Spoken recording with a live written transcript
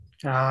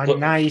Ah, Look,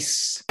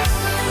 nice.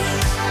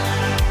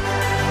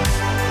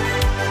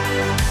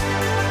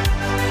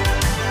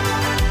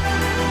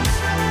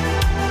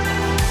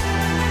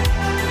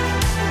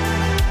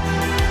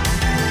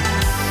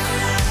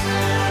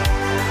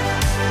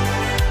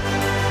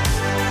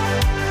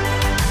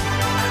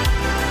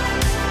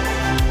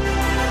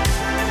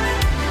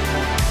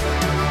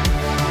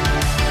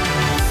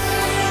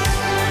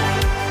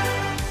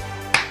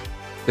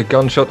 The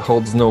gunshot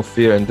holds no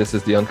fear, and this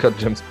is the Uncut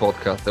Gems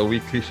podcast, a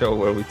weekly show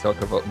where we talk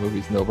about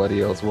movies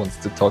nobody else wants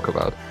to talk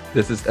about.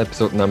 This is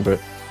episode number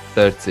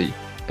 30,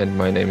 and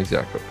my name is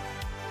Jakob.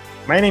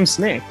 My name's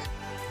Nick.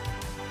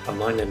 and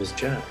my name is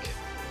Jack.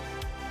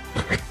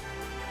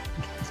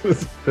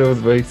 That was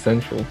very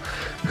sensual.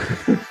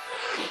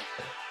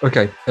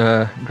 Okay,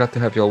 glad to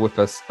have you all with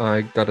us.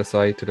 I gotta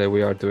say, today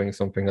we are doing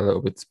something a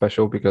little bit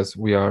special because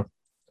we are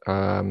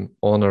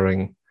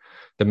honoring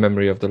the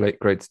memory of the late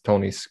great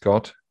Tony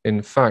Scott.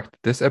 In fact,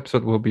 this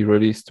episode will be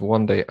released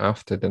one day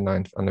after the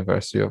 9th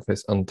anniversary of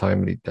his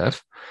untimely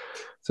death.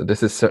 So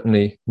this is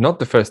certainly not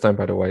the first time,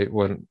 by the way,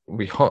 when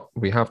we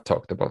have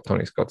talked about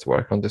Tony Scott's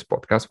work on this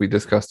podcast. We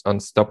discussed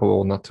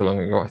Unstoppable not too long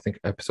ago. I think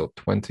episode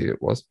 20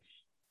 it was.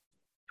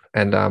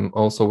 And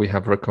also we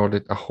have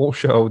recorded a whole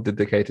show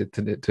dedicated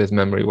to his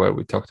memory where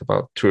we talked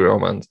about True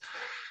Romance,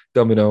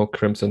 Domino,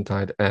 Crimson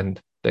Tide, and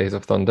Days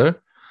of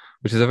Thunder,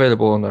 which is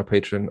available on our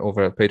Patreon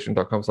over at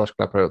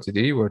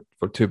patreon.com/clapperltd, where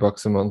for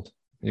 $2 a month,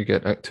 you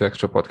get 2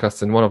 extra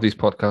podcasts. And one of these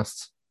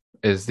podcasts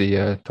is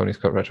the Tony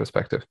Scott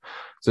retrospective.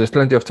 So there's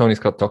plenty of Tony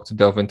Scott talk to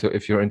delve into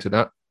if you're into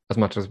that as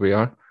much as we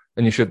are,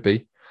 and you should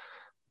be.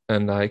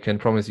 And I can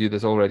promise you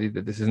this already,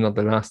 that this is not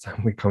the last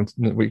time we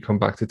come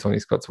back to Tony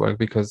Scott's work,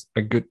 because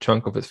a good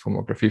chunk of his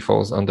filmography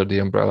falls under the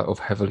umbrella of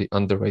heavily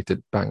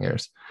underrated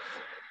bangers.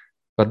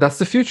 But that's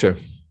the future.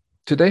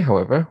 Today,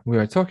 however, we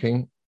are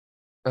talking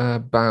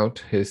about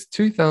his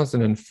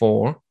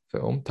 2004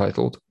 film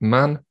titled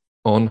Man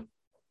on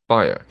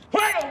Fire.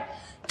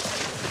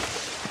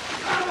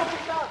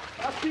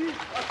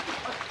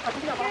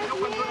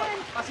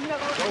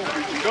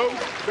 Go.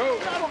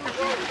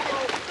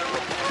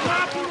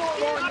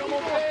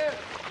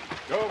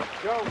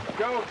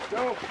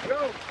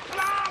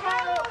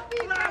 Bravo, muy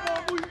bien, bravo,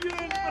 muy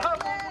bien.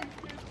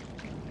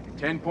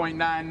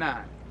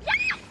 10.99. Yes!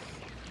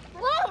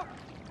 Whoa!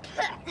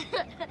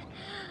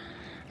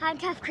 I'm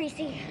tough,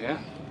 Creasy. Yeah?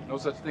 No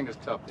such thing as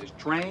tough. There's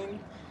trained,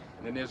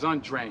 and then there's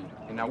untrained.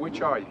 And now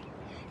which are you?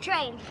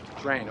 Trained.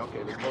 Trained,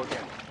 okay, let's go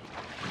again.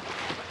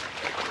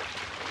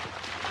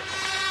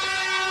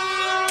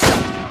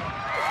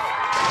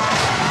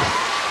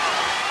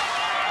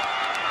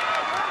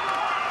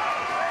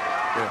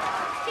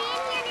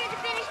 Stand here near the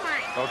finish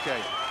line.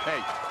 Okay,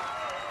 hey,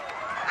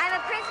 I'm a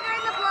prisoner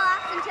in the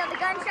blocks until the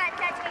gunshot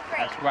sets me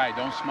free. that's right.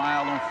 Don't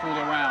smile, don't fool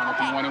around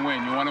if you want to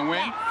win. You want to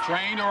win?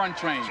 Trained or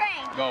untrained?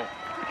 Trained. Go.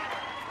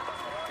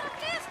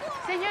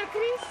 Senor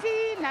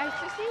Creasy, nice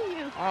to see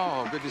you.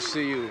 Oh, good to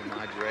see you,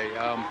 Madre.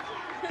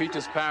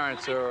 Peter's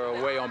parents are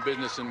away on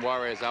business in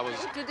Juarez.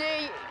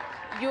 Today,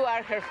 you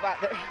are her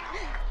father.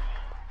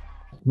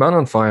 Man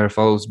on Fire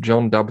follows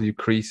John W.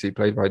 Creasy,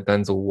 played by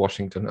Denzel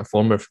Washington, a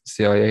former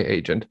CIA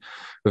agent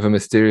with a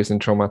mysterious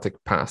and traumatic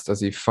past, as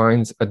he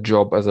finds a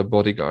job as a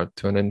bodyguard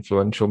to an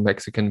influential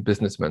Mexican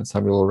businessman,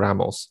 Samuel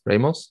Ramos,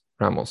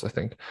 I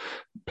think,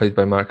 played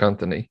by Mark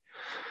Anthony.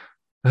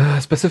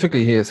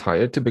 Specifically, he is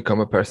hired to become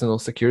a personal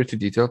security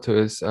detail to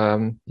his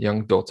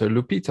young daughter,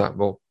 Lupita.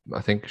 Well,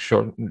 I think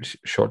short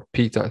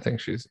Pita, I think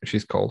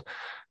she's called,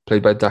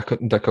 played by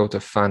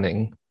Dakota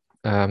Fanning.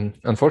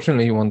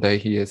 Unfortunately, one day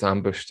he is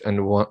ambushed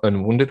and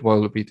wounded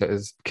while Lupita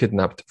is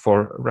kidnapped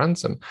for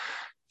ransom.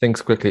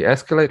 Things quickly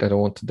escalate. I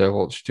don't want to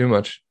divulge too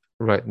much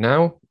right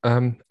now.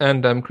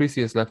 And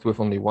Creasy is left with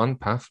only one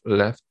path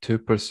left to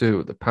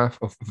pursue, the path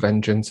of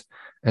vengeance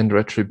and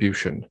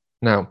retribution.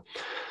 Now,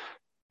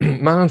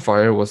 Man on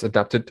Fire was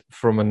adapted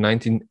from a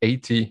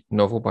 1980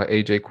 novel by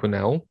A.J.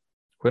 Quinnell,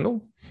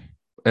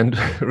 and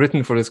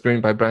written for the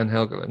screen by Brian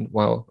Helgeland,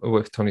 while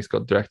with Tony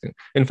Scott directing.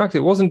 In fact,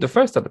 it wasn't the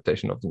first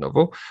adaptation of the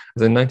novel,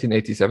 as in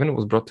 1987 it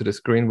was brought to the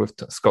screen with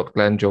Scott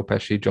Glenn, Joe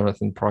Pesci,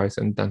 Jonathan Pryce,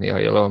 and Danny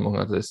Aiello, among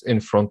others, in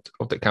front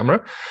of the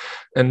camera.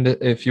 And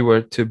if you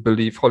were to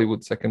believe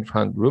Hollywood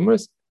second-hand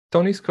rumors,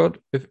 Tony Scott,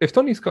 if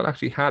Tony Scott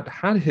actually had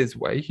his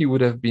way, he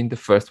would have been the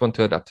first one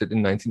to adapt it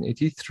in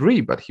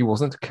 1983, but he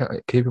wasn't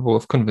capable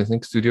of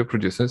convincing studio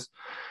producers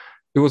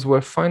it was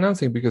worth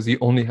financing because he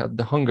only had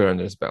the hunger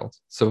under his belt.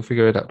 So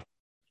figure it out.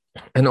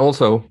 And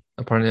also,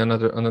 apparently,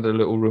 another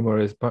little rumor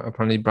is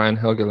apparently Brian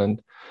Helgeland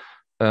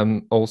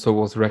also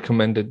was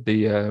recommended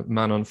the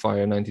Man on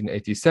Fire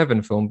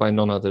 1987 film by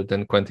none other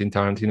than Quentin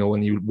Tarantino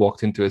when he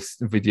walked into his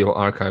video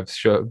archives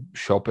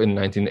shop in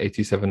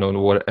 1987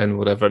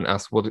 and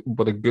asked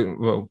what a good,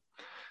 well,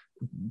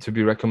 to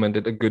be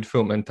recommended a good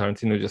film, and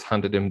Tarantino just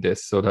handed him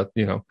this, so that,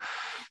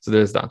 so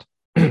there's that.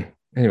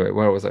 Anyway,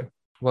 where was I?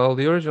 Well,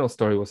 the original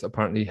story was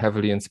apparently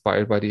heavily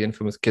inspired by the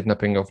infamous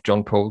kidnapping of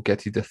John Paul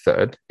Getty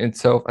III,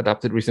 itself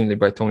adapted recently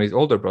by Tony's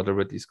older brother,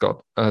 Ridley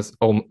Scott, as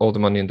All the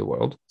Money in the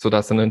World. So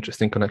that's an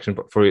interesting connection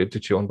for you to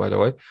chew on, by the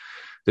way.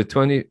 The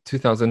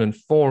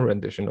 2004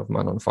 rendition of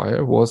Man on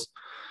Fire was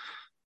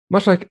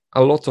much like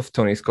a lot of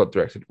Tony Scott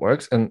directed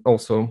works, and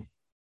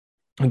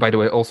by the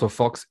way, also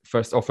Fox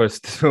first offered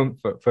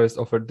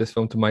this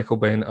film to Michael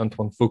Bay and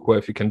Antoine Fuqua,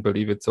 if you can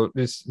believe it. So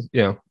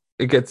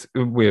it gets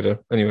weirder.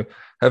 Anyway,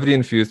 it's heavily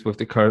infused with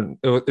the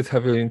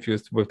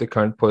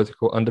current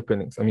political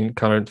underpinnings. I mean,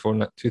 current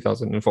for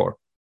 2004.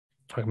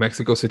 Like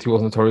Mexico City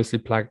was notoriously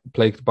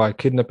plagued by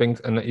kidnappings,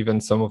 and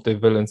even some of the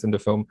villains in the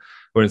film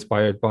were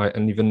inspired by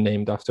and even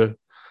named after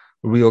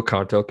real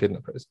cartel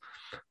kidnappers.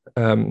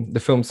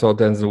 The film saw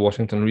Denzel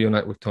Washington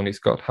reunite with Tony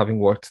Scott, having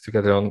worked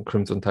together on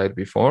Crimson Tide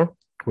before,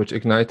 which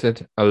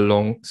ignited a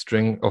long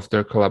string of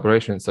their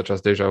collaborations, such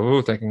as Deja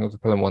Vu, Taking of the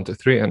Pelham 1 to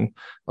 3, and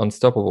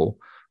Unstoppable,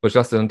 which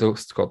lasted until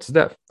Scott's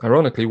death.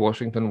 Ironically,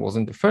 Washington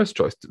wasn't the first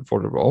choice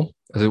for the role,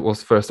 as it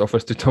was first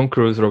offered to Tom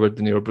Cruise, Robert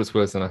De Niro, Bruce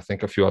Willis, and I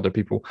think a few other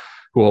people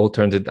who all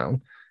turned it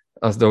down,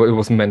 as though it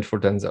was meant for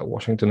Denzel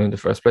Washington in the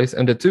first place,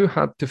 and the two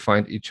had to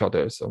find each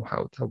other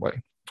somehow that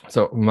way.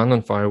 So Man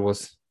on Fire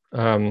was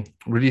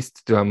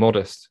released to a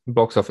modest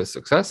box office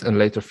success and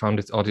later found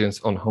its audience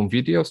on home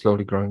video,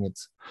 slowly growing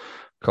its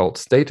cult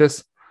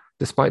status,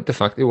 despite the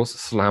fact it was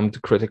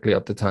slammed critically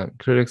at the time.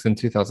 Critics in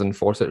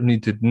 2004 certainly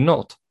did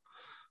not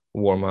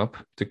warm up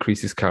to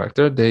Creasy's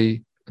character.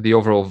 The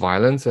overall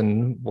violence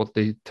and what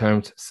they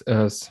termed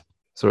as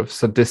sort of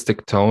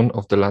sadistic tone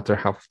of the latter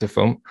half of the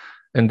film,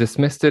 and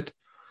dismissed it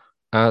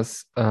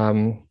as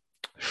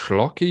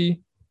schlocky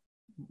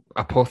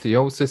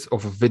apotheosis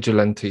of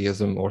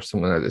vigilantism or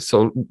something like this.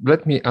 So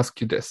let me ask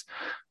you this.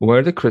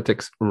 Were the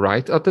critics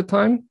right at the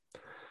time,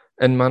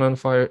 and Man on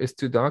Fire is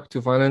too dark,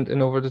 too violent,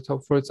 and over the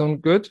top for its own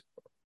good?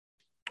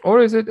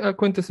 Or is it a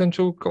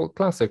quintessential cult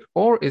classic?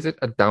 Or is it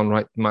a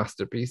downright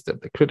masterpiece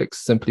that the critics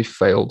simply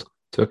failed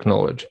to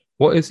acknowledge?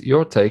 What is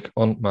your take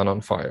on Man on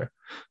Fire?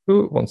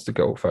 Who wants to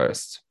go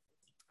first?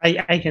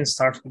 I can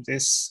start with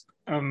this.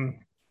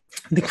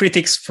 The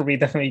critics, for me,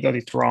 definitely got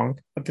it wrong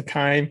at the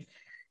time.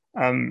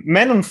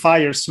 Man on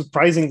Fire,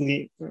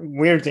 surprisingly,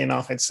 weirdly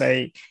enough, I'd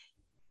say,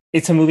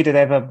 it's a movie that I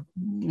have a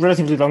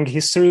relatively long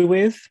history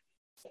with.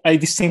 I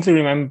distinctly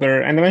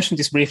remember, and I mentioned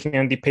this briefly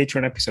on the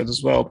Patreon episode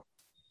as well,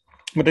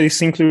 but I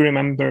distinctly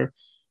remember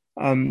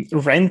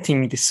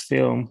renting this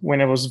film when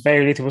I was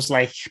very little. It was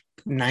like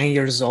 9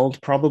 years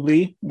old,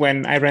 probably,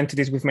 when I rented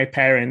it with my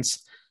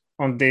parents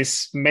on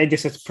this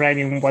Mediaset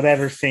Premium,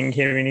 whatever thing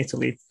here in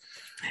Italy.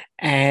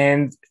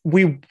 And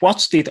we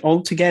watched it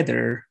all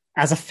together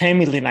as a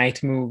family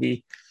night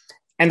movie.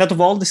 And out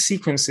of all the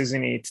sequences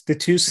in it, the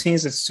two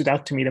scenes that stood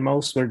out to me the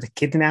most were the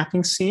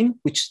kidnapping scene,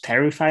 which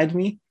terrified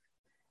me,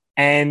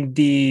 and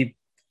the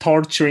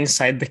torture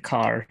inside the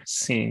car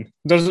scene.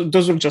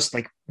 Those were just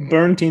like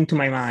burnt into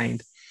my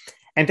mind.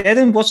 And I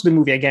didn't watch the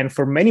movie again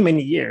for many,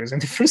 many years.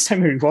 And the first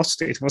time I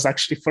rewatched it was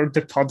actually for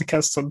the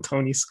podcast on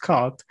Tony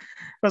Scott.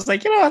 I was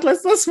like, you know what,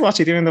 let's watch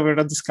it, even though we're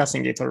not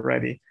discussing it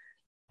already.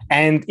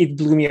 And it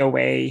blew me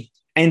away.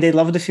 And I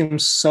loved the film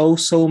so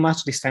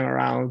much this time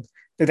around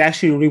that I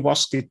actually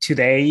rewatched it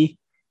today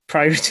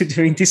prior to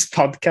doing this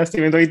podcast,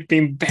 even though it's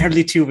been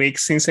barely 2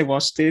 weeks since I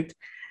watched it.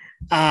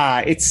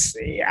 It's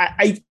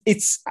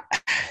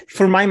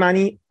for my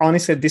money,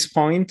 honestly, at this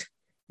point,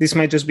 this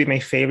might just be my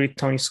favorite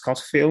Tony Scott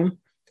film.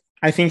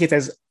 I think it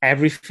has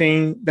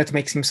everything that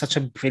makes him such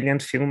a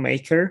brilliant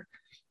filmmaker.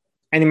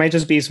 And it might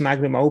just be his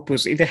magnum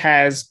opus. It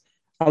has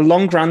a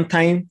long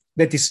runtime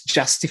that is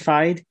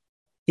justified.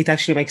 It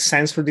actually makes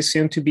sense for this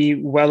film to be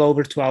well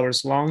over 2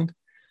 hours long.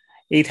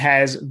 It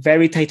has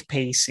very tight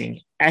pacing,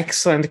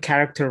 excellent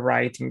character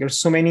writing. There's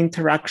so many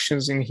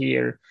interactions in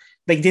here.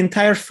 Like the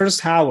entire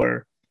first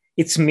hour,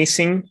 it's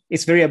missing.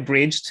 It's very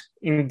abridged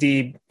in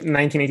the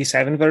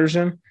 1987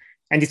 version.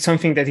 And it's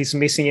something that is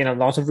missing in a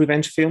lot of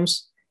revenge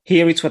films.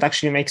 Here, it's what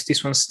actually makes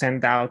this one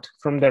stand out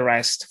from the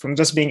rest, from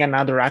just being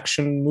another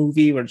action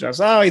movie where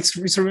just,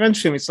 it's a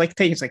revenge film. It's like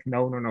Take. It's like,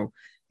 no.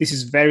 This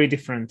is very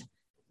different.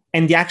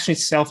 And the action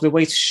itself, the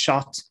way it's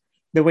shot,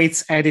 the way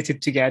it's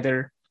edited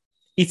together,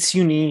 it's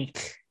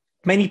unique.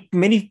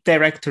 Many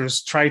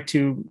directors try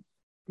to,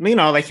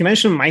 like you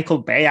mentioned, Michael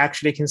Bay,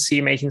 actually I can see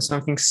making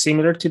something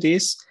similar to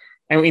this.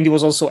 And he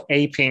was also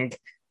aping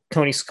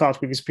Tony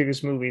Scott with his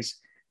previous movies.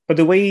 But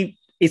the way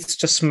it's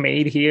just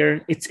made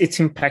here, it's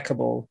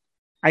impeccable.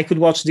 I could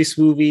watch this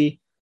movie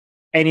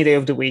any day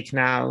of the week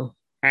now.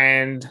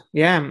 And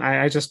yeah,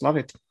 I just love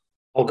it.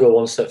 I'll go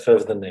one step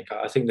further than Nick.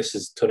 I think this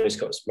is Tony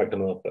Scott's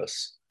magnum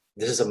opus.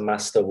 This is a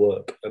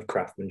masterwork of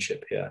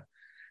craftsmanship here.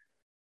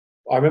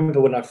 I remember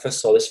when I first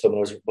saw this film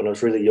when I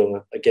was really young.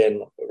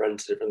 Again, I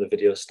rented it from the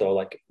video store,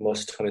 like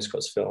most of Tony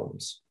Scott's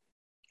films.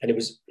 And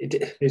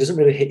it doesn't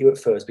really hit you at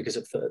first because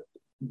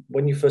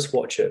when you first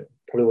watch it,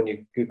 probably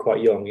when you're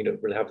quite young, you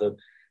don't really have the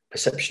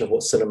perception of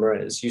what cinema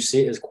is. You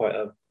see it as quite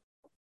a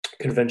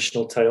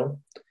conventional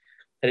tale.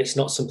 And it's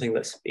not something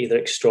that's either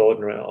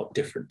extraordinary or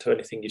different to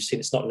anything you've seen.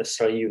 It's not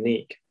necessarily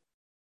unique.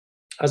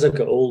 As I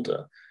got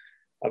older,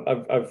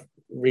 I've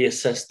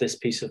reassessed this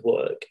piece of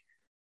work,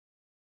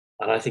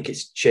 and I think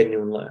it's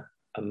genuinely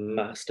a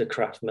master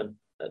craftsman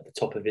at the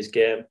top of his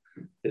game.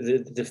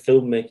 The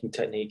filmmaking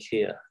technique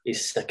here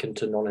is second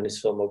to none in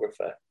his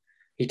filmography.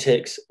 He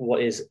takes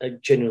what is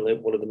genuinely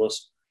one of the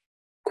most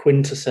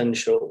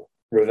quintessential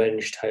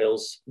revenge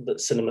tales that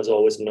cinema's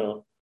always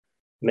known,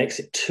 makes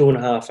it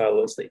 2.5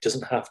 hours that it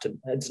doesn't have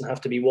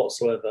to be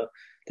whatsoever.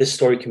 This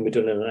story can be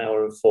done in 1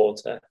 hour and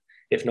 40,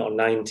 if not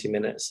 90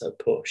 minutes at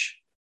push.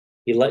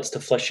 He lets to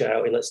flesh it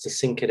out, he lets to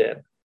sink it in,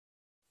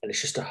 and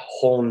it's just a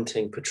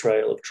haunting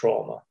portrayal of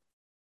trauma.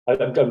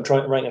 I'm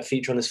writing a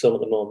feature on this film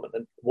at the moment,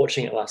 and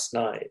watching it last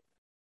night,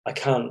 I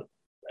can't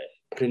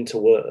put into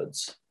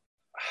words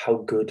how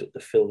good the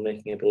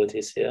filmmaking ability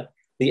is here.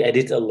 The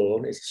edit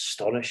alone is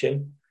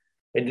astonishing.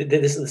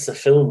 This is a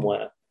film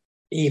where,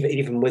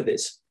 even with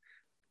its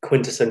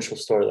quintessential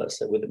story, let's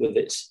say, with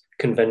its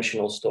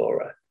conventional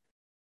story,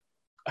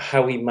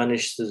 how he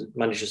manages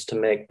to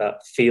make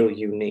that feel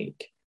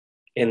unique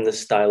in the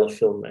style of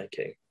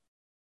filmmaking.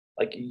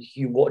 Like,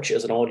 you watch it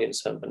as an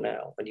audience member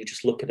now, and you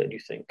just look at it and you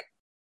think,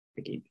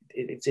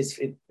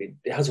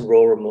 it has a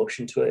raw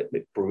emotion to it.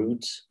 It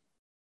broods.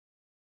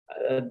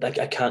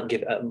 I can't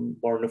give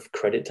more enough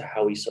credit to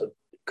how he sort of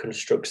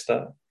constructs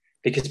that,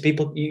 because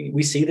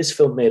we see this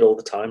film made all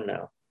the time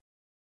now.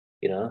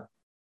 You know,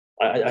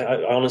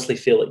 I honestly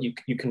feel that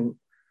you can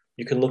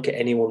look at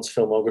anyone's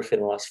filmography in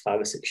the last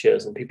 5 or 6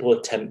 years, and people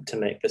attempt to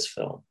make this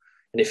film,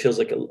 and it feels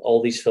like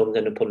all these films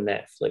end up on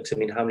Netflix. I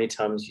mean, how many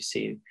times you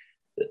see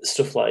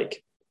stuff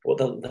like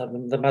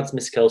the Mads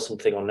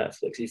Mikkelsen thing on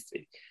Netflix?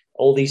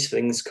 All these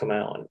things come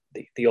out, and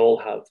they all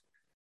have,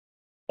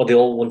 or they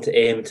all want to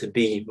aim to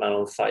be Man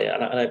on Fire.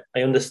 And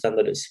I understand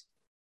that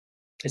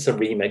it's a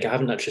remake. I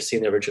haven't actually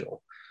seen the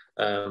original,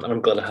 and I'm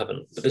glad I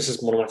haven't. But this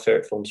is one of my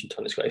favourite films from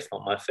Tony Scott, if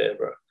not my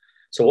favourite.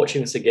 So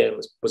watching this again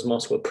was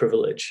more so a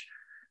privilege.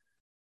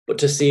 But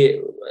to see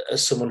it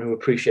as someone who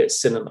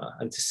appreciates cinema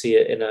and to see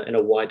it in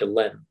a wider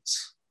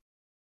lens,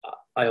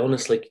 I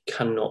honestly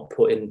cannot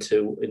put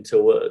into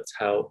words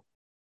how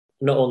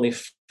not only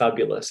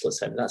fabulous, let's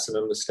say, that's an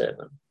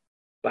understatement,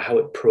 but how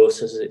it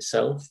processes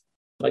itself.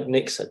 Like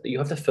Nick said, that you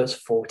have the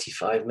first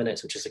 45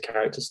 minutes, which is a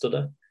character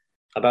study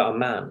about a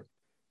man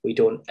we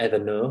don't ever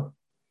know.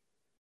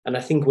 And I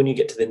think when you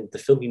get to the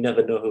film, you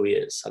never know who he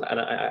is. And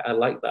I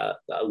like that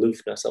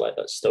aloofness, I like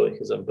that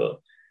stoicism, but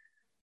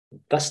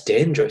that's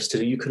dangerous to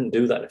do. You couldn't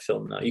do that in a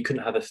film now. You can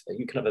have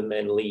a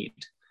main lead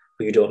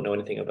who you don't know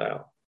anything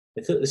about.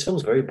 This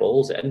film's very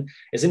ballsy. And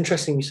it's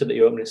interesting you said that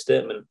your opening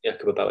statement,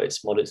 Jakob, about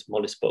its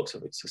modest box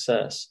of its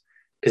success,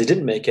 because it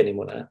didn't make any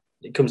money.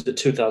 It comes to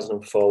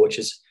 2004, which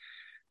is,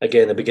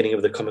 again, the beginning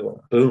of the comic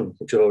book boom,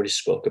 which I already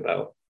spoke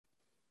about.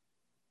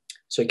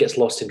 So it gets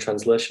lost in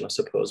translation, I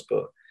suppose.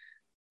 But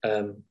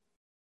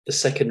the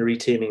second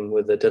reteaming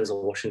with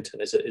Denzel Washington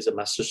is a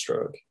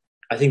masterstroke.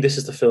 I think this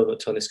is the film that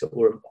Tony Scott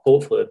will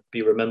hopefully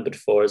be remembered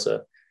for as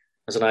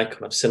an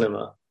icon of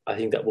cinema. I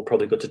think that will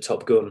probably go to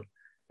Top Gun,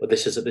 but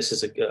this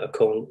is a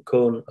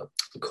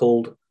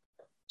cold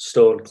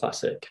stone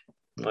classic,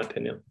 in my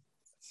opinion.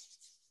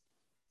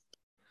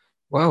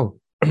 Wow.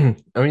 I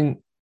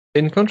mean,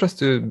 in contrast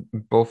to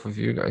both of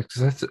you guys,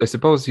 because I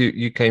suppose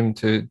you came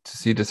to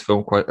see this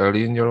film quite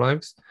early in your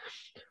lives.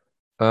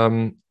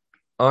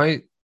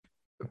 I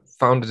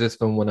found this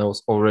film when I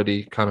was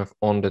already kind of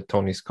on the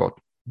Tony Scott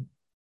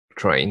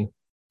train,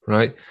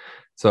 right?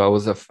 So I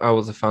was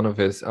a fan of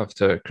his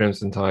after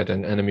Crimson Tide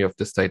and Enemy of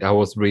the State. I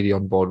was really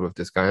on board with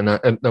this guy, and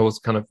I was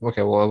kind of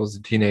okay. Well, I was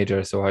a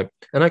teenager, so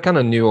I kind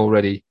of knew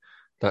already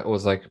that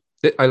was like,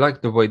 I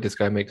like the way this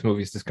guy makes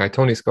movies. This guy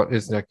Tony Scott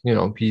is like, you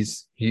know,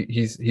 he's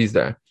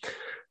there,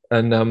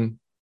 and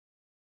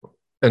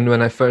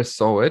when I first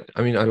saw it,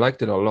 I mean, I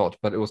liked it a lot,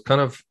 but it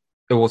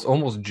was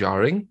almost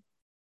jarring,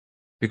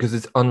 because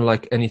it's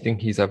unlike anything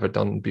he's ever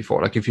done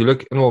before. Like if you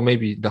look, well,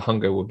 maybe The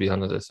Hunger would be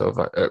another sort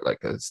of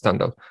like a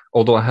standout.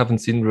 Although I haven't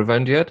seen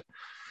Revenge yet.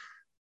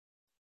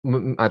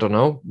 I don't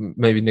know.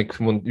 Maybe Nick,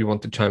 you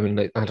want to chime in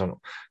late? I don't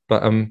know.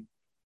 But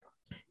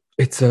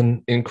it's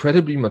an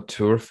incredibly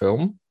mature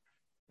film.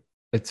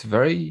 It's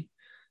very,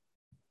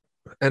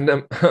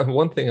 and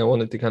one thing I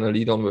wanted to kind of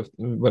lead on with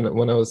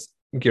when I was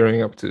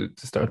gearing up to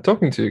start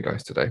talking to you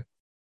guys today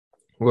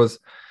was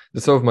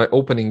the sort of my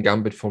opening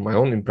gambit for my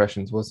own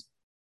impressions was,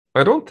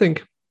 I don't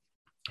think,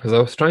 because I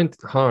was trying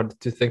hard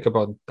to think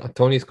about a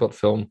Tony Scott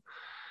film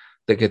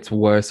that gets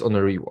worse on a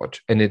rewatch,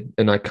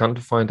 and I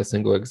can't find a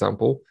single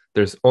example.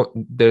 There's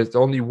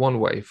only one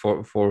way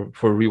for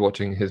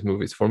rewatching his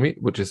movies for me,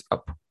 which is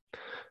Up,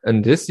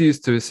 and this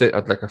used to sit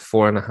at like a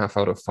 4.5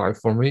 out of 5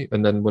 for me.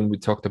 And then when we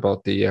talked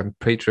about the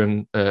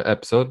Patreon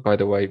episode, by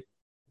the way,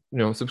 you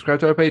know, subscribe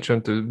to our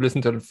Patreon to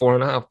listen to the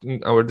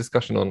 4.5 hour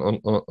discussion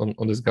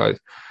on this guy.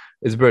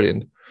 It's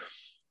brilliant.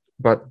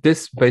 But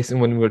this, basically,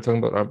 when we were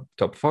talking about our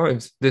top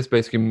fives, this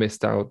basically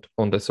missed out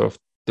on the sort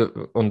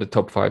of on the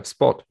top 5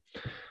 spot.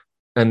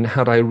 And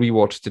had I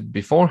rewatched it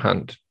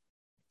beforehand,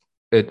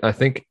 I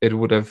think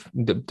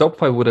the top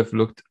 5 would have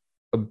looked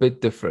a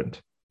bit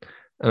different.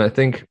 And I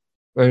think,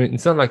 I mean,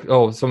 it's not like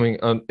something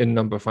in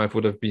number 5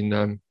 would have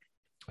been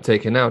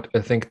taken out,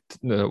 I think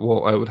I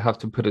would have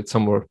to put it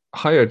somewhere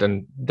higher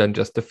than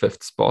just the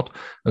 5th spot,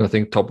 and I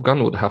think Top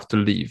Gun would have to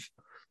leave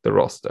the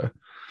roster,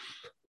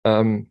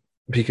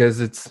 because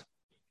it's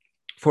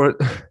for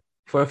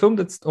a film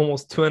that's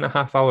almost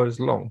 2.5 hours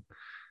long.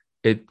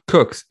 It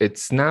cooks, it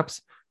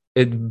snaps,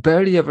 it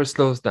barely ever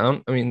slows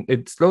down. I mean,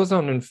 it slows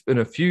down in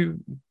a few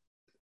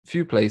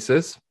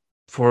places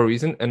for a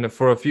reason, and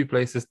for a few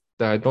places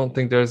that I don't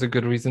think there's a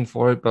good reason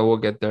for it, but we'll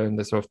get there in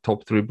the sort of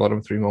top 3,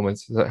 bottom 3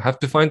 moments. I have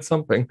to find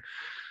something.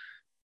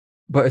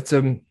 But it's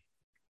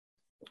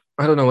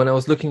I don't know, when I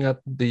was looking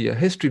at the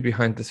history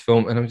behind this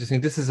film, and I'm just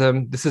saying this is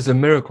a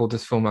miracle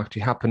this film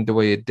actually happened the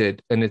way it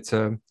did. And it's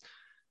an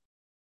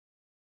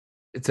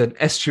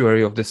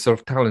estuary of this sort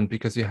of talent,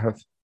 because you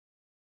have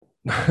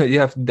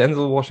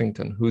Denzel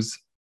Washington, who's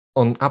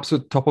on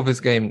absolute top of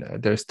his game.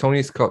 There's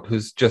Tony Scott,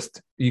 who's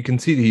just, you can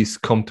see he's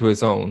come to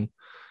his own.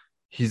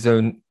 He's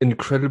an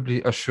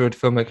incredibly assured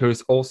filmmaker.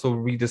 He's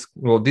also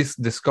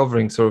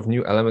discovering sort of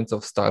new elements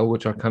of style,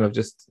 which are kind of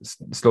just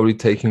slowly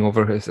taking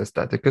over his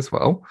aesthetic as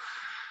well.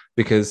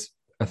 Because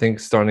I think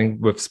starting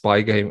with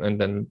Spy Game, and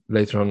then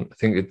later on, I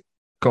think it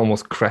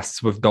almost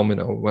crests with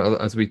Domino. Well,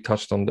 as we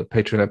touched on the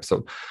Patreon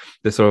episode,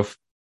 the sort of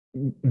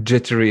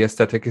jittery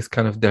aesthetic is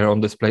kind of there on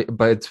display,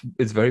 but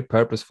it's very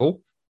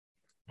purposeful.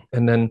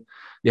 And then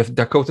you have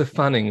Dakota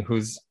Fanning,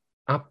 who's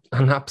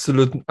an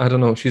absolute, I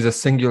don't know, she's a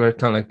singular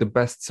talent, like the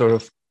best sort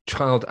of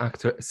child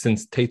actor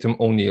since Tatum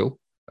O'Neal.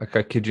 Like,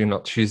 I kid you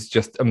not, she's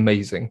just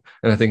amazing.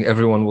 And I think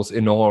everyone was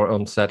in awe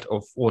on set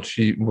of what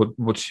she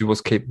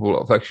was capable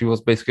of. Like, she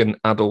was basically an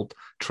adult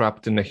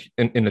trapped in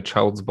a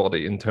child's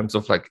body in terms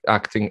of like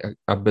acting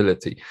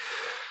ability.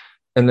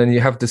 And then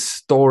you have this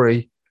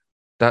story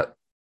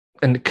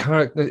and the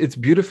character, it's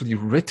beautifully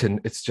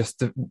written. It's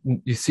just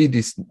you see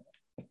these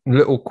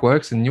little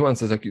quirks and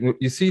nuances. Like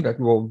you see, like,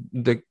 well,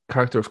 the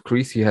character of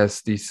Creasy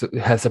has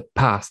a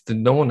past that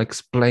no one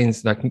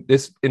explains. Like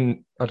this,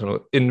 in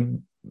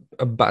in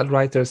a bad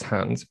writer's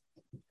hands,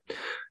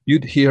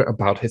 you'd hear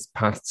about his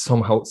past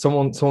somehow.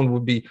 Someone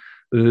would be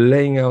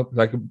laying out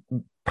like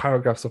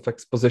paragraphs of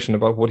exposition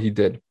about what he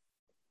did.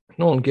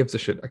 No one gives a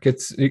shit. Like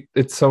it's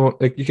so,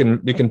 like, you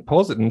can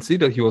pause it and see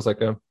that he was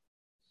like a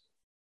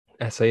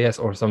SAS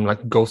or some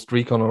like Ghost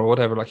Recon or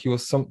whatever. Like he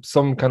was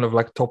some kind of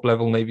like top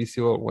level Navy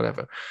SEAL or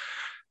whatever.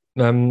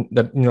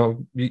 That, you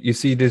know, you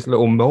see these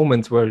little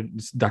moments where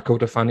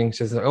Dakota Fanning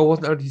says, "Oh,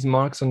 what are these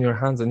marks on your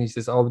hands?" And he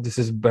says, "Oh, this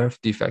is birth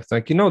defects."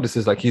 Like, you know, this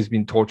is like he's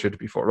been tortured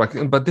before.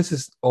 Like, but this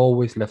is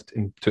always left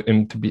to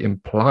him to be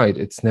implied.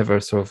 It's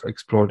never sort of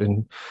explored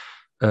in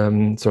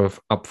sort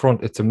of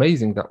upfront. It's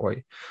amazing that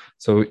way.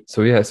 So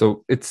yeah.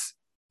 So it's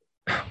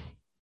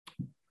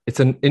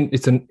an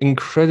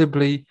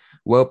incredibly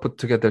well put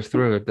together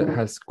thriller that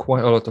has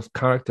quite a lot of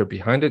character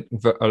behind it,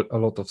 a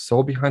lot of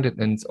soul behind it,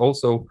 and it's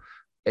also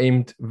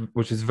aimed,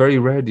 which is very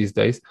rare these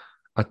days,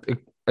 at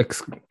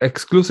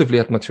exclusively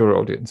at mature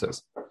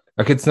audiences.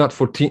 Like, it's not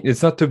for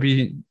it's not to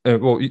be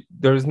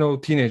there is no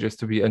teenagers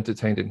to be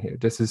entertained in here.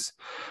 This is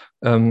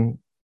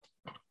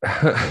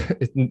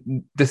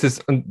this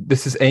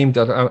is aimed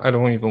at, I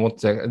don't even want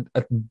to say,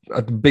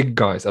 at big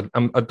guys, at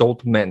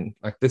adult men.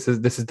 Like this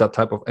is that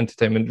type of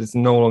entertainment. It's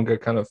no longer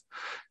kind of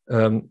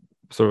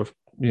sort of,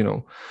 you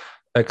know,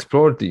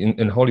 explored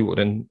in Hollywood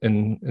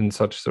in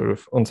such sort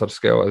of on such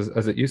scale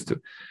as it used to.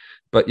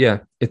 But yeah,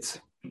 it's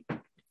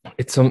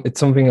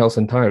something else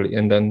entirely.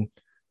 And then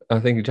I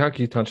think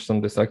Jackie touched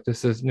on this. Like,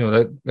 this is, you know,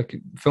 that like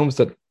films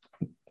that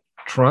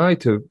try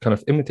to kind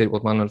of imitate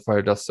what Man on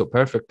Fire does so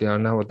perfectly are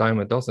now a dime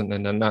a dozen.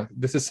 And then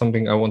this is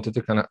something I wanted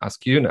to kind of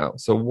ask you now.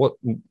 So what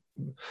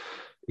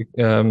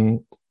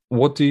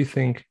do you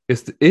think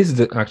is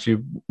the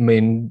actually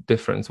main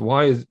difference?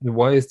 Why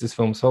is this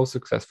film so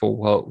successful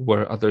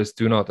where others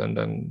do not? And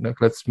then, like,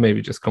 let's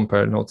maybe just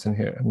compare notes in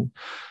here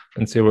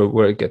and see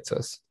where it gets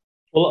us.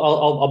 Well,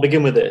 I'll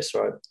begin with this,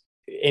 right?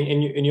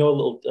 In your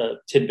little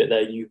tidbit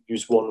there, you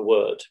use one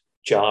word,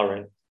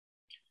 jarring.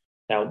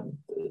 Now,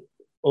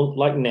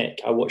 like Nick,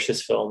 I watch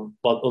this film.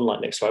 Well,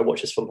 unlike Nick, so I watch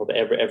this film probably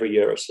every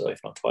year or so, if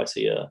not twice a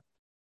year.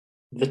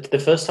 The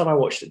first time I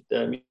watched it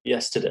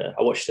yesterday,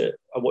 I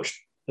watched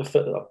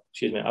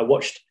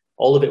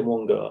all of it in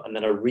one go, and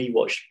then I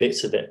rewatched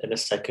bits of it in a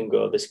second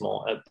go this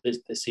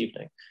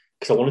evening,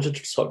 because I wanted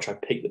to sort of try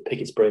to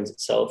pick its brains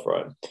itself,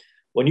 right?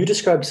 When you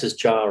describe this as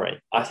jarring,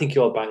 I think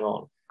you're bang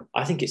on.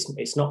 I think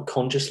it's not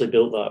consciously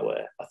built that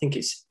way. I think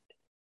it's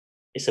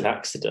an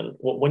accident.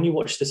 When you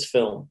watch this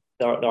film,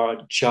 there are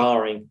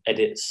jarring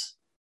edits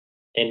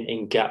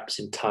in gaps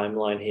in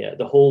timeline here.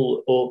 The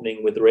whole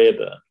opening with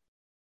Rayburn,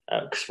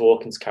 Chris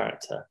Walken's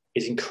character,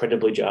 is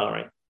incredibly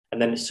jarring.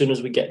 And then as soon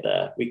as we get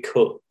there, we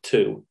cut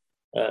to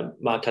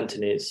Mark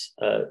Antony's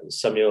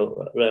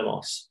Samuel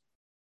Ramos.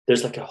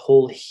 There's like a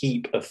whole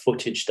heap of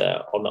footage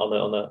there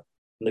on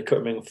the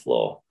cutting room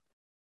floor.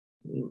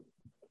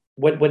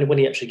 When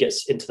he actually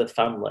gets into the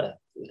family,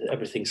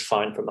 everything's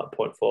fine from that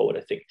point forward,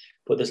 I think.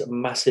 But there's a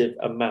massive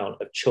amount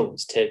of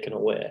chunks taken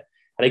away.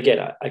 And again,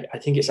 I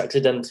think it's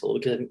accidental,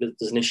 because I think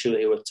there's an issue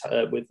here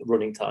with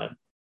running time.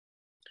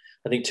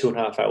 I think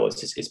 2.5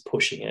 hours is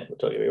pushing it.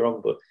 Don't get me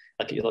wrong, but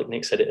like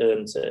Nick said, it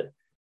earns it.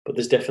 But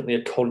there's definitely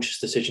a conscious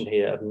decision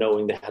here of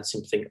knowing they had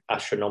something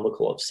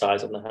astronomical of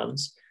size on their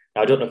hands.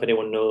 Now, I don't know if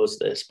anyone knows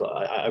this, but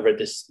I read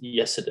this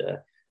yesterday.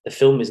 The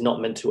film is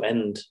not meant to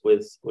end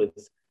with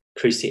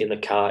Creasy in the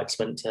car. It's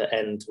meant to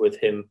end with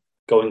him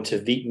going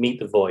to meet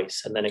the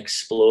voice and then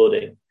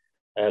exploding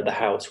the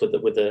house with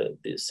the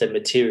same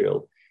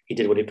material he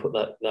did when he put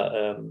that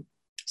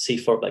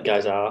C4 up that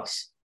guy's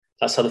ass.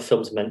 That's how the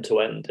film's meant to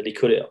end, and he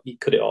cut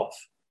it off.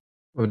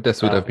 Well,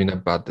 this would have been a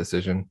bad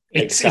decision.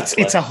 It's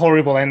a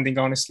horrible ending,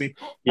 honestly.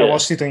 Yeah. I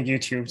watched it on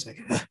YouTube.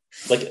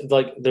 It's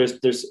like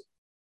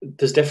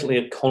there's definitely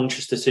a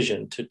conscious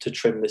decision to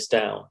trim this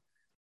down.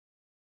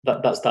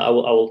 That's that.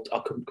 I'll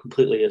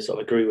completely sort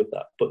of agree with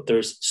that. But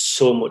there's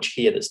so much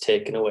here that's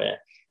taken away,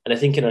 and I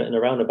think in a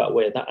roundabout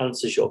way that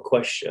answers your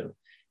question.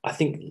 I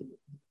think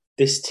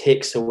this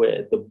takes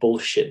away the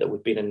bullshit that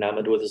we've been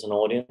enamored with as an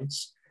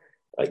audience.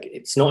 Like,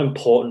 it's not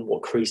important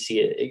what Creasy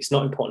is. It's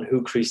not important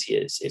who Creasy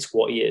is. It's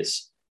what he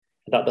is.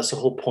 That's the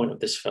whole point of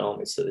this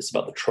film. It's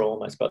about the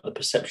trauma. It's about the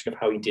perception of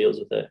how he deals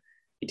with it.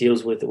 He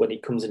deals with it when he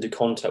comes into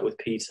contact with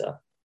Peter.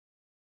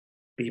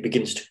 He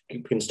begins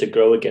to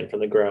grow again from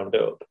the ground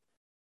up.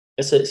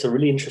 It's a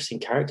really interesting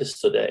character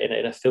study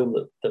in a film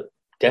that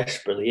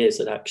desperately is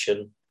an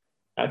action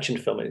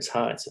film at its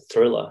heart. It's a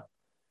thriller.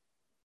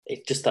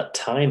 It's just that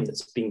time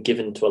that's been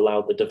given to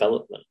allow the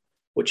development,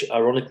 which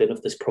ironically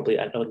enough, there's probably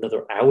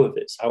another hour of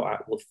it,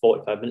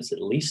 45 minutes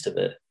at least of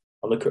it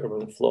on the cutting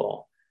room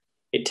floor.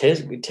 It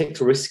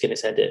takes a risk in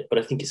its edit, but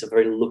I think it's a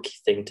very lucky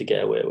thing to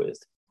get away with.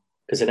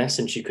 Because in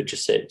essence, you could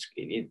just say,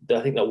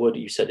 I think that word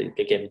that you said,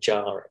 again,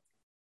 jarring.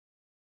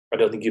 I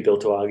don't think you'd be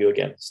able to argue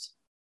against.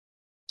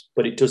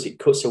 But it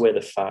cuts away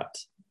the fat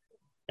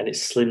and it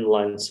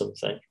slimlines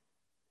something.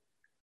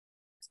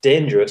 It's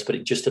dangerous, but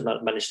it just did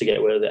not manage to get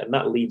away with it. And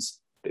that leads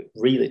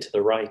really to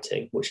the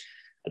writing, which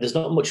there's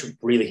not much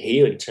really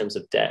here in terms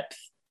of depth.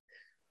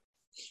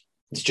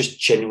 It's just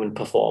genuine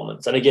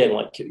performance. And again,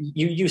 like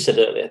you said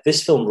earlier,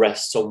 this film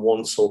rests on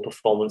one sole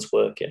performance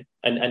working.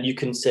 And you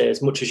can say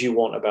as much as you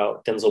want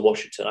about Denzel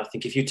Washington. I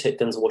think if you take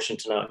Denzel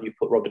Washington out and you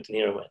put Robert De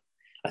Niro in,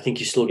 I think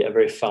you still get a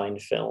very fine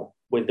film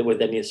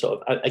with any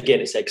sort of, again,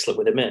 it's excellent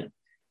with him in,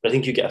 but I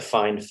think you get a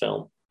fine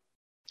film.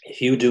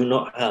 If you do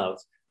not have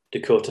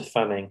Dakota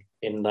Fanning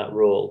in that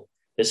role,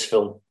 this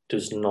film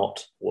does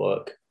not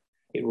work.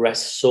 It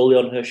rests solely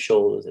on her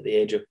shoulders at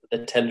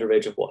the tender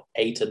age of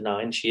 8 or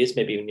 9 she is,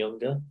 maybe even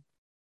younger.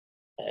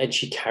 And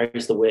she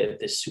carries the weight of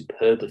this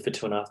superbly for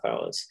 2.5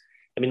 hours.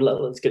 I mean,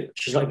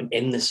 she's not even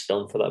in this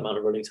film for that amount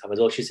of running time as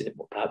well. She's in it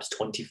perhaps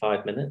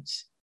 25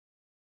 minutes.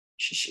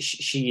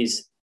 She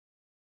is,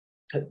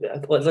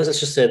 let's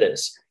just say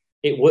this.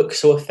 It works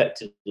so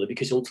effectively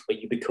because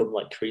ultimately you become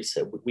like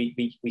Creasy.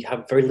 We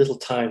have very little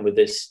time with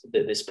this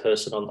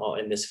person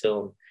in this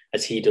film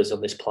as he does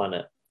on this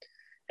planet.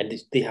 And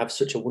they have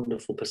such a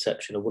wonderful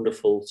perception, a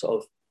wonderful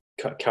sort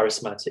of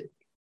charismatic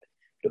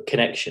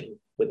connection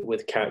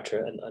with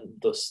character and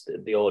thus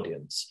the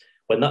audience.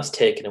 When that's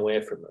taken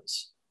away from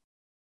us,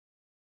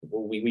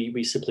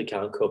 we simply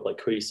can't cope like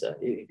Creasy.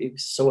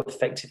 It's so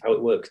effective how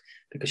it works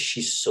because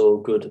she's so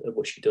good at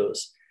what she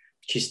does.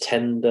 She's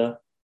tender,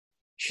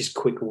 she's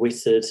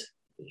quick-witted,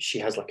 she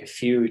has like a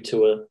fury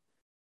to her,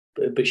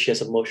 but she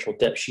has emotional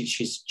depth.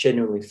 She's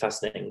genuinely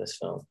fascinating in this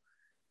film.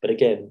 But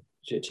again,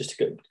 just to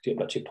go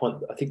back to your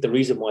point, I think the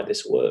reason why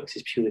this works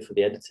is purely for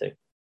the editing.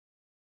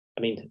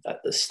 I mean,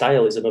 the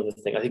style is another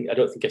thing. I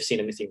don't think I've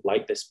seen anything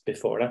like this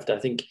before and after. I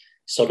think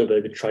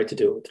Soderbergh had tried to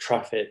do it with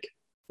Traffic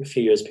a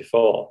few years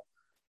before.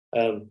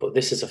 But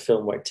this is a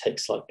film where it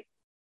takes like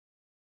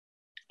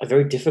a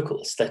very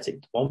difficult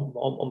aesthetic,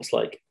 almost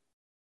like,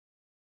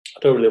 I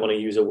don't really want to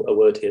use a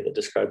word here that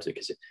describes it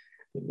because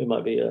it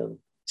might be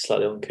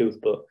slightly uncouth,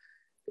 but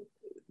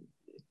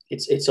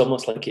it's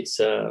almost like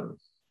it's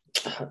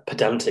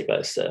pedantic,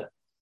 let's say.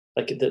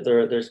 Like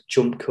there's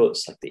jump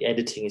cuts, like the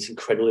editing is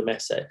incredibly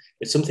messy.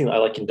 It's something that I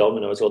like in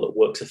Domino as well that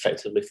works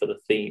effectively for the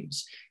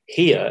themes.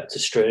 Here, it's a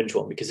strange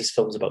one because this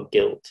film's about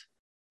guilt,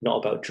 not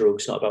about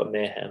drugs, not about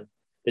mayhem.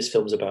 This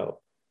film's about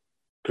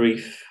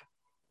grief,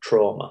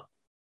 trauma.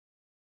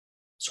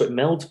 So it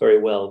melds very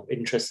well,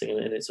 interesting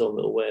in its own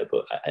little way.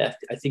 But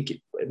I think,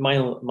 in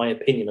my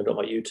opinion, I don't know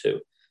about you two,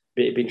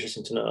 it'd be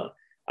interesting to know.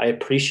 I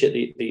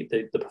appreciate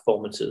the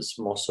performances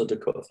more so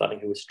Dakota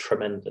Fanning, who was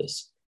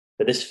tremendous.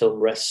 But this film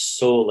rests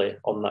solely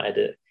on that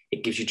edit.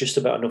 It gives you just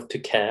about enough to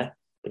care,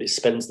 but it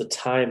spends the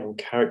time on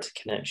character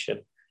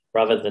connection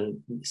rather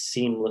than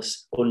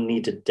seamless,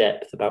 unneeded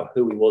depth about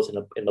who he was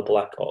in the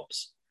Black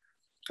Ops,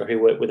 or he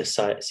worked with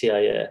the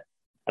CIA.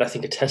 And I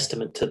think a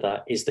testament to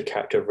that is the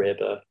character of Ray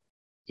Burr.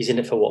 He's in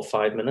it for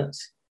 5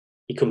 minutes?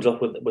 He comes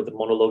up with the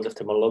monologues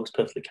after monologues,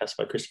 perfectly cast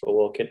by Christopher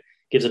Walken,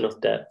 gives enough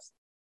depth.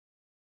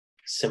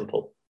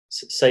 Simple.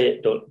 Say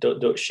it,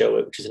 don't show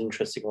it, which is an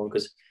interesting one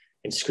because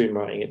in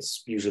screenwriting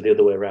it's usually the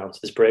other way around. So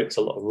this breaks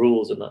a lot of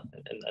rules in that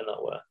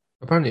way.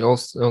 Apparently, all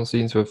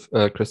scenes with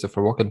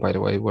Christopher Walken, by the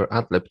way, were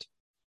ad-libbed.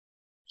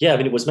 Yeah, I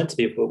mean, it was meant to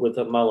be with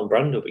Marlon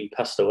Brando, but he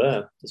passed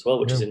away as well,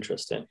 which is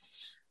interesting.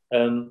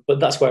 But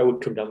that's where I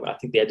would come down. I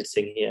think the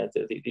editing here,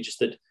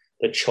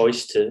 the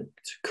choice to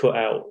cut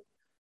out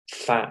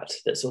fat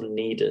that's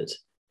unneeded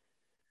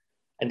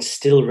and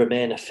still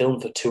remain a film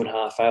for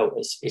 2.5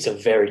 hours is a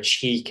very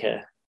cheeky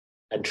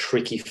and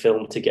tricky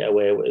film to get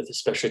away with,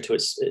 especially to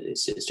its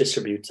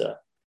distributor.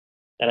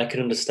 And I can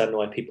understand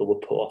why people were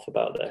put off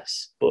about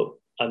this. But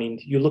I mean,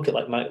 you look at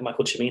like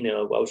Michael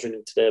Cimino, I was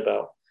reading today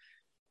about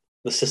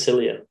The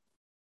Sicilian,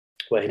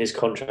 where his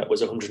contract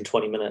was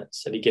 120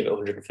 minutes and he gave it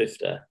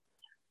 150.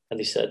 And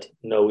he said,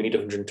 no, we need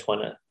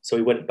 120. So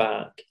he went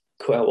back,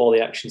 cut out all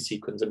the action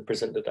sequence and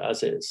presented it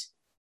as is.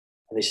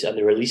 And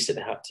they released it,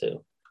 they had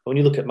to. When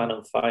you look at Man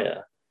on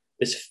Fire,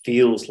 this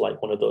feels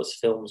like one of those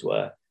films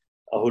where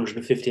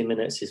 150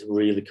 minutes is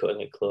really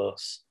cutting it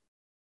close.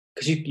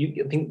 Because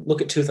you think,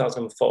 look at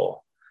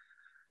 2004.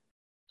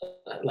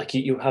 Like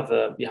you have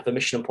a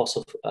Mission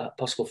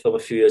Impossible film a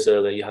few years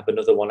earlier. You have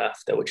another one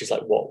after, which is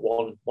like what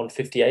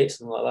 158,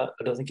 something like that.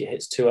 I don't think it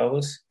hits 2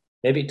 hours.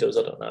 Maybe it does.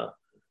 I don't know.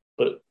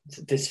 But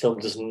this film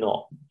does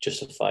not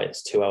justify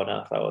its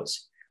 2.5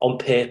 hours on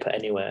paper,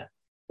 anyway.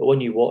 But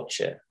when you watch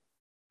it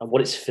and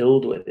what it's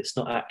filled with, it's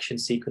not action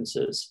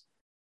sequences.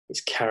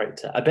 It's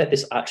character. I bet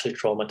this actually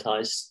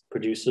traumatized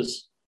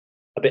producers.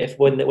 I bet if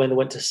when they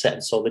went to set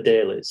and saw the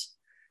dailies,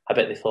 I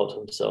bet they thought to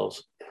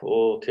themselves,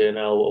 okay,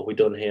 now what have we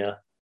done here?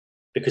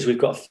 Because we've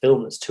got a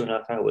film that's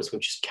 2.5 hours,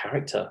 which is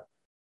character.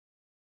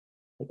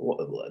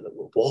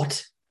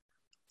 What?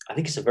 I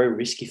think it's a very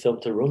risky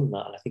film to run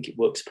that, and I think it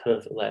works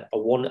perfectly.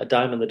 A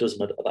dime in the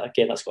dozen.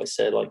 Again, that's what I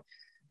said. Like,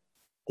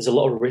 there's a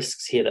lot of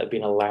risks here that have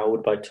been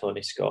allowed by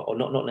Tony Scott, or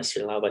not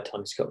necessarily allowed by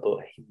Tony Scott, but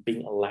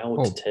being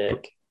allowed to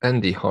take.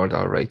 And the hard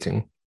R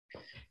rating.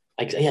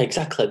 Yeah,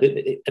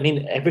 exactly. I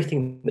mean,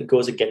 everything that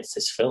goes against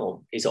this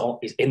film is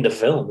in the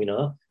film. You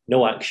know,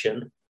 no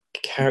action,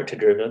 character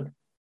driven.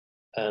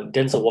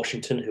 Denzel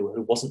Washington,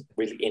 who wasn't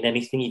really in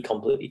anything, he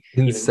completely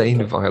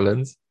insane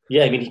violence.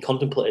 Yeah, I mean, he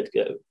contemplated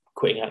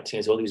quitting acting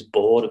as well. He was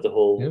bored of the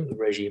whole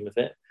regime of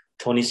it.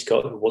 Tony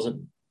Scott, who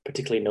wasn't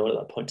particularly known at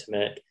that point to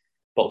make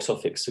box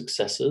office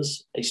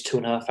successes, it's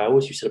 2.5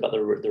 hours. You said about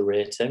the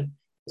rating.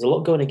 There's a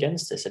lot going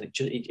against this, and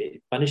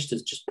it managed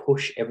to just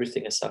push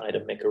everything aside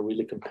and make a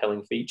really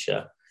compelling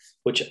feature,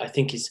 which I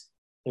think is.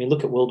 I mean,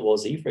 look at World War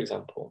Z, for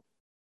example.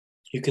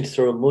 You can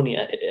throw money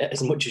at it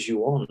as much as you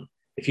want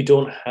if you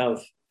don't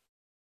have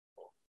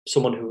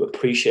someone who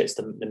appreciates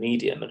the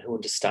medium and who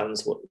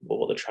understands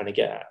what they're trying to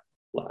get at.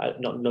 Like,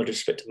 no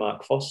disrespect to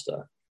Mark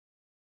Foster,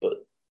 but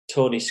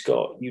Tony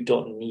Scott, you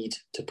don't need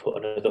to put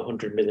another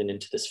 100 million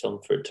into this film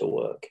for it to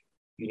work.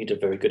 You need a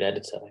very good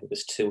editor. I think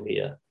there's two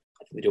here.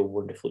 I think they do a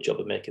wonderful job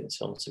of making this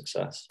film a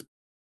success.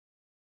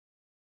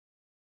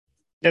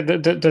 Yeah,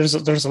 there's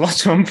a lot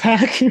to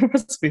unpack.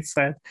 What's been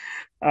said.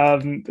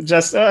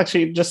 Just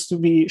to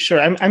be sure,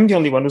 I'm the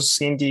only one who's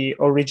seen the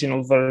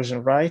original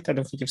version, right? I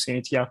don't think you've seen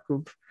it,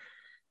 Jakub.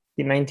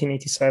 The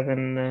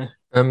 1987.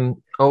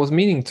 I was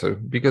meaning to,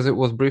 because it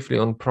was briefly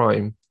on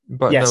Prime,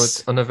 but now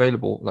it's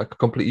unavailable. Like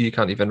completely, you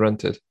can't even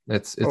rent it.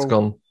 It's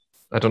gone.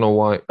 I don't know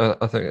why.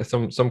 I think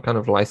some kind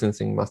of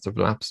licensing must have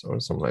lapsed or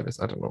something like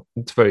this. I don't know.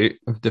 It's very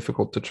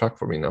difficult to track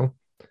for me now.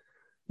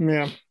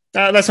 Yeah,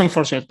 that's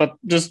unfortunate. But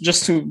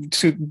just to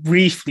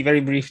very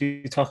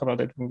briefly talk about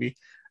that movie.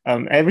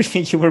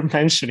 Everything you were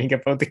mentioning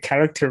about the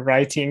character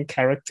writing,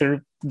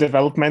 character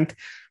development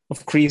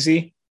of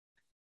Creasy,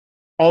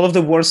 all of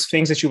the worst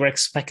things that you were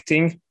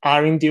expecting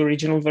are in the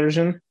original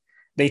version.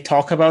 They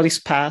talk about his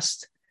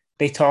past.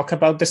 They talk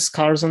about the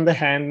scars on the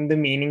hand and the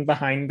meaning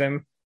behind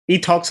them. He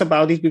talks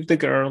about it with the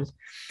girl.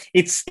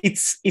 It's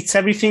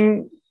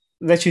everything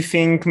that you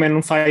think Man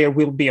on Fire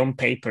will be on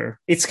paper.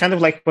 It's kind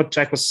of like what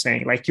Jack was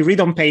saying. Like, you read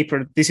on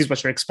paper, this is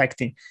what you're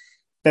expecting.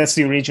 That's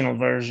the original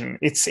version.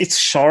 It's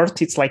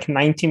short. It's like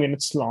 90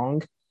 minutes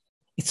long.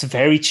 It's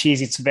very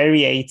cheesy. It's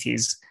very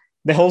 80s.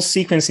 The whole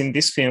sequence in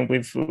this film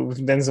with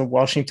Denzel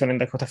Washington and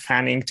Dakota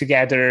Fanning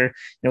together,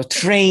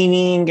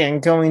 training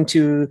and going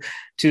to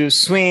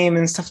swim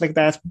and stuff like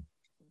that.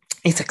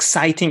 It's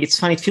exciting. It's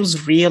fun. It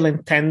feels real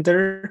and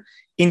tender.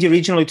 In the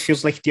original, it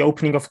feels like the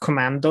opening of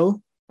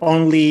Commando,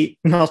 only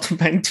not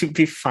meant to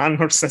be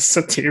fun or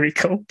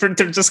satirical. But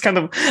they're just kind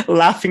of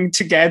laughing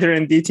together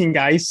and eating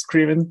ice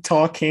cream and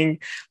talking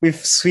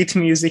with sweet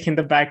music in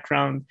the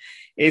background.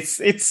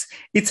 It's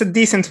a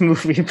decent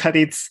movie, but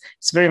it's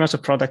very much a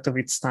product of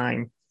its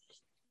time.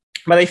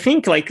 But I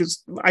think I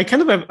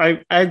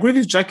agree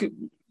with Jack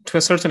to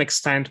a certain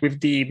extent with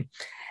the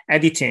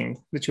editing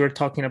that you were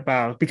talking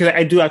about, because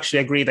I do actually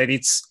agree that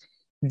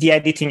the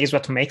editing is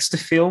what makes the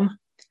film,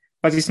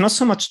 but it's not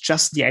so much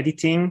just the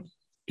editing,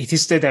 it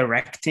is the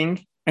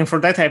directing. And for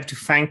that, I have to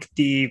thank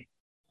the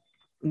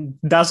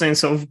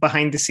dozens of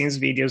behind the scenes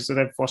videos that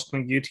I've watched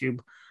on YouTube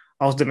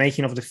of the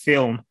making of the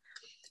film.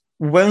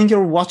 When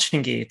you're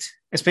watching it,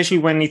 especially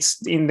when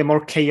it's in the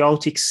more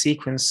chaotic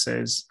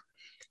sequences,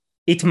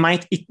 it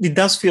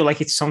does feel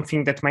like it's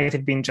something that might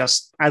have been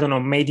just, I don't know,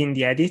 made in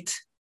the edit.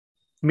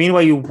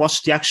 Meanwhile, you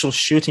watch the actual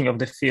shooting of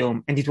the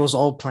film and it was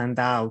all planned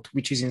out,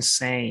 which is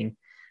insane.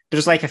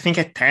 there's like, I think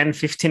a 10,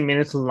 15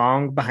 minute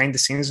long behind the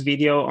scenes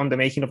video on the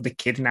making of the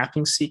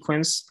kidnapping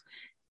sequence.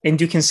 And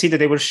you can see that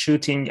they were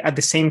shooting at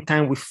the same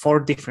time with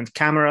 4 different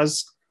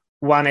cameras.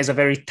 One is a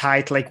very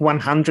tight, like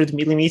 100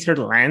 millimeter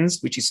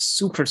lens, which is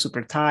super,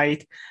 super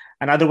tight.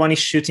 Another one is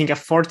shooting at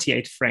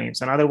 48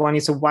 frames. Another one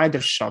is a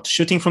wider shot,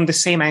 shooting from the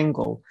same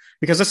angle.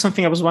 Because that's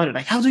something I was wondering,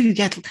 like, how do you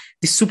get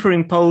the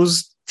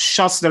superimposed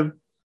shots that are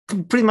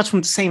pretty much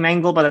from the same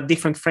angle, but at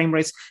different frame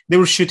rates? They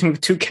were shooting with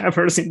 2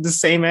 cameras in the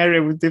same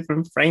area with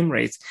different frame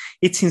rates.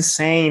 It's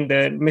insane,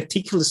 the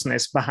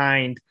meticulousness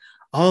behind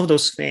all of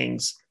those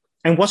things.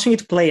 And watching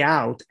it play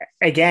out,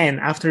 again,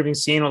 after having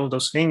seen all of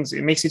those things,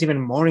 it makes it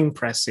even more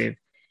impressive.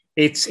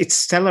 It's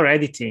stellar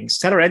editing,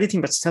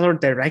 but stellar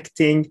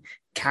directing,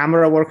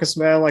 camera work as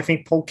well. I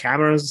think Paul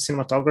Cameron, the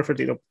cinematographer,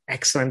 did an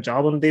excellent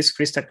job on this.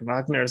 Christoph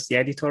Wagner is the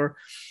editor.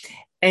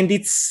 And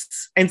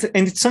it's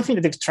something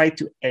that they've tried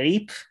to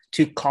ape,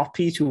 to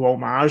copy, to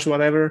homage,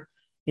 whatever,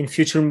 in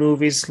future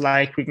movies,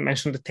 like we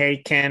mentioned, The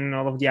Taken,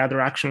 all of the other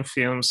action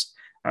films.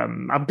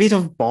 A bit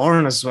of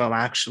Bourne as well,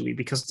 actually,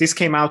 because this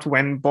came out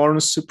when Bourne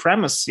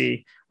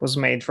Supremacy was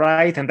made,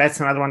 right? And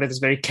that's another one that is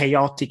very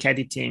chaotic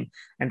editing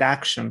and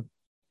action.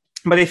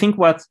 But I think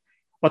what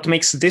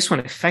makes this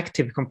one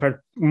effective, compared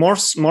more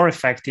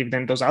effective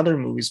than those other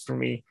movies for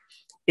me,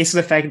 is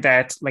the fact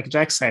that, like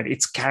Jack said,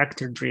 it's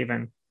character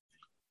driven.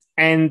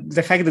 And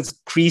the fact that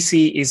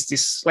Creasy is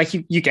this, like,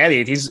 you get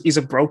it, he's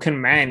a broken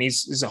man,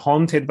 he's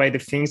haunted by the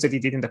things that he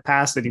did in the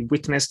past, that he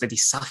witnessed, that he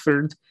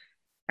suffered.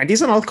 And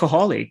he's an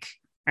alcoholic.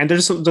 And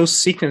there's those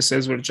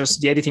sequences where just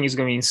the editing is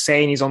going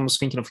insane. He's almost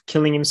thinking of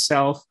killing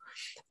himself,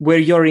 where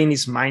you're in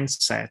his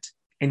mindset.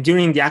 And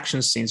during the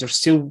action scenes, you're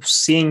still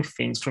seeing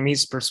things from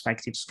his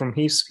perspectives, from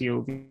his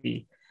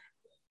POV.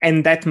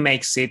 And that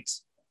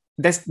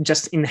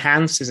just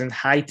enhances and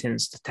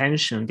heightens the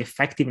tension, the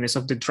effectiveness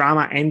of the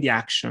drama and the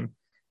action.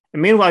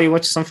 And meanwhile, you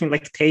watch something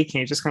like Taken,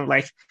 you're just kind of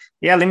like,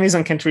 yeah, Liam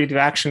Neeson can't really do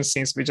action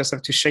scenes. We just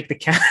have to shake the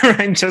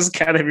camera and just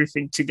cut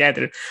everything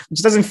together,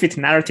 which doesn't fit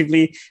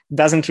narratively,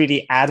 doesn't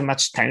really add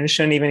much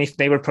tension, even if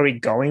they were probably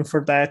going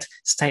for that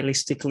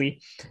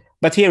stylistically.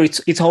 But here,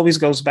 it always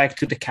goes back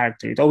to the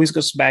character. It always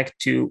goes back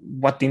to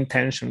what the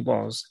intention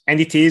was.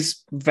 And it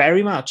is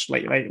very much,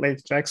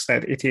 like Jack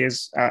said, it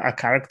is a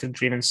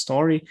character-driven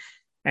story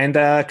and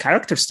a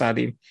character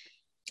study.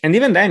 And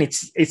even then,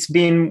 it's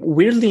been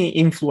weirdly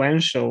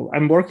influential.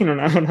 I'm working on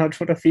how to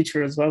put a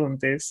feature as well on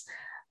this.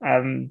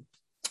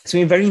 It's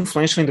been very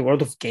influential in the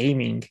world of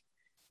gaming.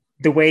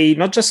 The way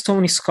not just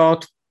Tony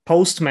Scott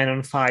post Man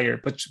on Fire,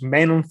 but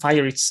Man on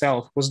Fire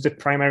itself was the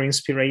primary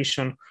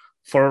inspiration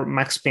for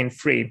Max Payne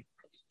 3.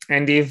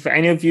 And if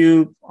any of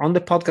you on the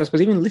podcast,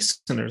 but even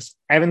listeners,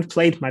 haven't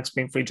played Max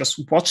Payne 3,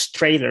 just watch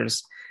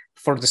trailers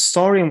for the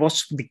story and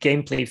watch the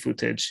gameplay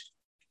footage.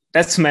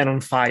 That's Man on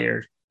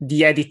Fire.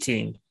 The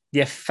editing, the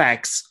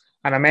effects,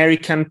 an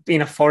American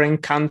in a foreign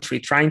country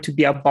trying to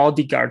be a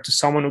bodyguard to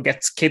someone who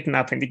gets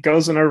kidnapped, and he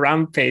goes on a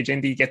rampage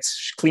and he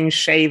gets clean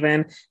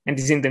shaven and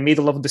he's in the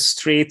middle of the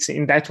streets.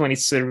 In that one,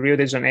 it's Rio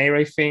de Janeiro,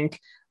 I think,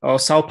 or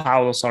Sao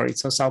Paulo. Sorry,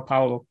 it's Sao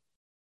Paulo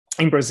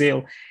in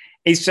Brazil.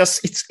 It's just,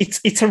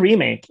 it's a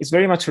remake. It's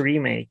very much a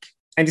remake.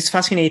 And it's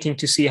fascinating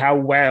to see how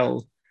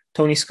well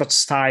Tony Scott's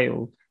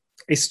style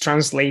is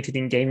translated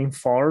in gaming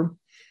form.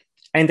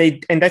 And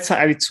that's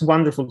how it's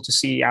wonderful to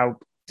see how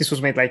this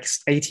was made like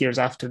 8 years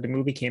after the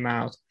movie came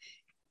out.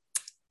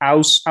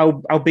 How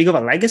big of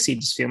a legacy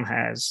this film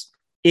has.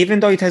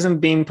 Even though it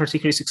hasn't been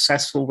particularly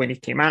successful when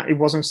it came out, it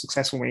wasn't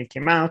successful when it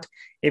came out,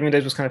 even though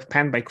it was kind of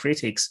panned by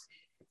critics.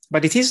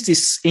 But it is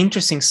this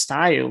interesting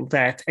style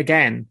that,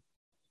 again,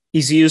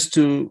 is used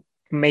to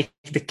make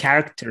the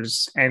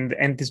characters and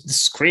the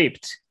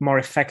script more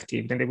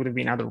effective than they would have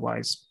been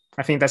otherwise.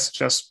 I think that's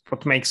just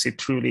what makes it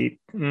truly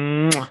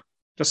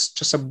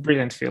just a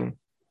brilliant film.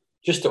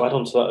 Just to add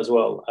on to that as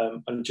well,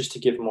 and just to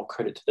give more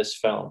credit to this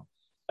film,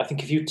 I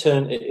think if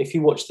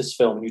you watch this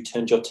film and you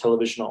turned your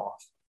television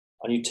off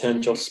and you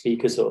turned your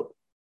speakers up,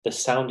 the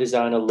sound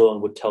design alone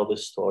would tell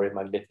this story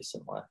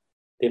magnificently.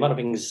 The amount of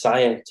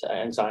anxiety,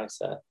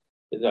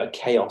 the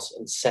chaos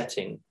and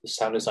setting the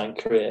sound design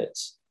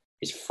creates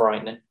is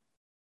frightening.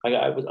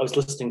 I was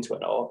listening to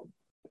it,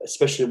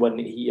 especially when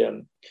he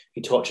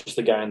tortures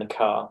the guy in the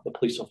car, the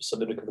police officer,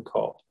 the undercover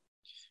cop.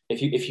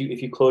 If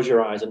you close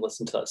your eyes and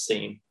listen to that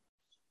scene,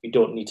 you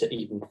don't need to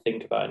even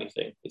think about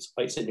anything.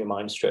 It's in your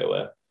mind straight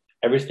away.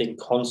 Everything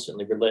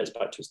constantly relates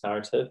back to its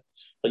narrative.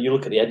 Like you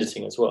look at the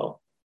editing as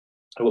well.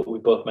 And what we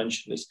both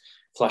mentioned is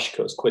flash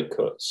cuts, quick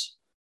cuts,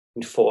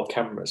 in 4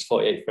 cameras,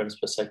 48 frames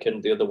per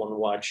second, the other one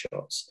wide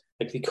shots.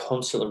 Like they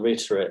constantly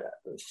reiterate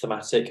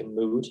thematic and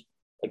mood.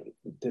 Like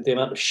the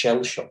amount of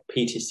shell shock,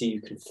 PTSD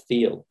you can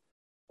feel.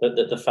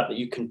 The fact that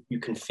you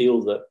can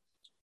feel that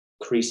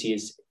Creasy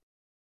is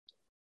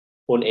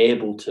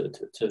unable to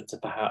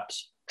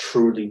perhaps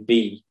truly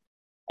be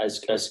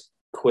as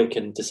quick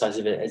and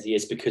decisive as he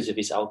is because of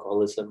his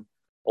alcoholism,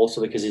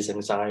 also because of his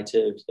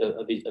anxiety,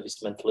 of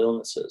his mental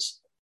illnesses.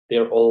 They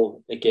are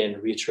all,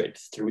 again, reiterated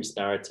through its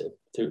narrative,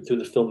 through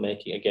the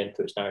filmmaking, again,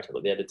 through its narrative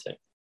of the editing.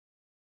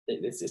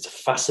 it's a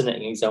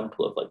fascinating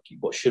example of like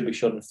what should be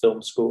shown in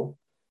film school.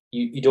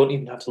 You don't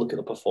even have to look at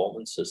the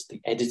performances. The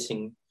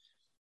editing,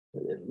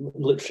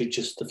 literally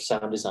just the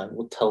sound design,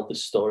 will tell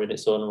this story in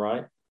its own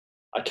right.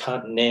 I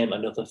can't name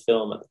another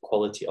film at the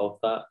quality of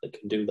that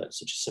can do that in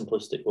such a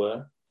simplistic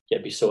way,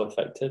 yet be so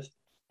effective.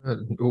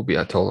 It will be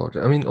at all.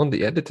 I mean, on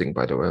the editing,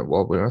 by the way,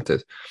 while we're at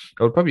it,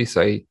 I would probably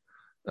say,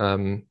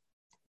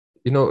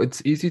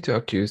 it's easy to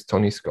accuse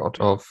Tony Scott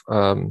of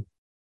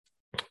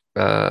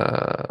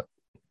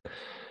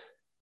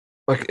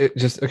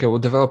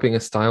developing a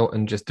style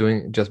and just doing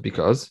it just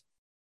because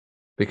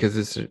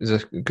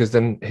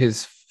then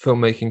his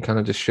filmmaking kind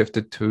of just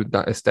shifted to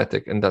that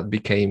aesthetic and that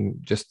became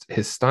just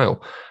his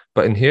style.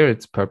 But in here,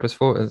 it's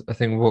purposeful. I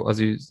think, well, as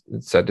you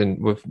said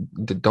with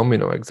the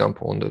Domino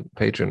example on the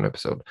Patreon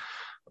episode,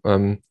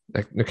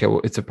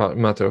 it's a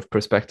matter of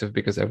perspective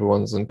because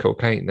everyone's on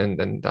cocaine, and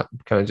then that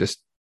kind of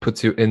just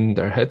puts you in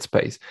their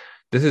headspace.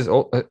 This is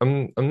all.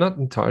 I'm not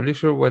entirely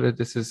sure whether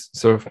this is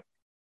sort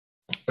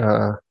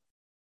of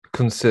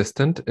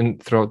consistent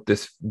throughout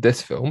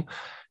this film,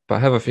 but I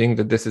have a feeling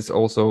that this is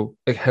also,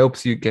 it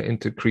helps you get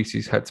into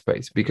Creasy's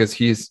headspace because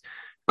he's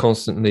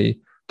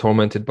constantly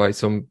tormented by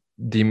some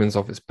demons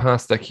of his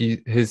past. Like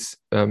his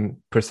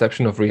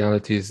perception of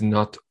reality is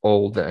not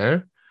all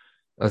there,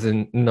 as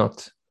in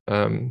not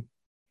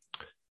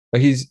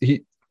his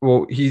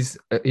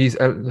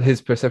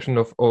perception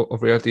of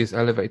reality is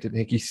elevated.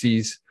 Like he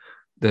sees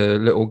the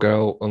little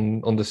girl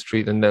on the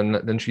street, and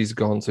then she's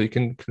gone. So you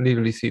can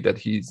clearly see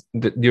that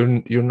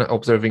you're not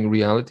observing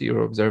reality,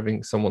 you're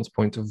observing someone's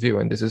point of view,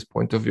 and this is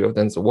point of view of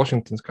Denzel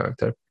Washington's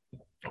character,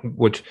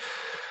 which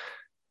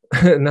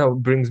now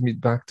brings me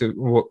back to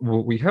what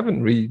we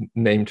haven't really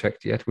name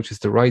checked yet, which is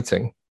the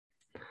writing.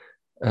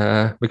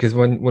 Because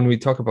when we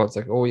talk about, it's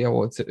like, oh yeah,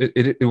 well,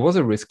 it was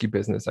a risky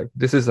business. Like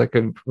this is like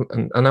 2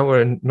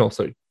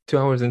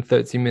 hours and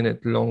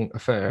 30-minute long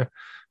affair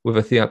with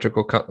a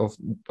theatrical cut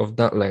of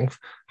that length,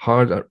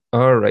 hard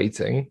R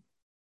rating,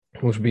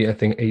 which would be, I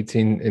think,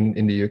 18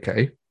 in the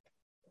UK.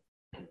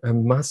 A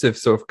massive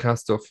sort of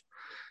cast of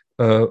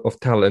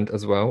talent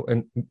as well,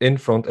 and in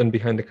front and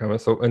behind the camera.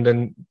 So, and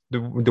then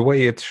the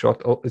way it's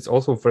shot, it's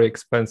also very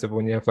expensive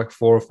when you have like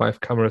 4 or 5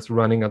 cameras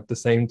running at the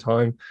same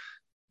time.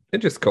 It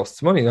just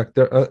costs money. Like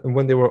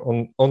when they were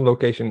on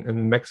location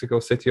in Mexico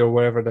City or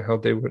wherever the hell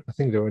they were, I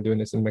think they were doing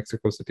this in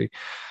Mexico City.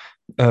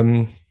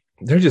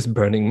 They're just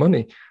burning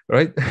money,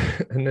 right?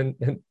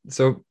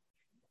 So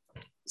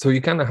you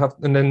kind of have,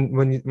 and then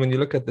when you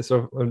look at the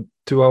sort of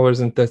 2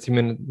 hours and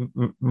 30-minute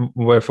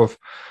worth of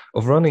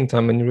running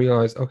time, and you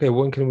realize, okay,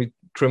 when can we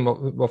trim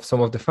off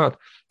some of the fat?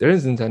 There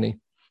isn't any.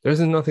 There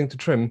isn't nothing to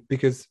trim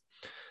because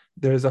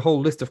there is a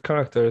whole list of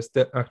characters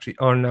that actually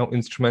are now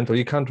instrumental.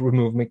 You can't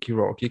remove Mickey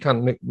Rourke. You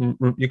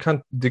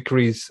can't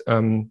decrease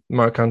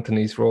Mark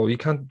Antony's role. You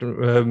can't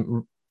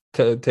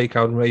take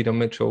out Radha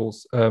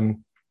Mitchell's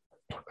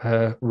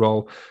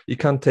role. You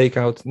can't take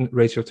out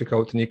Rachel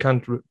Ticotin. You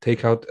can't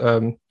take out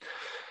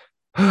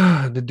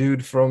the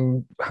dude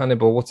from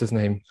Hannibal. What's his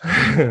name?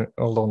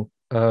 Hold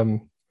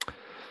on.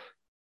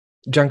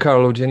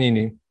 Giancarlo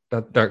Giannini.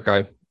 That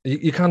guy.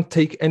 You can't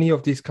take any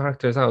of these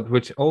characters out,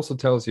 which also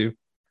tells you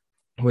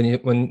when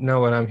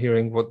I'm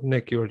hearing what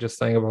Nick, you were just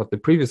saying about the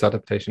previous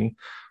adaptation,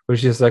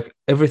 which is like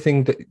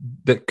everything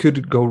that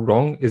could go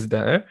wrong is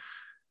there.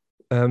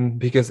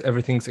 Because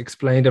everything's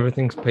explained,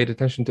 everything's paid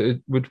attention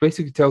to, which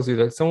basically tells you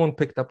that someone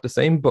picked up the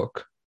same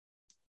book,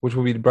 which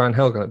will be Brian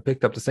Helgeland,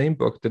 picked up the same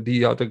book that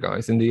the other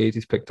guys in the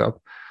 80s picked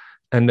up,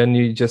 and then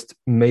you just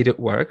made it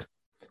work,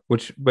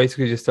 which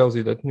basically just tells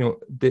you that,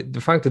 the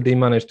fact that they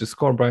managed to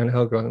score Brian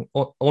Helgeland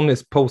on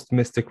his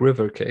post-Mystic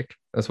River kick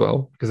as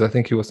well, because I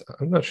think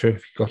I'm not sure if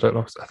he got it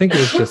lost. I think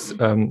he was just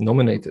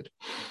nominated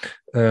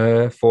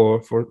for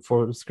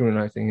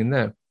screenwriting in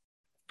there.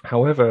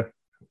 However,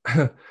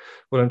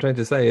 what I'm trying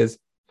to say is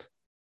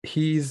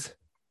he's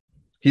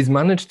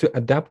managed to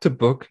adapt a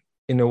book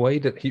in a way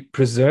that he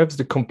preserves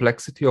the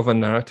complexity of a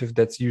narrative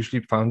that's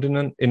usually found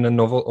in a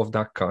novel of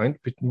that kind,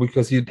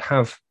 because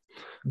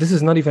this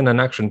is not even an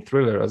action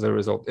thriller as a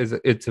result.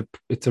 It's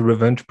a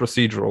revenge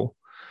procedural,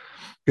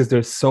 because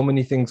there's so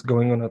many things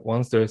going on at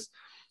once. There's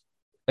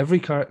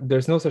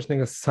no such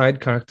thing as side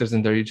characters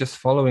in there. You're just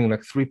following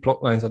like 3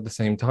 plot lines at the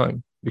same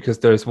time, because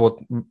there's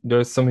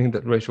something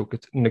that Rachel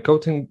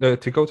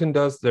Ticotin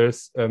does.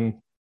 There's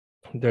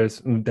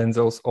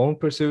Denzel's own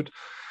pursuit,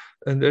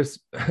 and there's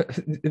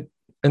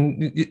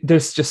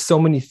just so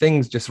many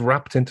things just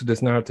wrapped into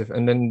this narrative,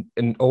 and then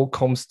it all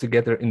comes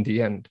together in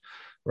the end,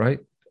 right?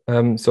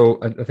 So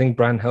I think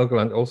Brian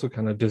Helgeland also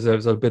kind of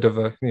deserves a bit of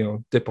a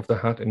dip of the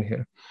hat in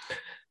here,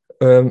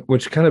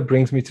 which kind of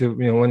brings me to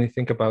when you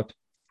think about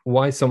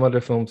why some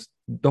other films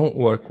don't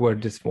work where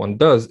this one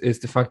does, is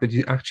the fact that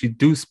you actually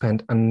do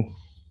spend an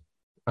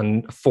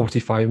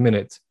 45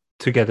 minutes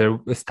together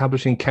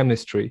establishing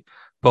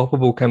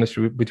palpable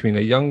chemistry between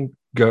a young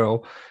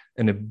girl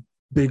and a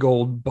big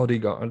old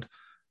bodyguard,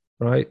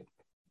 right?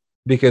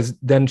 Because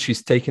then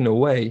she's taken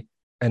away,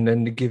 and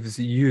then it gives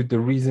you the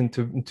reason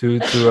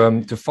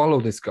to follow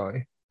this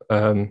guy,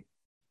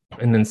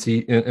 and then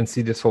see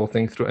this whole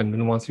thing through. And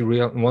then once you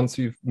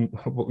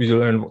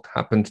learn what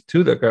happened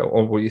to the girl,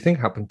 or what you think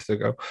happened to the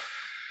girl,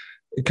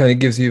 it kind of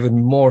gives you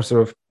even more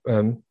sort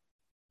of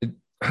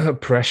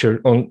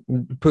pressure on,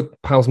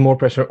 piles more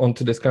pressure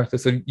onto this character.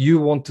 So you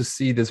want to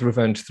see this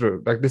revenge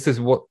through. Like this is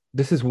why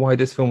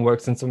this film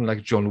works, and something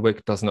like John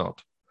Wick does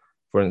not,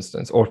 for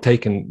instance, or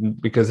Taken,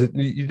 because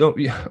you don't,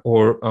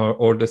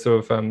 or the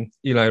sort of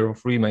Eli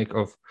Roth remake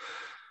of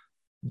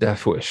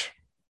Death Wish.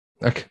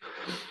 Like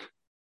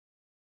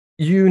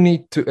you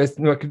need to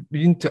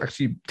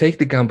actually take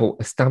the gamble,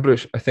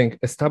 establish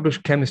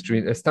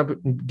chemistry,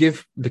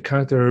 give the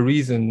character a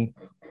reason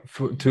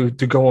to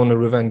go on a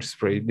revenge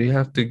spree. You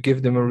have to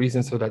give them a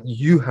reason so that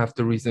you have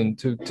the reason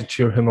to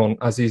cheer him on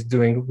as he's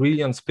doing really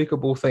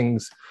unspeakable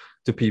things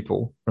to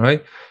people,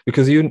 right?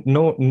 Because it would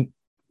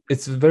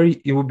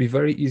be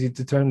very easy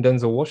to turn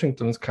Denzel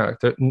Washington's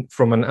character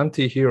from an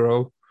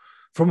anti-hero,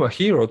 from a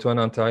hero to an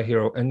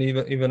anti-hero, and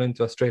even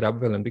into a straight up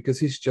villain, because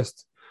he's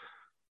just,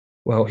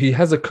 well, he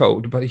has a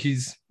code, but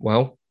he's,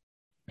 well,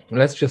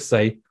 let's just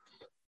say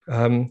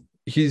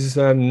he's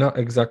not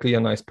exactly a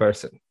nice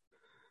person,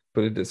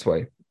 put it this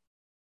way.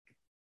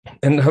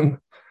 And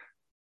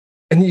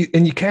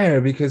you care,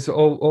 because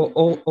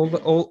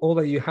all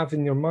that you have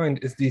in your mind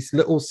is these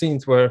little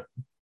scenes where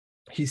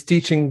he's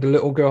teaching the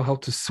little girl how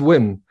to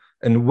swim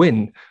and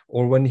win,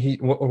 or when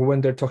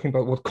they're talking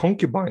about what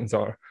concubines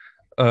are,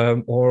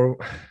 or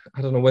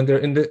I don't know, when they're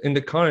in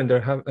the car and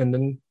they're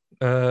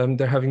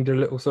having their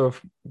little sort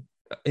of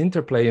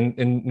interplay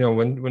in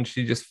when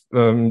she just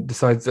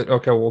decides that,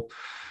 okay, well,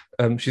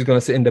 she's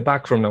gonna sit in the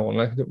back from now on,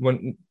 like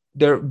when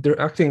they're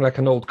acting like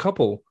an old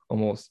couple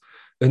almost.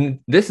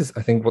 And this is,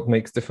 I think, what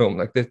makes the film,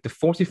 like the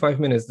 45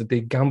 minutes that they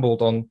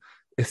gambled on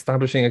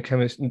establishing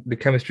the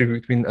chemistry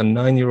between a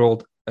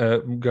 9-year-old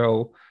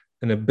girl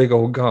and a big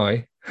old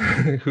guy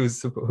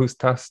who's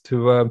tasked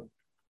to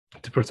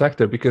protect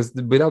her, because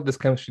without this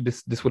chemistry,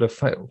 this would have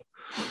failed.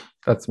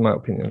 That's my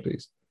opinion, at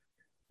least.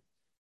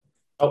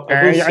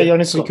 I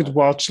honestly could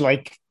watch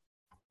like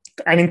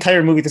an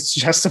entire movie that's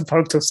just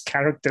about those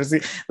characters.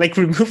 Like,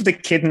 remove the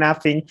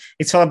kidnapping.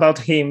 It's all about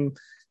him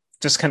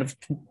just kind of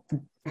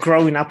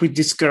growing up with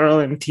this girl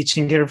and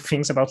teaching her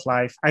things about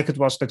life. I could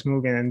watch that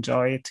movie and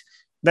enjoy it.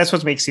 That's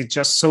what makes it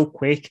just so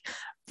quick.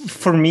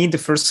 For me, the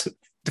first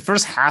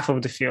half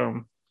of the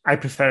film, I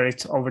prefer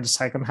it over the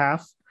second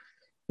half,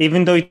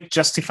 even though it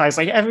justifies,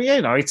 like,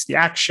 it's the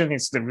action,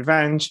 it's the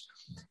revenge.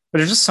 But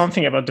there's just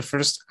something about the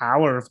first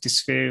hour of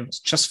this film. It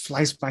just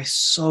flies by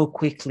so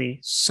quickly,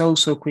 so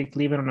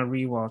quickly, even on a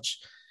rewatch.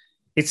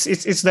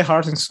 It's the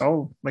heart and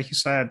soul, like you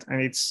said,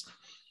 and it's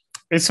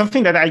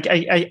something that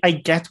I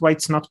get why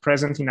it's not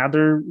present in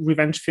other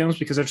revenge films,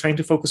 because they're trying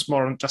to focus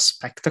more on just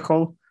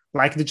spectacle,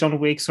 like the John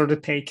Wicks or the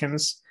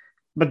Takens.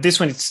 But this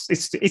one,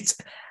 it's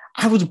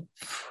I would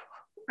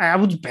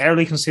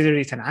barely consider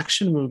it an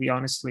action movie,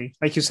 honestly.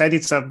 Like you said,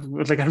 it's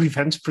like a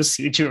revenge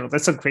procedural.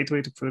 That's a great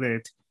way to put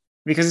it,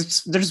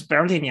 because there's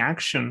barely any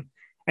action,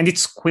 and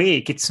it's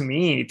quick. It's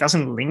mean. It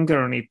doesn't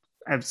linger on it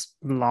as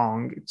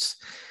long. It's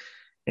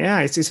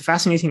a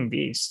fascinating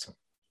beast.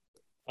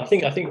 I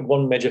think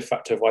one major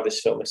factor of why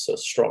this film is so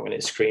strong in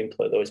its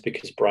screenplay, though, is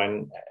because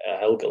Brian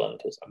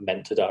Helgeland was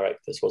meant to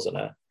direct this, wasn't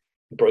it?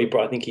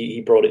 I think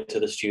he brought it to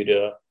the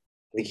studio.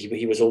 I think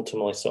he was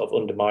ultimately sort of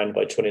undermined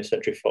by 20th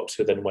Century Fox,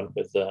 who then went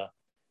with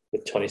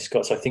Tony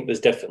Scott. So I think there's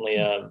definitely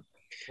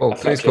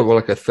Tony Scott was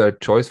like a third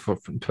choice for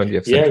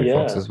 20th Century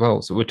Fox as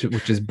well, so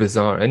which is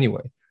bizarre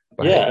anyway.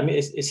 Yeah, I mean,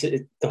 it's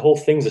the whole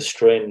thing's a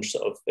strange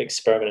sort of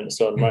experiment in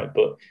its own right.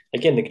 But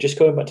again, just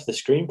going back to the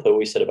screenplay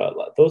we said about,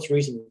 like, the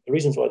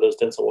reasons why those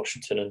Denzel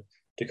Washington and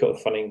Dakota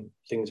Fanning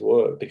things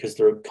work, because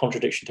they're a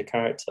contradiction to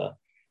character.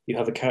 You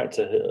have a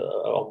character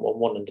on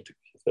one end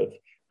of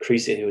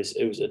Creasy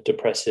who's a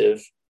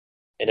depressive,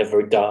 in a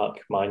very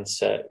dark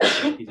mindset,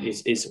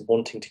 is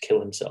wanting to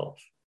kill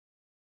himself,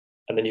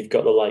 and then you've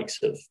got the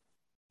likes of,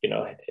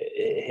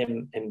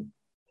 him.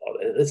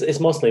 It's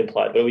mostly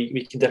implied, but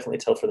we can definitely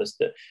tell from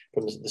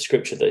the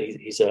scripture that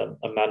he's a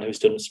man who's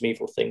done some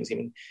evil things. I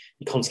mean,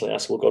 he constantly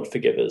asks, "Will God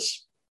forgive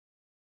us?"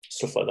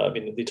 Stuff like that. I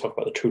mean, they talk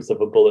about the truth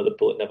of a bullet. The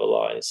bullet never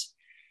lies,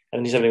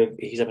 and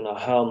he's having a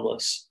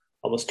harmless,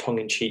 almost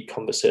tongue-in-cheek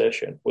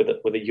conversation with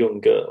a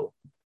young girl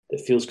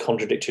that feels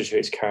contradictory to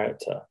his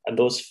character, and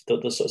those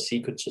sort of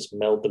sequences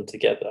meld them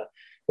together,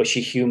 where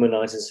she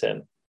humanizes him,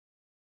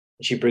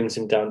 and she brings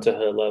him down to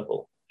her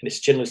level, and it's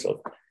generally sort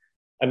of.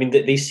 I mean,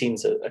 these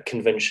scenes are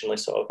conventionally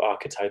sort of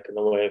archetype in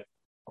the way of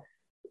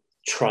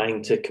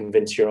trying to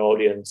convince your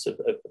audience of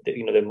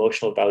the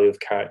emotional value of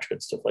character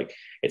and stuff. Like,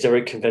 it's a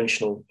very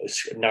conventional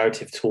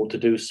narrative tool to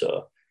do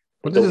so.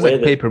 But this is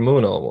like Paper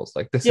Moon almost.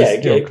 Like this. Yeah,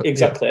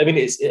 exactly. Yeah. I mean,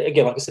 it's,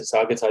 again, like I said, it's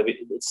archetype.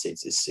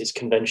 It's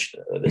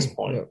conventional at this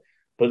point. Yeah.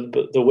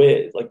 But the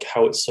way, like,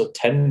 how it's so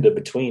tender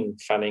between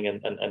Fanning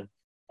and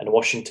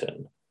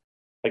Washington,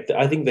 like,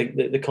 I think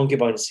the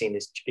concubine scene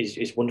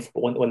is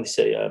wonderful. When they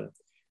say.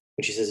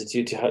 When she says, "Do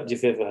you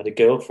ever had a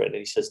girlfriend?" And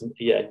he says,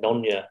 "Yeah,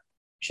 Nonya."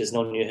 She says,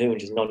 "Nonya who?" And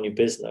she says, "Nonya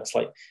business."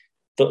 Like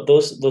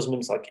those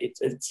moments, like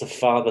it's a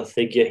father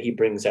figure he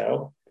brings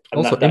out. And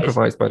Also that is,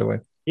 improvised, by the way.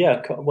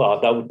 yeah, well,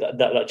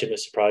 that genuinely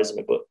surprised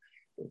me, but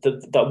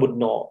that would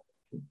not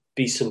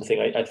be something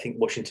I think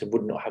Washington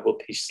would not have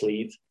up his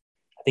sleeve.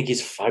 I think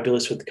he's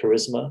fabulous with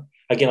charisma.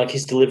 Again, like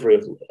his delivery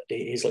of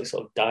his like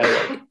sort of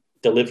dialogue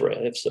delivery,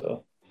 if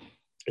so,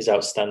 is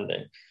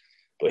outstanding.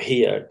 But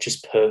here,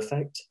 just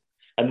perfect.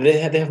 And they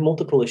have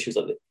multiple issues.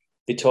 Like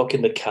they talk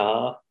in the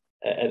car,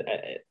 and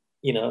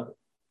you know,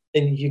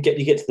 and you get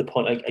to the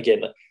point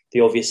again. The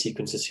obvious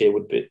sequences here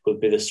would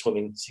be the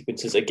swimming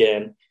sequences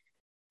again.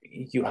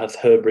 You have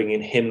her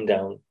bringing him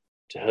down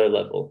to her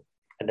level,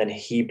 and then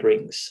he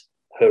brings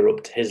her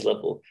up to his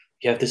level.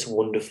 You have this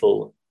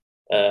wonderful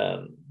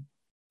yin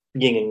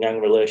and yang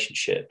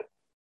relationship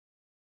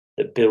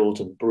that builds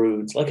and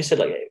broods. Like I said,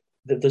 like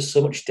there's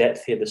so much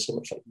depth here. There's so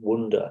much like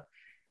wonder.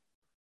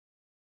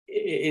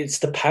 It's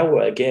the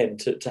power again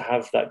to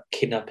have that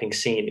kidnapping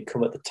scene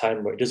come at the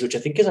time where it does, which I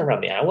think is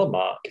around the hour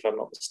mark, if I'm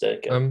not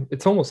mistaken.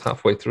 It's almost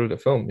halfway through the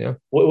film, yeah.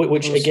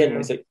 Which again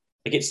is like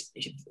it's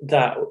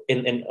that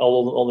in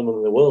all the Women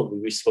in the World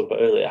we spoke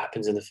about earlier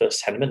happens in the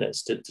first 10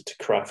 minutes to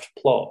craft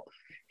plot.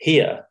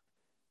 Here,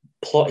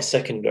 plot is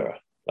secondary.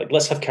 Like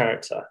let's have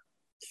character.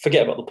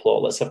 Forget about the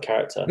plot. Let's have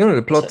character. No,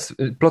 the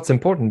plot's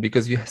important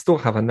because you still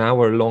have an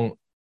hour-long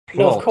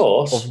plot of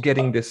course. Of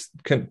getting this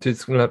to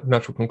its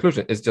natural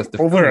conclusion. It's just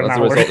the over film an as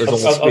hour. a result is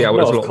almost 3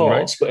 hours long, of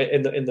course,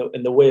 right? But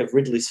in the way of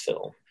Ridley's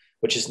film,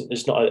 which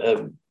is not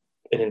an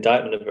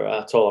indictment of her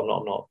at all.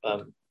 I'm not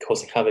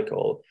causing havoc at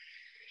all.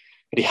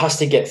 But he has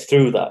to get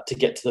through that to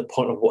get to the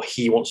point of what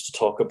he wants to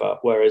talk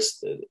about.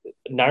 Whereas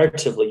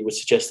narratively, you would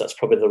suggest that's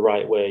probably the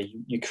right way.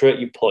 You create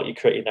your plot, you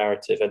create your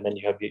narrative, and then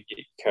you have your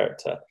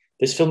character.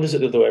 This film does it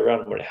the other way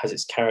around, where it has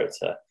its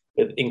character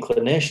with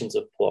inclinations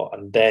of plot,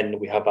 and then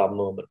we have our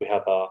moment. We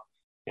have our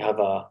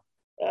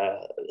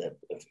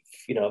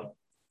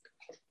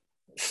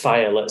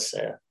fire. Let's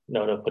say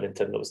no pun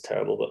intended. That was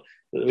terrible,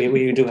 but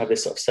we do have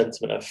this sort of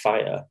sentiment of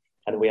fire,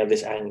 and we have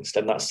this angst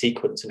and that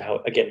sequence, and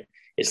how again.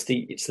 It's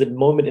the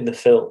moment in the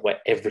film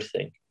where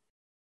everything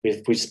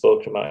we've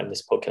spoken about in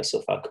this podcast so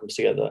far comes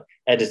together.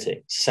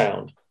 Editing,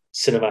 sound,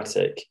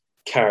 cinematic,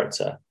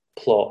 character,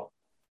 plot,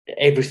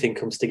 everything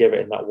comes together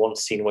in that one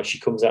scene where she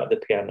comes out of the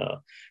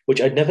piano,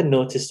 which I'd never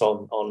noticed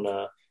on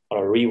a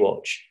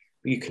rewatch.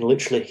 You can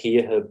literally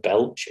hear her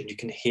belch, and you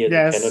can hear the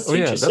piano teacher. Oh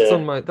yeah,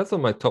 that's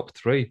on my top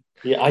 3.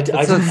 Yeah,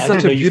 that's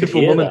such a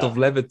beautiful moment of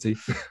levity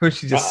where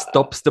she just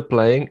stops the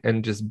playing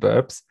and just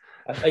burps.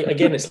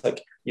 Again, it's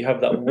like you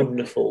have that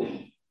wonderful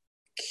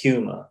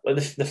humor. Like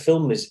the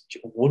film is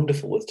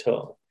wonderful with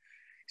tone.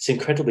 It's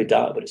incredibly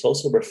dark, but it's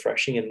also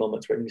refreshing in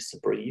moments where it needs to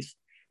breathe.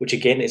 Which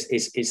again is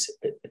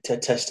a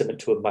testament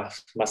to a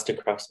master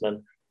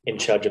craftsman in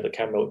charge of the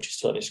camera, which is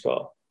Tony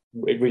Scott.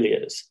 It really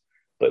is.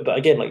 But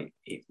again, like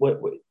we're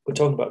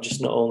talking about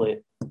just not only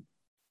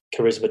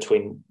charisma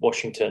between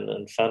Washington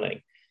and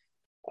Fanning.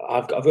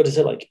 I've got to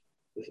say, like,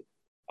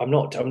 I'm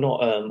not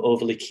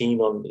overly keen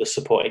on the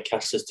supporting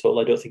cast as total.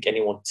 I don't think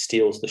anyone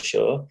steals the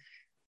show.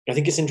 I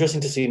think it's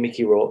interesting to see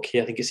Mickey Rourke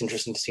here. I think it's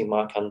interesting to see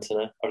Mark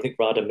Antony. I think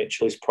Radha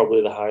Mitchell is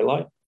probably the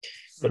highlight.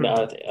 But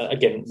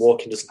again,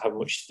 Walken doesn't have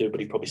much to do, but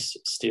he probably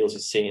steals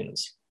his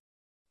scenes.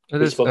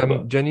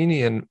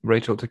 Giannini and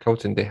Rachel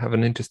Ticotin, they have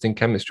an interesting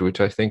chemistry, which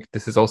I think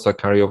this is also a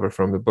carryover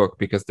from the book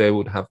because they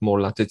would have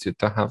more latitude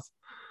to have.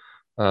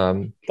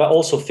 That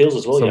also feels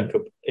as well,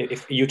 Jakob.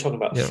 If you're talking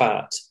about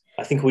fat,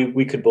 I think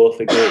we could both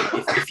agree.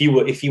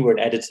 If you were an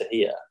editor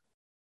here,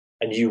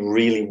 and you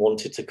really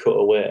wanted to cut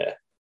away,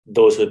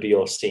 those would be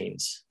your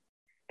scenes,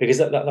 because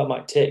that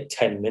might take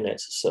 10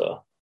 minutes or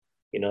so.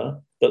 You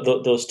know,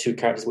 those two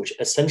characters, which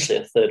essentially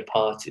are third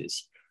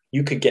parties,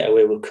 you could get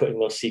away with cutting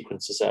those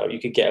sequences out.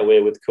 You could get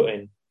away with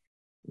cutting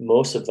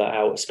most of that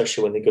out,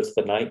 especially when they go to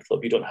the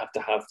nightclub. You don't have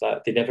to have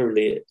that. They're never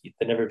really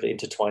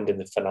intertwined in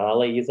the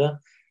finale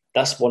either.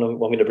 That's one I'm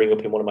going to bring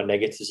up in one of my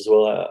negatives as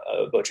well,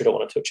 which I don't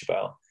want to touch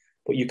about.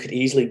 But you could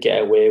easily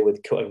get away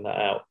with cutting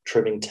that out,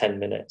 trimming 10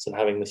 minutes and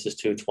having this as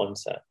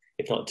 2:20,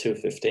 if not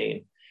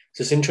 2:15.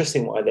 So it's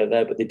interesting why they're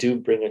there, but they do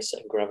bring a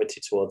certain gravity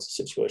towards the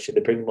situation.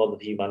 They bring more of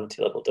the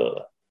humanity level, don't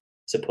they?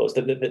 I suppose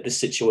the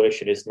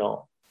situation is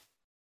not.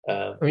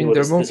 I mean,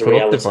 they're more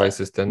plot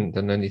devices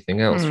than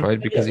anything else,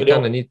 right? Because you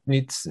kind of need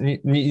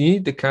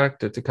the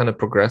character to kind of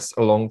progress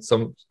along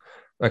some,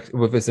 like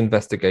with his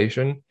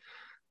investigation,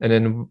 and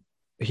then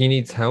he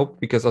needs help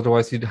because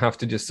otherwise you'd have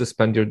to just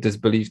suspend your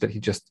disbelief that he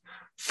just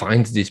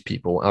finds these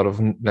people out of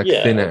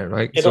thin air,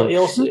 right? It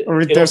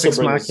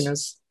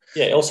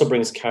also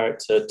brings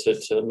character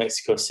to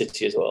Mexico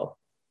City as well.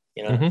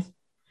 You know,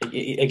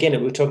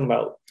 again, we're talking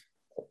about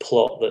a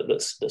plot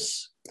that's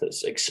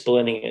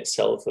explaining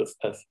itself of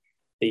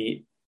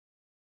the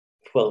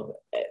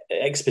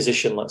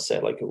exposition. Let's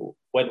say, like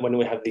when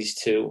we have these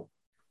two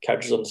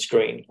characters on the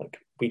screen, like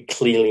we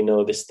clearly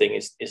know this thing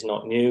is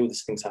not new.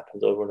 This thing's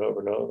happened over and over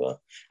and over.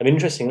 I mean,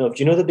 interesting enough,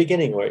 do you know the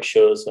beginning where it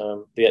shows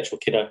the actual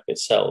kidnapping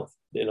itself?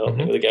 You know,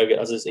 the guy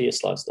has his ear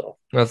sliced off.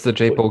 That's the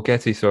J. Paul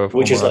Getty sort of,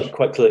 which is like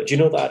quite clear. Do you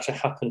know that actually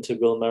happened to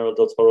Guillermo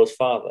del Toro's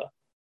father?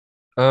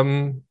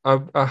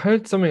 I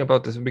heard something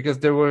about this because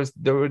there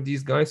were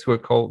these guys who were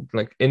called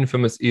like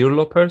infamous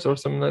earloppers or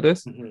something like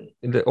this.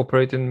 They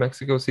operate in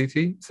Mexico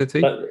City.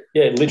 Yeah,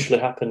 it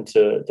literally happened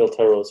to Del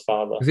Toro's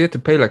father. Because he had to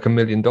pay like $1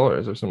 million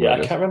or something. Yeah, like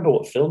I this. can't remember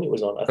what film it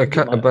was on. But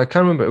I can't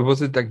remember.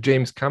 Was it like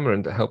James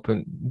Cameron that helped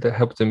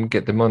him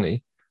get the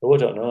money? Oh, I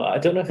don't know. I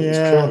don't know if it was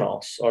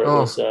Kronos or it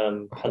was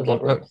hold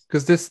on,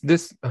 because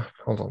this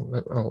hold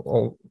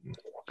on,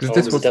 because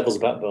this was Devil's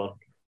Backbone.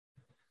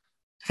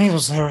 I think it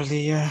was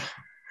early. Yeah.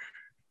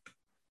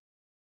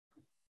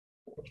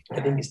 I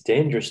think it's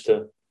dangerous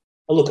to.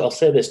 Oh, look, I'll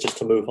say this just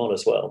to move on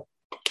as well.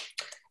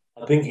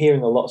 I've been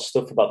hearing a lot of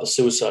stuff about the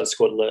Suicide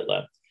Squad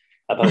lately,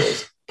 about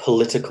its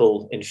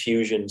political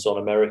infusions on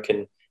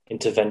American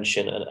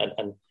intervention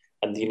and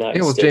the United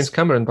States. It was James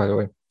Cameron, by the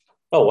way.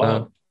 Oh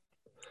wow!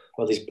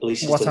 Well, at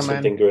least he's done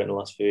something great in the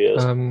last few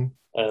years.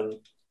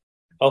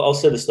 I'll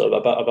say this though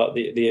about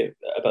the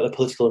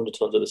political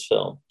undertones of this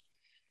film.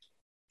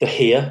 They're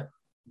here.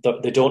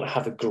 They don't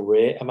have a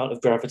great amount of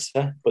gravity,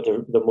 but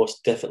they're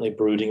most definitely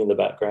brooding in the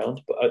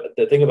background. But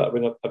the thing I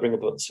bring up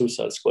about the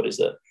Suicide Squad is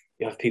that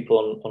you have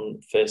people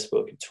on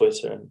Facebook and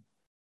Twitter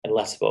and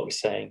Letterboxd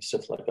saying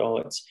stuff like,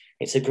 "Oh,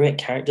 it's a great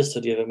character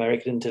study of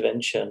American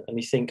intervention," and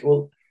you think,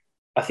 well,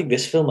 I think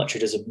this film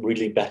actually does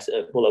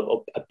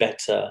a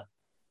better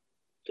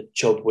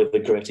job with the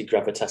greater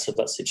gravitas of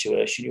that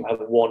situation. You have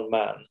one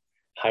man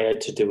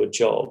hired to do a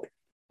job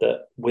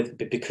that,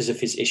 because of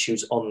his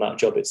issues on that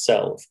job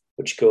itself,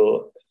 which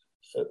go,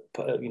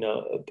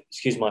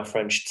 excuse my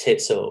French,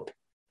 tits up,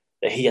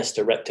 that he has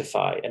to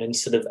rectify. And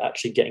instead of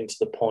actually getting to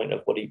the point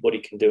of what he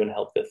can do and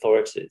help the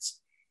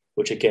authorities,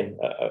 which again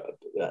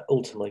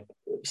ultimately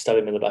stab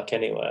him in the back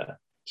anywhere,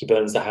 he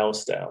burns the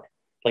house down.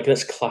 Like,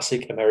 that's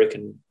classic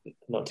American,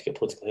 not to get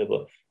political here,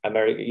 but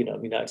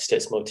United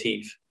States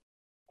motif.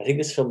 I think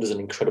this film does an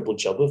incredible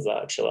job of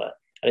that, actually.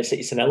 And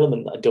it's an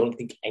element that I don't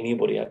think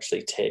anybody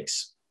actually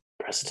takes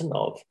precedent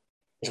of.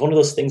 It's one of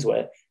those things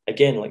where,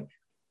 again, like,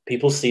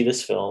 people see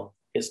this film,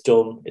 it's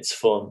dumb, it's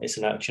fun, it's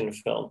an action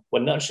film.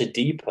 When actually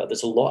deeper,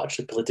 there's a lot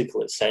actually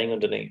political it's saying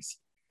underneath.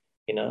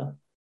 You know,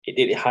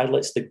 it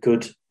highlights the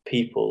good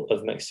people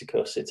of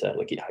Mexico City.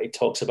 Like, it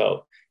talks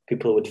about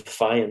people who were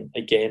defiant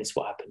against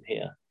what happened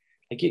here.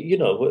 Like,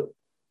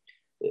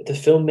 the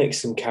film makes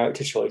some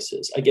character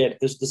choices. Again,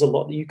 there's a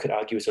lot that you could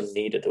argue is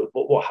unneeded.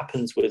 What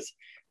happens with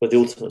the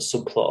ultimate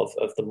subplot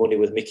of the money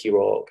with Mickey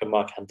Rourke and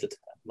Mark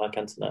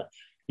Antony,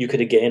 you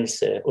could again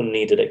say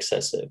unneeded,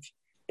 excessive.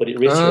 But it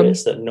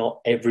reiterates that not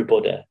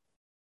everybody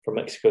from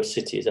Mexico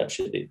City is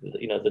actually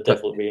the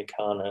devil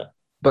reincarnate.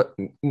 But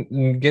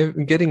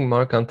getting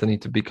Mark Antony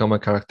to become a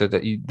character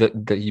that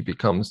he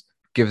becomes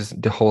gives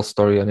the whole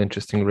story an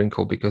interesting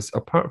wrinkle, because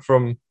apart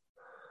from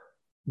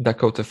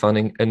Dakota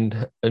Fanning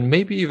and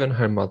maybe even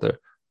her mother,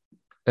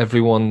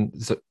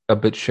 everyone's a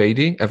bit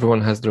shady.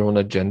 Everyone has their own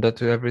agenda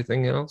to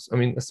everything else. I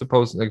mean, I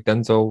suppose like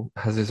Denzel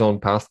has his own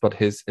past, but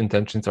his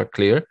intentions are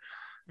clear,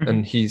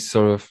 and he's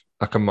sort of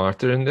like a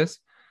martyr in this.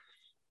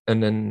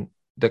 And then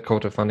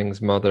Dakota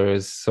Fanning's mother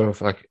is sort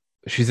of like,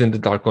 she's in the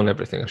dark on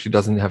everything. She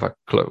doesn't have a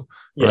clue.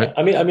 Yeah, right?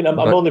 I'm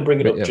only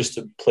bringing it up just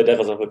to play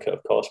devil's advocate,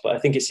 of course. But I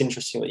think it's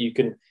interesting that you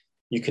can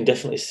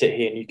definitely sit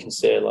here and you can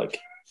say, like,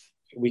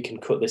 we can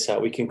cut this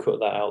out, we can cut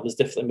that out. There's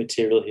definitely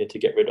material here to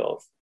get rid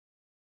of.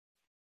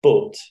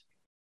 But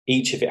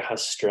each of it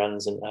has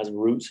strands and has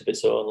roots of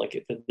its own.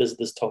 Like,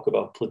 there's talk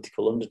about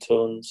political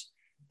undertones.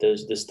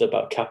 There's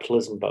about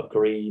capitalism, about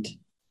greed.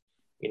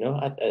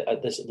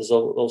 There's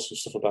also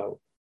stuff about,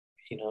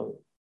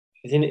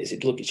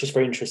 it's just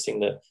very interesting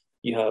that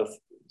you have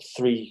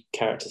three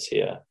characters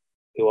here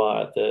who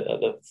are at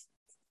the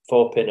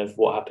forepin of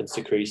what happens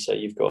to Creasy.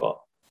 You've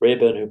got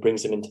Rayburn, who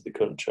brings him into the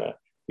country.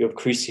 You have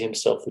Creasy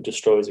himself, who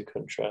destroys the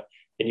country.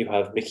 And you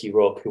have Mickey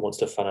Rourke, who wants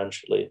to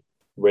financially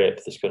rape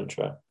this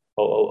country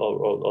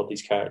or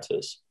these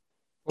characters.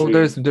 Well,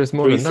 there's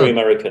more than three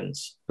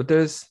Americans. But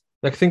there's,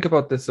 like, think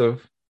about this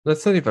of,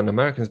 that's not even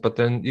Americans, but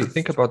then you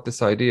think about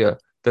this idea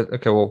that,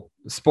 okay, well,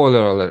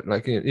 spoiler alert,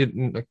 like,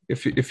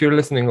 if you're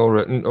listening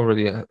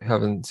already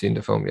haven't seen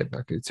the film yet,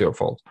 like, it's your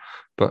fault.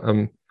 But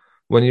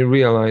when you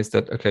realize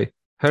that, okay,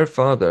 her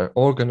father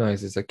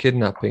organizes a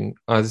kidnapping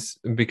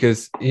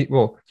because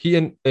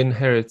he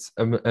inherits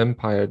an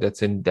empire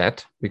that's in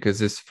debt, because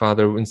his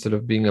father, instead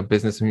of being a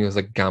businessman, he was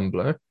a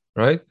gambler,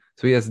 right?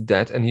 So he has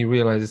debt, and he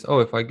realizes, oh,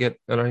 if I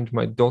arrange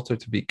my daughter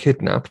to be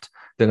kidnapped,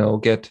 then I'll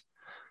get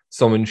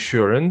some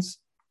insurance,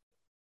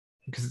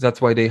 because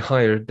that's why they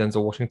hired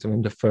Denzel Washington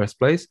in the first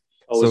place.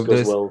 So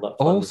there's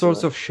all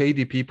sorts of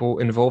shady people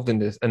involved in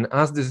this. And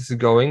as this is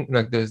going,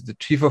 like, there's the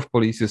chief of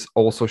police is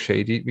also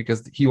shady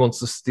because he wants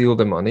to steal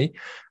the money.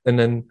 And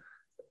then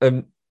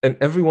and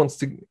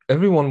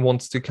everyone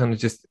wants to kind of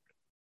just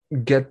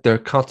get their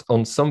cut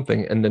on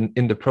something. And then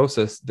in the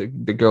process, the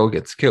girl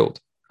gets killed.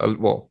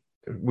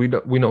 We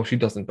know she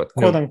doesn't, but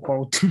quote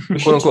unquote. We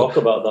should talk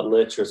about that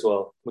later as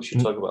well.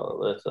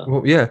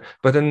 Well, yeah,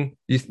 but then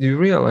you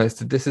realize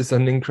that this is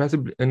an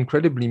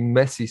incredibly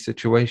messy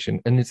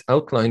situation, and it's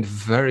outlined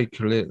very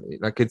clearly.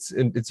 Like, it's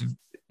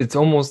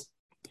almost,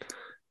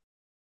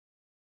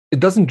 it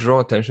doesn't draw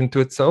attention to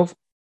itself,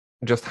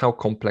 just how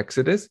complex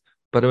it is.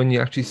 But when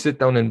you actually sit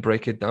down and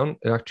break it down,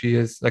 it actually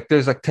is like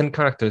there's like 10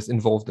 characters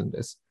involved in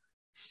this,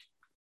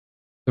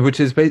 which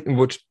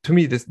to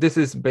me this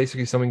is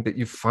basically something that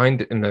you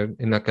find in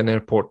like an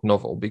airport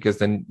novel, because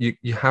then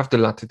you have the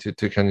latitude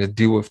to kind of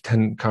deal with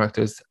 10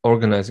 characters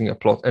organizing a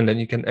plot, and then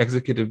you can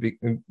execute it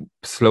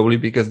slowly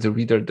because the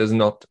reader does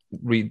not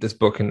read this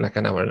book in like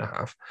an hour and a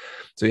half,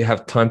 so you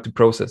have time to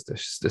process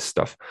this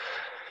stuff,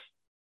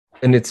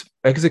 and it's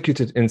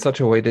executed in such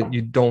a way that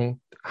you don't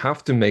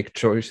have to make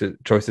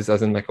choices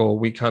as in like, oh,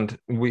 we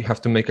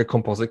have to make a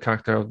composite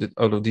character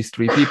out of these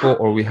 3 people,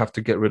 or we have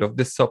to get rid of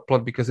this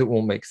subplot because it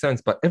won't make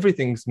sense. But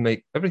everything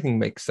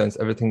makes sense.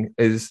 Everything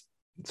is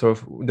sort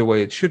of the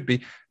way it should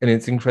be, and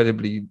it's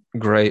incredibly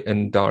gray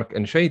and dark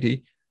and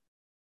shady,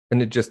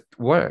 and it just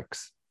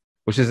works,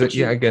 which is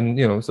again,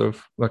 sort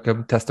of like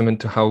a testament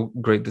to how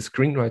great the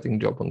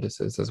screenwriting job on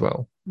this is as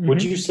well.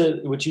 Would you say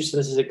this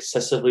is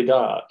excessively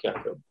dark,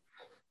 Jakob?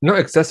 Not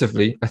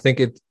excessively. I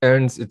think it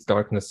earns its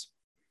darkness.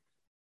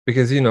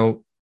 Because,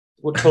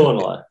 what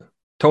tonally?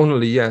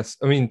 Tonally, yes.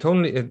 I mean,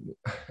 tonally,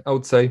 I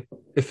would say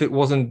if it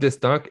wasn't this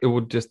dark, it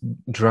would just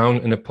drown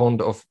in a pond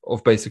of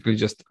basically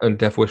just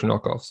Death Wish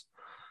knockoffs.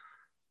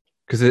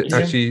 Because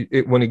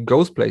when it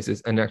goes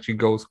places and actually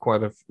goes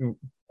quite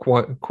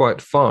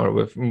far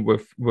with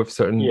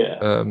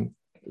certain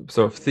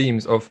sort of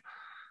themes of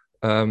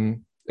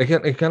again,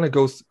 it kind of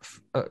goes.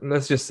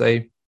 Let's just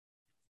say.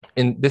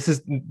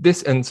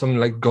 This and some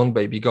like Gone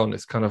Baby Gone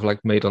is kind of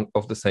like made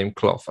of the same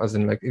cloth, as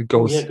in like it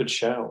goes. Good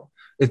shout.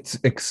 It's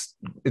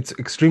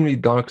extremely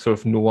dark, sort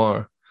of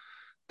noir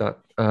that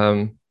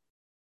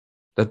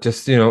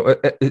just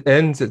it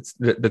ends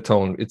the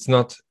tone. It's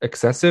not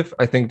excessive.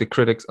 I think the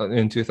critics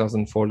in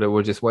 2004 they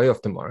were just way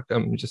off the mark.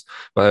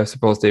 But I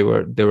suppose they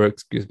were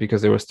excused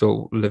because they were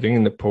still living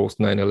in the post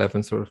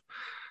 9/11 sort of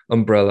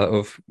umbrella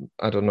of,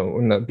 I don't know,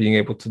 not being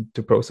able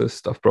to process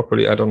stuff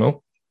properly. I don't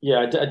know.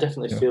 Yeah, I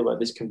definitely feel like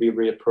this can be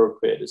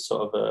reappropriated as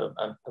sort of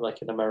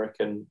like an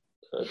American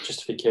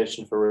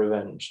justification for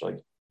revenge.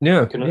 Like,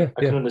 I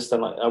can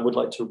understand. Like, I would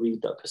like to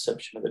read that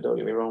perception of it. Don't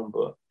get me wrong,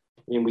 but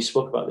I mean, we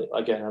spoke about it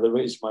again. The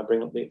reason why I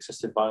bring up the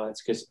excessive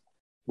violence, because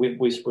we've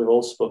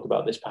all spoke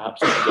about this,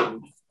 perhaps not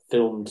getting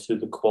filmed to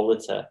the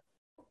quality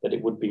that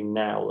it would be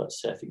now.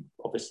 Let's say, I think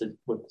obviously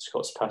with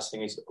Scott's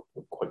passing is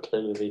quite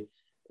clearly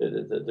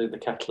the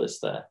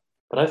catalyst there.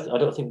 But I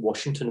don't think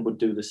Washington would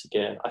do this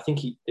again. I think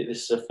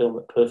this is a film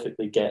that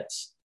perfectly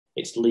gets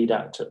its lead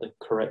act at the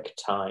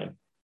correct time,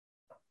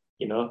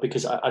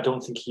 because I don't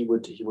think he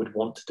would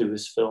want to do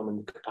this film in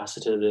the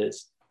capacity that it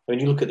is. When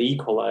you look at The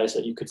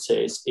Equalizer, you could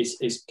say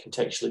is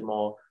contextually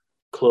more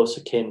close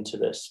akin to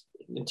this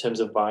in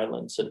terms of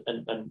violence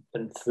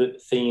and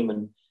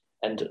theme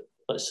and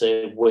let's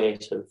say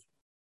weight of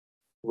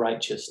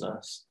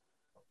righteousness.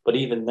 But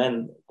even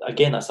then,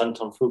 again, that's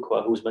Anton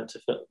Fuqua who was meant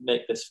to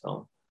make this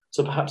film.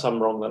 So perhaps I'm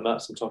wrong on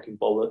that. So I'm talking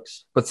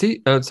bollocks. But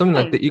see, something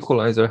like The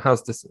Equalizer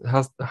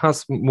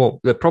has more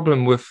the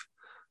problem with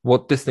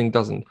what this thing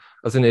doesn't,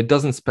 as in it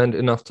doesn't spend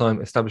enough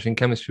time establishing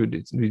chemistry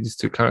with these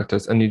 2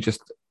 characters, and you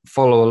just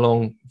follow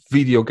along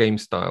video game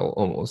style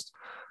almost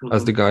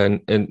as the guy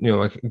and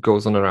like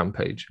goes on a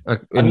rampage. I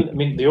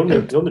mean, the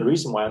only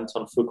reason why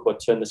Anton Fuqua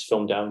turned this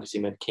film down because he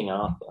made King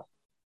Arthur.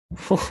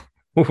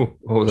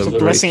 It's a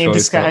blessing in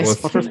disguise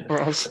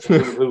for us.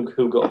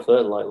 who got a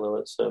third light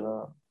Lilith,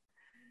 so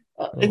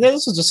and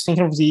also just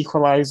thinking of The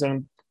Equalizer,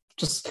 and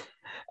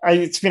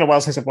it's been a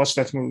while since I watched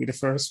that movie, the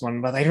first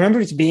one, but I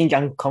remember it being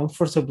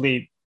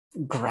uncomfortably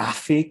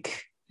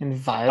graphic and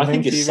violent. I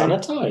think it's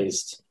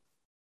sanitized.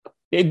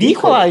 The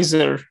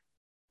Equalizer.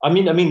 I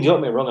mean, don't get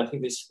me wrong. I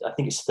think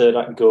it's third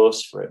act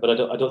goes for it, but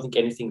I don't think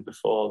anything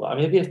before that.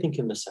 Maybe I think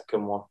in the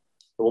second one.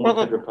 With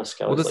Pedro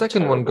Pascal. Well, the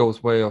second one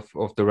goes way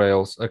off the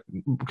rails,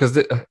 because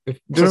do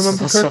you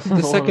remember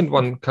the second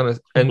one kind of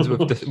ends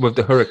with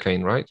the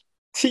hurricane, right?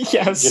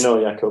 Yes.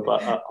 Jakob,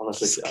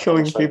 honestly,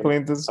 killing people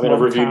in this. I mean, I've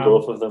reviewed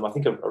both of them. I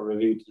think I've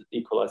reviewed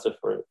Equalizer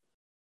for it.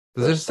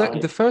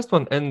 The first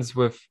one ends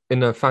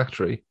in a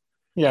factory.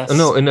 Yes.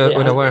 No, in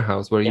a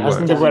warehouse where you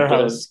work. In the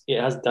warehouse. It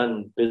has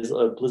Dan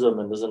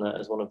Blizzerman, doesn't it,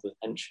 as one of the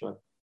henchmen?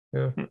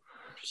 Yeah.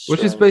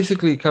 Which is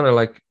basically kind of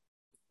like,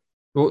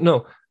 well,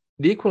 no,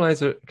 The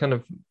Equalizer kind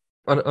of,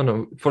 I don't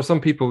know, for some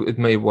people it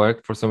may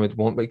work, for some it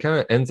won't, but it kind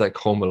of ends like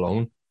Home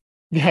Alone.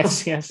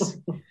 Yes.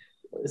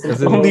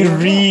 Only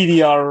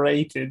really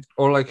R-rated.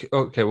 Or like,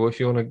 okay, well, if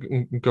you want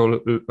to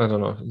go, I don't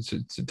know,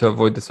 to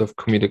avoid the sort of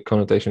comedic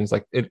connotations,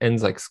 like it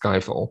ends like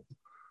Skyfall.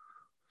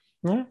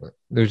 Yeah.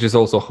 Which is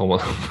also Home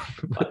Alone.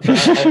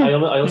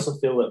 I also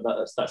feel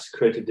that's a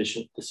creative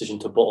decision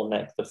to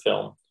bottleneck the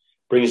film.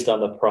 Brings down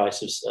the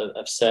price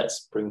of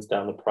sets, brings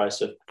down the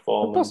price of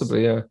performance.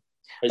 Possibly, yeah.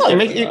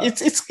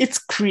 It's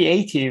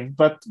creative,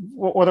 but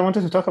what I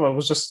wanted to talk about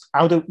was just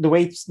how the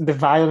way the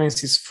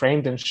violence is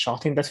framed and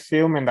shot in that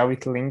film and how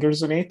it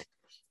lingers on it.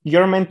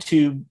 You're meant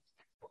to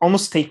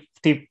almost take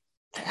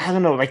I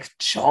don't know, like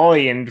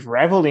joy and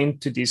revel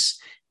into these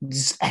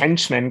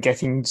henchmen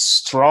getting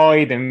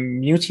destroyed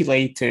and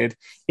mutilated.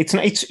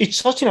 It's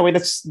shot in a way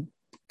that's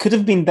could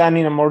have been done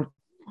in a more,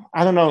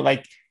 I don't know,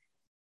 like,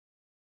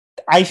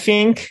 I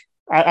think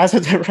as a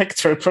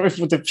director, I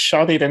probably would have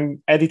shot it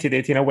and edited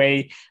it in a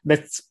way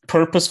that's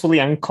purposefully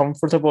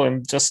uncomfortable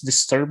and just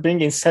disturbing.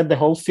 Instead, the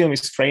whole film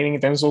is framing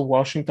Denzel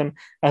Washington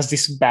as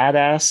this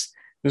badass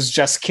who's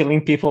just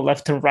killing people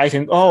left and right.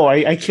 And,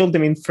 I killed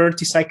them in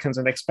 30 seconds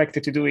and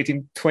expected to do it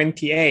in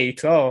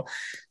 28.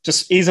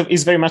 Just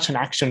is very much an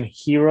action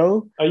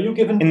hero. Are you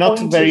giving and not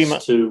pointers very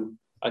much to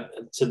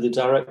the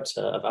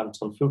director of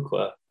Anton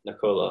Fuqua,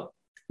 Nicola?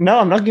 No,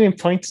 I'm not giving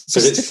points.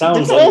 Because it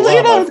sounds like you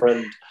are, my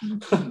friend.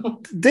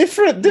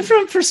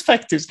 different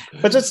perspectives.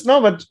 But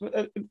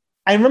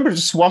I remember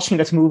just watching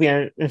that movie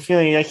and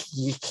feeling like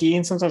yucky,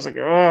 and sometimes like,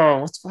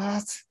 what's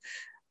that?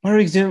 What are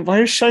you doing? Why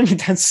are you showing me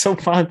that so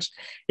much?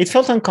 It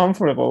felt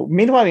uncomfortable.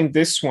 Meanwhile, in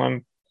this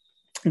one,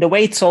 the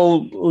way it's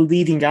all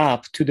leading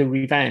up to the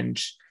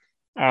revenge,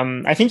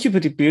 I think you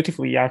put it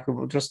beautifully,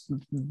 Jakob, just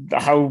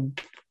how,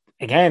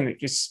 again,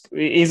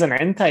 is an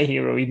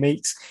anti-hero.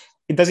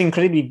 It does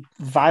incredibly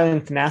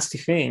violent, nasty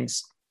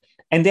things.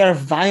 And they are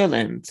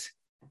violent,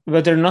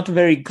 but they're not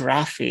very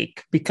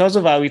graphic. Because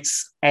of how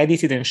it's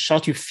edited and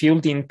shot, you feel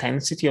the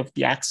intensity of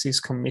the acts he's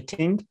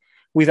committing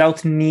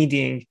without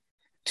needing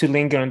to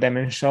linger on them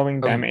and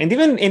showing them. And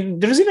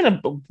there's even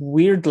a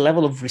weird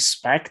level of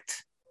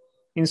respect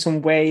in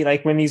some way.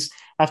 Like when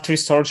after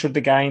he's tortured the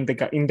guy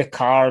in the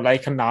car,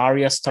 like an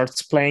aria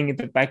starts playing in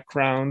the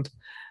background,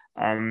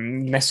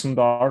 Nessun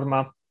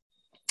Dorma.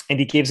 And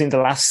he gives him the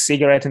last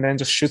cigarette and then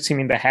just shoots him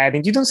in the head.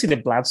 And you don't see the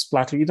blood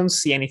splatter. You don't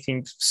see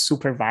anything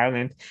super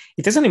violent.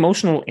 It has an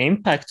emotional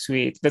impact to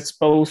it that's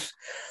both,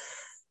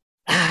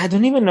 I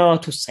don't even know how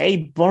to say,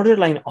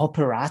 borderline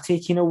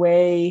operatic in a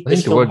way. I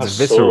think the word is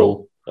visceral.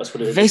 Soul. That's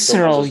what it is.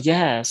 Visceral,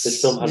 yes.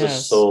 This film has a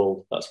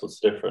soul. That's what's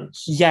the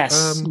difference.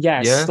 Yes.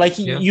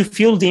 You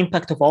feel the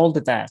impact of all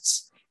the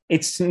deaths.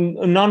 It's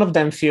none of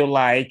them feel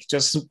like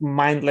just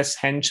mindless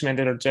henchmen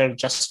that are there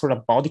just for a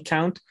body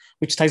count,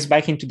 which ties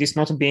back into this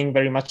not being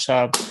very much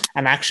an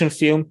action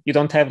film. You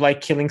don't have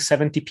like killing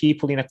 70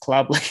 people in a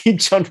club like in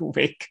John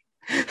Wick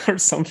or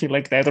something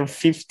like that, or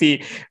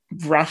 50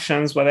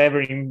 Russians, whatever,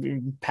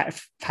 in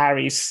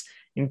Paris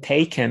in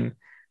Taken.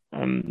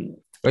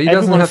 But he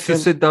doesn't have to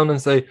sit down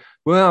and say,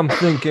 "Well, I'm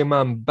thinking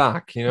I'm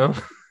back," you know.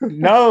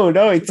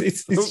 No,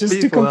 it's just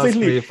too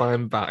completely. Ask me if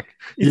I'm back.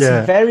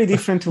 It's very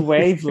different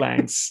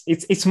wavelengths.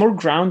 It's more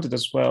grounded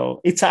as well.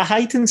 It's a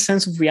heightened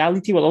sense of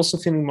reality while also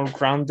feeling more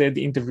grounded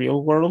in the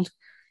real world.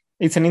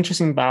 It's an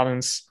interesting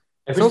balance.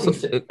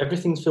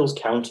 Everything feels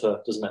counter,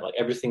 doesn't it? Like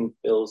everything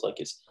feels like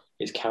it's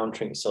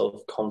countering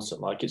itself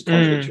constantly. Like it's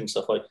contradicting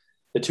stuff. Like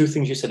the two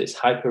things you said, it's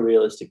hyper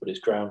realistic, but it's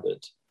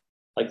grounded.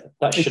 Like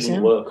that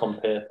shouldn't work on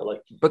paper.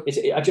 Like, but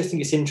I just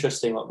think it's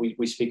interesting. Like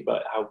we speak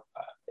about how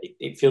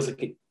it feels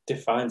like it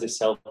defines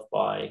itself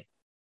by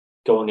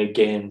going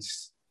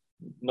against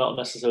not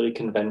necessarily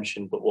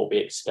convention, but what we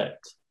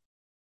expect.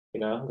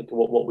 You know, like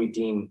what we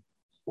deem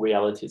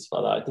reality. It's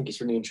like that. I think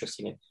it's really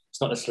interesting. It's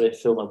not necessarily a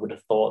film I would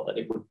have thought that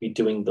it would be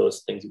doing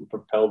those things. It would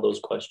propel those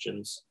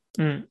questions.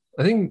 I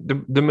think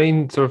the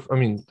main sort of,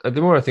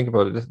 the more I think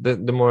about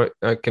it, the more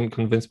I can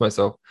convince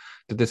myself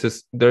that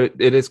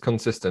it is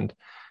consistent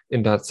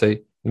in that,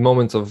 say,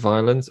 moments of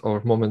violence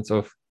or moments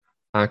of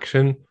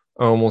action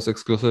are almost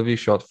exclusively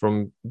shot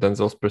from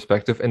Denzel's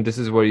perspective. And this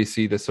is where you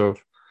see the sort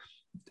of,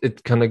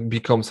 it kind of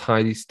becomes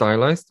highly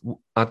stylized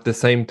at the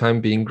same time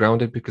being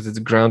grounded, because it's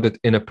grounded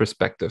in a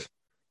perspective.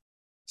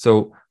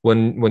 So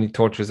when he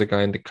tortures a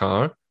guy in the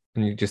car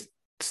and he just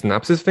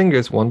snaps his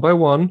fingers one by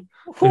one,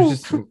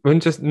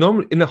 just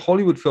normally in a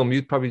Hollywood film,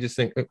 you'd probably just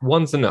think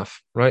one's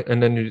enough, right?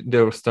 And then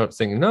they'll start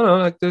singing, no,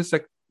 like there's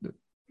like,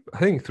 I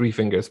think 3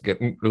 fingers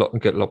get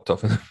lopped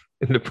off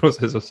in the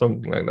process or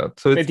something like that.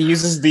 So it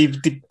uses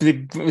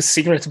the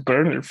cigarette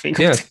burner thing.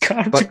 Yeah, of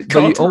the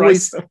car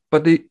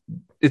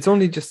it's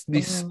only just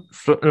these,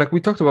 like we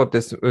talked about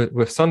this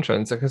with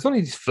Sunshine. It's like it's only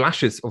these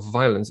flashes of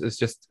violence.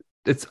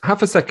 It's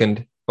half a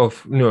second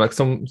of like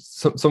some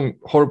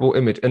horrible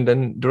image, and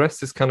then the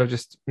rest is kind of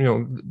just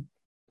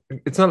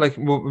it's not like,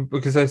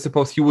 because I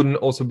suppose he wouldn't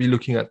also be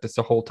looking at this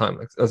the whole time,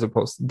 like, as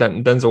opposed to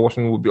Denzel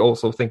Washington would be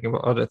also thinking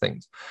about other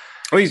things.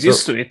 Oh, he's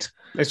used to it.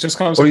 It just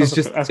comes. It's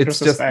just what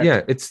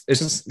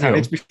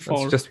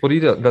he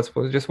does. That's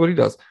just what he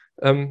does.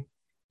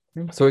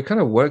 So it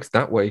kind of works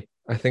that way.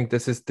 I think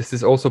this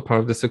is also part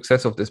of the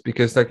success of this,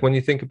 because like when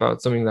you think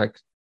about something like,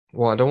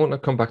 well, I don't want to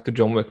come back to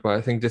John Wick, but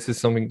I think this is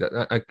something that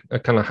I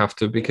kind of have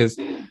to, because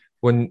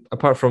when,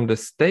 apart from the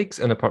stakes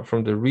and apart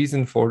from the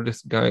reason for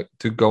this guy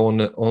to go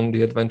on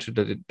the adventure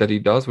that he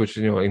does, which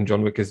in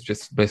John Wick is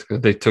just basically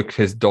they took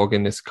his dog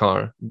in his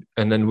car,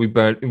 and then we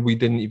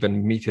didn't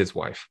even meet his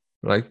wife,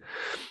 right?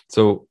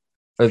 So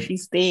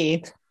she's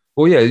dead.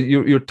 Oh yeah,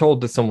 you're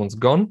told that someone's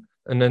gone,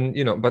 and then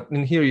but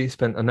in here you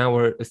spend an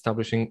hour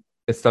establishing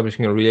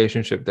a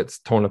relationship that's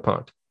torn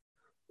apart,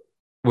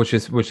 which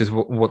is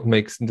what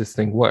makes this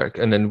thing work,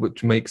 and then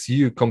which makes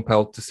you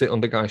compelled to sit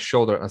on the guy's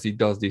shoulder as he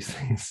does these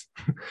things.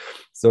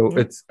 So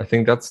I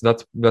think that's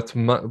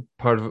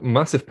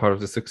massive part of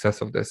the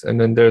success of this. And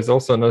then there's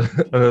also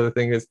another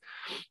thing is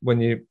when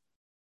you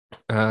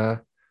I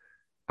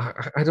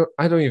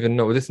don't even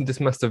know. This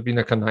must have been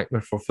like a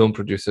nightmare for film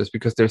producers,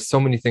 because there's so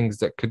many things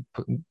that could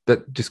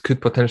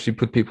potentially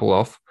put people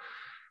off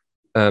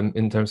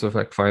in terms of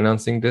like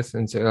financing this,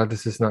 and say,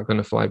 this is not going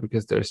to fly,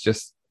 because there's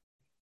just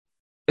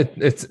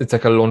it's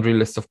like a laundry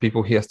list of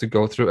people he has to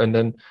go through. And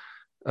then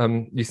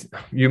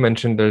you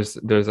mentioned there's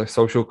a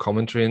social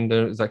commentary, and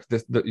there's like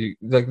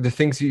like the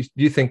things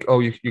you think, oh,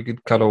 you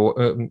could cut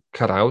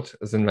out,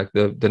 as in like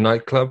the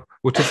nightclub,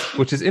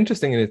 which is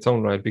interesting in its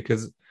own right,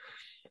 because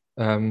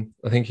I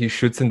think he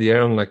shoots in the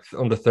air on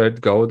the third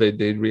go.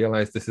 They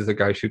realize this is a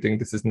guy shooting.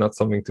 This is not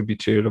something to be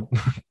cheered up,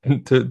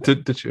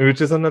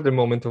 which is another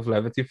moment of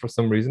levity for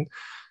some reason.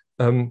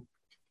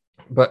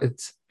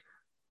 But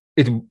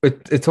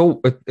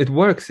it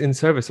works in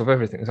service of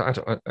everything. So I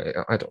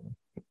don't know.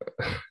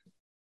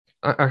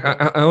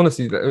 I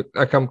honestly,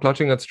 like, I'm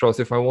clutching at straws.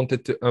 If I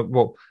wanted to,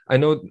 well, I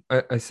know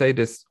I say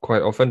this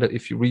quite often, that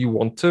if you really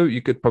want to,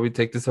 you could probably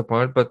take this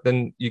apart, but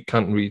then you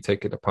can't really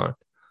take it apart.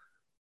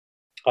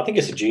 I think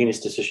it's a genius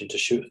decision to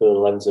shoot through the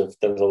lens of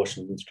Denzel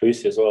Washington's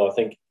Creasy as well. I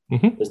think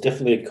there's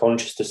definitely a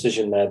conscious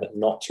decision there that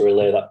not to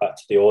relay that back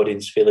to the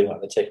audience, feeling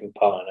like they're taking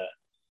part in it.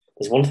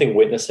 There's one thing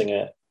witnessing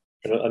it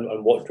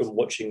and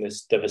watching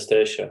this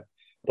devastation,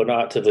 but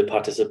not actively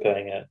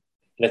participating in it.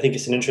 And I think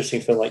it's an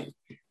interesting film. Like,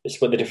 it's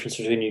what the difference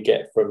between you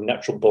get from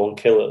natural born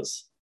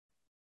killers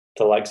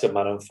to the likes of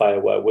Man on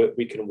Fire, where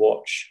we can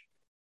watch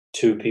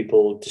two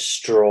people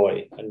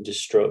destroy and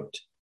destruct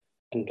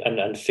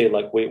and feel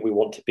like we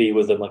want to be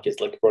with them, like it's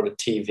like we're on a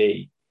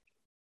TV,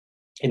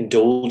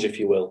 indulge, if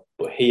you will.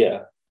 But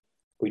here,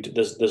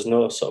 there's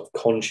no sort of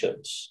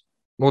conscience.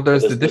 Well,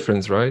 there's the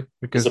difference, right?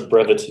 Because there's a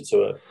brevity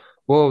to it.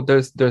 Well,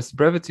 there's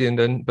brevity,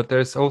 but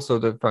there's also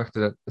the fact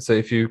that, say,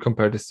 if you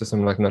compare this to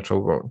some like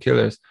natural born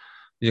killers,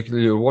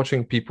 you're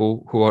watching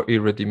people who are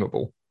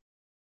irredeemable,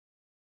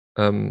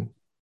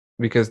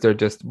 because they're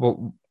just,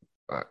 well,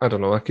 I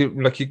don't know.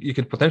 You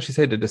could potentially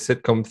say that the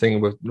sitcom thing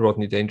with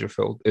Rodney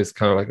Dangerfield is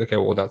kind of like, okay,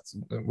 well, that's,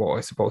 well,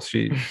 I suppose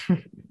she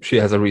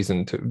has a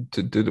reason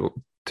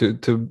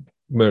to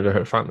murder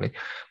her family,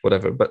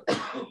 whatever. But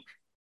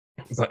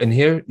in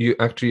here, you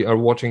actually are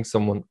watching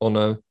someone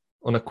on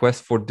a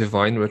quest for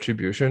divine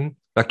retribution.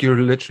 Like,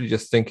 you're literally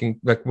just thinking,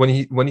 like, when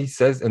he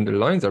says, and the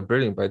lines are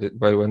brilliant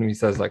by when he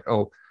says, like,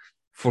 oh,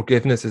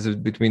 forgiveness is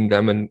between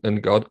them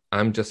and God.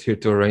 I'm just here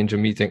to arrange a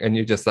meeting. And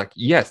you're just like,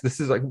 yes, this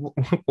is like what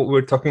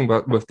we're talking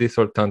about with this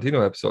sort of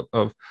Tarantino episode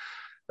of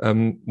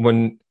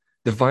when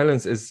the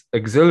violence is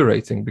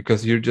exhilarating,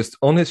 because you're just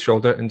on his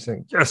shoulder and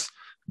saying, yes,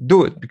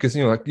 do it. Because,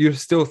 like, you're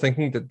still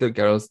thinking that the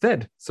girl's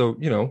dead. So,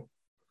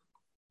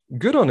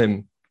 good on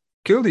him.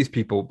 Kill these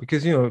people,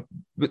 because,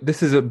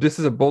 this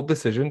is a bold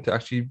decision to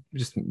actually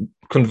just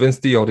convince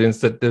the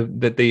audience that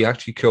they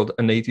actually killed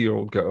an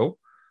 80-year-old girl.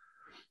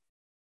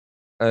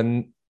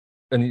 And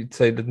you'd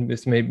say that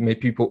this may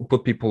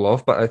put people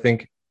off, but I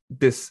think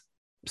this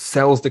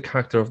sells the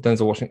character of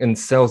Denzel Washington and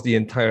sells the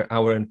entire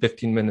hour and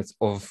 15 minutes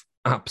of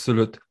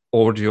absolute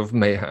orgy of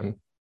mayhem.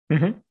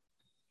 Mm-hmm.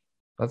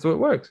 That's what it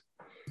works.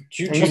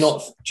 Do you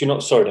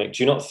not? Sorry, Nick.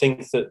 Do you not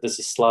think that there's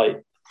a slight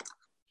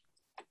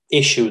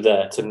issue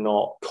there to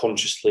not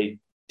consciously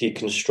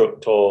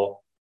deconstruct or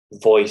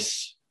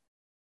voice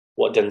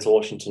what Denzel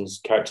Washington's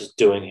character's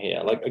doing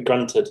here? Like,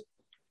 granted,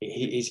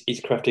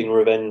 he's crafting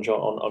revenge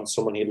on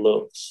someone he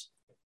loves,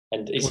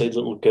 and it's a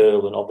little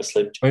girl, and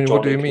obviously. I mean,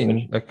 what do you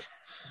mean? Like,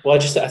 well, I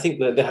think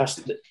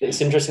that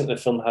it's interesting that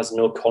the film has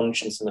no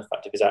conscience in the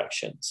fact of his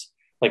actions.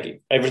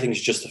 Like,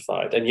 everything's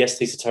justified, and yes,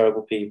 these are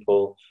terrible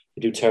people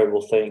who do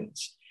terrible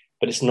things,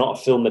 but it's not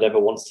a film that ever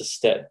wants to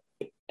step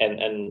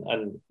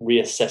and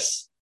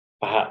reassess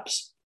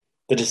perhaps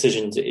the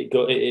decisions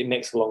it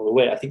makes along the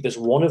way. I think there's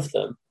one of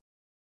them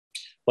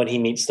when he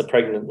meets the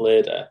pregnant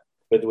lady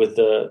with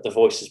the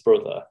voice's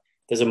brother.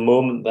 There's a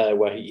moment there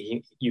where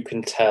you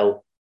can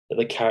tell that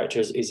the character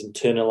is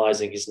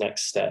internalizing his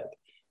next step.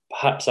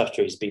 Perhaps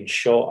after he's been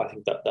shot, I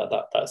think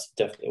that's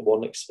definitely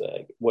one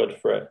word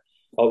for it,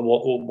 or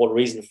one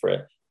reason for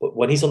it. But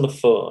when he's on the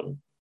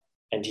phone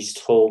and he's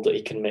told that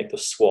he can make the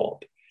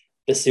swap,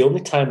 it's the only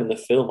time in the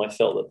film I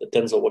felt that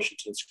Denzel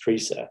Washington's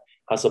Creasy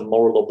has a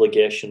moral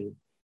obligation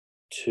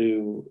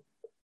to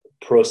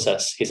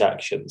process his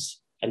actions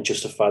and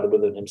justify them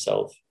within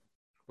himself.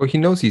 Well, he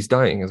knows he's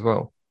dying as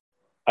well.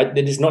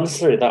 It is not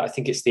necessarily that. I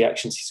think it's the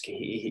actions,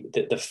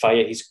 the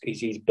fire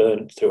he's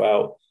burned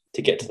throughout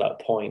to get to that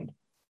point.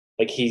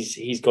 Like,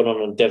 he's gone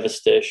on a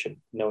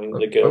devastation knowing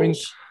the girls. I mean,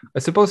 I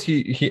suppose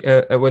he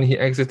when he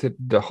exited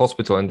the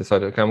hospital and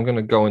decided, okay, I'm going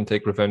to go and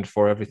take revenge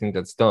for everything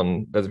that's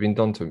been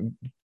done to him.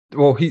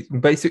 Well, he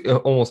basically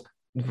almost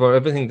for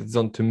everything that's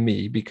done to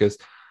me, because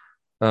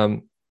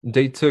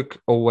they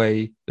took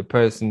away the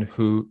person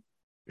who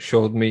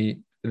gave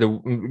me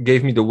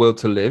the will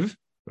to live,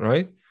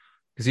 right?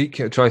 Because he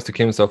tries to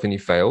kill himself and he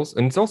fails,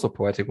 and it's also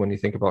poetic when you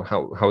think about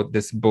how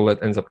this bullet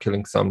ends up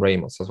killing Sam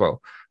Ramos as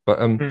well. But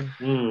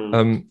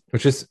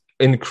which is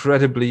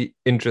incredibly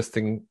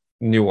interesting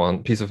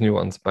piece of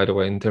nuance, by the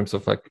way, in terms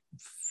of like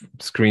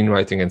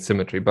screenwriting and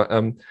symmetry. But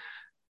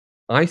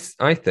I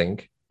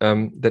think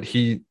that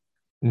he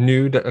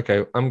knew that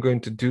okay, I'm going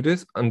to do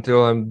this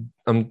until I'm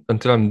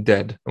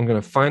dead. I'm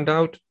going to find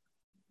out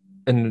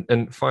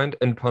and find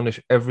and punish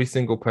every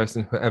single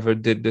person who ever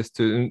did this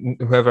to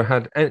whoever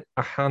had a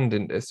hand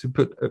in this, who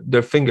put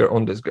their finger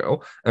on this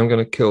girl. I'm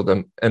going to kill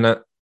them,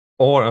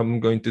 or I'm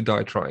going to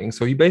die trying.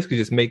 So he basically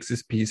just makes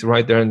his peace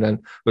right there and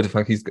then with the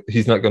fact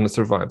he's not going to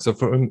survive. So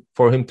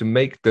for him to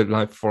make the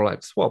life for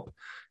life swap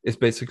is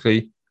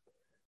basically,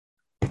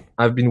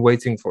 I've been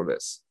waiting for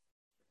this.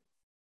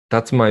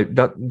 That's my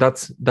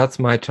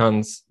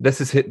chance. This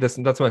is it.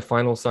 That's my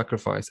final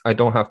sacrifice. I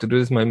don't have to do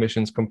this. My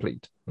mission's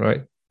complete,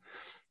 right?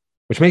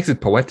 Which makes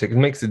it poetic. It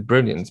makes it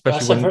brilliant,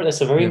 especially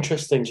that's a very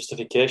interesting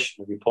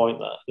justification of your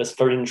point. That's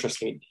very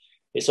interesting.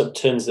 It sort of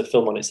turns the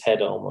film on its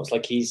head almost.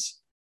 Like he's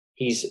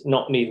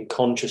not even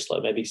consciously,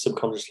 maybe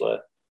subconsciously,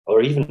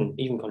 or even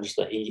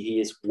consciously, he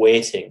is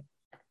waiting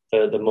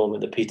for the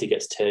moment that Peter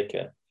gets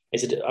taken.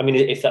 Is it? I mean,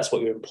 if that's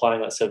what you're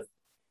implying, that's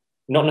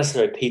not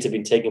necessarily Peter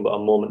being taken, but a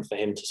moment for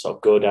him to sort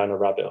of go down a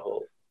rabbit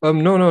hole.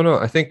 No.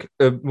 I think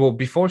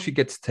before she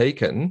gets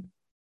taken,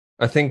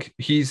 I think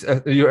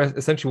you're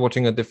essentially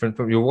watching a different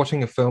film. You're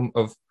watching a film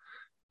of,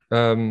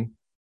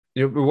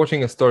 you're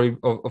watching a story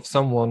of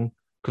someone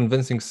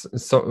convincing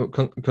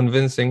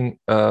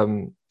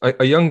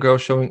a young girl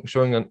showing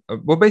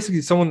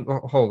basically someone.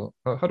 Hold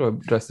on, how do I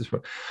address this?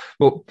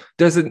 Well,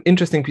 there's an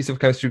interesting piece of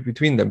chemistry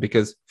between them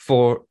because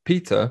for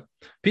Peter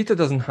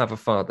doesn't have a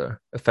father.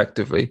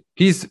 Effectively,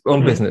 he's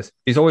on business.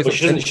 He's always. Well,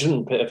 she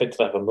doesn't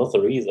effectively have a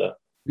mother either.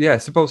 Yeah, I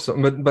suppose so.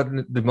 But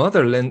the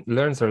mother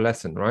learns her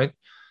lesson, right?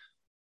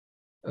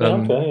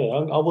 Okay,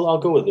 I'll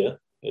go with you.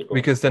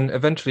 Because then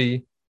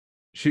eventually,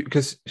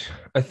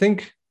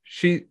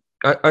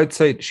 I'd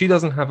say she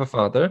doesn't have a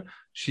father.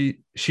 She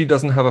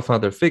doesn't have a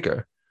father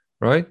figure,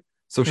 right?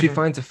 So she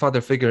finds a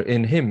father figure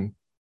in him.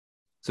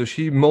 So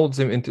she molds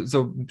him into.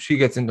 So she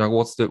gets into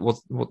what's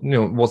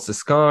the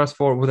scars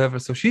for, whatever.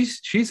 So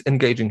she's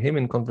engaging him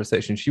in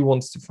conversation. She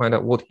wants to find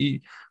out what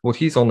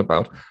he's on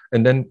about,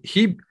 and then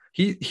he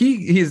is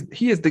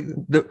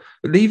the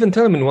they even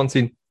tell him in one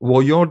scene,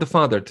 well, you're the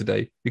father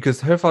today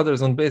because her father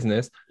is on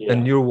business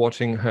and you're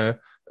watching her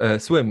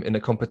swim in a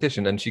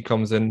competition and she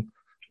comes in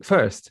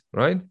first,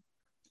 right?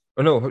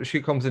 Or no,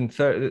 she comes in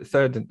third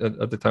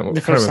at the time.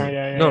 The first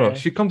time, No,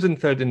 she comes in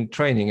third in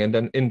training and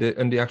then in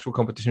the actual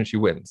competition she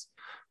wins,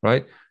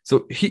 right?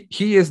 So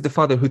he is the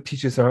father who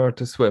teaches her how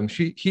to swim.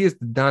 He is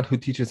the dad who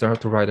teaches her how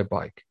to ride a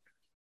bike.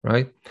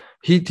 Right,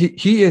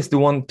 he is the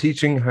one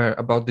teaching her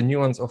about the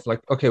nuance of like,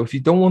 okay, if you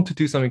don't want to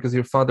do something because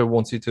your father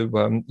wants you to,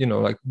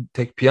 like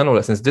take piano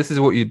lessons, this is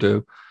what you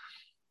do.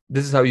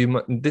 This is how he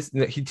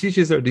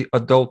teaches her the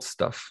adult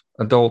stuff,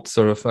 adult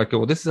sort of like,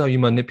 well, this is how you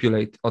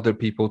manipulate other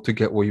people to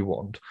get what you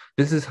want.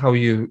 This is how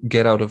you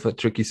get out of a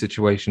tricky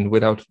situation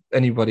without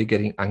anybody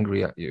getting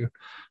angry at you,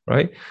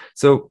 right?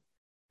 So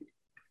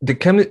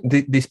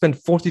they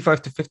spend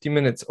 45 to 50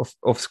 minutes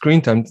of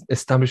screen time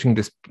establishing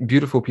this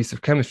beautiful piece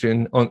of chemistry,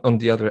 and on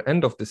the other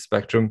end of the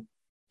spectrum,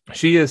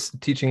 she is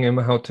teaching him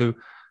how to.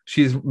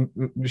 She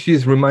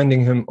is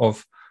reminding him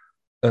of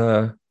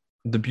the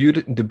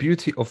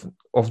beauty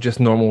of just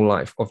normal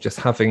life, of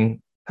just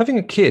having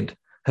a kid,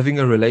 having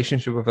a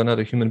relationship with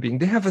another human being.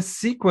 They have a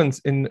sequence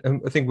in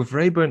I think with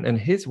Rayburn and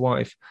his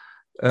wife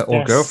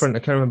or girlfriend, I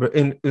can't remember,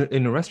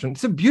 in a restaurant.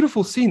 It's a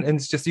beautiful scene, and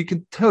it's just, you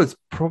can tell it's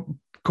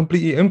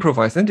completely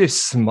improvised, and they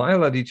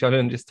smile at each other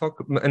and just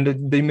talk, and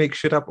they make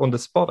shit up on the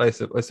spot, I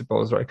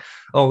suppose, right?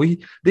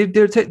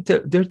 They're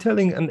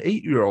telling an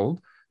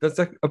 8-year-old that's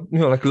like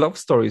like love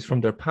stories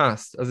from their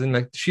past, as in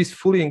like she's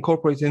fully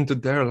incorporated into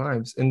their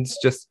lives, and it's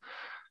just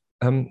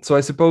so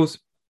I suppose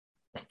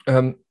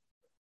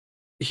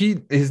he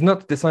has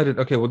not decided,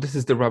 okay, well, this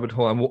is the rabbit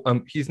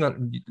hole. He's not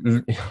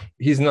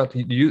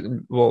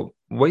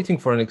waiting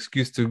for an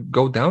excuse to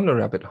go down the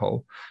rabbit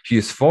hole. He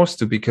is forced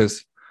to,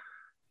 because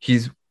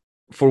he's,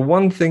 for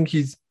one thing,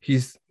 he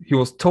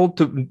was told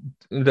to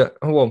that.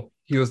 Well,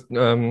 he was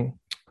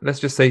let's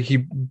just say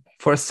he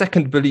for a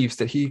second believes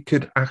that he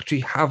could actually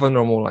have a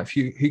normal life.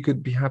 He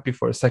could be happy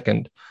for a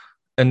second,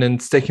 and then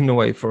it's taken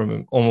away from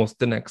him almost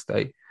the next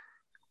day.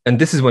 And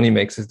this is when he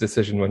makes his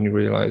decision, when he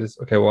realizes,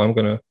 okay, well, I'm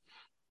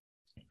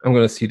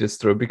gonna see this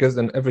through, because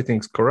then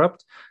everything's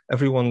corrupt,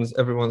 everyone's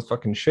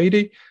fucking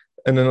shady,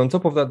 and then on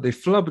top of that, they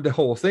flub the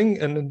whole thing,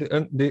 and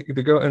then the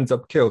girl ends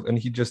up killed, and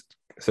he just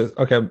says,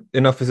 okay,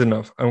 enough is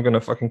enough. I'm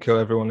gonna fucking kill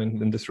everyone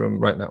in this room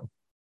right now.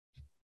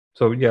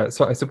 So yeah,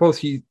 so I suppose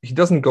he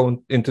doesn't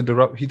go into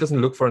he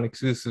doesn't look for an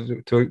excuse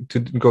to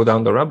go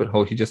down the rabbit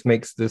hole. He just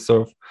makes this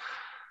sort of,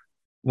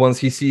 once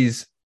he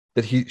sees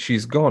that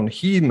she's gone,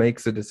 he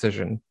makes a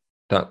decision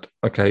that,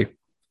 okay,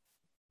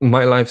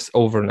 my life's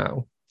over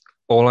now.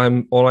 All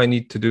I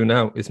need to do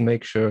now is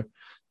make sure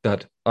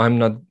that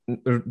that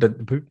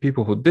the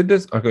people who did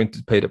this are going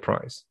to pay the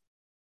price.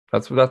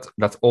 That's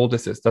all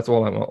this is. That's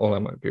all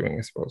I'm arguing,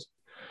 I suppose.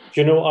 Do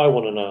you know what I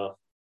want to know?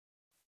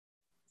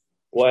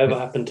 Whatever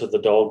happened to the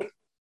dog?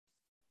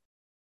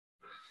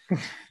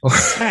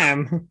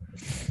 Sam.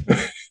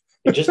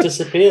 He just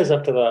disappears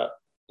after that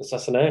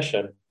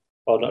assassination.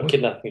 or not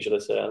kidnapping, should I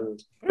say?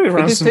 And He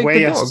runs take the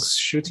away as dog?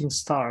 shooting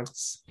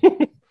starts.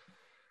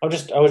 I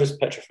was just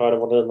petrified. I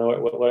wanted to know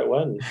where it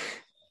went.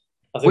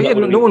 I think Well, yeah, that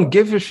would've no been- one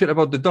gave a shit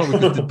about the dog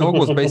because the dog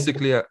was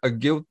basically a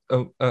guilt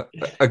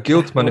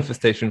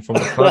manifestation from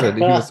the father that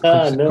he was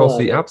No,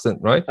 costly I know. absent,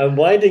 right? And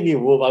winding you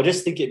up, I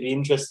just think it'd be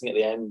interesting at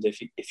the end if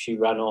she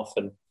ran off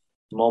and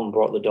Mom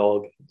brought the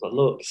dog. But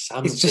look,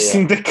 Sam's It's just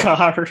here. in the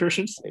car. It was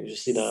just,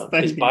 it's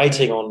Standing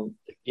biting there. on,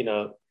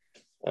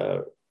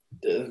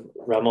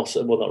 Ramos.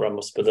 Well, not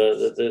Ramos, but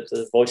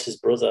the voice's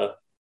brother.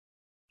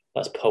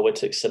 That's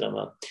poetic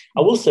cinema.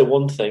 I will say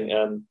one thing.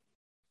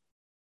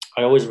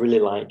 I always really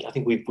like. I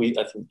think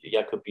I think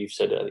Jakob, you've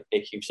said it. I think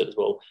Nick, you've said as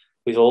well.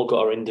 We've all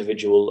got our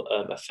individual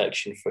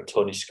affection for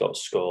Tony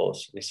Scott's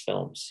scores in his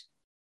films.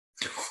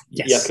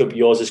 Yes. Jakob,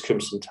 yours is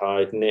Crimson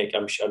Tide. Nick,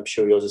 I'm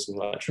sure yours is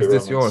something like True Is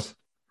this Romance. yours?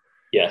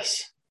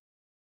 Yes.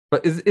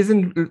 But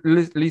isn't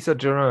Lisa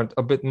Gerard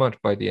a bit much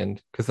by the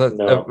end? Because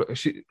No.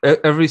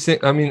 everything.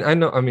 I mean, I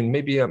know. I mean,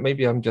 maybe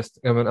I'm just.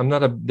 I mean, I'm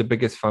not the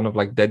biggest fan of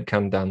like Dead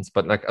Can Dance,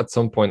 but like at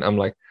some point, I'm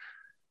like,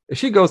 if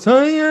she goes,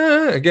 oh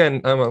yeah,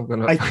 again, I'm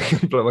gonna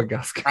fucking blow a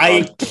gasket.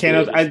 I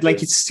cannot. I'd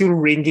like it's still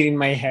ringing in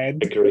my head.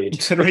 Agreed.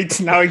 Right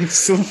now, I'm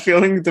still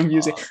feeling the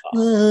music.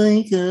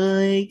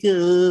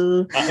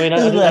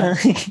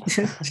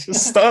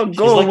 Just stop.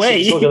 Go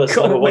away. Go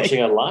away.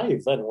 Watching her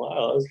live. Then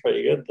wow, that was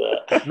pretty good.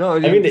 No, I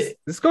mean,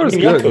 the score is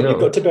good. Jakob, You know. you've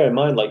got to bear in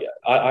mind, like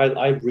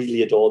I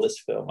really adore this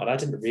film, and I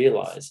didn't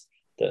realize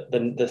that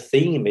the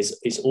theme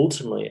is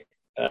ultimately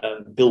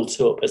built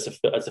up as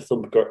the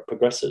film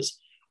progresses.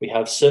 We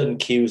have certain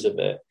cues of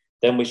it,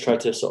 then we try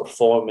to sort of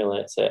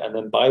formulate it, and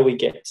then we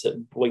get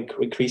to when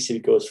Creasy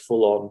goes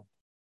full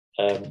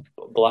on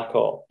Black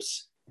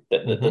Ops,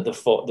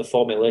 the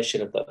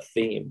formulation of that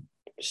theme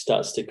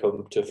starts to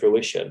come to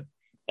fruition.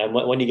 And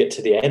when you get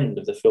to the end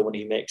of the film, when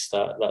he makes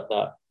that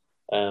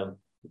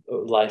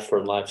life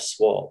for life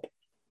swap,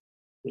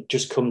 it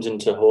just comes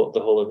into the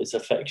whole of its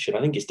affection.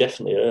 I think it's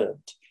definitely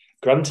earned.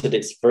 Granted,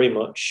 it's very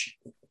much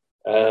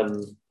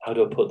how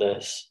do I put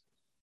this?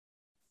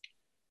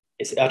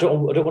 I don't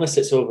want to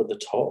say it's over the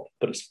top,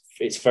 but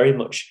it's very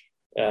much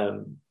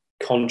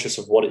conscious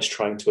of what it's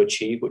trying to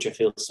achieve, which I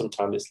feel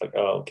sometimes it's like,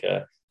 oh,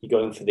 okay, you're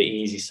going for the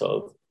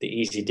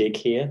easy dig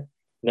here.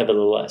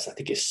 Nevertheless, I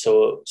think it's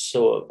so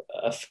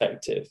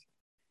effective,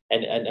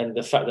 and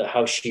the fact that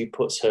how she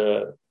puts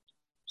her,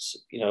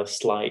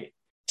 slight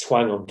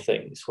twang on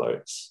things,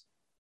 where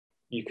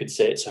you could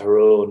say it's her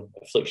own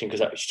affliction,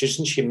 because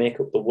doesn't she make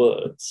up the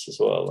words as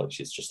well? Like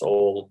it's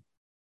all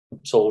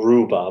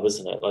rhubarb,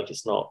 isn't it? Like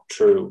it's not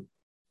true.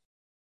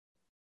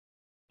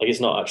 Like it's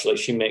not actually.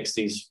 She makes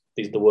the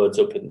words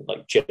up in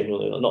like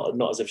genuinely,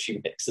 not as if she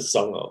makes the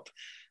song up.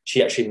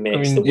 She actually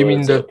makes the words you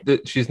mean up.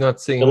 that she's not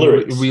singing The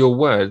lyrics. real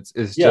words?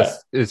 It's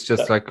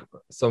just like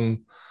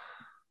some.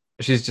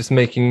 She's just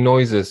making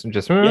noises and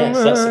just. Yes,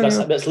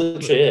 that's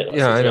literally it.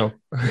 Yeah, I know.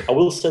 I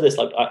will say this: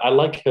 like I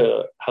like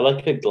her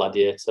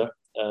Gladiator.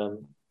 Oh,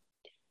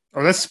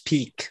 that's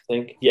peak. I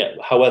think, yeah.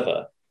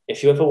 However,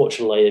 if you ever watch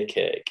Layer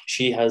Cake,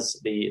 she has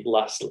the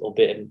last little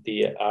bit in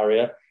the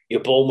aria.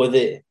 You're born with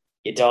it.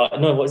 You die.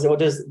 No, what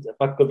does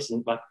Michael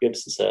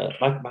Gibson say?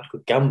 Michael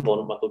Gambon,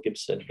 not Michael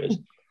Gibson. Goes,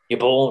 you're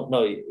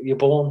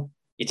born.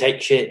 You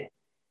take shit.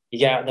 You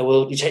get out in the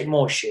world. You take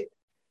more shit.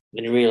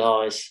 Then you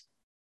realise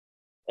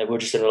that we're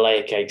just in a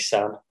layer cake,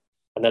 Sam.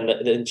 And then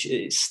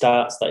it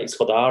starts. That it's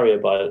called Aria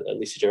by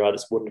Lisa Gerard.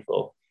 It's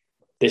wonderful.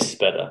 This is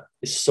better.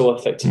 It's so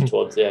effective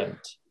towards the end.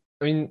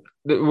 I mean,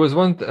 there was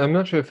one. I'm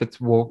not sure if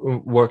it's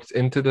worked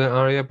into the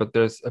aria, but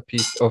there's a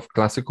piece of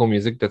classical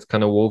music that's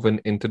kind of woven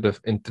into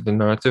the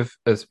narrative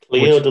as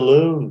Cleo de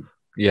Lune.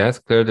 Yes,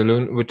 Claire de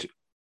Lune, which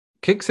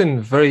kicks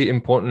in very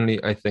importantly,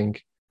 I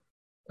think,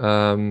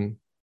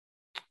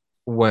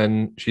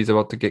 when she's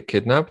about to get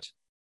kidnapped.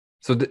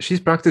 So she's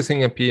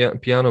practicing a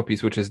piano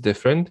piece, which is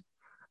different,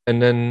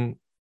 and then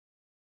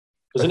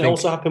Doesn't it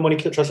also happen when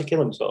he tries to kill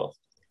himself?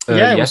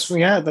 Yes,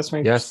 that's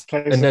when he plays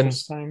and the then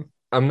first time.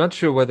 I'm not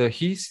sure whether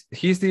he's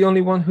the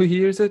only one who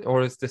hears it,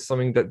 or is this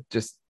something that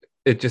just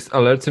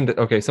alerts him that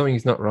okay,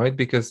 something's not right,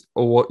 because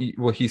what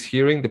he's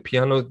hearing, the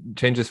piano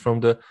changes from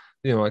the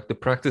like the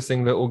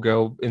practicing little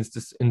girl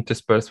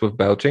interspersed with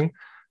belching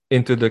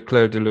into the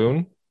Claire de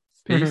Lune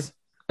piece,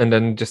 and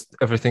then just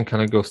everything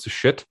kind of goes to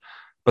shit.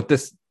 But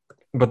this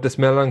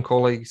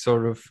melancholy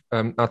sort of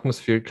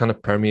atmosphere kind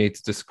of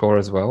permeates the score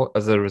as well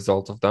as a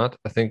result of that.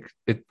 I think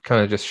it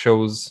kind of just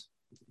shows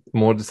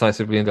more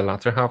decisively in the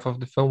latter half of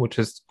the film, which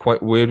is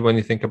quite weird when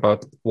you think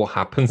about what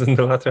happens in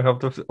the latter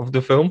half of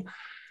the film.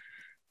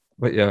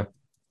 But yeah.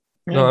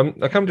 No,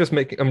 I'm just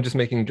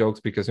making jokes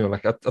because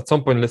like at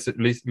some point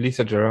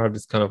Lisa Gerard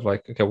is kind of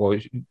like, okay, well,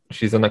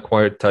 she's an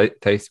acquired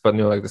taste, but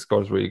like the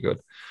score is really good.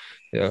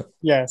 Yeah.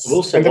 Yes. I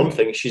will say one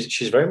thing: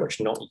 she's very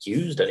much not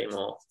used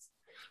anymore.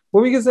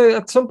 Well, because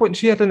at some point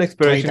she had an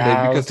expiration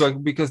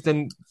date because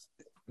then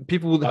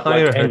people would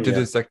hire her to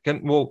do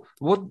second. Well,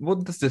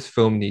 what does this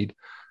film need?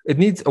 It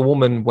needs a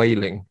woman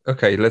wailing.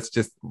 Okay, let's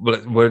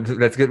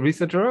get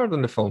Lisa Gerard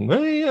on the phone.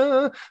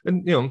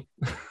 And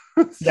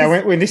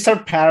Yeah, when they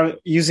start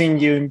using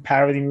you in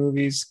parody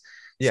movies,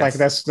 it's Yes. like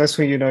that's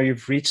when you know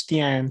you've reached the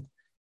end.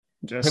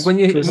 Just Like when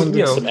you cruising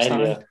know, to Some the side.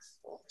 Enya.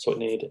 That's what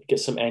we need. Get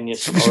some Enya,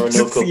 some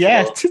Orinoco.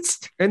 Yeah, Flow.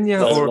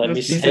 Enya Let, or let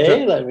me she's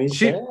say, a- let me she-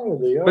 say.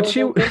 The but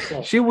she Orinoco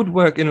Flow. she would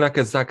work in like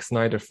a Zack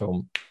Snyder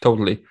film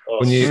totally. Oh,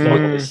 when you Scott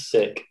Mm. is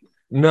sick.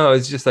 No,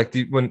 it's just like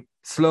when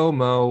slow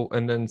mo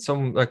and then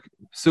some like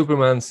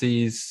Superman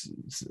sees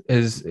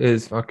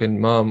his fucking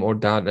mom or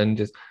dad and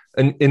just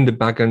and in the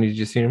background you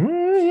just hear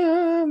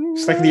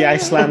it's like the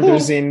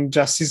Icelanders in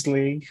Justice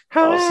League.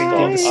 Oh,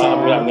 Singing the stop.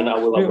 song. I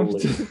will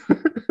leave.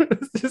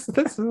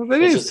 That's what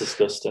it It's is. just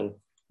disgusting.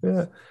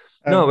 Yeah.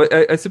 No, but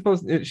I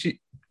suppose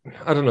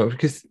I don't know,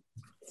 because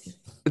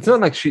it's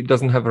not like she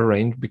doesn't have a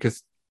range,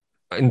 because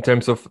in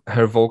terms of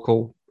her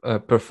vocal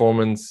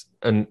performance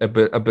and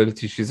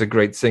ability, she's a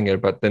great singer,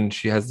 but then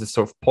she has this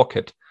sort of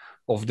pocket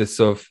of this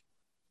sort of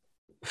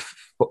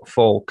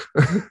folk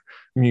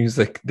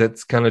music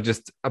that's kind of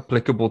just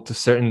applicable to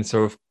certain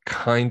sort of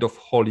kind of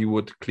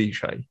Hollywood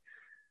cliche.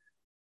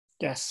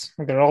 Yes,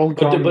 they're all But,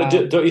 gone but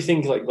now. don't you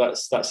think like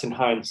that's in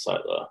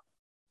hindsight though?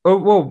 Oh,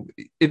 well,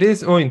 it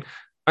is. I mean,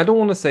 I don't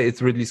want to say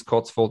it's Ridley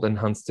Scott's fault and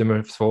Hans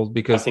Zimmer's fault, I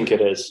because think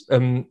it is.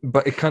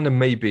 but it kind of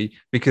may be,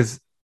 because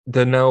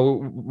the Now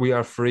We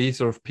Are Free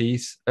sort of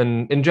piece,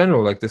 and in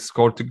general, like the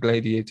score to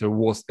Gladiator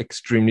was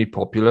extremely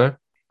popular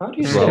How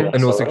do you as say well, that?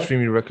 and was sorry?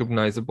 extremely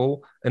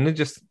recognizable, and it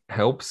just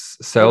helps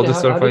sell the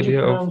sort of How did you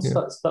idea of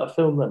pronounce that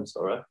film then?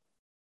 Sorry.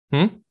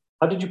 Hmm?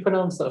 How did you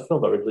pronounce that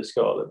film by Ridley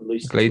Scott that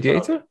released in 2000?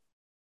 Gladiator.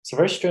 It's a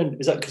very strange.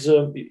 Is that because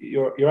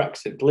your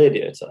accent,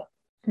 Gladiator?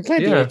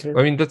 Gladiator. Yeah,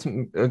 I mean that's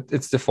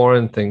it's the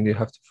foreign thing. You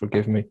have to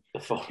forgive me. The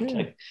fucking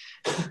thing.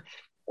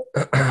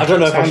 I don't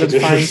know if I should,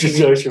 Sounded fine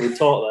to me. should we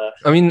talk there.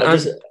 I mean, I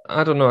just-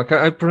 I don't know.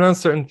 I pronounce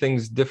certain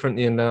things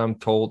differently, and then I'm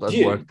told at Do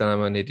you? work that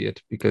I'm an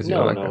idiot because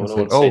No, like no, I'm no saying,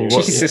 one's oh, saying what,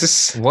 you're-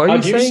 Jesus. what How are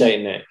you do you saying?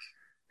 say Nick?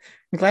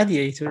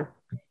 Gladiator.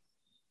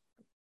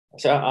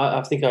 So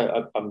I think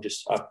I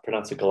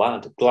pronounce it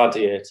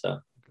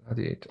Gladiator.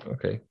 Gladiator.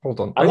 Okay, hold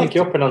on. I like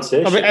your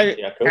pronunciation. I mean,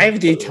 Jacob. I have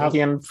the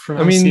Italian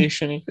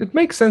pronunciation. It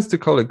makes sense to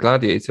call it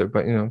Gladiator,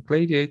 but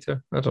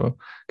Gladiator. I don't know,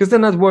 because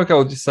then at work I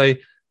would just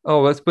say,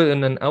 oh, let's put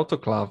in an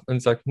autoclave, and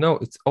it's like, no,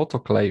 it's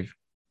autoclave.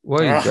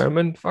 Why are you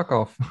German? Fuck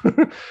off.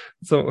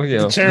 So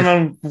The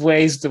German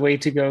way is the way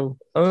to go.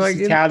 I'm like,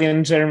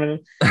 Italian, German.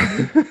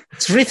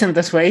 It's written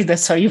that way.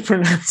 That's how you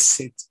pronounce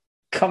it.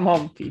 Come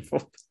on,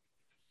 people.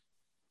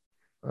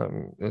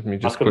 Let me I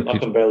just can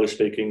quickly. barely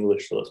speak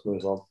English, so let's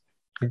move on.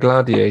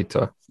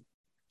 Gladiator.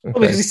 Oh,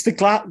 because it's the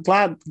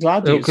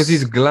gladius. because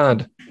he's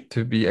glad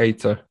to be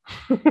Ater.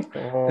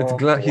 It's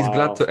glad he's wow.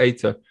 glad to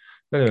Ater.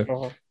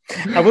 Anyway,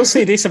 I will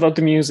say this about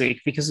the music,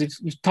 because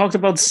you've talked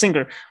about the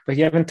singer, but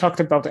you haven't talked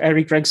about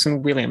Eric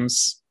Gregson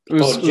Williams. I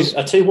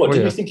tell you what, did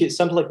yeah. you think it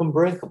sounded like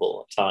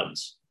Unbreakable at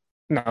times?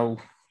 No.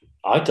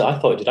 I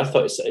thought it did. I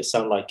thought it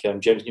sounded like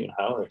James Newton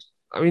Howard.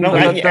 I mean, No,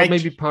 that I- may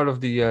be part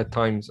of the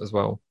times as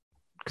well.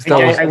 Because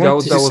I that wanted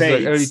was to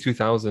say the early it's-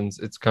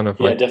 2000s. It's kind of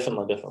Yeah, like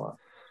definitely.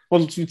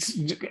 Well,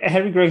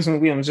 Harry Gregson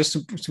Williams, just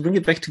to bring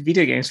it back to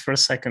video games for a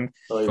second,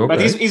 Oh, but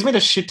Okay. he's made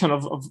a shit ton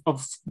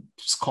of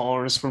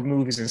scores for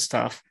movies and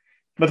stuff.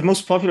 But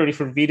most popularly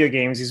for video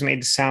games, he's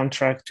made the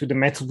soundtrack to the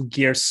Metal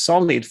Gear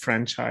Solid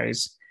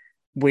franchise,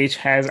 which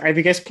has, have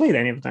you guys played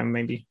any of them?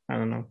 Maybe, I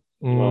don't know.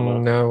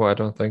 no, I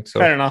don't think so.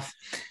 Fair enough.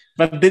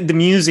 But the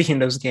music in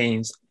those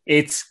games,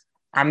 it's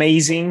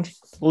amazing.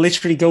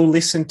 Literally go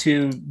listen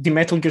to the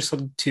Metal Gear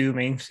Solid 2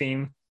 main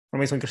theme or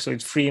Metal Gear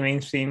Solid 3 main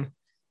theme.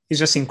 It's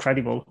just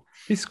incredible.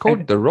 He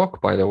scored The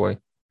Rock, by the way.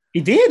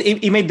 He did.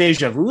 He made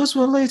Deja Vu as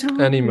well later.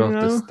 Enemy you of the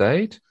know.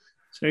 State.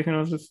 Speaking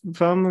of the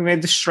film, he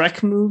made the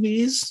Shrek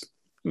movies.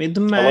 Made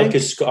the I Meg. like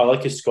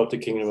his Scott to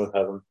Kingdom of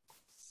Heaven.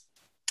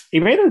 He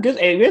made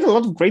a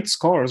lot of great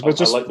scores, but I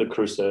just like the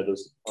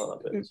Crusaders. I like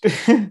that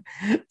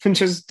bit. but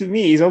just to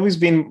me, he's always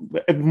been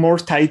more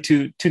tied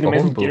to the Metal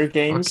Horrible. Gear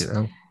games. Fucking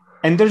hell.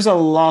 And there's a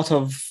lot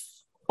of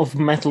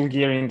Metal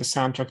Gear in the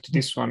soundtrack to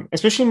this one,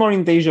 especially more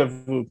in Deja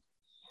Vu,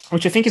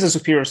 which I think is a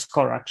superior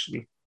score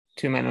actually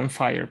to Man on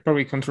Fire.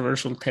 Probably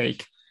controversial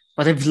take,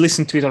 but I've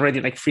listened to it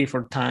already like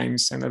 3-4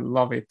 times and I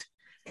love it.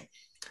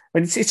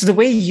 But it's the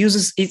way he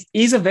uses it.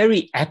 He's a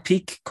very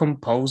epic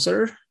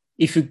composer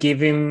if you give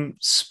him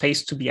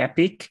space to be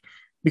epic,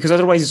 because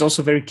otherwise he's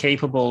also very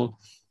capable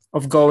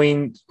of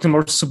going to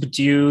more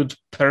subdued,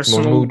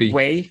 personal More moody.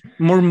 way.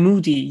 More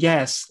moody,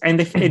 yes. And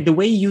the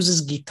way he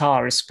uses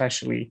guitar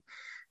especially,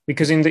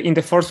 because in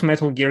the fourth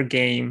Metal Gear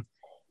game,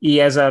 he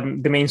has the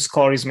main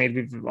score is made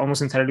with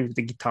almost entirely with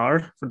the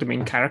guitar for the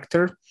main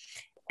character.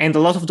 And a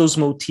lot of those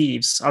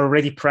motifs are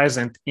already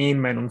present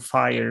in Man on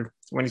Fire,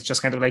 when it's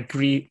just kind of like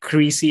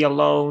greasy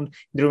alone.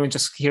 The room,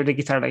 just hear the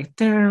guitar like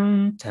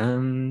dun,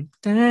 dun,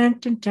 dun,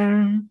 dun,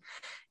 dun.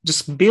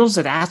 Just builds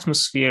that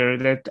atmosphere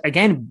that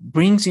again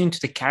brings you into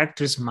the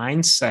character's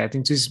mindset,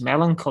 into his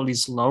melancholy,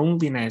 his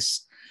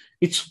loneliness.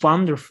 It's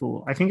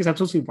wonderful. I think it's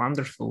absolutely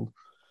wonderful.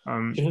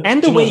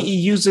 And the way he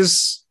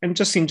uses, and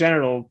just in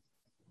general,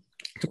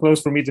 to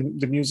close for me,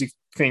 the music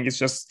thing is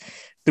just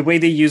the way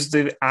they use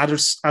the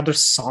other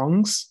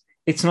songs.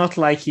 It's not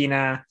like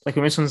like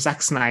we mentioned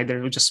Zack Snyder,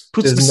 who just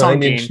puts the There's song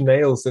 9 Inch in.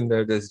 Nails in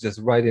there that's just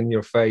right in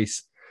your face.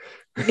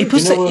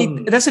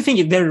 That's the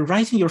thing. They're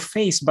right in your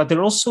face, but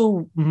they're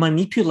also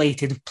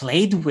manipulated,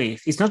 played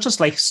with. It's not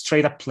just like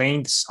straight up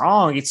playing the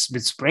song.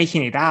 It's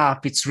breaking it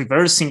up. It's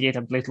reversing it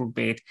a little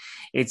bit.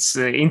 It's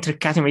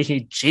intercutting, making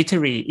it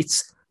jittery.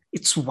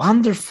 It's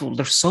wonderful.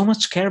 There's so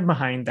much care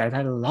behind that.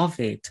 I love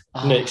it.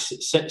 Oh. Nick,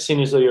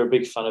 seeing as though you're a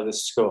big fan of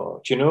this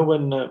score, do you know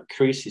when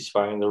Creasy's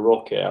firing the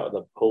rocket out of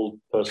the old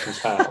person's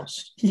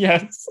house?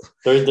 Yes.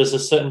 There's a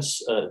certain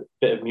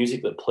bit of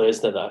music that plays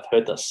there that I've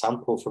heard that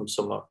sample from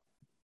somewhere.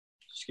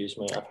 Excuse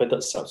me. I've heard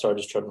that. Sorry, I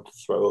just tried not to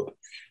throw up.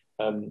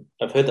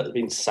 I've heard that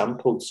being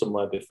sampled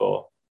somewhere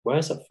before. Where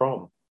is that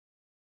from?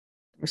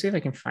 Let me see if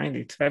I can find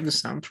it. I have the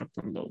soundtrack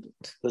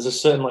downloaded. There's a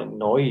certain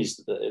noise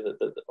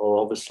or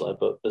obviously,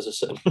 but there's a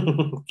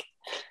certain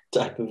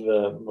type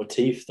of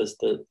motif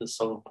that the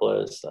song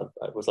plays.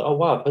 I was like, oh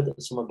wow, I've heard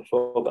that somewhere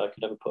before, but I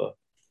could never put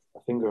a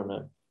finger on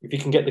it. If you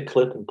can get the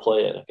clip and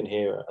play it, I can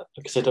hear it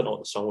because I don't know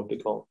what the song would be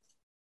called.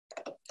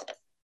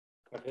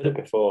 I've heard it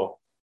before.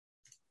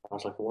 I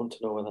was like, I want to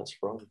know where that's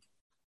from.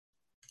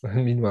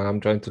 Meanwhile,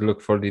 I'm trying to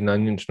look for the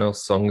 9 Inch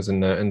Nails songs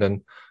in there, and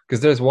then because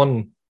there's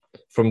one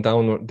from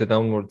the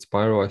Downward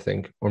Spiral, I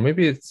think, or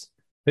maybe it's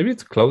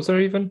Closer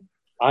even.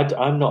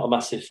 I'm not a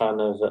massive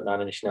fan of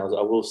 9 Inch Nails.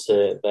 I will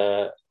say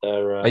they're.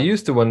 I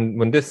used to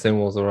when this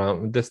thing was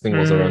around,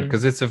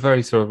 because it's a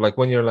very sort of like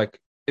when you're like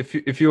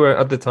if you were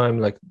at the time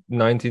like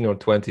 19 or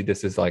 20,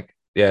 this is like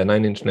 9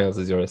 Inch Nails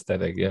is your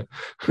aesthetic, yeah.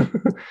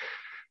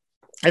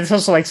 And it's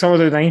also like some of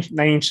the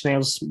Nine Inch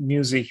Nails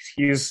music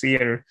used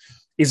here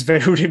is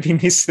very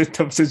reminiscent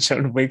of the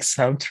John Wick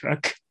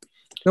soundtrack.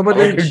 No, but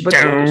there's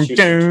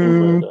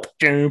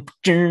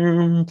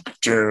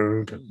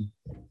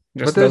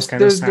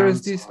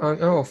these.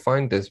 I'll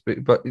find this,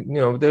 but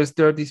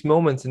there are these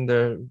moments in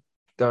there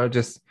that are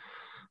just.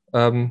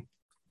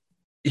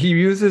 He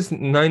uses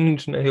 9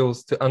 Inch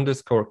Nails to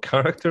underscore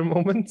character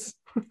moments.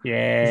 Yeah,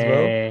 as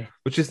well,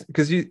 which is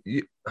because you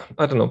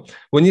I don't know,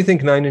 when you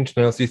think 9 Inch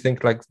Nails, you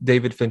think like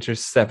David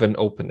Fincher's Seven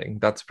opening.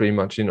 That's pretty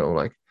much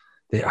like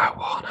I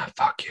wanna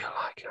fuck you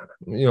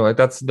like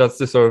that's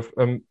the sort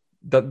of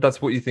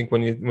that's what you think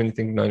when you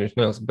think 9 Inch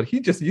Nails. But he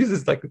just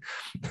uses like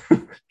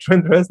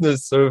Trent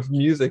Reznor's sort of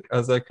music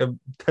as like a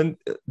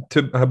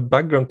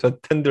background to a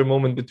tender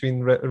moment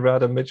between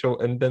Radha Mitchell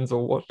and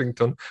Denzel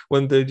Washington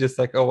when they're just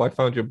like, oh, I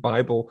found your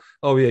Bible.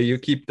 Oh yeah, you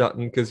keep that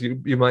because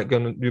you might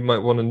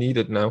want to need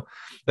it now.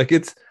 Like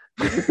it's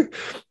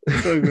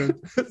so good.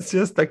 It's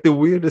just like the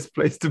weirdest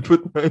place to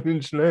put 9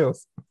 Inch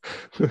Nails.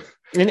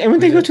 and when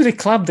they go to the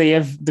club, they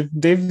have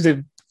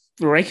the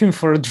Requiem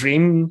for a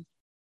Dream,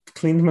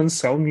 Clint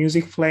Mansell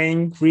music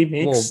playing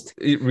remixed.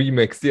 Well,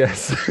 remixed,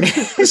 yes.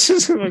 It's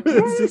just like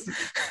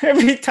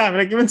every time,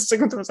 like even the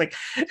second time, I was like,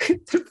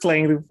 they're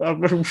playing the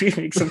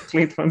remix of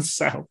Clint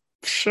Mansell.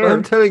 Sure. Well,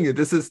 I'm telling you,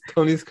 this is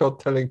Tony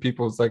Scott telling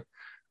people, it's like,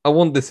 I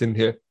want this in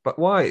here, but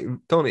why,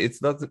 Tony? It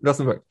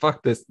doesn't work.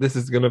 Fuck this. This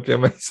is gonna be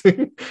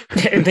amazing.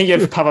 And then you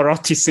have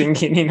Pavarotti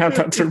singing in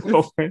another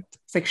moment.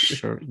 It's like,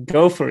 sure,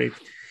 go for it.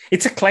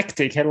 It's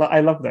eclectic. I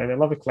love that. I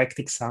love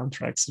eclectic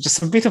soundtracks.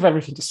 Just a bit of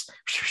everything. Just.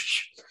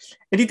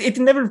 And it's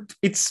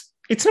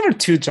never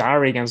too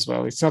jarring as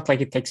well. It's not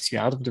like it takes you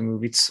out of the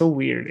movie. It's so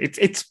weird.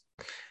 It's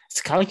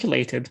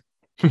calculated.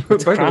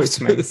 It's By the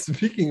way,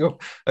 speaking of,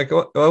 like,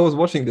 I was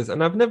watching this,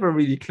 and I've never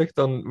really clicked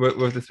on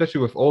with especially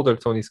with older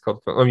Tony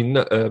Scott. I mean,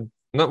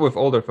 not with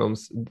older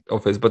films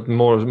of his, but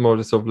more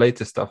the sort of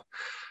latest stuff.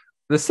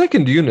 The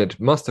second unit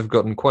must have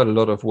gotten quite a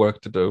lot of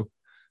work to do,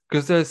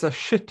 because there's a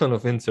shit ton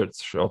of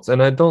inserts shots,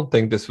 and I don't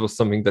think this was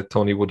something that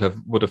Tony would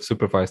have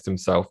supervised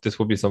himself. This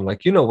would be something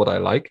like, what I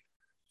like.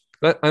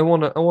 I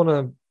want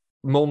a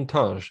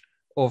montage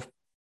of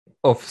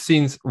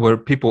scenes where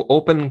people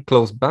open and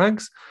close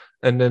bags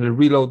and then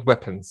reload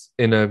weapons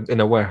in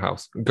a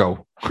warehouse.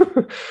 Go.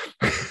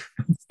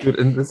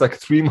 And there's like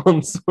 3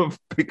 months of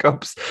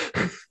pickups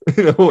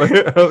in a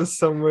warehouse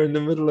somewhere in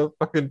the middle of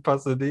fucking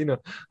Pasadena.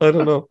 I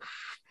don't know.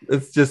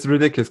 It's just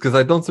ridiculous because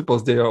I don't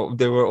suppose they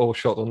were all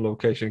shot on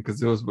location,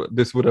 because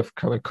this would have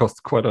kind of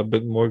cost quite a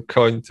bit more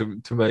coin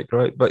to make,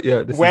 right? But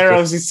yeah,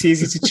 warehouse it's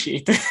easy to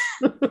cheat.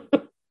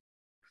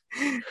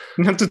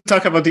 Not to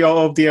talk about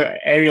all of the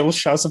aerial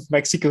shots of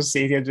Mexico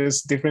City at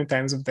just different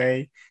times of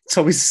day. It's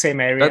always the same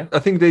area. I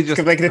think they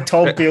just like the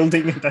tall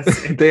building. And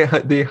that's it.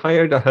 They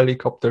hired a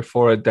helicopter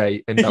for a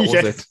day, and that was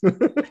it.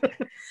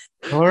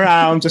 Go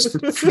around just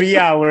for 3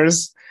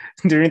 hours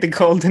during the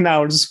golden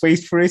hours. Just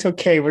wait for it.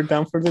 Okay, we're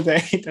done for the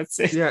day. That's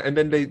it. Yeah, and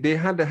then they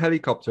had the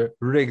helicopter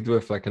rigged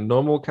with like a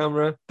normal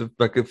camera,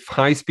 like a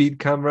high-speed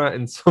camera,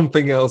 and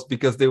something else,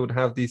 because they would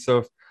have these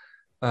sort of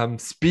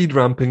speed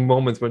ramping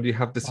moments where you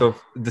have this sort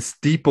of the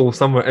steeple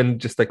somewhere and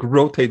just like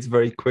rotates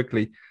very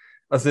quickly.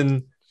 As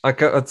in,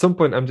 like at some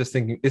point, I'm just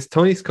thinking, is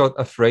Tony Scott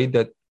afraid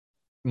that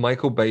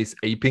Michael Bay's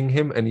aping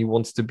him and he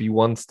wants to be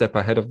one step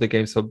ahead of the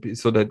game, so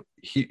that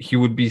he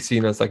would be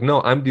seen as like,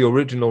 no, I'm the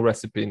original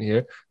recipe in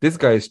here. This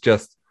guy is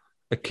just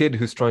a kid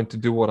who's trying to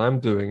do what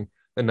I'm doing,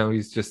 and now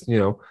he's just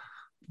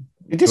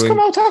Did this doing- come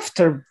out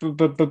after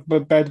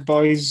Bad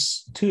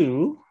Boys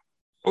 2?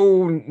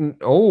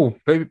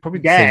 Maybe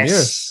probably the same year.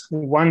 Yes,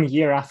 1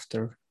 year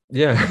after.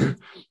 Yeah.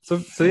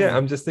 so yeah,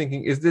 I'm just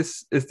thinking, is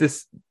this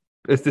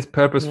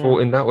purposeful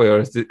in that way, or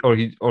is it, or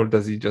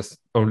did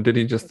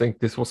he just think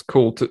this was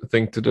cool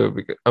thing to do?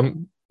 Because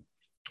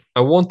I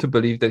want to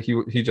believe that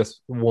he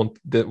just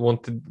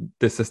wanted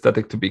this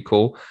aesthetic to be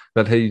cool,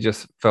 that he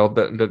just felt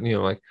that you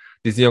know, like,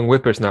 these young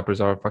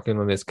whippersnappers are fucking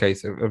on his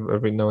case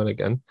every now and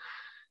again,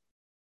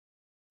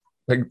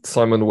 like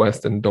Simon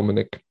West and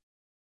Dominic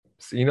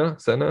Senna.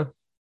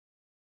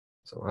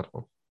 So I don't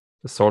know,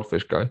 the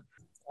swordfish guy.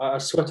 I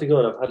swear to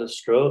God, I've had a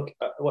stroke.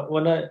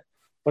 When I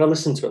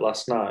listened to it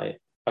last night,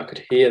 I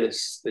could hear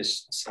this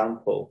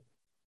sample,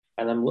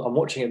 and I'm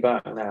watching it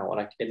back now,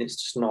 and it's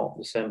just not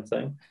the same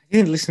thing. I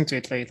didn't listen to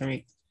it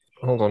late.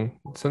 Hold on,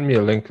 send me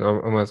a link. I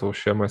might as well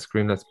share my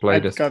screen. Let's play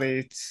this. Got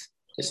it.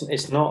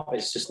 It's not.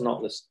 It's just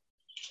not this.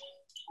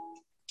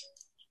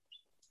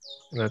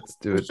 Let's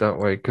do it that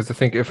way, because I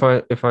think if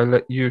I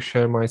let you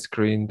share my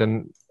screen,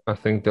 then I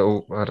think I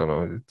don't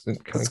know.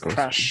 It kind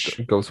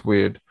of goes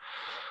weird.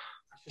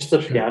 Just the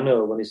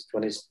piano when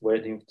he's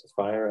waiting to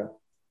fire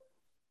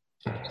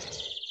it.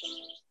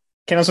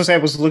 Can also say I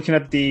was looking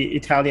at the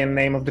Italian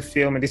name of the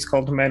film, and it's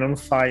called Men on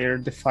Fire: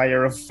 The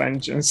Fire of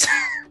Vengeance.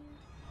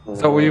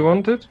 Is that what you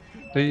wanted?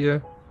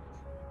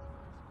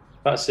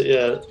 That's it.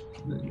 Yeah,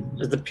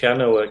 there's the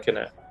piano work in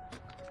it.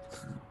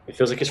 It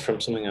feels like it's from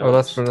something else. Oh,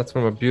 that's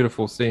from a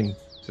beautiful scene.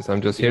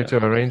 I'm just here to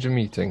arrange a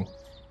meeting.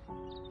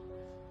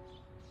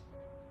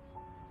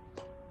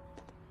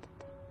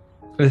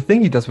 The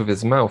thing he does with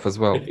his mouth as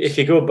well. If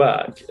you go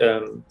back,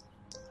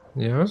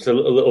 just a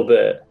little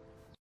bit.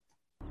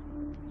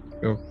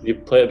 Oh. You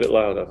play it a bit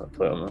louder.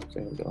 Play on that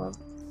thing a bit louder.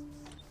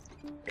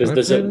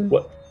 There's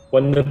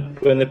when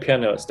the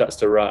piano starts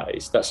to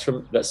rise. That's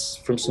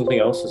from something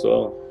else as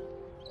well.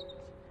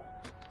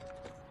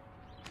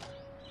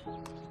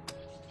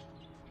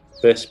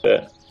 This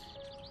bit.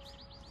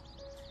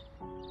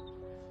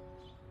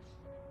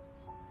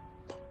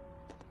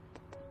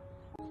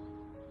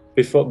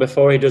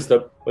 Before he does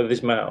that with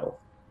his mouth,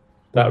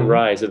 that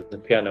rise of the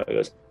piano, it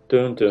goes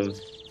dun dun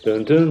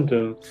dun dun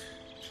dun.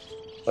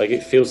 Like,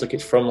 it feels like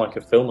it's from like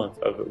a film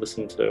I've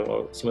listened to,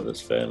 or something that's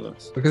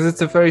famous. Because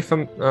it's a very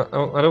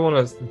I don't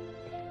want to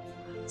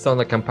sound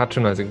like I'm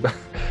patronizing, but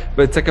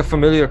it's like a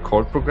familiar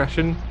chord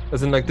progression.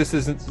 As in, like, this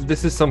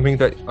is something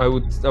that I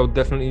would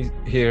definitely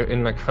hear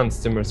in like Hans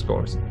Zimmer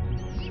scores.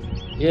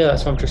 Yeah,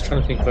 that's what I'm just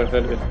trying to think if I've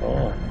heard it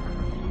before.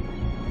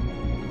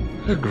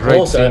 A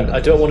great scene. I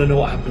don't want to know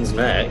what happens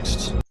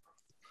next.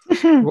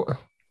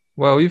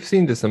 Well, you've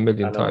seen this a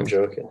million times. I'm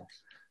joking.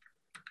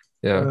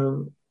 Yeah.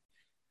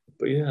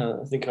 But yeah,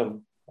 I think I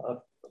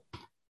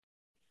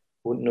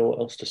wouldn't know what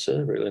else to say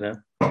really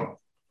now.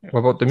 What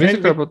about the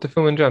music or about the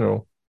film in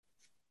general?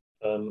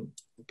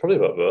 Probably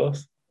about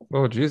both.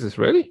 Oh Jesus,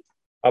 really?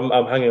 I'm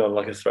hanging on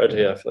like a thread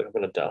here. I feel like I'm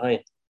going to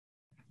die.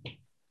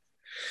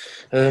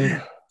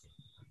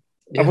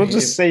 I will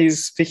just say,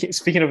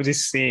 speaking of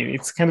this scene,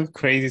 it's kind of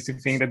crazy to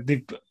think that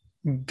the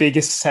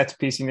biggest set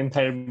piece in the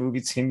entire movie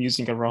is him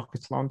using a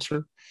rocket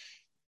launcher.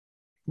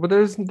 But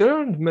there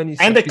aren't many.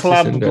 And the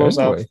club blows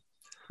anyway. up.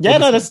 Yeah,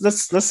 no, that's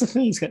the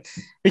thing.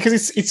 Because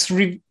it's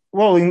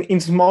in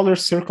smaller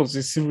circles,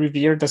 it's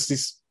revered as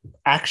this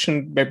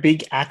a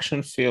big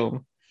action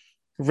film,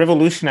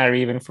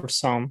 revolutionary even for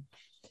some.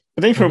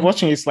 But then if you're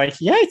watching, it's like,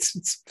 yeah,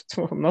 it's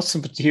not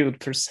subdued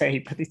per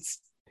se, but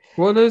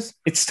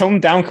it's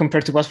toned down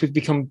compared to what we've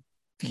become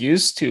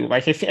used to.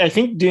 Like, I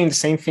think doing the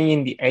same thing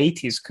in the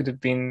 80s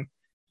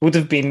would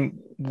have been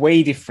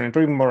way different,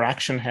 probably more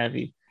action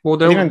heavy.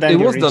 Well, it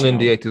was done in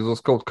the 80s. It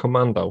was called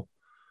Commando.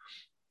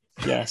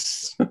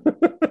 Yes.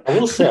 I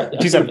will say,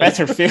 which is a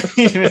better film.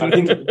 I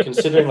think,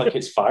 considering like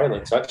its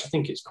violence, I actually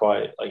think it's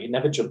quite like, it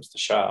never jumps the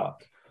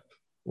shark.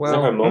 There's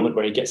never a moment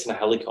where he gets in a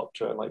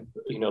helicopter and, like,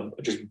 you know,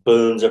 just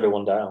burns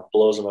everyone down,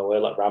 blows them away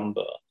like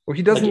Rambo. Well,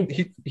 he doesn't.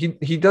 Like,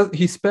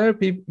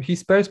 he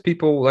spares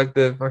people like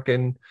the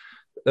fucking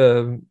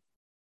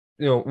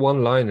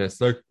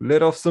one-liners, like,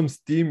 let off some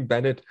steam,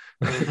 Bennett.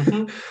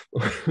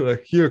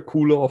 Like, here,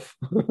 cool off.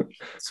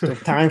 So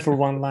time for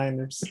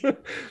one-liners.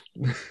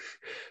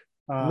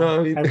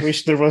 No, I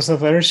wish there was a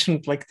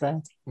version like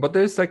that. But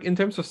there's, like, in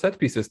terms of set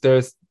pieces,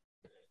 there's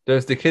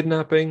the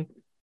kidnapping.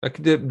 Like,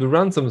 the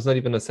ransom is not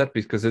even a set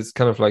piece because it's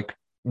kind of like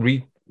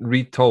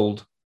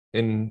retold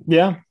in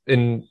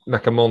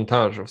like a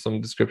montage of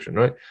some description,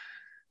 right?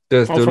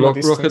 There's the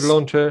rocket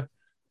launcher.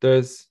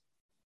 There's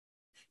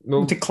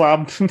the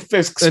club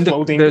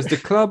exploding. There's the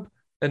club,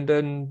 and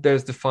then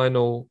there's the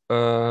final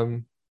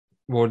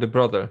war the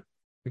brother,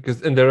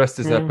 and the rest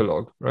is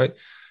epilogue, right?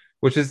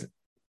 Which is,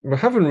 we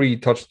haven't really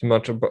touched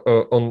much about,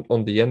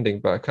 on the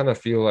ending, but I kind of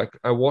feel like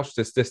I watched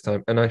this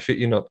time, and I shit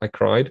you not, I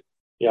cried.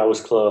 Yeah, I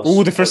was close.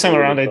 Oh, the first time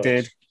around I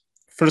did.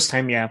 First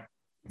time, yeah.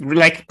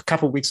 Like a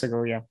couple of weeks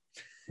ago, yeah.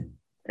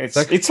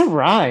 It's a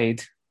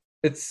ride.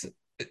 It's,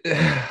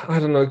 I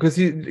don't know, because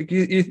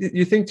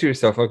you think to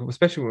yourself, like,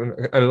 especially when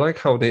I like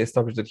how they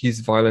establish that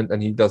he's violent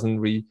and he doesn't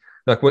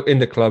Like in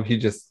the club, he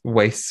just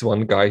wastes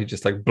one guy. He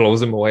just like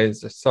blows him away.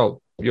 It's just,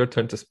 so your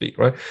turn to speak,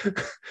 right?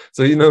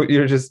 So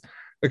you're just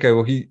okay.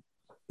 Well,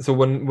 so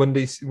when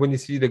you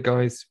see the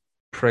guy's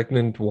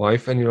pregnant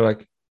wife, and you're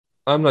like,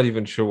 I'm not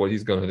even sure what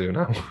he's gonna do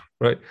now,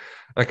 right?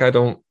 Like I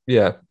don't.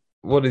 Yeah,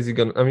 what is he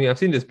gonna? I mean, I've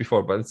seen this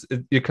before, but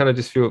you kind of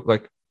just feel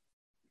like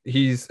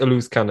he's a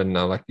loose cannon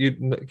now. Like you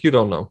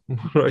don't know,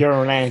 right? You're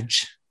on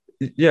edge.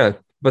 Yeah,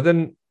 but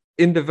then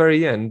in the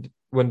very end,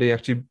 when they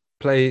actually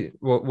play,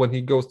 when he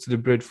goes to the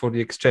bridge for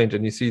the exchange,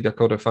 and you see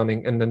Dakota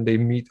Fanning, and then they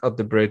meet at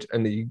the bridge,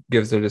 and he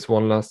gives her this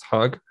one last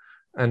hug,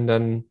 and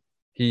then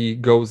he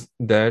goes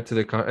there to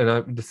the car,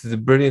 and this is a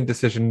brilliant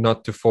decision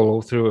not to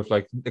follow through with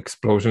like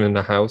explosion in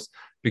the house,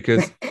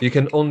 because you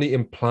can only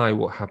imply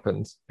what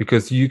happens,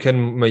 because you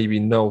can maybe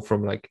know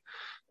from like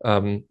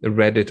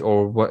Reddit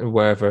or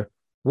wherever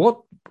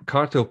what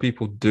cartel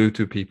people do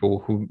to people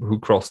who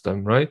cross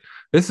them, right?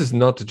 This is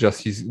not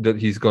just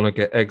he's gonna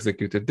get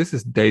executed. This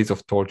is days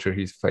of torture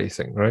he's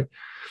facing, right?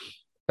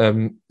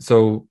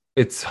 So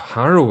it's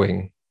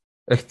harrowing.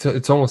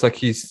 It's almost like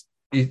he's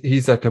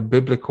like a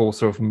biblical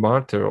sort of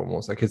martyr,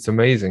 almost. Like it's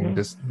amazing.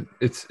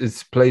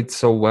 It's played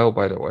so well,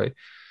 by the way.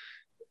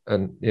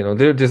 And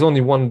there's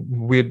only one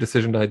weird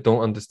decision that I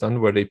don't understand,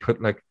 where they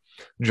put like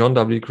John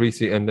W.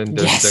 Creasy and then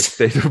the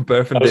date of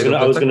birth. And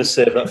I was going to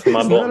say that for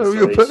my bottom. Not a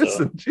real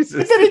person. Jesus.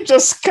 And then it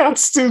just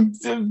cuts to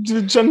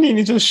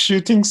Giannini just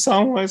shooting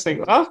someone. It's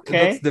like,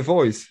 okay, that's the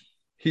voice.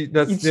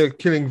 That's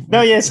killing.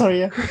 No, yeah,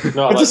 sorry, yeah.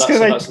 No,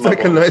 it's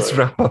like a nice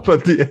wrap up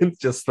at the end.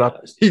 Just that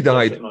he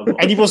died,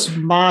 and it was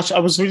much. I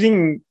was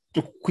reading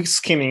the quick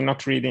skimming,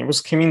 not reading. I was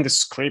skimming the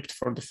script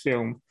for the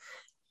film,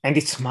 and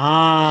it's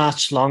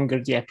much longer.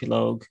 The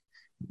epilogue.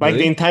 Like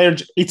really?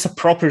 It's a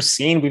proper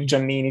scene with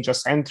Giannini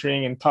just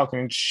entering and talking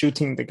and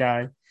shooting the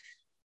guy.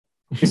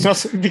 It's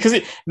not because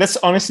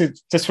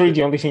that's really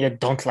the only thing I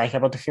don't like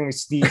about the film.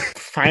 It's the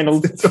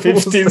final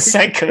 15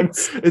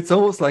 seconds. It's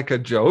almost like a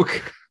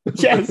joke.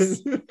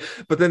 Yes.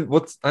 But then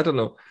I don't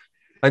know.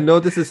 I know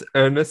this is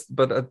earnest,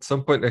 but at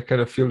some point I kind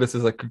of feel this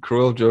is like a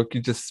cruel joke.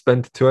 You just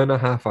spent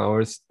 2.5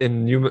 hours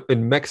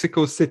in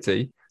Mexico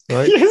City,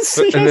 right? Yes.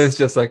 And then it's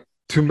just like,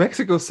 to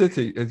Mexico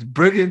City. It's a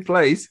brilliant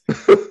place.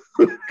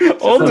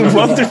 All the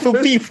wonderful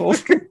people.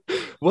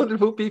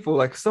 Wonderful people.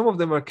 Like some of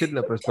them are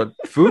kidnappers, but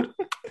food,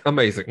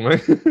 amazing,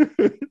 right?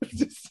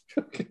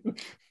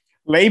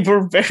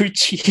 Labor very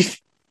cheap.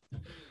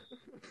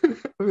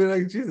 I mean,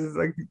 like Jesus,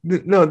 like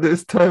no,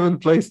 there's time and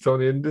place,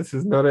 Tony, and this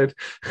is not it.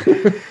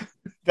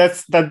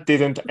 That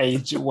didn't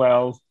age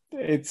well.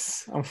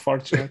 It's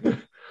unfortunate.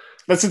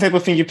 That's the type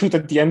of thing you put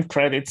at the end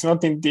credits,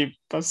 not in the.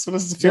 As soon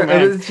as the film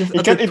ends,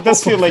 it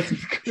does feel like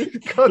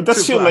it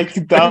does feel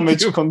like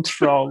damage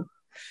control.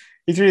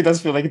 It really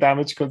does feel like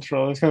damage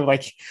control. It's kind of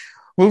like,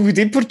 well, we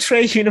did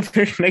portray you in a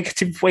very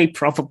negative way,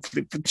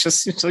 probably, but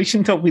just so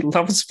you know, we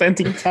love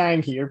spending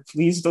time here.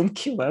 Please don't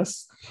kill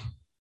us.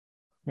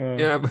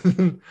 Yeah, but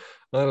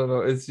I don't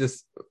know. It's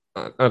just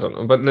I don't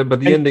know. But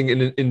the ending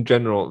in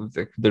general,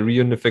 the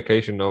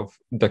reunification of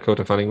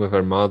Dakota Fanning with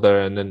her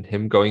mother, and then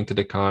him going to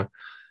the car,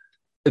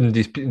 and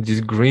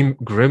these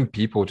grim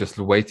people just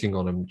waiting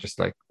on him, just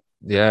like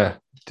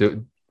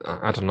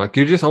I don't know. Like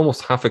you just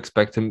almost half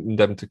expect them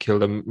to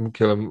kill him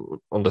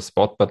on the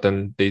spot, but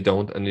then they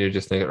don't, and you're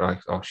just like,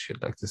 oh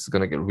shit, like this is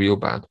gonna get real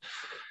bad.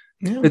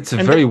 Yeah. It's a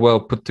very well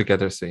put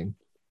together scene,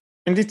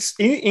 and it's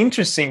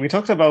interesting. We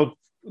talked about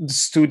the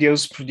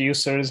studio's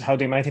producers, how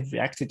they might have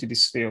reacted to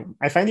this film.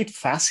 I find it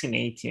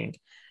fascinating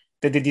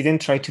that they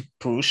didn't try to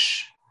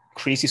push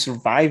Creasy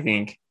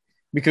surviving,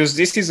 because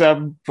this is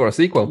for a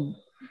sequel.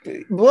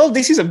 Well,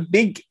 this is a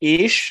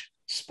big-ish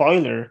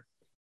spoiler,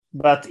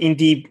 but in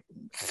the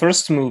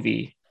first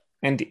movie,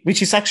 and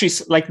which is actually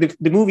like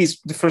the movie is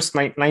the first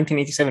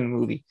 1987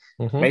 movie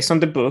based on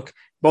the book.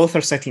 Both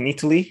are set in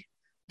Italy.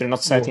 They're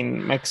not set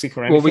in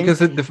Mexico or anything. Well, because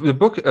the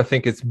book, I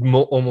think it's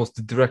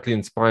almost directly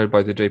inspired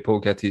by the J. Paul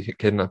Getty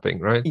kidnapping,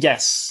 right?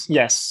 Yes,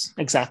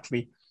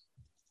 exactly.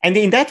 And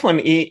in that one,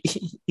 he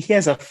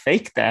has a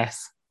fake death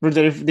where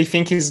they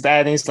think he's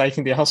dead and he's like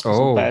in the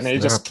hospital bed, and they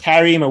just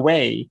carry him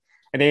away.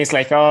 And then it's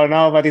like, oh,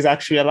 nobody's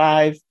actually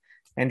alive.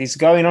 And he's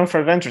going on for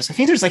adventures. I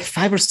think there's like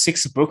 5 or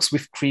 6 books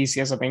with Creasy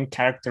as a main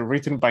character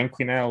written by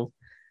Quinnell.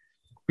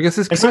 Because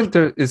his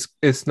character is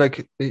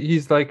like,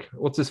 he's like,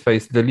 what's his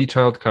face? The Lee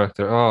Child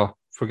character. Oh,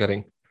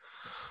 forgetting.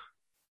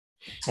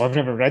 Well, I've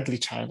never read Lee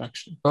Child,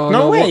 actually. Oh,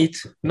 no, wait.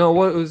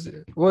 What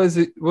is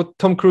it? What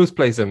Tom Cruise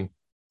plays him?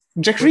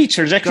 Jack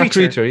Reacher. Jack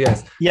Reacher,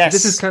 yes.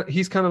 Yes.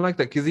 He's kind of like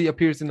that, because he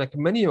appears in like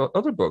many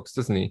other books,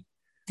 doesn't he?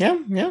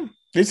 Yeah.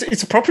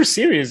 It's a proper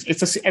series.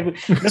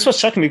 That's what's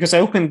shocking me, because I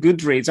opened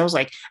Goodreads. I was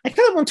like, I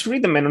kind of want to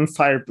read the Men on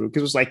Fire book.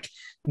 It was like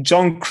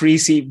John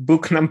Creasy,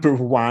 book number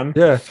 1.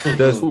 Yeah.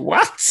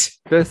 What?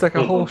 There's like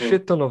a whole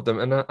shit ton of them,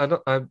 and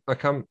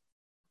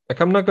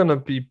I'm not gonna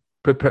be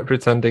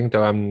pretending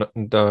that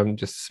I'm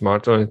just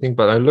smart or anything,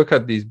 but I look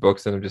at these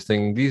books and I'm just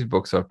thinking these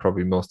books are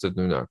probably, most of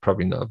them are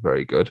probably not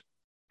very good.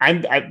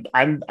 I'm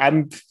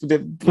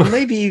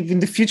maybe in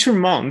the future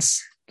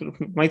months,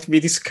 might be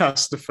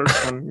discussed, the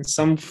first one, in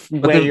some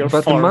way or But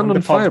the form. Man on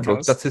the Fire book,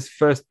 podcast. that's his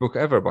first book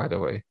ever, by the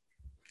way.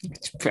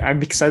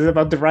 I'm excited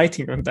about the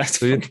writing on that.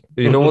 So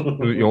you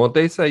know what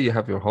they say? You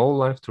have your whole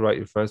life to write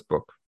your first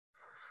book,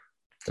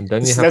 and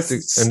then you have to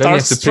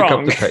pick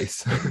up the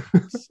pace.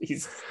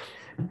 Jeez.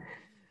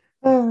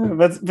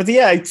 But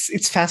yeah,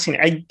 it's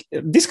fascinating.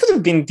 This could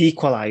have been The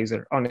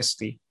Equalizer,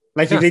 honestly.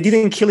 Like, if they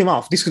didn't kill him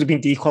off, this could have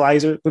been The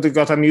Equalizer. Would have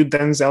got a new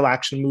Denzel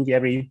action movie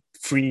every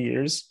 3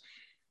 years.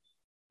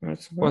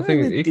 But, Well, I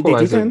think they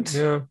Equalizer. didn't.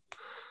 Yeah.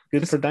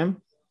 Good for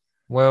them.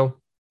 Well,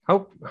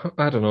 how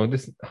I don't know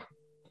this.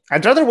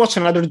 I'd rather watch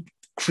another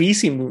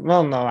Creasy movie.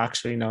 Well, no,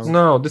 actually, no.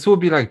 No, this would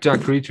be like Jack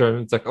Reacher,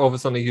 and it's like all of a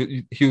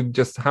sudden you'd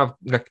just have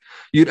like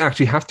you'd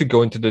actually have to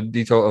go into the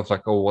detail of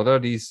like, oh, what are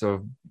these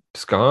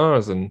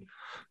scars, and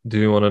do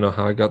you want to know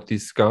how I got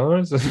these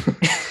scars?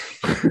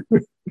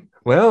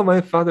 Well, my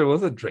father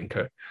was a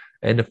drinker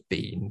and a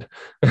fiend.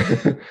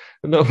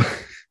 No,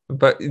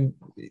 but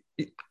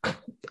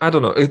I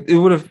don't know. It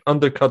would have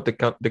undercut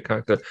the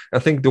character. I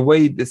think the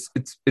way it's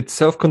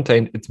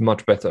self-contained, it's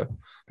much better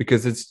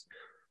because it's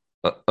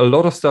a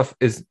lot of stuff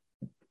is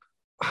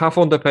half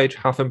on the page,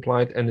 half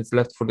implied, and it's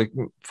left for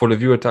the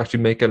viewer to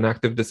actually make an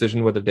active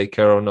decision whether they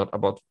care or not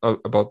about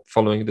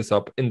following this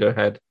up in their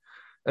head,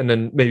 and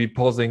then maybe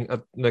pausing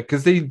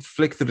because they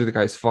flick through the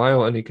guy's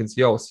file and you can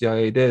see, oh,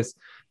 CIA this,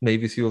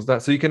 Navy SEALs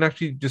that, so you can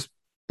actually just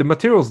the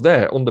material's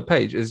there on the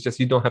page. It's just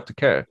you don't have to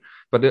care.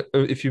 But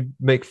if you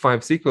make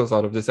 5 sequels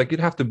out of this, like you'd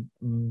have to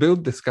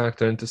build this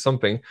character into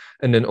something,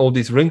 and then all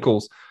these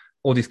wrinkles,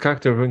 all these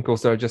character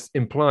wrinkles that are just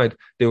implied,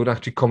 they would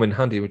actually come in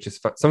handy, which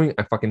is something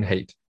I fucking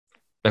hate.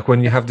 Like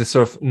when you have this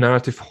sort of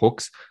narrative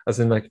hooks,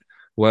 as in like,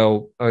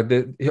 well,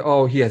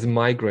 he has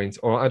migraines,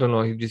 or I don't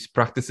know, he just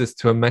practices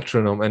to a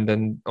metronome, and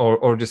then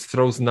or just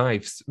throws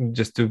knives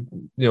just to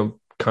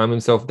calm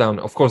himself down.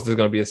 Of course, there's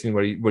going to be a scene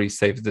where he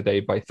saves the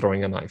day by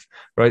throwing a knife,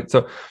 right?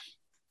 So,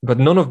 but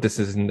none of this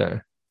is in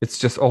there. It's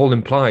just all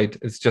implied.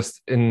 It's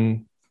just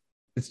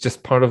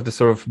part of the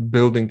sort of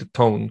building the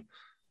tone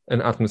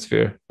and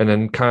atmosphere, and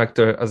then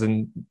character, as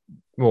in,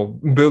 well,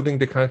 building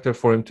the character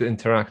for him to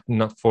interact,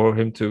 not for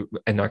him to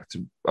enact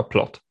a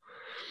plot.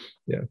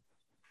 Yeah.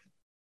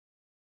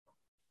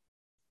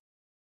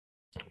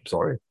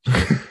 Sorry.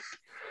 I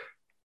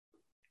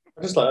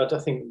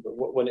think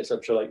when it's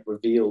actually like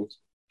revealed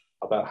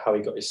about how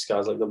he got his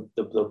scars, like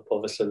the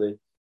obviously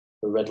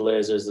the red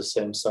laser is the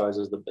same size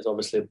as it's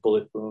obviously a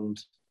bullet wound.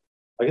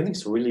 I think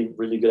it's really,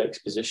 really good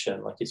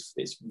exposition. Like it's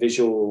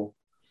visual,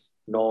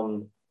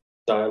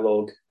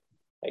 non-dialogue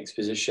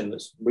exposition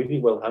that's really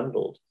well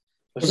handled.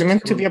 Was it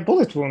meant to be a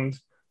bullet wound?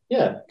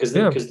 Yeah, because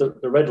the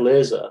red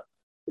laser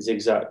is the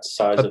exact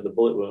size of the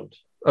bullet wound.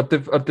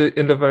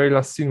 In the very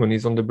last scene when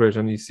he's on the bridge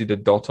and you see the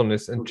dot on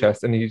his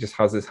chest, and he just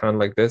has his hand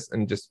like this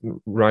and just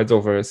rides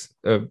over his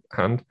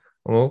hand.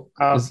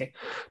 Okay.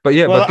 But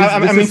yeah, well, but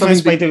I'm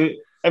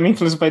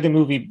influenced by the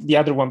movie, the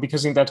other one,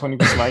 because in that one it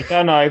was like,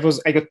 oh no, I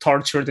got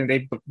tortured and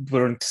they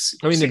burnt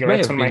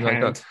cigarettes on my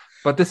hand. That.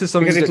 But this is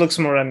something because it looks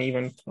more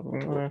uneven.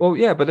 Well,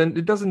 yeah, but then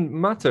it doesn't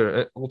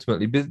matter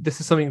ultimately. This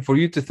is something for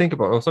you to think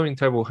about, or something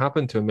terrible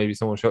happened to him. Maybe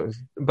someone shot.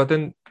 But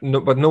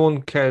no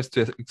one cares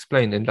to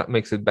explain, and that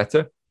makes it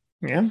better.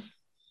 Yeah,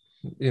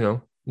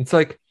 it's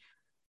like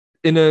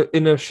in a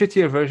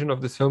shittier version of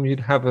this film, you'd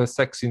have a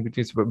sex scene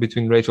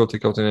between Rachel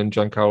Ticotin and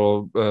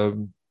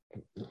Giancarlo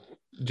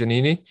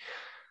Giannini,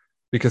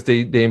 because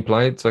they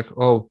imply it's like,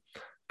 oh,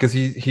 because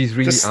he's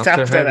really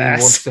after her and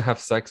he wants to have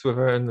sex with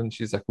her, and then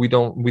she's like, we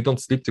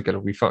don't sleep together,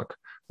 we fuck.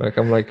 Like,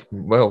 I'm like,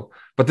 well,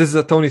 but this is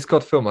a Tony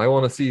Scott film. I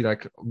want to see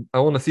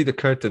the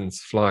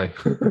curtains fly.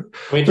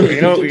 I mean,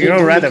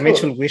 Radha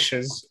Mitchell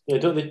wishes. Yeah,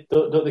 don't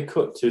they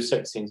cut 2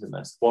 sex scenes in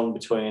this? One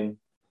between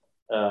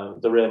the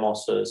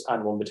Ramoses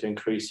and one between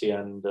Creasy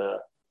and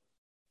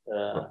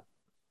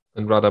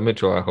Radha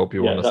Mitchell. I hope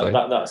you want to say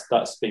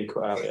that's been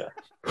cut out. Yeah.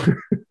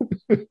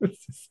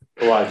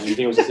 Why? Did you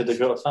think it was a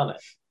Dakota Fanning?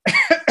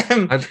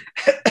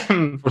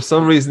 For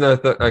some reason, I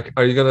thought, like,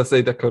 are you going to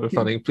say Dakota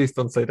Fanning? Please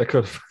don't say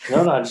Dakota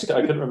Fanning. No, I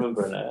couldn't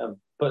remember it.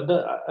 But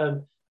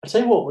I'll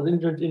tell you what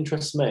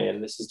interests me,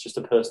 and this is just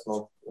a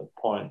personal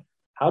point.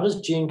 How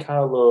does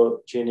Giancarlo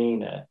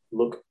Giannini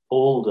look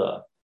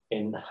older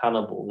in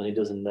Hannibal than he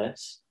does in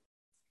this?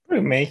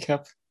 Probably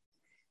makeup.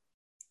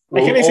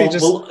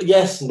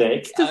 Yes,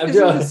 Nick.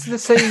 It's the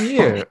same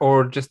year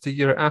or just a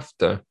year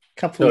after?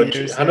 Couple of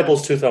years.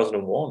 Hannibal's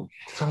 2001.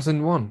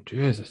 2001,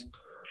 Jesus.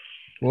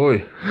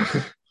 Boy.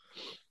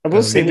 I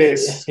will say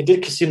this. He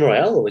did Casino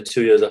Royale only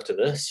 2 years after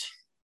this.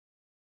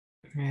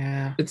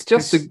 Yeah. It's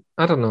just,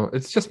 I don't know.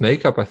 It's just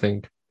makeup, I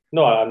think.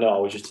 No, I know. I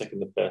was just taking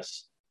the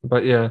piss.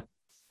 But yeah.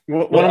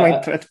 One of my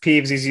pet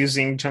peeves is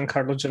using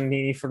Giancarlo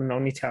Giannini for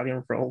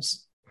non-Italian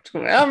roles.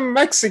 I'm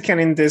Mexican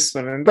in this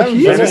one, and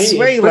I'm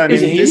Venezuelan in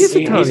this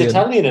one. He's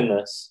Italian in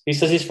this. He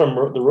says he's from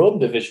the Rome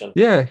division.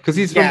 Yeah, because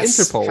he's from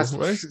Interpol,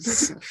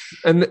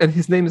 right? and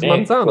his name is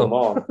Manzano. Come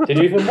on. Did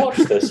you even watch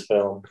this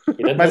film? But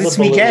it's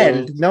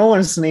Miguel. No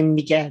one's named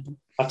Miguel.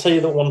 I'll tell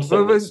you the one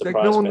thing that Like,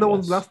 surprised me. no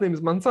one's last name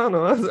is Manzano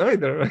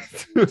either,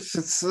 right?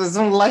 I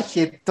don't like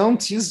it.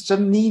 Don't use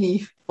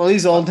Giannini. Well,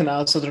 he's old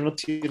now, so they're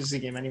not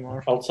using him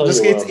anymore. I'll tell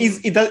Just, you.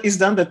 it's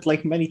done that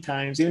like many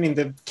times, even in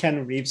the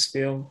Ken Reeves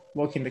film,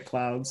 Walk in the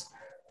Clouds.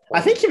 I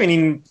think even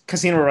in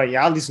Casino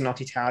Royale, he's not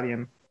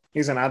Italian.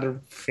 He's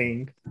another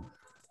thing.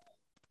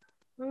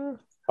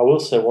 I will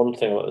say one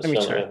thing about this Let me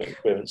film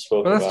check. we haven't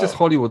spoken But that's about. just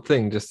Hollywood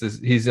thing. Just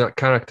he's a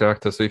character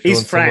actor. So if you He's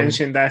want French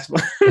someone, in that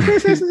one.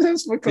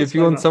 if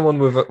you want someone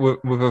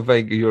with a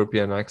vague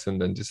European accent,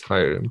 then just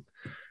hire him.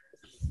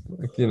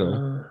 Like, you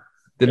know,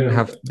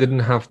 didn't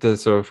have the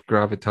sort of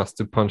gravitas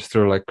to punch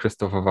through like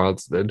Christopher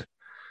Waltz did.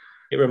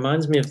 It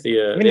reminds me of the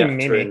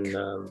actor in.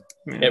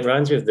 It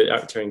reminds me of the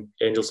actor in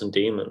Angels and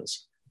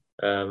Demons.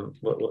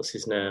 What's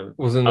his name?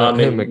 Wasn't that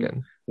him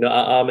again? No,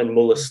 Armin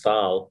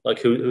Muller-Stahl. Like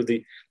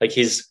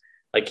he's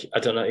like I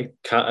don't know,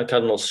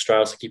 Cardinal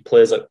Strauss. Like he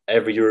plays like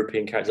every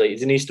European character. Like,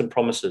 he's in Eastern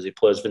Promises. He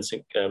plays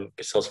Vincent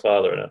Gassel's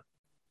father in it.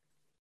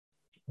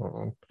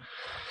 Oh.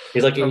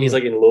 He's like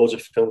in loads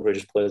of films where he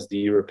just plays the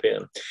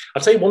European.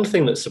 I'll tell you one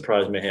thing that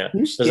surprised me here.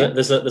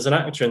 There's an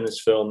actor in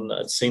this film that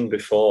I'd seen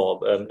before,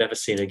 never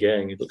seen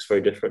again. He looks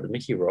very different.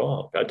 Mickey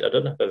Rourke. I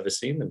don't know if I've ever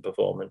seen him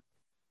performing.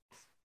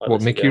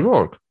 What, Mickey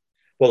Rourke?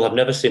 Well, I've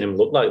never seen him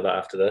look like that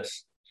after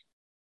this.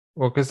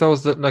 Well, because that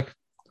was like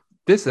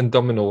this and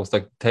Domino was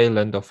like tail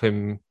end of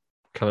him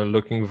kind of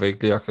looking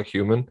vaguely like a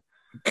human.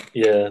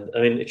 Yeah,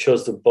 I mean, it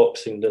shows the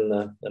boxing, doesn't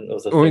it? And other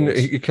things. I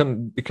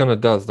mean, it kind of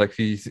does. Like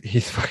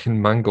he's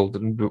fucking mangled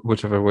in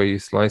whichever way you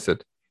slice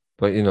it.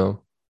 But you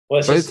know,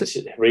 well, it's just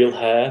real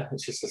hair.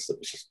 It's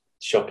just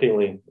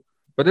shockingly.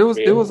 But it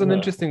was an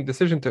interesting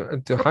decision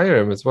to hire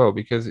him as well,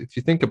 because if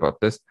you think about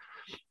this,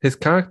 his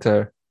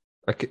character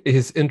like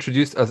is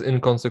introduced as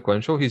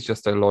inconsequential. He's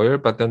just a lawyer,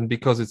 but then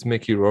because it's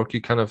Mickey Rourke,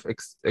 you kind of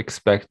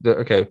expect that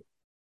okay,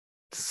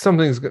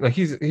 something's like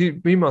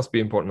he must be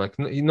important. Like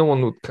no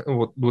one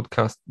would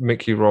cast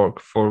Mickey Rourke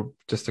for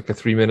just like a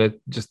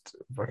 3-minute just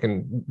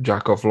fucking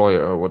jack off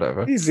lawyer or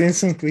whatever. He's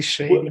instantly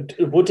shamed.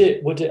 Would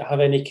it have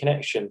any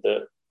connection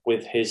that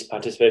with his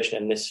participation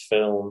in this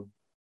film,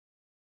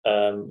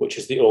 which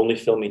is the only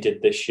film he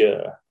did this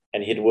year,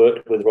 and he'd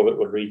worked with Robert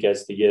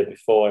Rodriguez the year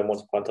before in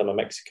Once Upon a Time in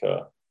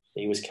Mexico?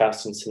 He was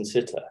cast in Sin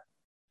City.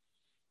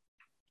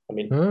 I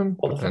mean,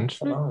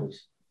 potentially.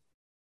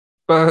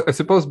 But I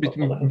suppose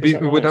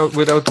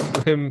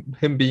without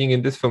him being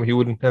in this film, he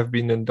wouldn't have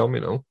been in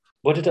Domino.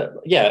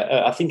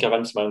 I think I've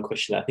answered my own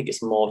question. I think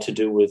it's more to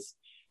do with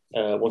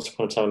Once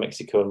Upon a Time in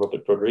Mexico and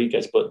Robert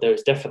Rodriguez, but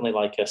there's definitely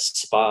like a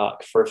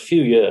spark for a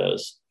few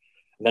years.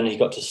 And then he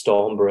got to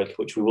Stormbreak,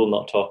 which we will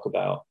not talk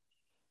about.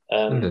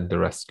 And then The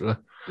Wrestler.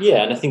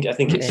 Yeah, and I think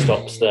it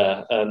stops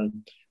there.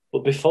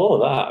 But before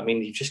that, I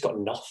mean, you've just got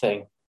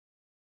nothing.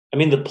 I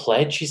mean, The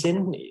Pledge he's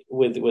in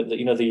with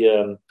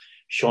the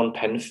Sean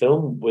Penn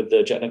film with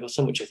Jack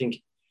Nicholson, which I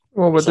think.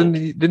 Well, but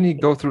didn't he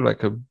go through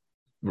like a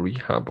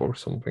rehab or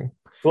something?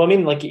 Well, I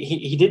mean, like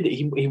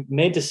he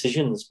made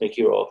decisions,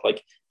 Mickey Rourke.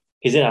 Like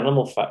he's in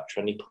Animal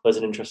Factory and he plays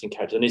an interesting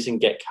character, and he's in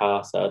Get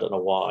Carter. I don't know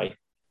why.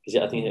 He's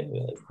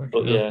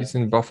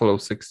in Buffalo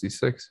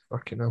 66.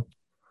 Fucking hell.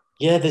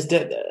 Yeah, there's.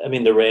 I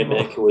mean, the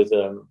Rainmaker with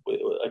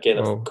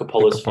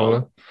Coppola's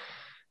film.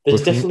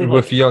 There's definitely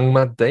with young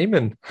Matt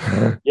Damon.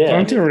 Yeah,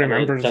 I don't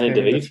remember Danny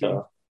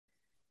DeVito.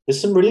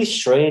 There's some really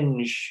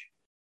strange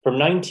from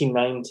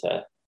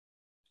 1990.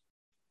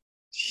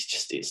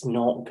 It's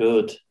not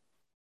good.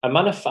 A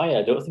Man of Fire,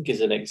 I don't think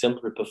is an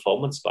exemplary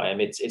performance by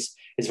him. It's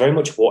very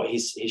much what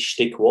his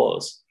shtick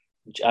was.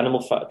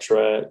 Animal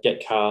Factory,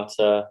 Get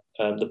Carter,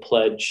 The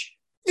Pledge.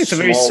 It's a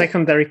very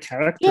secondary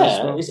character.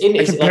 Yeah, as well.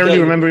 I can barely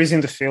remember he's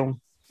in the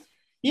film.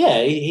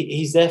 Yeah,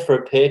 he's there for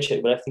a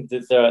paycheck, but I think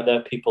that there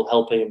are people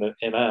helping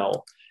him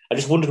out. I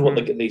just wondered what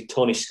the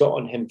Tony Scott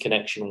and him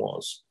connection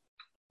was.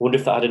 I wonder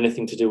if that had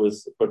anything to do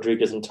with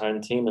Rodriguez and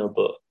Tarantino,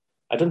 but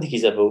I don't think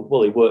he's ever...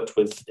 Well, he worked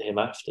with him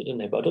after, didn't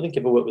he? But I don't think he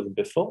ever worked with him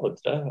before, did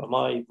I? Am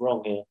I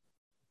wrong here?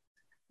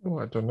 Oh,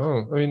 I don't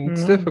know. I mean,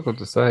 it's difficult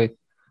to say.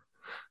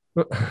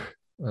 But, I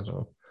don't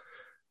know.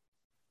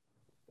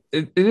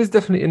 It is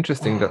definitely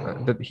interesting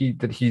that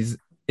he's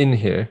in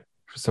here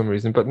for some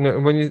reason. But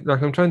when you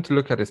like, I'm trying to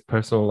look at his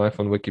personal life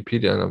on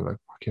Wikipedia, and I'm like,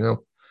 fucking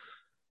hell.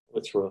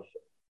 It's rough.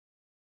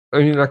 I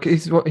mean, like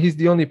he's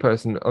the only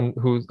person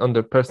who's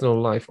under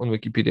personal life on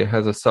Wikipedia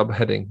has a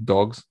subheading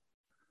dogs,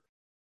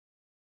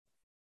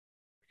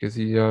 because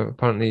he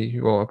apparently,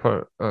 I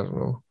don't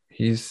know,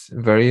 he's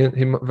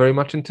very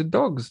much into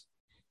dogs.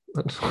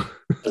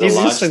 Is a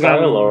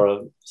lifestyle or a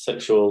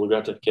sexual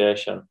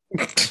gratification?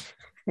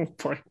 Oh,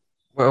 boy.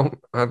 Well,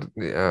 I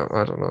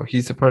don't know.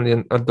 He's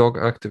apparently a dog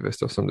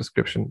activist of some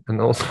description,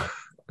 and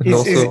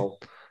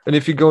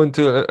if you go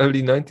into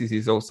early 90s,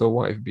 he's also a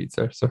wife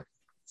beater. So,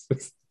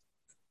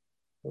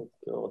 oh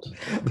God.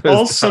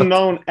 Also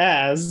known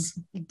as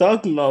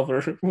dog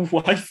lover,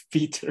 wife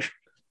beater.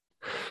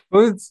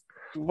 Well,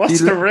 what's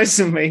the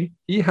resume?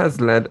 He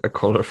has led a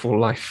colorful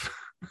life.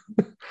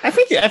 I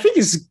think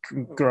he's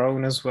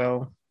grown as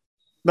well.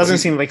 Doesn't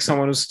seem like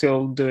someone who's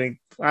still doing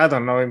I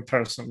don't know him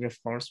personally,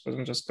 of course, but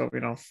I'm just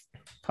going off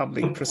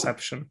public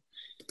perception.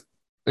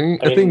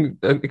 I think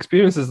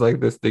experiences like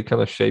this, they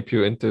kind of shape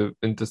you into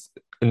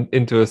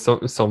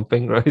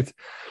something, right?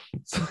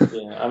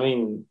 Yeah, I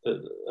mean,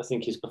 I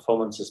think his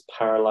performance as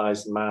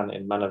Paralyzed Man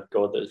in Man of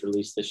God that was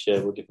released this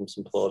year will give him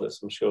some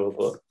plaudits, I'm sure,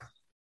 but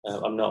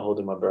I'm not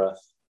holding my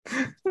breath.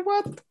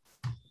 What?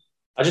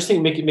 I just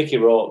think Mickey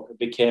Rourke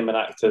became an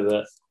actor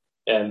that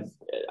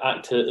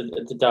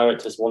the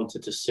directors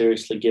wanted to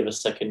seriously give a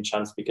second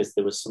chance because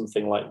there was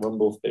something like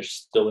Rumblefish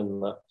still in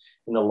the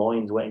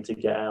loins waiting to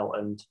get out,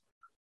 and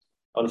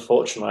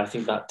unfortunately, I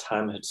think that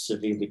time had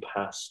severely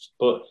passed.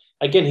 But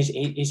again,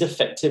 he's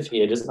effective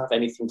here. He doesn't have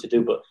anything to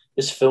do. But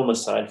this film,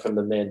 aside from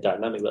the main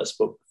dynamic that I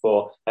spoke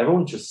before,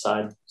 everyone's just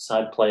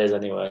side players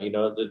anyway. You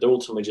know, they're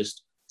ultimately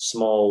just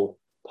small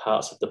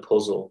parts of the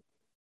puzzle.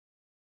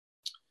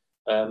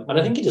 And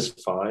I think he does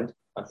fine.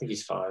 I think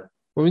he's fine.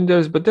 I mean,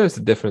 there's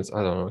a difference.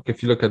 I don't know. Like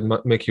if you look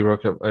at Mickey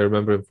Rourke, I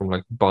remember him from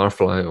like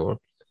Barfly or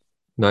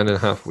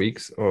 9.5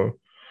 Weeks, or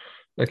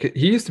like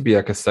he used to be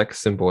like a sex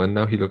symbol, and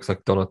now he looks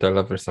like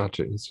Donatella Versace.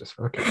 It's just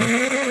fucking.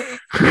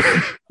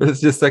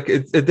 It's just like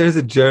there's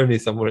a journey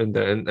somewhere in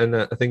there, and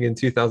I think in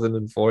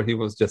 2004 he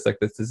was just like,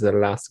 this is the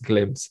last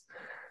glimpse.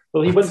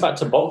 Well, he went back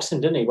to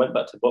boxing, didn't he? He went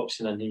back to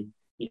boxing, and he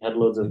had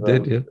loads of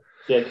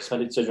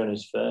cosmetic surgery on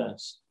his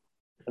face.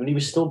 I mean, he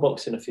was still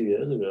boxing a few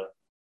years ago.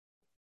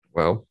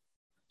 Well,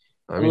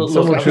 I mean,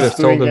 someone should have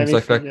told him, it's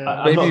like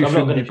maybe you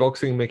shouldn't be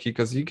boxing, Mickey,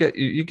 because you get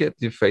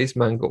your face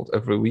mangled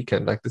every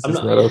weekend. Like this is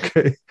not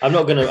okay. I'm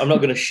not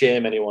gonna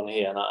shame anyone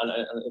here,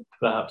 and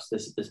perhaps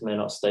this may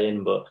not stay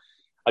in, but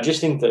I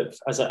just think that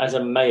as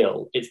a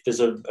male,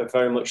 there's a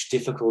very much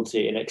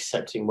difficulty in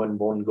accepting when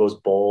one goes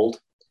bald,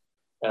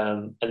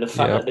 and the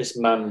fact that this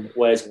man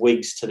wears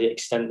wigs to the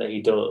extent that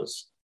he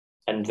does,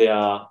 and they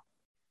are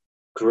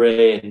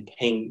grey and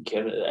pink,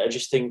 and I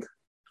think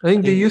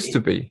they used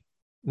to be.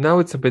 Now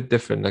it's a bit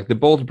different. Like the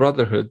Bald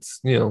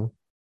Brotherhood's,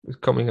 is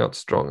coming out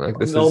strong. Like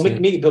this. No,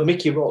 but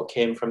Mickey Rourke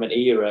came from an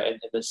era in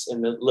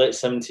the late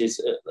 70s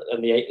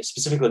and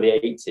specifically the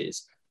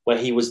 80s, where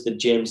he was the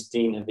James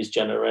Dean of his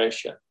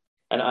generation,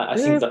 and I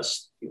think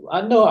that's.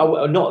 I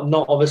know,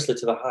 not obviously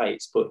to the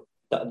heights, but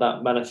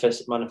that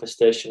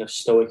manifestation of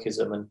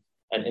stoicism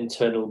and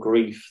internal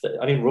grief.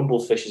 I mean,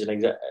 Rumblefish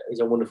is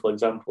a wonderful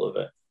example of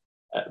it.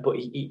 But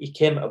he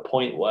came at a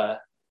point where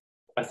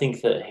I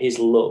think that his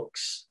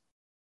looks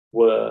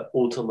were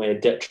ultimately a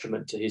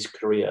detriment to his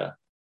career,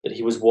 that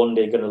he was one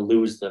day going to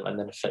lose them and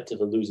then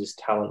effectively lose his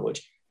talent,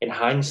 which in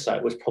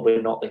hindsight was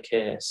probably not the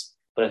case.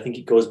 But I think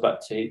it goes back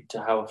to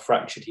how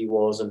fractured he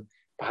was and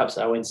perhaps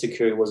how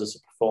insecure he was as a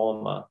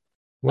performer.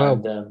 Wow.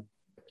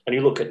 And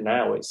you look at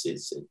now, it's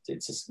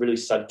a really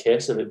sad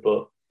case of it,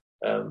 but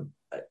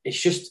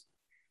it's just,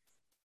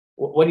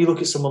 when you look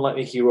at someone like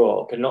Mickey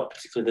Rourke, and not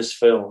particularly this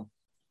film,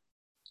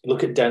 you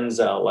look at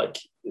Denzel, like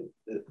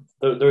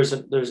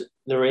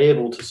they're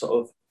able to sort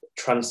of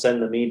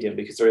transcend the medium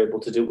because they're able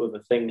to do other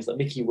things. Like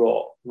Mickey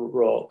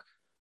Rourke,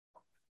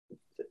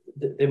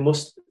 there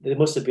must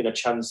have been a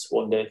chance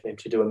one day for him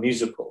to do a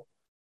musical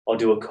or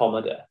do a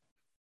comedy,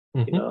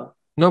 mm-hmm. you know.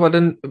 No, but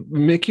then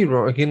Mickey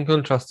Rourke, in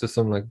contrast to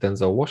someone like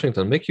Denzel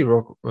Washington, Mickey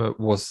Rourke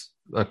was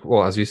like,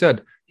 well, as you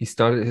said, he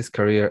started his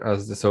career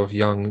as the sort of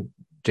young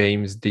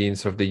James Dean,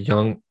 sort of the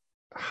young,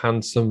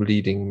 handsome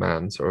leading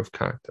man sort of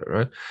character,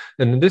 right?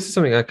 And this is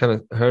something I kind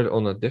of heard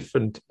on a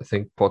different, I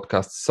think,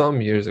 podcast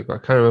some years ago. I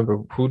can't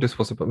remember who this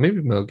was about,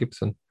 maybe Mel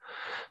Gibson.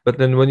 But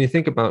then when you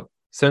think about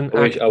certain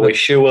are we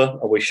sure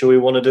we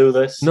want to do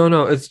this?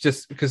 No, it's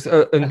just because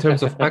in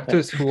terms of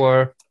actors who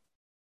are,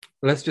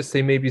 let's just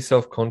say, maybe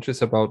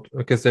self-conscious about,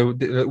 because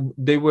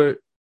they were,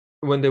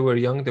 when they were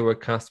young, they were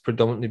cast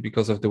predominantly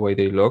because of the way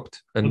they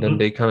looked, and mm-hmm. then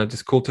they kind of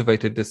just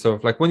cultivated this sort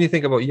of, like when you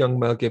think about young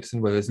Mel Gibson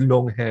with his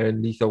long hair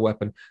and Lethal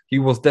Weapon, he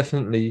was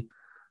definitely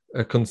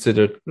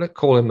considered, let's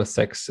call him a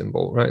sex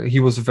symbol, right? He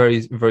was a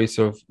very, very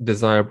sort of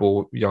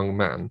desirable young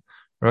man,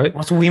 right?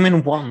 What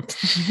women want.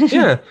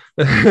 Yeah.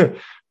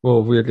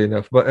 Well, weirdly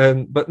enough, but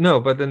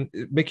then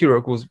Mickey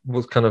Rourke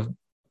was kind of,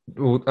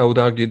 I would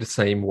argue, the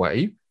same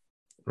way.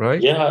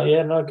 Right?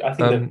 Yeah. No, I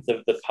think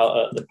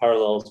the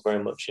parallels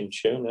very much in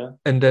tune. Yeah.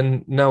 And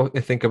then now I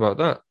think about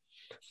that.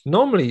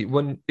 Normally,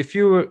 if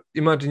you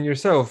imagine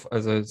yourself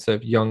as a sort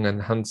of young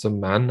and handsome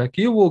man, like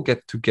you will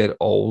get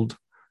old,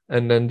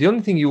 and then the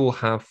only thing you will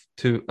have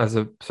to, as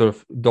a sort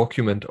of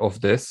document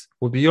of this,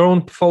 would be your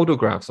own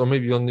photographs, or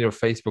maybe on your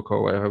Facebook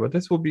or whatever. But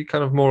this will be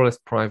kind of more or less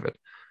private.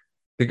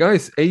 The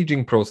guy's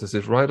aging process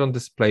is right on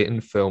display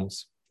in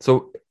films.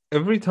 So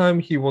every time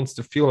he wants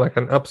to feel like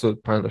an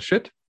absolute pile of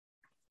shit,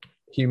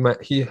 he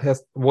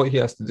has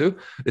to do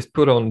is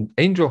put on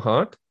Angel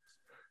Heart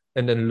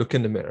and then look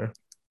in the mirror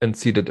and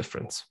see the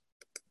difference.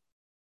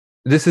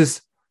 This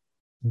is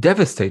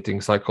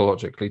devastating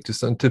psychologically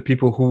to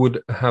people who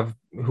would have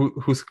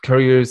whose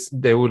careers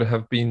they would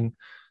have been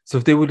So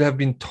if they would have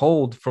been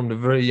told from the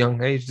very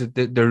young age that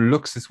their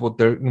looks is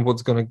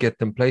what's going to get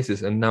them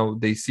places, and now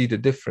they see the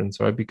difference,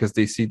 right? Because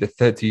they see the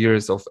 30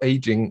 years of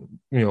aging,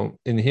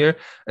 in here,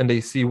 and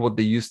they see what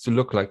they used to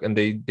look like, and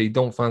they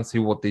don't fancy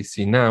what they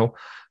see now,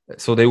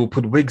 so they will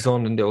put wigs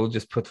on and they'll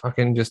just put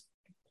fucking just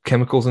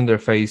chemicals in their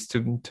face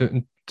to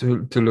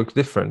look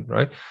different,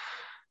 right?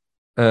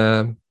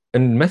 And it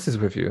messes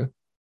with you.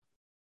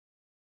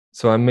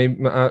 So I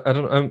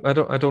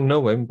don't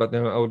know him, but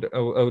I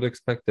would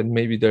expect that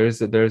maybe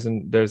there's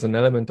an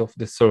element of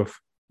this sort of,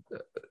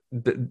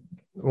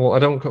 I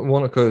don't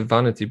want to call it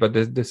vanity, but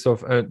there's this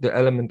sort of the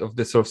element of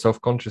this sort of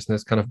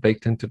self-consciousness kind of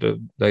baked into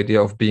the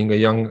idea of being a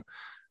young,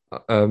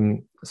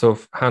 sort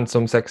of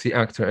handsome, sexy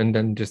actor, and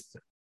then just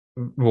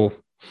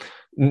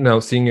now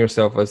seeing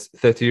yourself as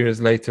 30 years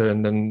later,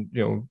 and then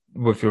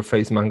with your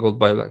face mangled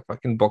by like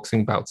fucking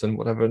boxing bouts and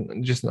whatever,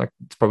 and just like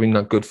it's probably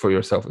not good for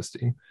your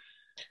self-esteem.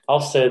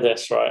 I'll say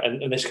this, right,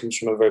 and this comes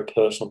from a very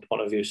personal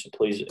point of view, so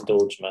please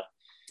indulge me.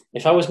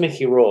 If I was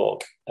Mickey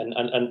Rourke, and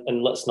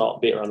let's not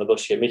beat around the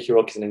bush here, Mickey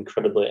Rourke is an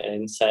incredibly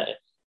and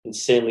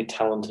insanely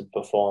talented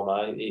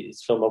performer.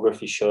 His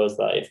filmography shows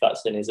that if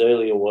that's in his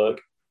earlier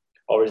work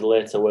or his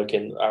later work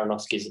in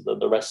Aronofsky's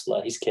The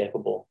Wrestler, he's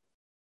capable.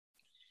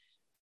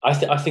 I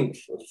think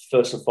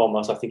first and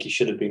foremost, I think he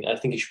should have been. I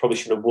think he probably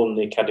should have won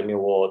the Academy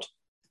Award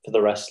for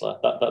The Wrestler.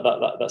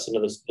 That's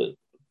another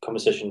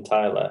conversation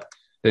entirely.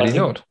 Did he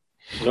not?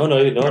 No,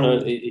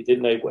 he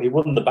didn't. He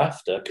won the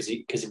BAFTA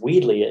because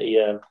weirdly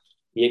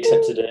he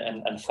accepted it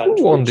and thanked.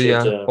 Who won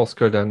the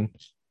Oscar then?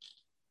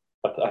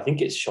 I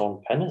think it's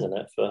Sean Penn, isn't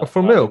it?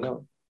 For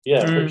Milk?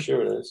 Yeah, I'm pretty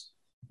sure it is.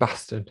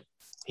 Bastard.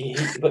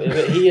 But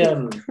he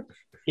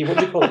what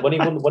do you call it? When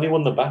he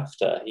won the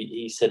BAFTA,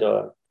 he said,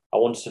 I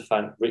wanted to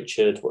thank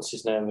Richard, what's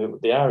his name,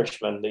 the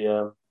Irishman,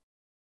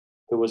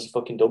 who was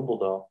fucking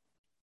Dumbledore.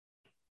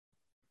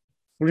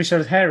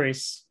 Richard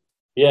Harris.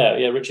 Yeah,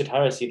 Richard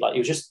Harris.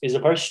 It's a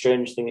very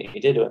strange thing that he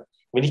did.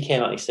 When he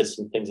came out, he said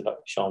some things about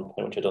Sean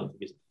Penn, which I don't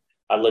think is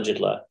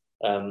allegedly.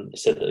 He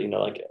said that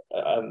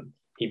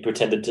he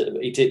pretended to.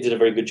 He did a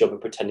very good job of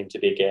pretending to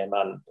be a gay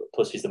man.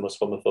 Plus, he's the most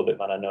homophobic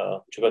man I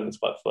know, which I think is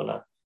quite funny.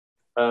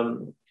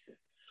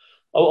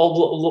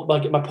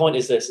 My point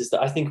is this: is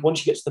that I think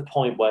once you get to the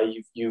point where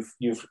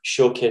you've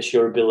showcased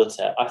your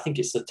ability, I think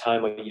it's the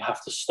time where you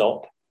have to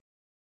stop.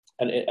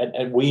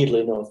 And weirdly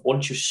enough,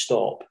 once you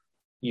stop,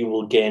 you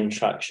will gain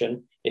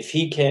traction. If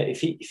he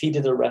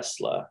did a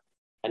wrestler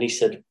and he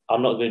said,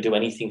 "I'm not going to do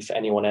anything for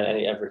anyone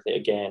and everything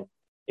again.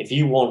 If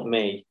you want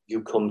me,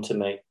 you come to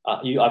me.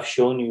 I've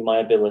shown you my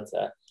ability.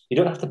 You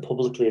don't have to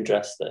publicly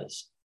address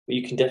this, but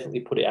you can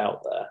definitely put it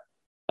out there."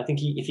 I think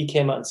if he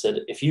came out and said,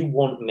 "If you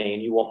want me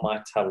and you want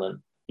my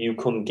talent, you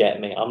come get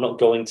me. I'm not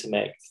going to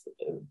make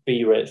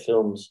B-rate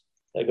films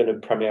that are going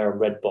to premiere on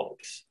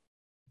Redbox.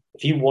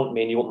 If you want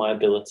me and you want my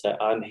ability,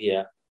 I'm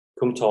here.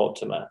 Come talk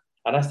to me."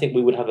 And I think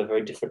we would have a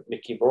very different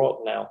Mickey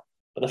Rourke now.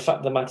 But the fact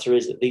of the matter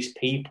is that these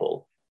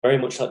people, very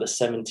much like the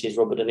 70s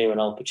Robert De Niro and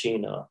Al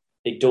Pacino,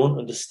 they don't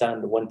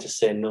understand when to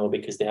say no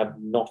because they have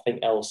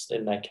nothing else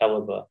in their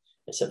caliber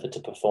except for to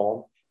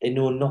perform. They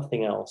know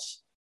nothing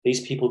else.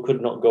 These people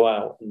could not go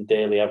out in the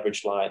daily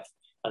average life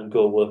and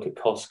go work at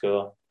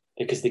Costco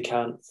because they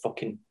can't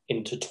fucking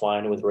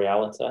intertwine with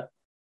reality.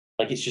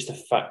 Like, it's just a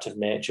fact of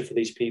nature for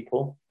these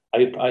people.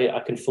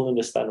 I can fully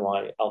understand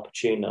why Al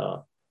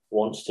Pacino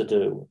wants to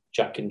do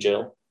Jack and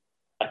Jill.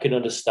 I can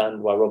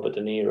understand why Robert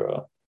De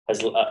Niro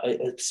has,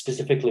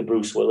 specifically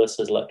Bruce Willis,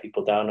 has let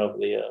people down over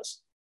the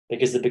years,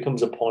 because there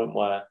becomes a point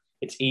where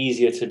it's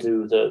easier to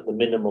do the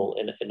minimal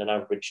in an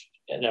average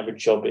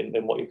job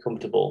in what you're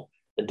comfortable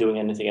than doing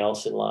anything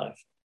else in life.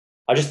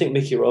 I just think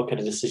Mickey Rourke had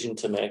a decision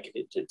to make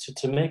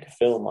to make a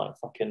film like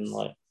fucking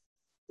like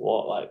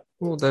what like.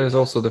 Well, there's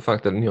also the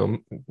fact that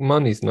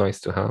money's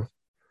nice to have.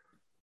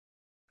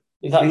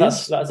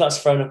 That's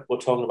fair enough. We're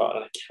talking about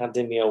an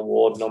Academy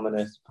Award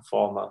nominated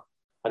performer.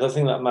 I don't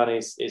think that man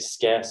is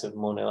scarce of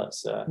money.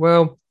 Let's say.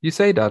 Well, you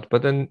say that,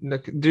 but then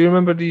do you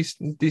remember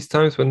these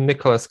times when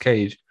Nicolas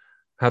Cage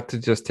had to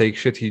just take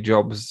shitty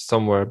jobs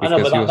somewhere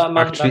because he was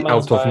actually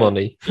out of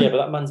money? Yeah, but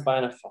that man's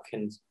buying a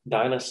fucking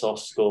dinosaur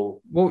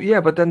skull. Well, yeah,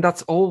 but then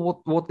that's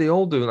all what they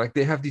all do. Like,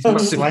 they have these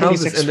massive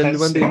houses, and then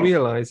when they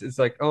realize, it's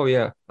like, oh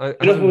yeah, I've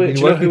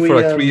been working for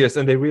like 3 years,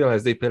 and they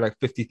realize they pay like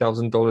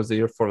 $50,000 a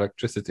year for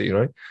electricity,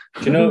 right?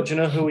 Do you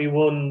know who he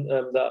won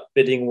that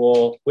bidding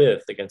war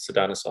with against the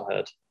dinosaur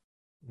head?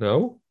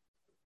 No,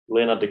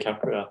 Leonardo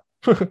DiCaprio.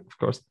 Of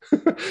course.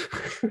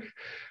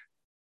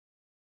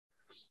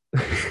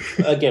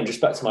 Again, just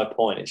back to my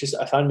point. It's just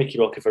I find Mickey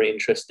Rourke a very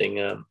interesting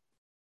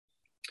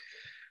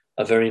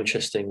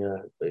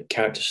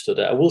character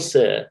study. I will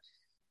say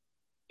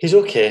he's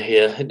okay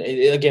here. And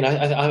again,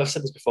 I've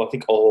said this before. I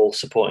think all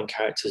supporting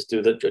characters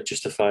do that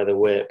justify their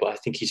weight, but I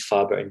think he's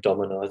far better in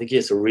Domino. I think he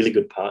has a really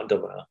good part in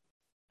Domino.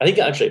 I think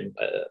actually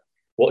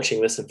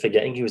watching this and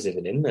forgetting he was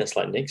even in this,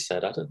 like Nick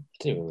said, I didn't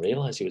even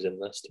realize he was in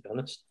this, to be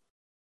honest.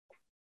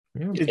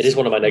 Yeah. It is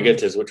one of my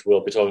negatives, which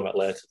we'll be talking about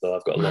later, though.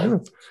 I've got a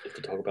lot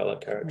to talk about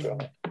that character.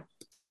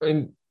 I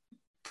mean,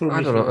 prove I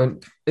me don't know. wrong.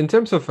 And in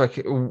terms of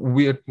like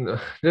weird,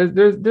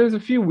 there's a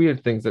few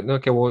weird things that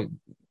okay, well,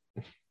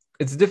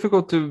 it's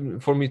difficult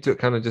for me to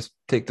kind of just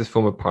take this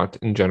film apart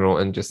in general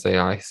and just say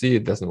I see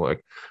it doesn't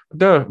work.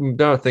 But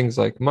there are things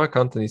like Mark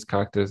Antony's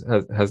character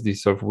has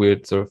these sort of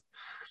weird sort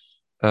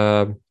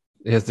of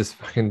he has this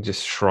fucking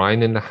just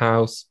shrine in the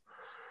house.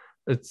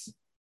 It's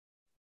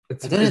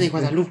Madonna di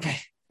Guadalupe.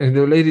 and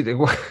the lady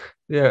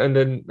yeah, and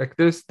then like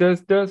there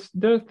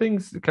are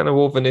things kind of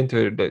woven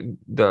into it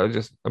that are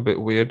just a bit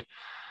weird.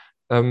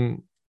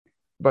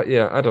 But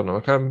yeah, I don't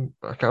know.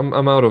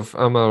 I'm out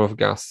of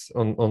gas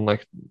on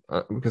like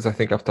because I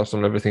think I've touched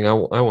on everything I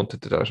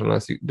wanted to touch.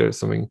 Unless there's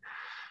something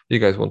you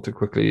guys want to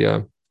quickly.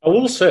 I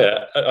will say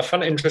I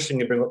find it interesting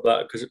you bring up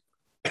that because.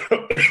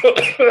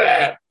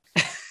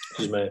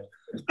 Excuse me.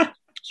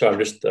 So I'm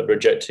just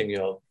rejecting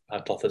your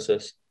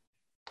hypothesis.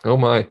 Oh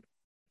my!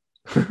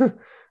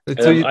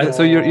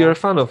 So you're a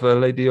fan of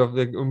Lady of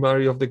the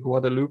Mary of the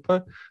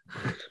Guadalupe?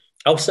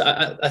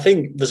 I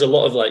think there's a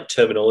lot of like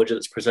terminology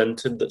that's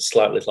presented that's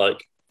slightly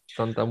like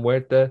Santa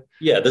Muerte.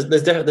 Yeah,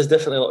 there's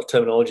definitely a lot of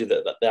terminology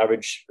that the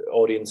average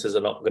audiences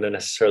are not going to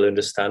necessarily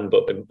understand,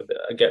 but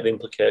I get the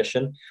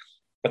implication.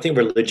 I think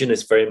religion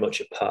is very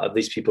much a part of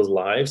these people's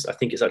lives. I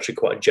think it's actually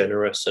quite a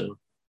generous and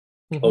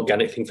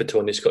organic thing for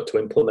Tony Scott to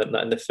implement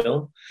that in the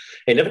film.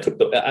 He never took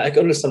I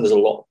can understand there's a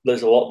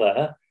lot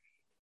there,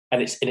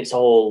 and it's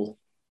all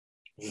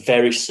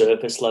very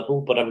surface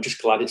level, but I'm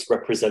just glad it's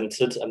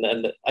represented. And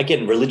then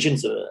again,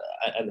 religions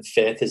and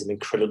faith is an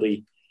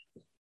incredibly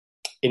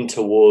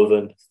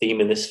interwoven theme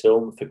in this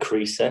film for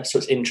Creasy. So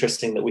it's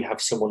interesting that we have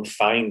someone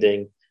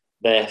finding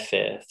their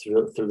faith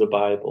through the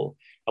Bible,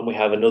 and we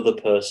have another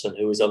person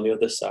who is on the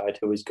other side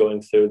who is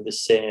going through the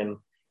same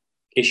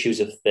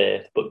issues of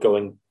faith, but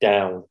going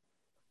down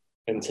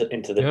into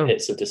the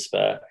pits of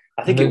despair.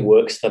 I think it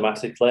works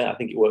thematically. I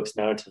think it works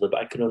narratively, but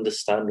I can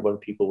understand when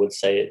people would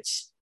say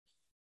it's.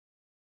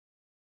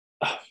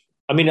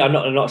 I mean, I'm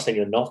not saying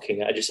you're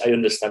knocking it. I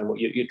understand what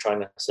you're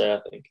trying to say. I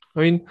think. I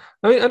mean,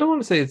 I don't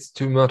want to say it's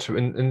too much,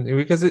 and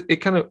because it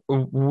kind of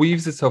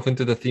weaves itself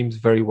into the themes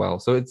very well.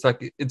 So it's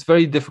like it's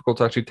very difficult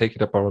to actually take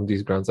it up on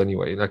these grounds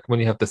anyway. Like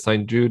when you have the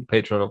Saint Jude,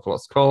 patron of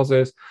lost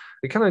causes,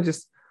 it kind of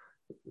just.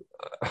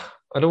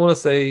 I don't want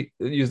to say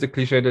use the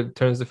cliche that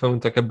turns the film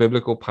into like a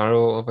biblical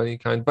parallel of any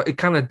kind, but it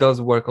kind of does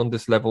work on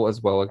this level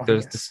as well. Like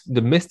there's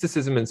the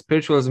mysticism and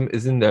spiritualism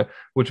is in there,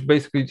 which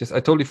basically just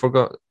I totally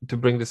forgot to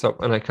bring this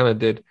up, and I kind of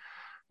did,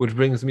 which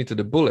brings me to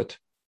the bullet,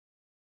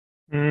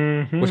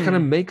 which kind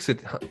of makes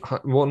it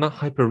well not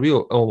hyper real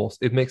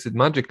almost. It makes it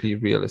magically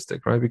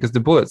realistic, right? Because the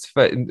bullet's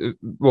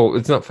well,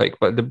 it's not fake,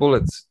 but the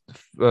bullet's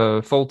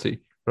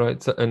faulty,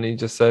 right? So, and he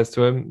just says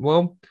to him,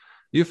 "Well,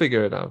 you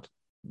figure it out."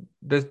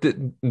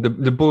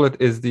 The bullet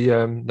is the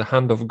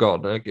hand of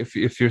God. Like if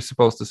you're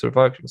supposed to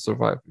survive, you'll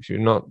survive. If you're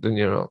not, then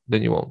you're not.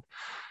 Then you won't.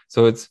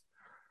 So it's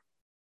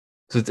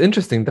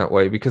interesting that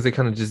way because it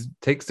kind of just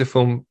takes the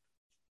film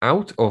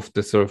out of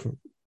the sort of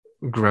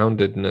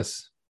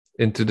groundedness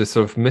into the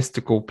sort of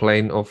mystical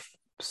plane of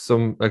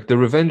some like the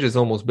revenge is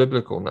almost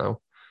biblical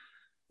now.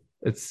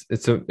 It's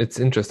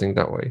interesting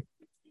that way,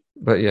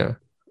 but yeah.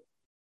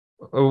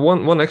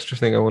 One extra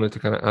thing I wanted to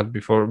kind of add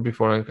before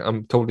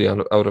I'm totally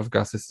out of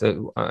gas is that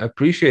I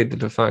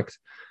appreciated the fact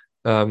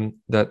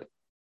that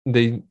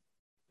they,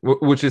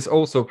 which is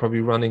also probably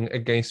running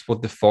against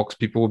what the Fox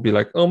people would be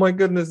like, oh my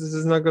goodness, this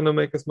is not going to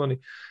make us money,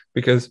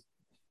 because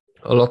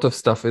a lot of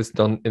stuff is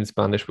done in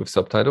Spanish with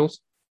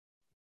subtitles.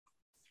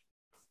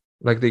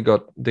 Like they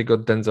got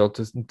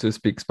Denzel to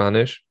speak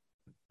Spanish.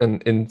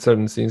 And in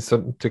certain scenes,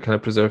 to kind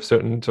of preserve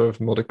certain sort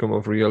of modicum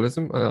of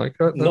realism, I like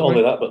that. Not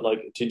only that, but like,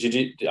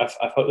 I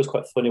thought it was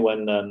quite funny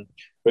when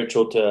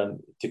Rachel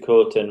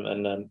Dakota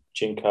and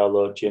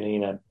Giancarlo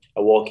Giannini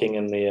are walking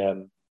in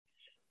the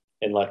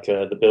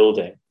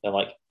building, and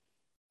like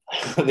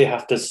they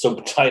have to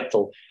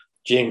subtitle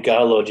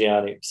Giancarlo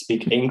Giannini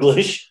speak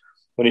English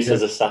when he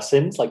says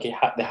assassins. Like they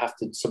have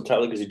to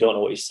subtitle it because you don't know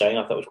what he's saying.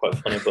 I thought it was quite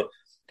funny, but.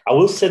 I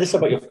will say this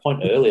about your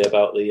point earlier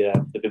about the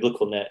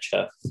biblical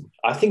nature.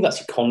 I think that's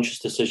a conscious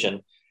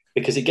decision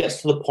because it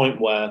gets to the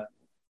point where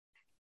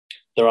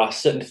there are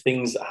certain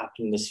things that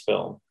happen in this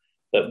film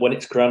that when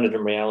it's grounded in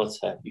reality,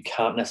 you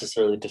can't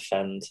necessarily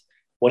defend.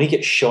 When he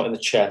gets shot in the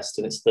chest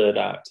in its third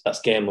act,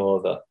 that's game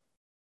over.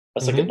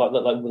 That's like with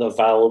the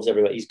valves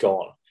everywhere, he's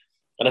gone.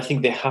 And I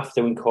think they have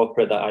to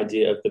incorporate that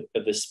idea of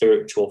the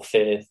spiritual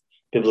faith,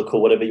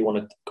 biblical, whatever you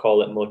want to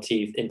call it,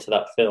 motif into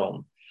that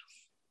film,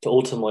 to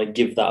ultimately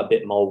give that a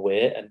bit more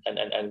weight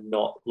and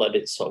not let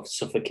it sort of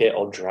suffocate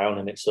or drown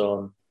in its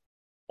own,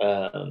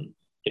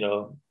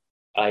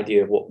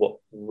 idea of what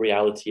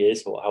reality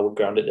is or how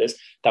grounded it is.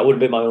 That would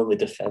be my only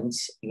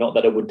defense. Not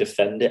that I would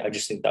defend it. I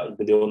just think that would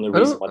be the only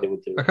reason why they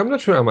would do it. Like, I'm not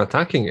sure I'm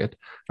attacking it.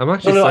 I'm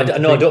actually I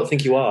don't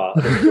think you are.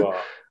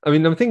 I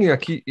mean, I'm thinking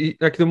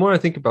like the more I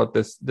think about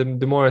this, the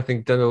more I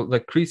think Daniel,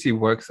 like Creasy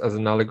works as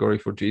an allegory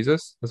for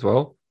Jesus as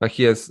well. Like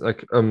he has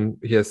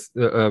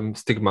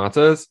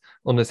stigmatas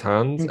on his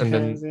hands,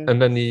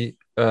 and then he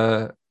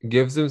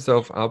gives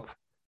himself up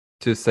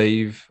to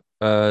save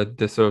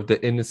the sort of the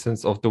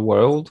innocence of the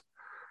world.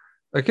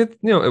 like it,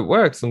 it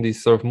works on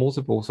these sort of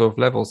multiple sort of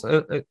levels.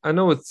 I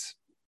know it's.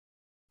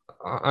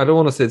 I don't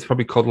want to say it's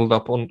probably coupled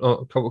up on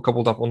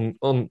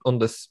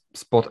this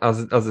spot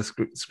as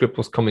the script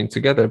was coming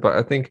together, but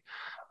I think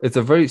it's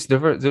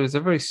there's a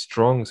very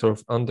strong sort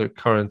of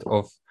undercurrent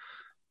of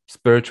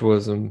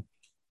spiritualism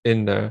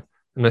in there,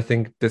 and I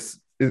think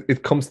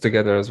it comes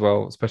together as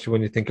well, especially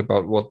when you think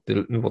about what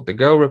the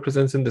girl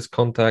represents in this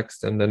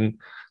context, and then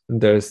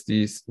there's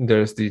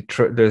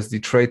the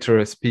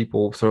traitorous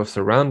people sort of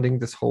surrounding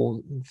this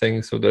whole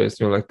thing. So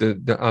there's like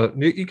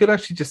you could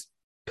actually just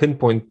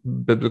pinpoint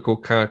biblical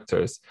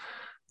characters,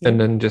 and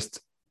then just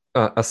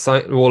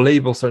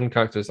label certain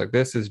characters like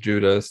this is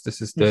Judas,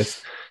 this is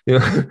this,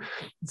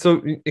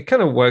 So it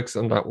kind of works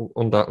on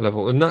that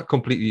level, and not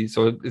completely.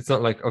 So it's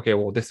not like, okay,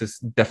 well, this is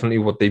definitely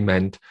what they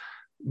meant,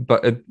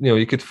 but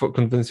you could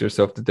convince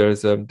yourself that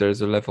there's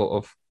a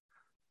level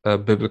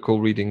of biblical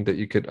reading that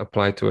you could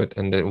apply to it,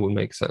 and it will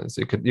make sense.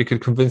 You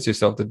could convince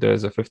yourself that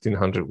there's a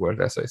 1,500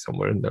 word essay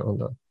somewhere in there on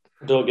that.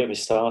 Don't get me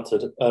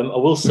started. I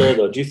will say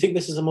though, do you think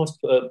this is the most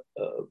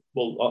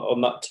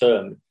on that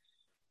term?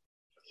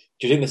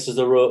 Do you think this is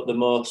the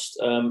most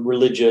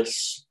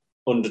religious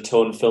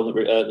undertone film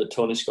that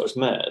Tony Scott has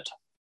made?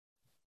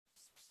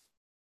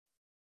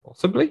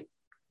 Possibly.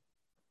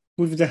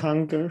 With The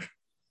Hunger.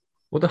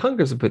 Well, The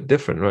Hunger's a bit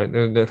different, right?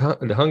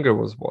 The Hunger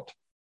was what?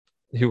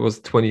 He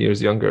was 20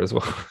 years younger as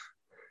well.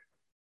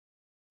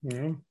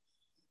 Yeah.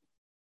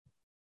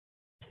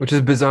 Which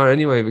is bizarre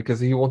anyway, because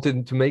he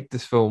wanted to make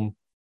this film.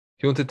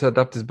 He wanted to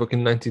adapt his book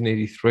in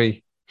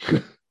 1983.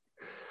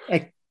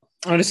 I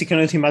honestly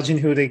cannot imagine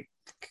who they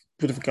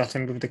would have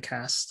gotten with the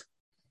cast.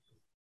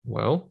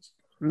 Well,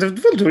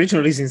 the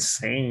original is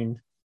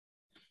insane.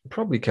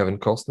 Probably Kevin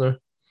Costner.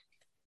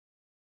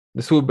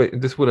 This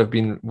would have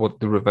been what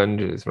The Revenge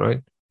is,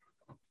 right?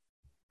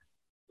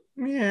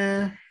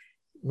 Yeah.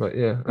 But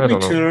yeah, I Maybe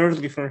don't know. too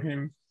early for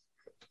him.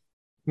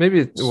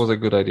 Maybe it was a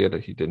good idea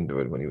that he didn't do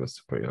it when he was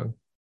super young.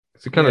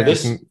 So kind of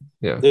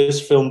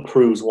This film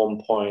proves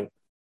one point.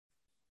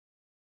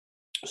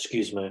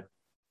 Excuse me.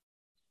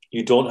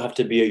 You don't have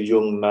to be a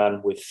young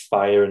man with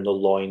fire in the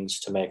loins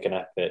to make an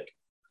epic.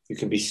 You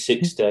can be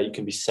 60, you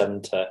can be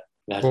 70.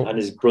 And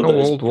his brother how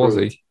old was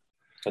he?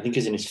 I think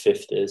he's in his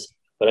 50s.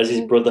 But as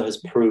his brother has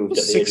proved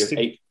at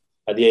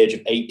the age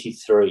of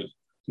 83,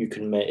 you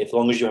can make, as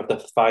long as you have the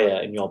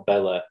fire in your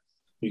belly,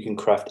 you can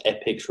craft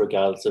epics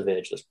regardless of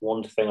age. That's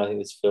one thing I think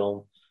this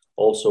film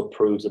also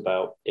proves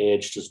about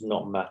age does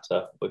not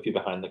matter if you're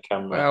behind the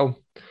camera.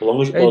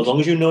 Well, as long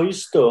as you know your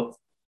stuff.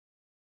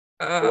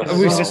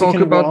 We spoke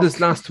about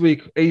this last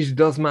week. Age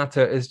does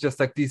matter. It's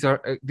just like these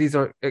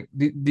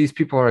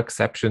people are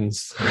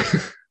exceptions.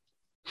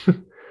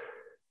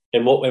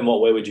 In what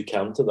way would you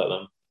counter that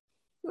then?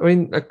 I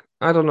mean,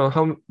 I don't know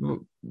how.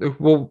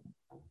 Well,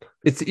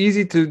 it's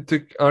easy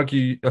to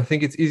argue. I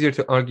think it's easier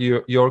to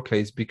argue your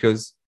case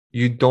because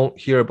you don't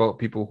hear about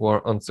people who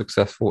are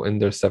unsuccessful in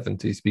their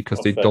 70s because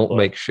they don't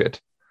make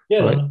shit. Yeah,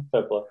 right?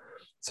 Fair play.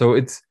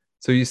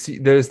 So you see,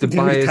 there's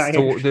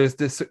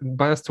this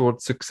bias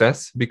towards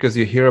success because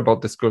you hear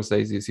about the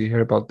Scorseses, you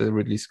hear about the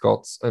Ridley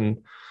Scotts,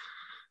 and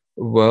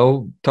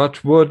well,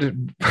 touch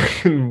wood,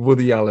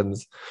 Woody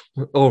Allen's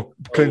or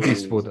Clint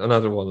Eastwood,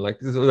 another one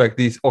like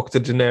these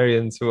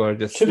octogenarians who are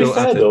just. To be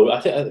fair, though, I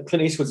think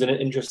Clint Eastwood's an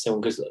interesting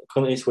one because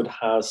Clint Eastwood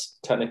has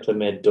technically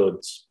made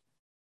duds.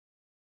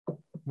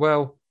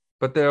 Well,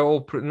 but they're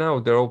all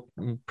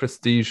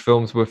prestige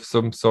films with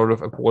some sort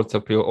of awards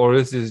appeal, or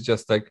is this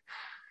just like?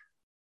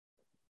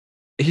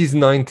 He's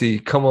 90.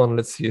 Come on,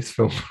 let's see his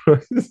film.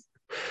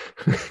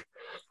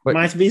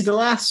 Might be the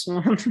last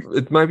one.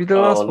 It might be the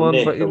last one,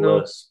 Nicholas, but you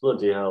know,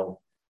 bloody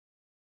hell,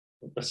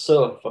 it's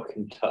so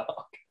fucking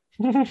dark.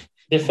 Have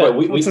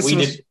you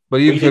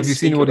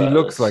seen what he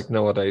looks like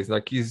nowadays?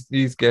 Like he's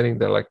getting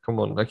there. Like, come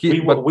on, like we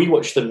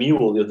watched The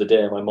Mule the other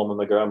day, my mum and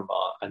my grandma,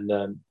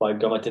 and my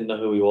grandma didn't know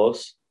who he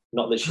was.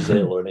 Not that she's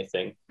ill or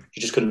anything.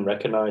 She just couldn't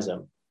recognize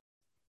him.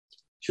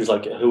 She was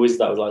like, "Who is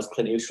that?" I was like, "It's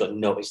Clint Eastwood." She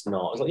was like, "No, it's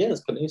not." I was like, "Yeah,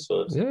 it's Clint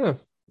Eastwood." Yeah.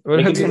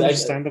 It's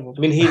understandable.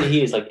 I mean,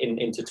 he is like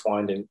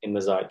intertwined in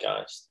the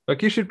zeitgeist.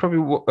 Like you should probably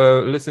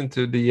listen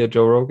to the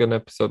Joe Rogan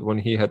episode when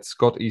he had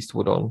Scott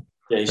Eastwood on.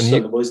 Yeah, he's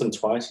done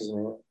twice,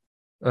 isn't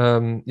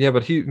he? Yeah,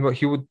 but he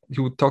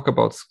would talk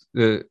about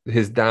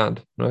his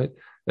dad, right?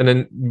 And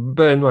then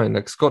bear in mind,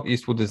 like Scott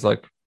Eastwood is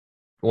like,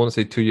 I want to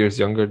say 2 years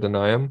younger than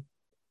I am.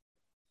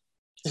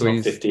 So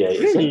he's 58.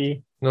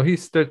 Really? No,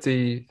 he's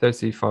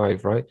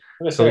 35, right?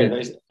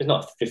 He's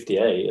not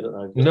 58. I don't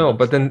know. No,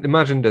 but then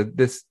imagine that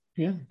this.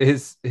 Yeah.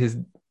 His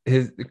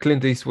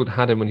Clint Eastwood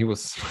had him when he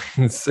was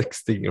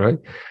 60, right?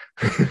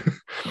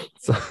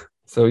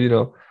 so you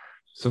know,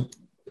 so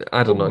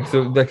I don't know.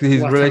 So like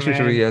his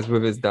relationship he has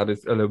with his dad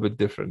is a little bit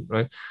different,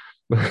 right?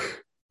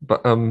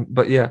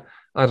 But yeah,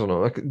 I don't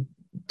know. Like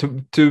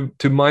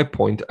to my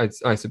point,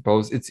 I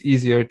suppose it's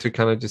easier to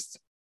kind of just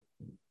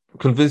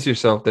convince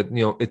yourself that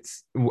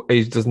it's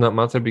age does not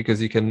matter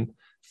because you can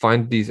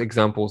find these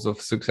examples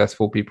of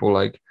successful people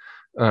like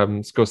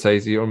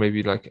Scorsese or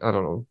maybe like I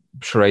don't know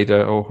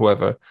Schrader or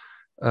whoever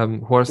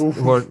who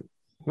are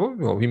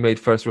Well, he made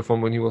First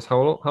Reform when he was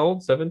how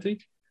old? 70?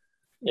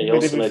 Yeah, he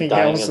With also made everything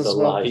Dying else of the as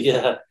well. Light.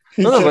 Yeah,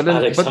 No, but bad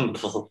then,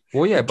 example.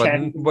 well, yeah, but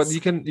Cannons.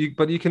 you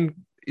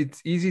can.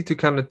 It's easy to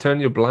kind of turn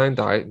your blind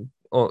eye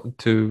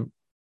to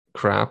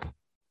crap,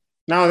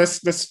 No,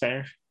 that's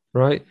fair.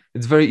 right?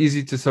 It's very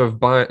easy to sort of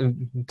buy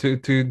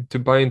to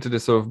buy into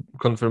this sort of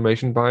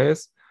confirmation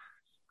bias,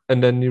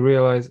 and then you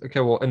realize,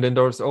 okay, well, and then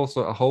there's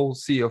also a whole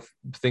sea of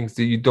things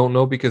that you don't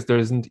know because there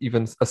isn't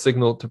even a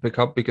signal to pick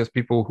up because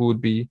people who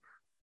would be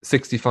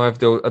 65,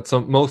 though,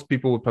 most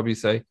people would probably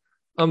say,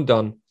 I'm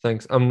done,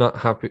 thanks, I'm not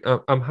happy,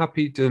 I'm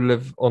happy to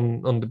live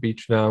on the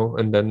beach now,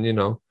 and then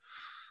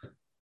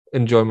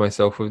enjoy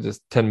myself with this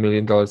 $10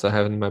 million I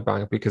have in my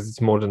bank because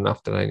it's more than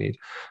enough that I need.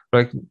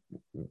 Like,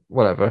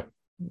 whatever.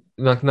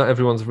 Like, not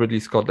everyone's Ridley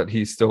Scott that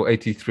he's still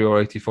 83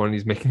 or 84 and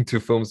he's making 2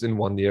 films in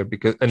 1 year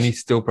and he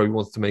still probably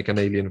wants to make an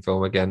Alien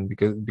film again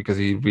because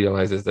he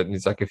realizes that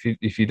it's like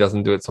if he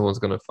doesn't do it, someone's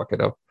gonna fuck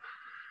it up.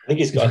 I think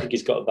he's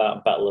got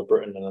that Battle of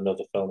Britain and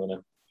another film in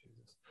him.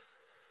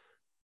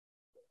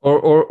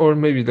 Or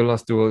maybe The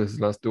Last Duel is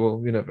The Last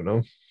Duel. You never know.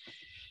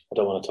 I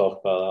don't want to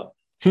talk about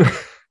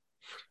that.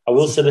 I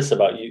will say this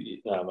about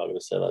you. No, I'm not going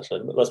to say that.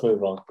 Actually, let's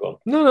move on. Go on.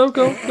 No,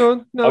 go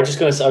on. No. I was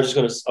going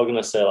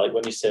to say, like,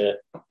 when you say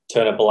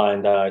turn a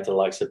blind eye to the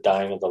likes of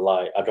Dying of the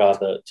Light, I'd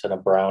rather turn a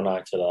brown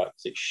eye to that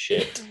because it's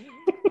shit.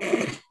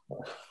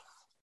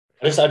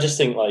 I just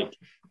think, like,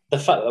 the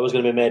fact that was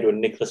going to be made with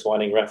Nicholas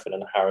Winding Refn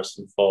and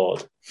Harrison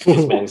Ford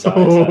gives me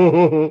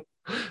anxiety.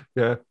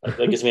 Yeah,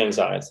 that gives me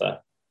anxiety.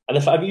 And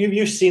the fact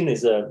you've seen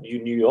this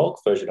New York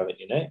version of it,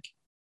 Nick?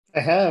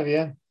 I have,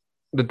 yeah.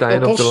 The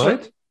Dying of the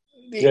Light.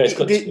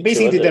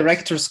 Basically, the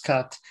director's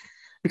cut,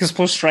 because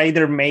Paul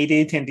Schrader made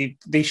it and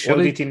they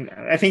showed it in,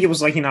 I think it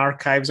was like in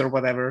archives or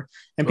whatever,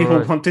 and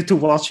people wanted to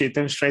watch it.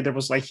 And Schrader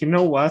was like, you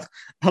know what?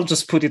 I'll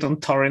just put it on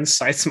torrent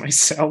sites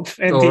myself.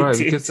 And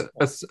because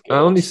I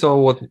only saw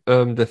what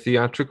the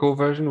theatrical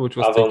version, which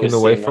was taken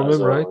away from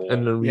him, right,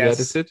 and then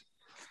re-edited.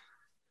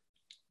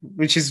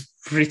 Which is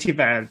pretty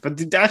bad,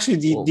 but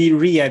actually the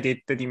re-edit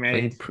that he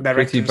made,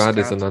 pretty bad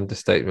is an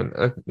understatement.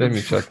 Let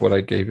me check what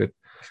I gave it.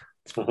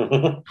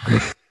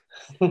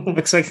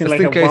 Looks like Just like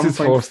in a case it's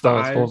 4 1.5.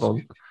 stars. Hold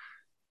on.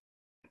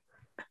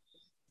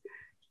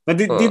 But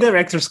the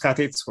director's cut,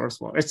 it's worth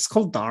watching. It's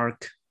called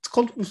Dark.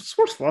 It's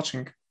worth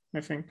watching,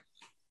 I think.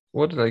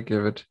 What did I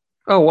give it?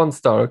 Oh, 1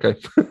 star. Okay.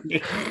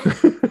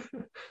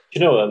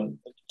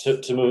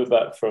 To move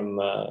back from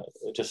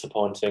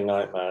disappointing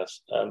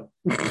nightmares,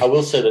 I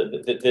will say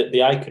that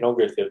the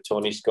iconography of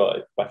Tony Scott,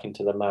 back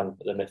into the man,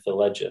 the myth, the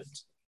legend.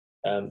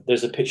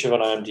 There's a picture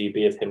on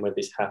IMDb of him with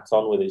his hat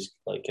on, with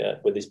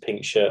his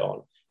pink shirt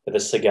on, with a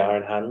cigar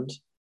in hand.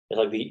 It's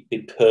like the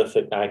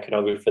perfect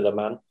iconography of the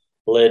man,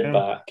 laid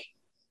back,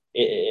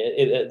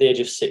 at the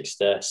age of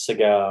 60,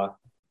 cigar,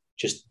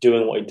 just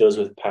doing what he does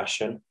with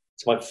passion.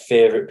 It's my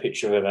favourite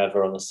picture of him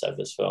ever on the set of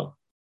this film.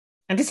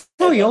 And it's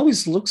how he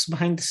always looks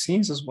behind the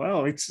scenes as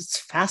well. It's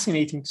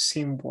fascinating to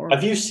see him work.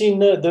 Have you seen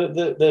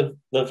the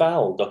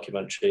Val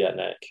documentary yet,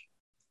 Nick?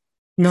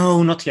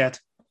 No, not yet.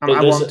 I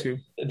want to.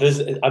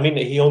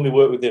 He only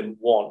worked with him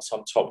once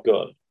on Top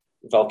Gun,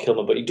 Val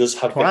Kilmer, but he does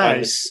have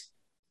twice.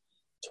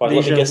 Let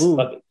me guess.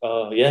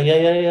 Oh,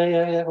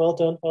 yeah. Well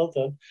done.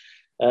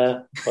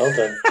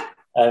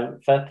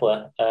 Fair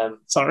play.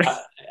 Sorry.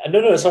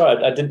 No, it's all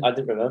right. I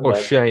didn't remember. Or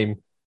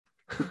shame.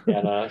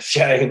 Yeah, no,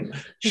 shame.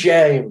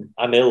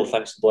 I'm ill.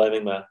 Thanks for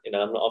blaming me.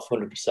 I'm not off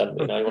 100%.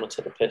 You want to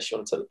take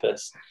the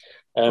piss.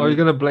 Are you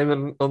going to blame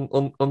it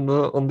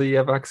on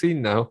the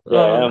vaccine now? Yeah,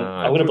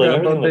 I'm going to blame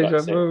everything on the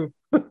vaccine. Vu.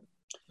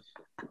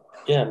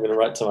 Yeah, I'm going to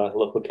write to my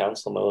local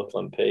council, my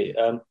local MP.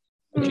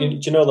 Do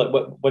you know,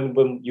 like,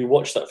 when you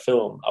watch that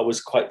film, I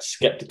was quite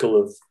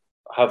skeptical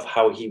of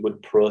how he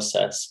would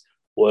process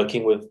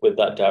working with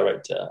that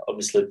director.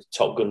 Obviously,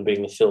 Top Gun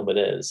being the film it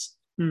is.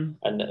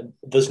 And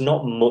there's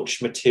not much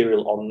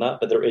material on that,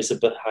 but there is a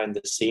behind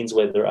the scenes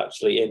where they're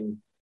actually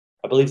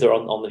I believe they're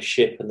on the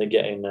ship and they're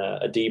getting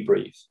a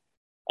debrief,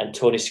 and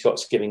Tony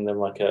Scott's giving them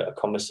like a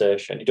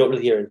conversation. You don't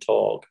really hear him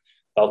talk.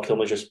 Val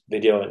Kilmer's just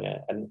videoing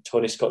it, and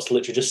Tony Scott's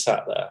literally just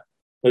sat there.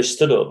 He's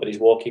stood up and he's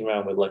walking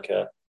around with like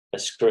a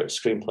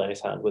screenplay in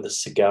his hand with a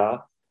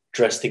cigar,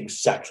 dressed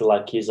exactly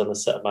like he is on the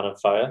set of Man on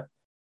Fire.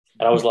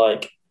 And I was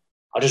like,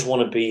 I just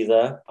want to be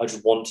there. I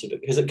just want to,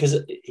 because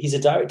he's a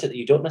director that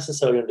you don't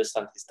necessarily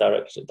understand his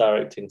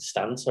directing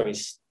stance or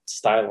his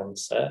style on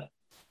set.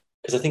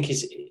 Because I think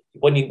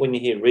when you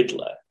hear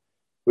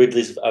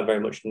Ridley's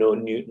very much no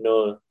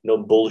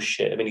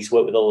bullshit. I mean, he's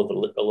worked with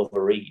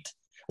Oliver Reed.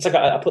 It's like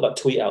I put that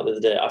tweet out the other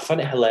day. I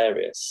find it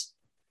hilarious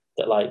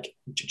that like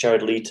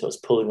Jared Leto's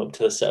pulling up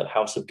to the set of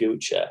House of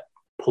Gucci,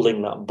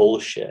 pulling that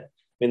bullshit. I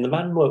mean, the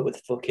man worked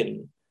with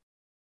fucking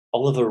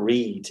Oliver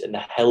Reed in the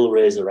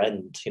Hellraiser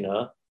end,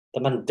 The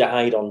man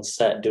died on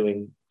set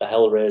doing the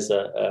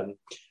Hellraiser,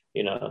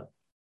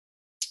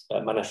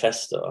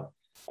 manifesto.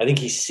 I think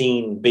he's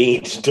seen,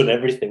 been, done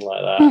everything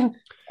like that.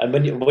 And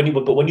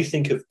when you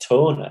think of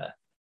Toner,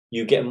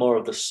 you get more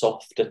of the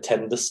softer,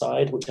 tender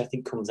side, which I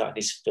think comes out in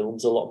his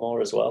films a lot more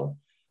as well.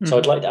 So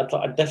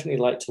I'd definitely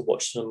like to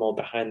watch some more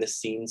behind the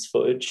scenes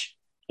footage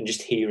and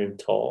just hear him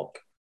talk.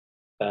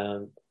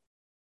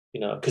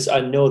 Because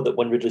I know that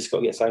when Ridley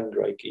Scott gets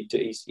angry,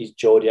 his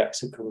Geordie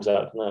accent comes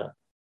out. No,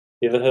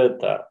 you ever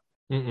heard that?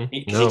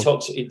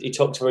 Because he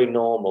talks very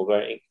normal,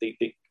 very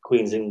the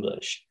Queen's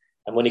English,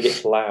 and when he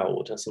gets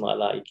loud or something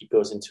like that, he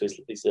goes into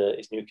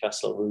his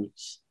Newcastle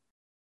roots.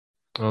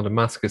 Oh, the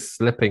mask is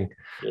slipping.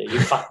 Yeah, you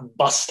fat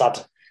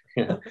bastard.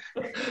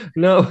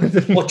 No,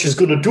 what you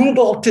gonna do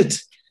about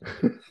it?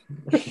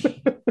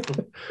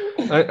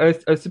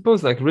 I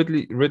suppose like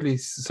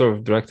Ridley's sort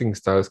of directing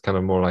style is kind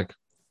of more like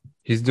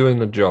he's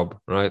doing a job,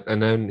 right?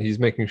 And then he's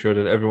making sure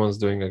that everyone's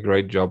doing a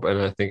great job.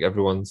 And I think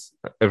everyone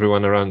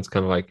around is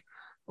kind of like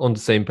on the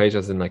same page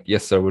as in like,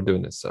 yes, sir, we're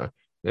doing this, sir.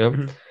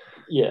 Yeah.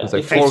 Yeah. It's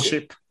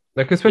like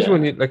like especially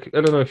when you like,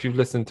 I don't know if you've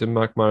listened to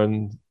Mark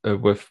Maron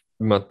with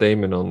Matt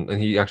Damon on,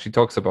 and he actually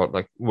talks about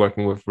like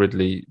working with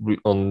Ridley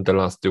on The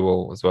Last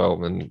Duel as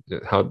well, and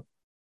how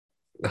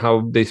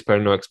they spare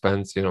no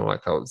expense,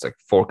 like how it's like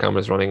 4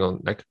 cameras running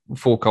on like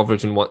full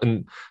coverage in one,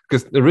 and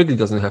because Ridley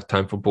doesn't have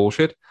time for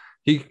bullshit.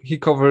 He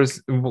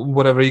covers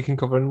whatever he can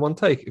cover in one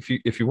take.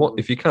 If you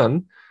want, if you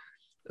can.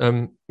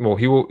 Well,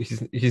 he will.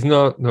 He's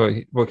not. No,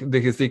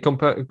 because they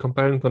compare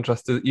and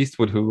contrast to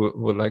Eastwood, who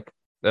would like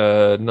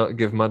not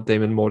give Matt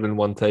Damon more than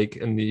one take,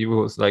 and he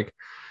was like,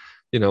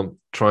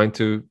 trying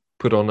to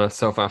put on a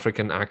South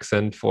African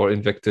accent for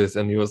Invictus,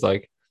 and he was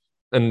like,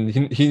 and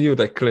he knew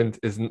that Clint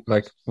isn't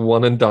like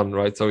one and done,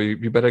 right? So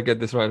you better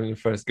get this right on your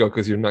first go,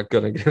 because you're not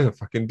gonna get a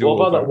fucking duel.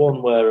 What about that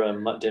one where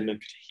Matt Damon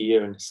could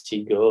hear and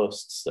see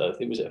ghosts? I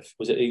think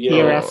was it a year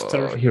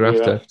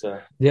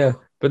Hereafter? Yeah,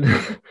 but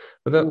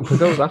that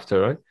was after,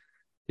 right?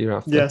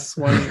 Hereafter. Yes,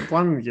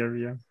 one year,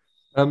 yeah.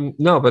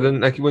 No, but then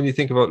like when you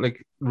think about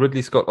like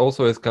Ridley Scott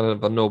also is kind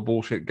of a no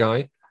bullshit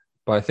guy,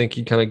 but I think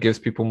he kind of gives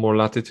people more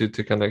latitude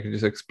to kind of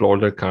just explore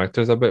their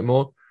characters a bit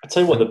more. I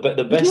tell you what, the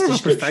best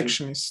description,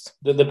 perfectionist.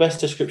 The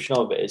best description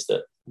of it is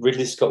that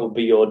Ridley Scott would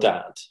be your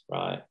dad,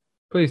 right?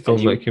 Please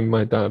don't make him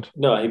my dad.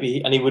 No,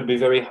 he would be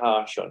very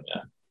harsh on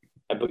you,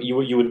 but you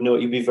would know,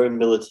 you'd be very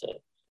militant.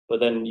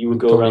 But then you would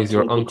go around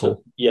to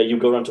uncle. You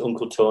go around to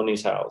Uncle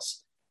Tony's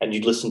house, and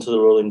you'd listen to the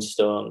Rolling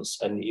Stones,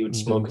 and he would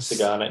smoke a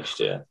cigar next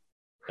to you,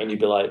 and you'd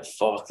be like,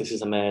 "Fuck, this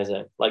is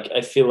amazing!" Like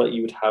I feel like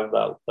you would have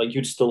that, like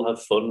you'd still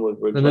have fun with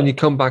Ridley. And then you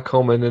come back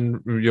home, and then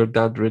your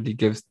dad really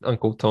gives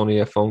Uncle Tony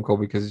a phone call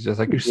because he's just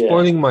like, "You're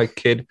spoiling my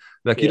kid.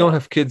 Like you don't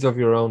have kids of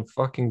your own.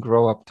 Fucking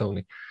grow up,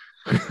 Tony."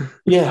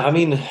 Yeah, I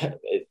mean,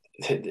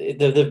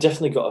 they've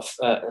definitely got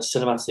a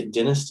cinematic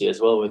dynasty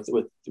as well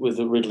with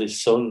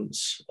Ridley's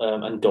sons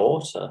and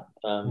daughter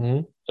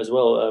as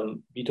well.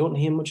 You don't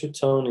hear much of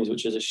Tony's,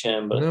 which is a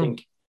shame. But I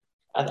think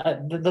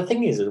the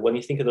thing is when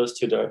you think of those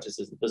two directors,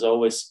 there's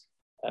always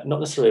not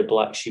necessarily a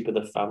black sheep of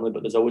the family,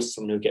 but there's always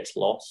someone who gets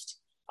lost.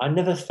 I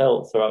never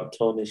felt throughout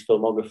Tony's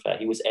filmography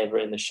he was ever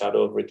in the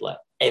shadow of Ridley.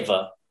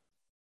 Ever.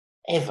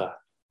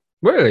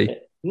 Really?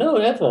 No,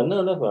 ever.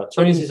 No, never.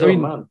 Tony's his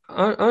own man.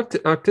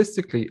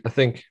 Artistically, I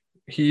think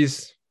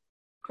he's,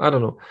 I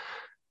don't know,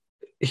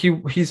 he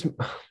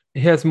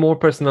has more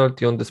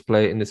personality on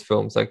display in his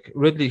films. Like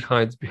Ridley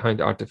hides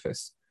behind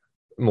artifice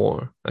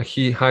more. Like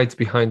he hides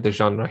behind the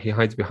genre. He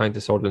hides behind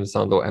the Sword and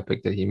Sandal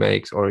epic that he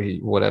makes, or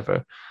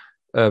whatever.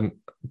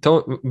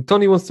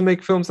 Tony wants to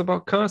make films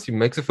about cars. He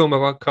makes a film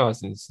about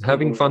cars and he's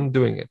having fun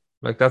doing it.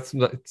 Like that's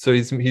so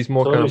he's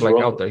more kind of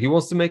like out there. He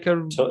wants to make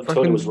a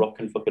Tony was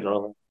rocking fucking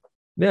rolling.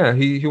 Yeah,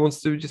 he wants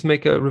to just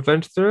make a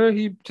revenge thriller.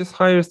 He just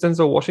hires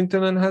Denzel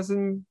Washington and has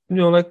him,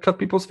 like cut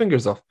people's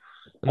fingers off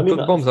and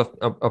put bombs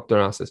up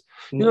their asses.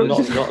 Not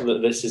that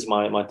this is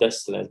my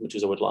destiny as much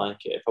as I would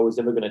like it. If I was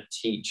ever going to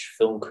teach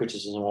film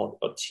criticism or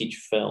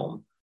teach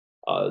film,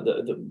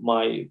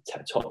 my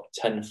top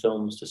 10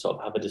 films to sort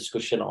of have a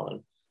discussion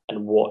on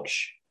and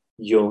watch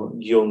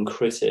young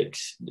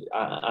critics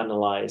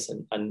analyze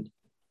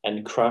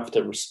and craft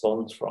a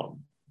response from,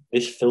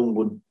 this film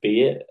would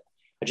be it.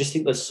 I just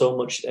think there's so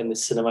much in the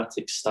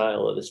cinematic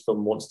style that this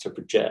film wants to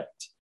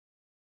project.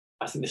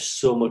 I think there's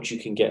so much you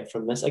can get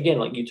from this. Again,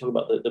 like you talk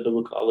about the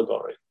biblical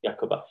allegory,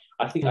 Jacoba.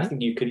 I think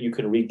you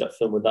can read that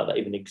film without that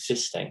even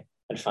existing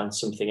and find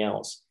something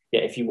else.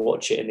 Yeah, if you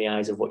watch it in the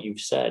eyes of what you've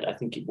said, I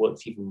think it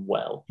works even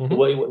well. The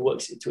way it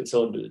works to its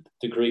own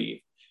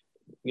degree,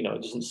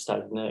 it doesn't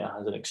stagnate. It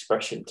has an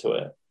expression to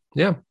it.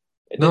 Yeah.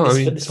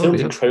 This film's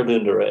incredibly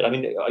underrated. I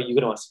mean, are you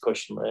going to ask the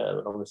question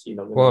later? Obviously,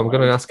 well, I'm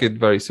going to ask it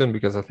very soon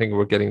because I think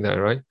we're getting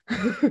there, right?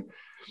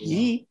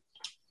 Yeah.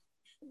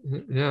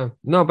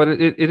 No, but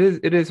it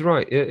is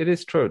right. It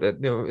is true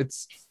that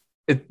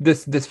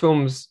this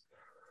film's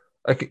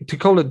to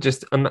call it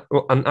just an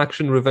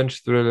action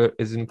revenge thriller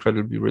is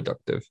incredibly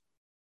reductive.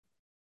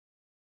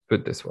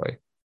 Put it this way.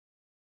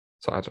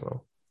 So I don't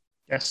know.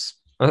 Yes.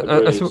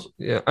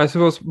 I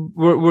suppose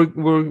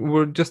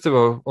we're just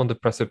about on the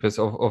precipice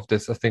of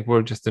this. I think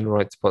we're just in the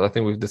right spot. I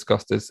think we've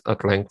discussed this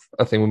at length.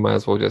 I think we might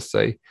as well just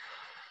say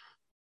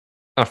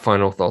our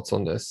final thoughts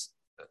on this.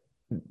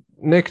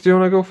 Nick, do you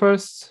want to go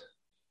first?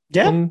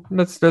 Yeah.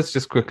 Let's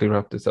just quickly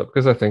wrap this up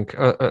because I think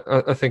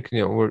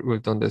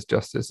we've done this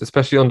justice,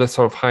 especially on this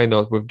sort of high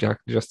note with Jack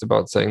just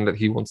about saying that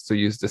he wants to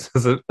use this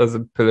as a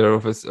pillar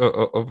of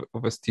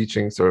his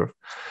teaching sort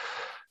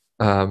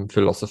of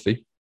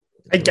philosophy.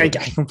 I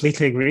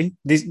completely agree.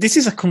 This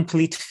is a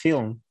complete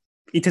film.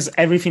 It has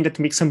everything that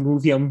makes a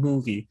movie a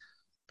movie.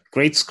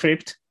 Great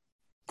script,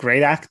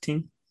 great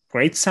acting,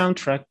 great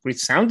soundtrack, great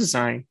sound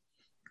design,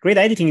 great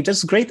editing,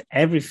 just great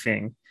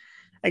everything.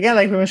 Again,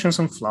 like we mentioned,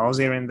 some flaws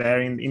here and there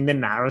in the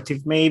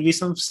narrative. Maybe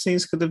some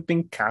scenes could have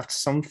been cut.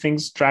 Some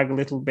things drag a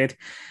little bit,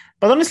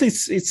 but honestly,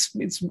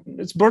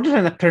 it's broader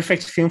than a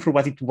perfect film for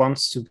what it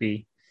wants to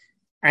be.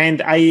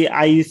 And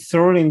I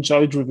thoroughly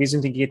enjoyed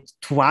revisiting it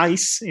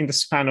twice in the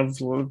span of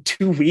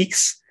 2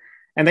 weeks,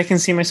 and I can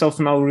see myself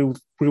now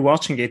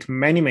rewatching it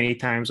many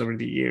times over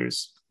the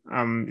years.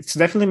 It's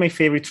definitely my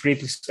favorite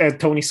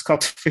Tony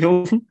Scott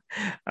film.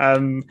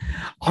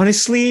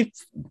 Honestly,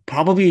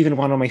 probably even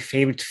one of my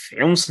favorite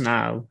films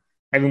now.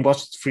 I've been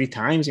watched 3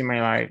 times in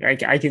my life.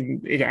 I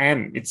can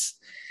again. It's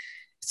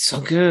so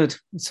good.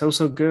 It's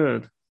so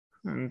good.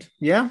 And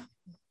yeah,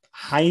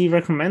 highly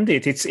recommend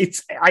it.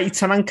 It's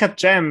an uncut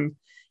gem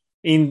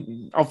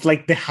of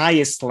like the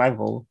highest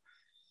level.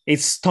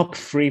 It's top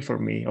 3 for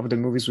me of the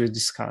movies we've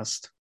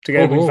discussed,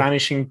 together with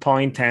Vanishing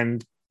Point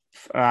and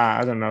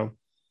I don't know.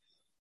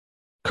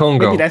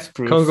 Congo. Maybe Death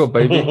Proof. Congo,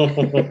 baby.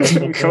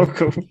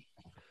 Congo.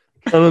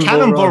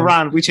 Cannonball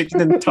Run, which I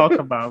didn't talk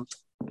about.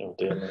 Oh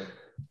dear.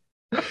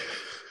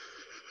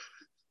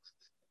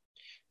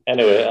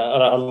 Anyway,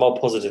 on more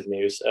positive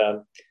news,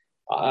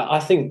 I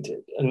think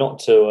not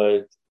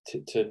to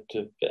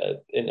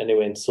in any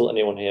way insult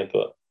anyone here,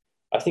 but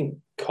I think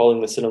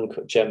calling this an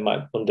uncut gem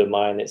might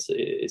undermine its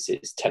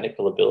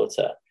technical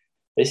ability.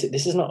 This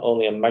is not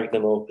only a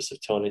magnum opus of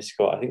Tony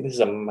Scott. I think this is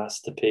a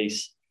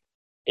masterpiece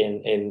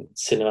in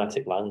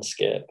cinematic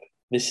landscape.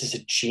 This is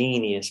a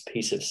genius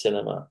piece of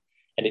cinema,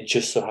 and it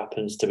just so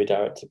happens to be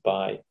directed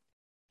by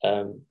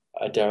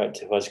a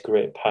director who has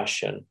great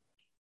passion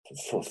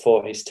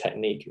for his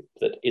technique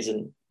that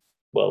isn't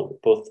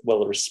both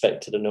well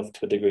respected enough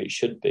to a degree it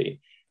should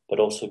be, but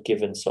also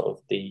given sort of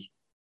the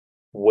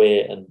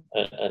weight and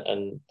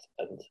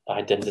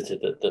identity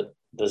that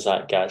the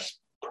zeitgeist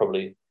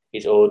probably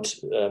is owed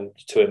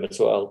to him as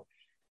well.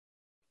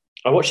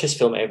 I watch this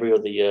film every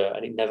other year,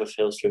 and it never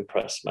fails to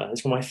impress me.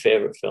 It's one of my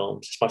favourite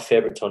films. It's my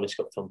favourite Tony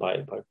Scott film by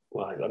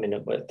I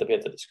mean, we had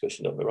the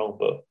discussion, don't be wrong,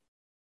 but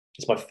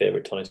it's my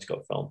favourite Tony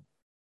Scott film.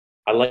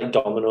 I like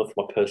Domino for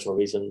my personal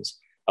reasons.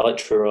 I like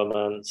True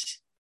Romance.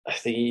 I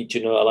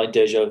like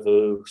Deja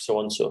Vu, so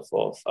on and so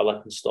forth. I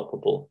like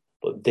Unstoppable.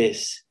 But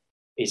this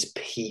is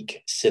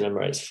peak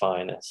cinema at its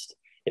finest.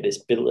 It is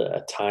built at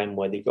a time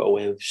where they got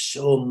away with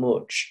so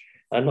much.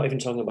 I'm not even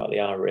talking about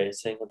the R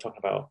rating. I'm talking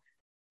about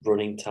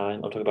running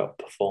time. I'm talking about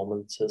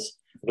performances.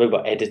 I'm talking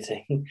about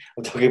editing.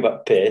 I'm talking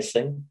about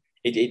pacing.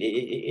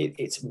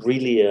 It's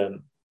really a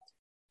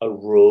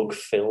rogue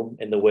film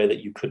in the way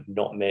that you could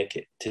not make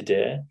it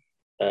today.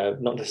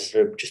 Not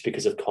necessarily just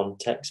because of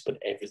context, but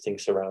everything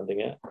surrounding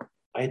it.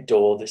 I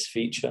adore this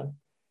feature.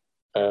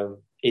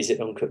 Is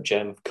it uncut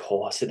gem? Of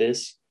course it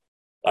is.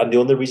 And the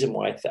only reason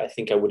why I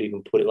think I would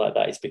even put it like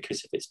that is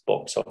because of its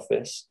box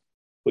office,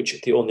 which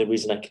the only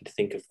reason I can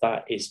think of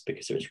that is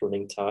because of its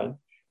running time.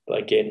 But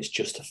again, it's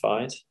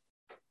justified.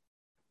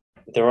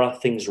 There are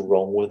things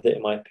wrong with it,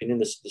 in my opinion.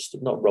 There's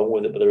not wrong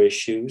with it, but there are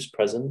issues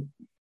present.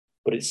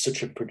 But it's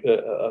such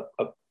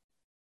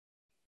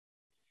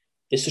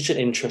it's such an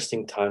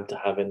interesting time to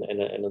have in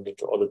an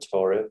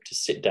auditorium to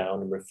sit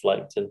down and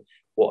reflect and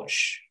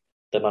watch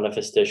the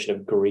manifestation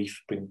of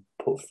grief being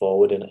put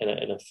forward in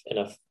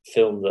a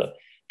film that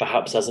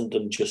perhaps hasn't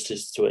done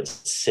justice to it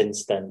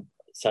since then,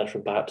 aside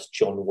from perhaps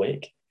John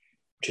Wick,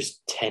 which is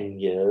 10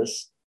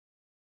 years.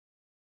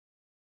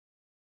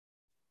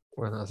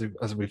 Well,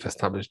 as we've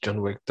established,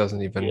 John Wick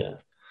doesn't even... Yeah.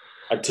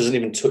 It doesn't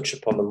even touch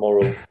upon the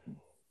moral...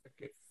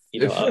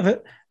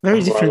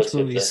 very different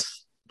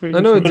movies. I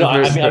know.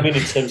 I mean,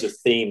 in terms of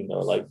theme, though,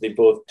 like they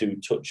both do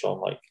touch on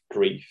like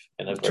grief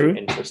in a very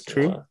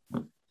interesting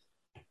way.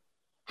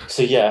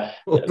 So yeah,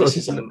 this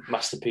is a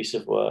masterpiece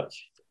of work.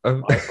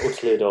 I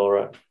utterly adore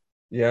it.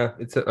 Yeah,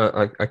 it's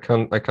I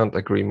can't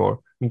agree more.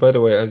 And by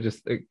the way,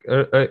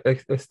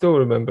 I still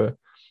remember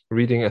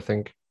reading, I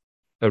think,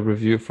 a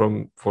review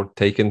for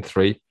Taken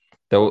 3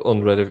 that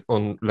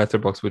on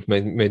Letterboxd, which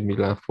made me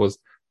laugh, was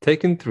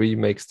Taken 3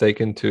 makes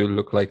Taken 2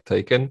 look like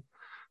Taken,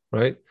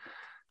 right?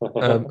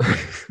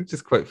 Which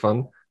is quite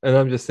fun. And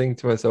I'm just thinking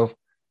to myself,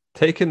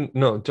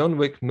 John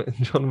Wick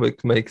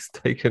makes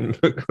Taken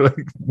look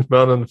like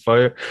Man on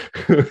Fire.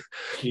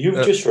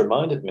 You've just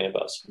reminded me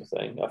about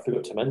something I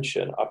forgot to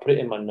mention. I put it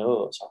in my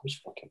notes. I always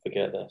fucking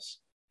forget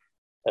this.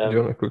 Do you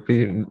want to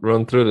quickly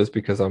run through this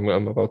because I'm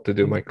about to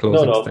do my closing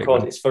statement? No, of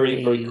course. It's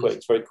very quick.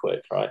 It's very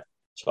quick, right?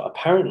 So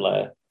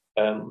apparently,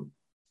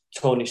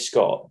 Tony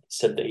Scott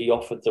said that he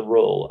offered the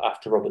role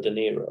after Robert De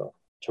Niro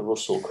to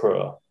Russell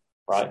Crowe,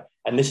 right?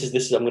 And this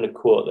is I'm going to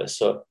quote this.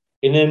 So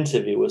in an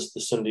interview with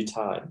the Sunday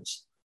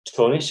Times,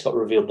 Tony Scott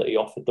revealed that he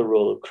offered the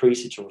role of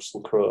Creasy to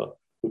Russell Crowe,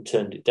 who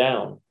turned it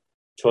down.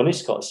 Tony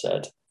Scott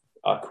said,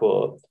 I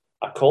quote,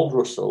 "I called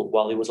Russell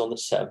while he was on the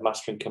set of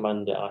Master and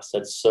Commander. I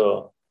said,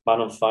 so,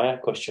 Man on Fire,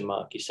 question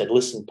mark. He said,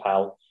 listen,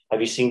 pal,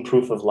 have you seen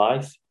Proof of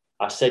Life?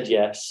 I said,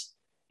 yes.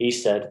 He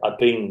said, I've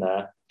been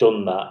there,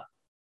 done that,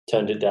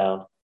 turned it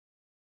down.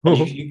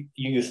 And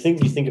you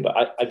think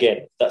about,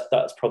 again,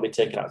 that's probably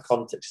taken out of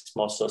context. It's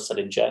more so said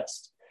in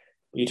jest.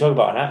 You talk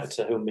about an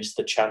actor who missed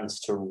the chance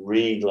to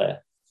really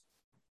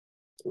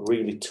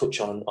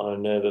touch on a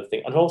nerve of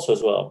thing. And also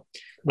as well,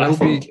 I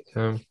think...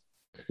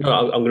 No,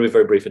 I'm going to be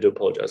very brief. I do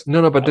apologize.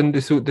 No, but then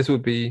this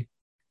would be,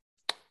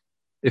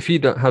 if he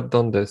had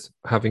done this,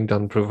 having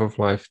done Proof of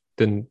Life,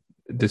 then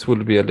this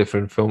would be a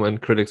different film,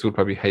 and critics would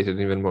probably hate it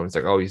even more. It's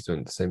like, oh, he's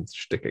doing the same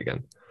shtick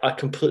again. I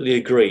completely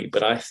agree,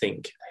 but I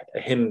think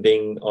him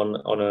being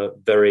on a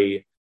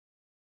very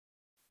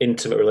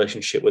intimate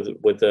relationship with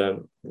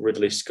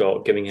Ridley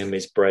Scott, giving him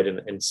his bread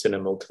in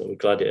cinema, ultimately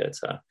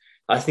Gladiator,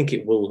 I think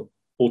it will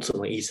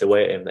ultimately eat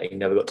away at him that he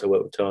never got to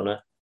work with Tony.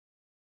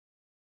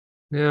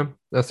 Yeah,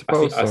 I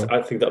suppose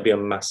I think that'd be a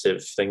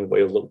massive thing where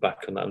you'll look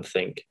back on that and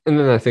think. And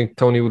then I think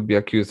Tony would be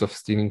accused of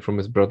stealing from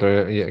his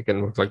brother. Yeah,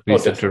 again, with like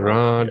Lisa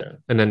Gerrard,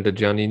 and then the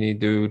Giannini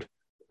dude.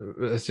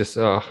 It's just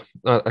I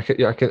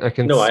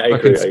can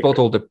spot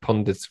all the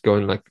pundits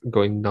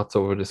going nuts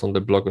over this on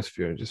the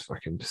blogosphere. Just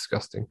fucking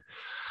disgusting.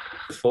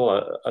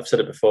 I've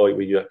said it before.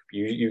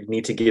 You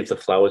need to give the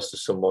flowers to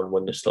someone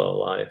when they're still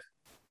alive,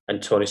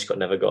 and Tony Scott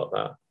never got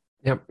that.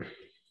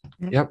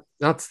 Yep,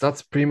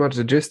 that's pretty much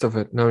the gist of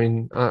it. I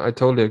mean, I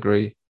totally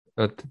agree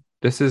that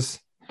this is.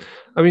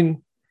 I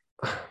mean,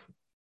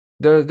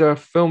 there are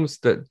films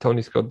that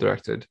Tony Scott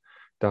directed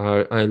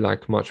that I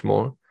like much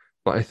more,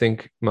 but I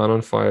think Man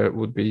on Fire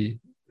would be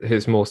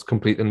his most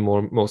complete and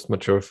most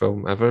mature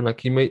film ever.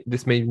 Like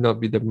this may not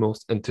be the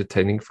most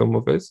entertaining film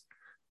of his,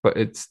 but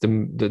it's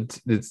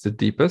the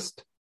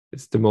deepest,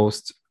 it's the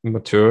most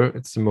mature,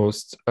 it's the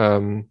most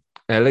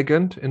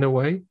elegant in a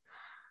way.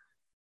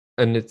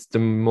 And it's the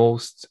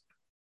most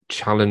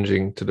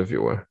challenging to the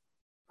viewer,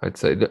 I'd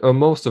say.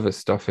 Most of his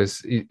stuff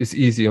is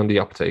easy on the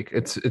uptake.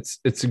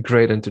 It's a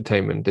great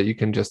entertainment that you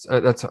can just.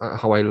 That's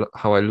how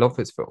I love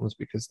his films,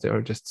 because they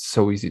are just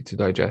so easy to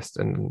digest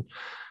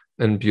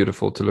and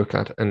beautiful to look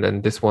at. And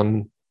then this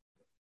one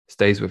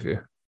stays with you.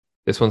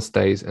 This one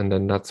stays, and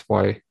then that's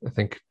why I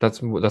think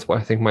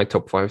my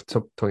top 5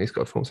 Tony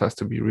Scott films has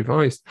to be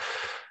revised.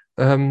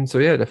 So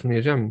yeah, definitely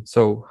a gem.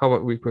 So how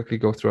about we quickly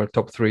go through our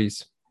top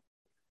 3s?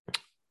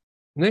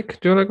 Nick,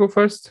 do you want to go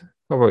first?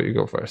 How about you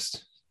go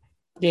first?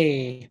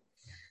 Yay.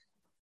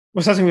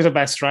 We're starting with the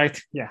best, right?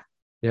 Yeah.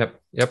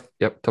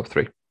 Yep. Top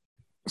 3.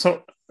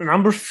 So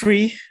number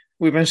 3,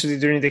 we mentioned it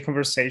during the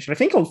conversation. I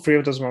think all 3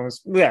 of those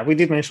moments, we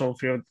did mention all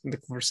 3 in the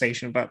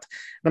conversation, but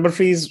number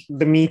 3 is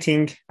the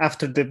meeting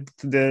after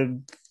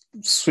the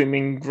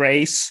swimming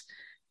race,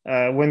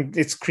 when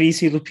it's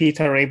Creasy,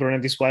 Lupita, Rayburn,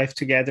 and his wife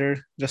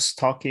together, just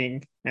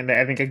talking and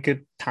having a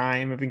good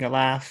time, having a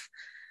laugh.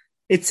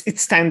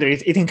 It's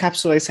standard. It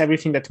encapsulates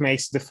everything that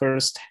makes the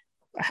first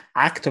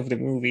act of the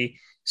movie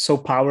so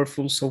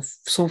powerful, so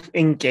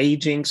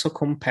engaging, so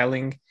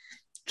compelling.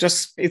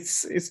 Just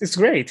it's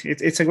great.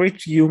 It's a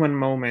great human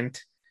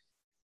moment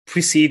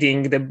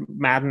preceding the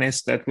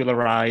madness that will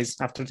arise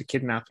after the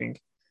kidnapping.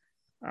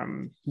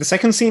 The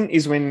second scene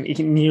is when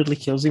he nearly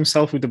kills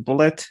himself with a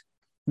bullet.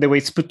 The way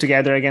it's put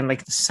together again,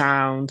 like the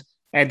sound,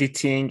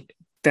 editing,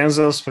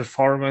 Denzel's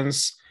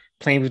performance,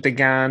 playing with the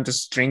gun,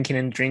 just drinking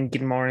and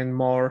drinking more and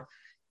more.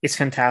 It's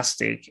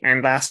fantastic.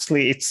 And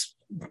lastly, it's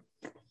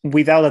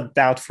without a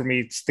doubt for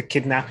me, it's the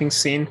kidnapping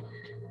scene.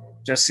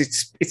 Just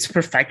it's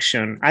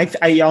perfection.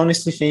 I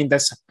honestly think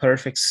that's a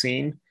perfect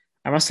scene.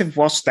 I must have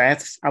watched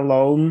that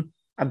alone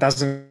a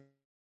dozen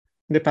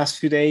in the past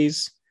few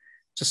days.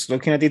 Just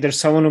looking at it, there's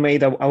someone who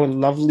made a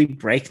lovely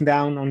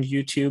breakdown on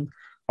YouTube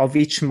of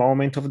each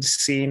moment of the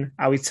scene,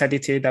 how it's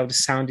edited, how the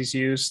sound is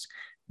used,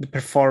 the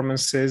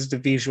performances, the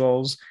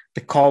visuals,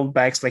 the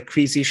callbacks, like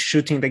Creasy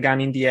shooting the gun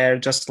in the air,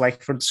 just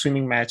like for the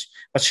swimming match,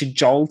 but she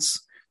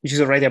jolts, which is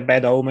already a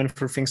bad omen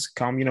for things to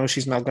come. You know,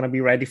 she's not going to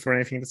be ready for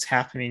anything that's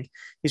happening.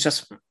 It's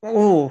just,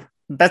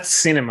 that's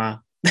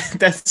cinema.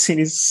 That scene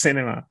is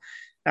cinema.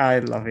 I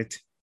love it.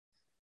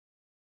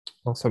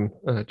 Awesome.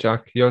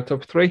 Jack, your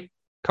top 3?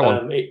 Come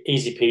on.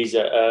 Easy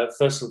peasy.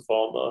 First and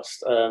foremost,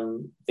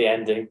 the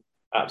ending,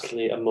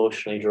 absolutely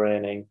emotionally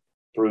draining,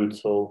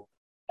 brutal,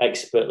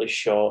 expertly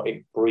shot.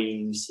 It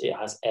breathes, it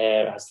has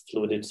air, it has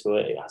fluidity to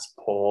it, it has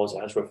pause,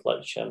 it has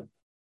reflection.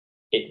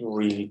 It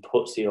really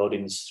puts the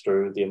audience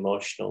through the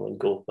emotional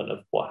engulfment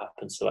of what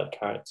happens to that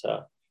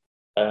character.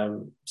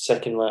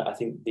 Secondly, I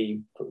think the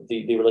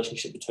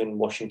relationship between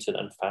Washington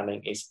and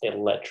Fanning is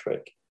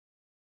electric.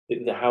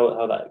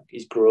 How that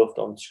is growth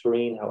on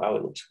screen, how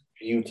it looks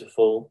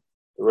beautiful,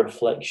 the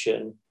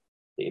reflection,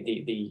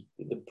 the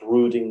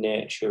brooding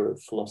nature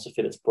of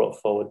philosophy that's brought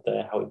forward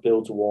there, how it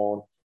builds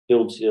one,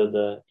 builds the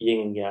other,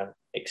 yin and yang,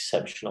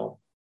 exceptional.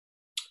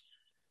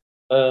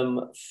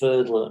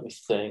 Thirdly, let me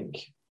think.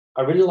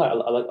 I really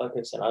like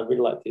I said, I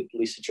really like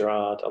Lisa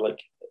Gerrard. I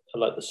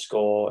like the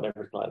score and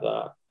everything like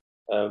that.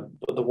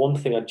 But the one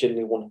thing I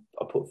genuinely want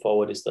to put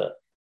forward is that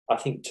I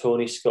think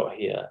Tony Scott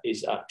here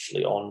is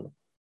actually on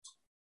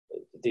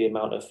the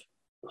amount of,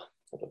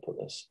 how do I put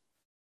this?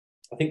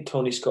 I think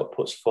Tony Scott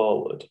puts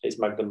forward his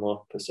magnum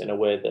opus in a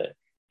way that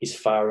he's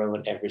firing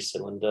on every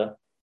cylinder.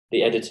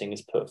 The editing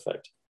is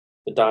perfect.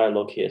 The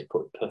dialogue here is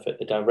perfect.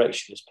 The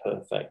direction is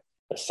perfect.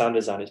 The sound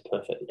design is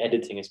perfect. The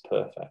editing is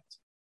perfect.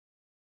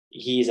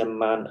 He is a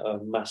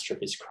master of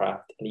his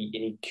craft, and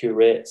he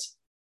curates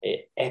an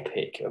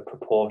epic of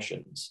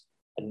proportions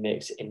and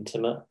makes it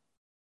intimate.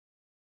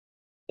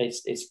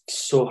 It's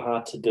so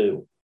hard to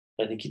do.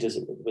 I think he does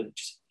it with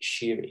just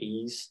sheer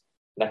ease.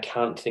 And I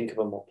can't think of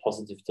a more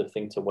positive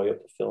thing to weigh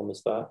up the film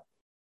as that.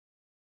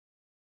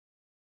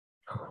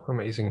 Oh,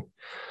 amazing.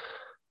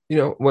 You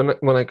know,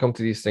 when I come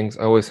to these things,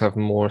 I always have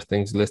more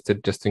things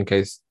listed just in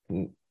case,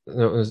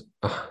 to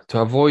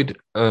avoid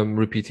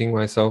repeating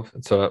myself,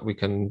 so that we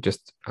can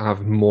just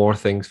have more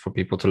things for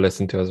people to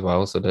listen to as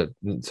well, so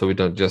we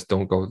don't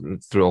go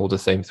through all the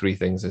same three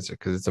things,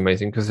 because it's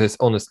amazing, because there's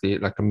honestly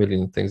like a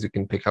million things you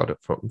can pick out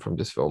from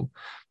this film.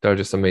 They're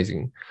just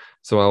amazing.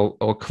 So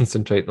I'll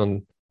concentrate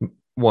on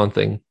one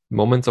thing: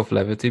 moments of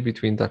levity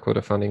between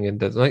Dakota Fanning and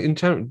Denzel. Like in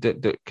general,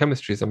 the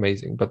chemistry is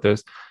amazing, but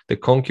there's the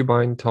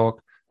concubine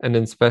talk, and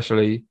then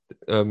especially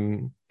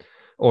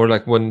or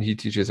like when he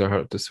teaches her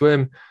how to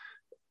swim,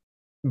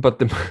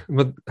 but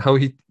how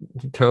he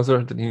tells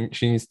her that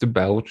she needs to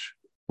belch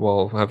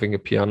while having a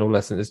piano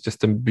lesson is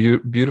just a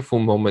beautiful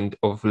moment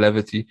of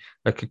levity,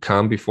 like a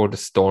calm before the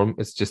storm.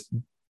 It's just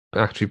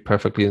actually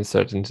perfectly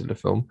inserted into the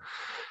film.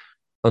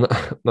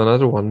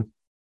 Another one,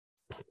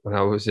 and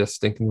I was just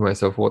thinking to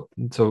myself,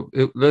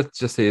 let's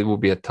just say it will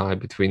be a tie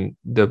between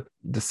the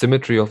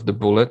symmetry of the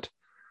bullet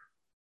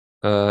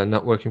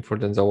not working for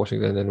Denzel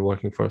Washington and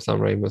working for Sam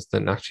Raimi,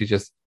 then actually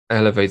just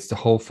elevates the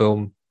whole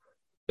film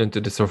into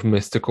the sort of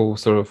mystical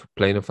sort of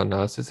plane of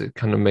analysis. It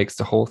kind of makes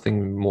the whole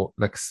thing more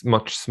like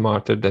much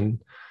smarter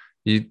than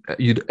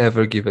you'd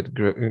ever give it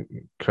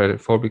credit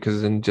for,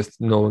 because then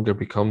just no longer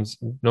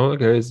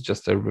is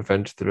just a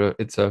revenge thriller.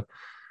 It's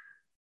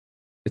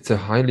a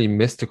highly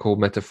mystical,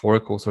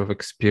 metaphorical sort of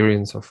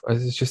experience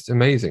it's just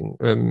amazing.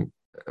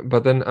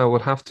 But then I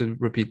would have to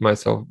repeat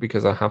myself,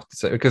 because I have to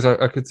say, because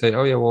I could say,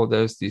 oh yeah, well,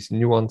 there's these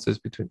nuances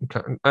between.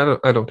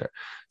 I don't care.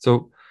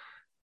 So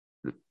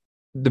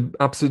the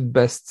absolute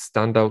best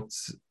standout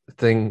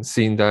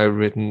scene that I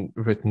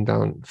written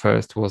down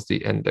first was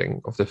the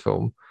ending of the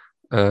film,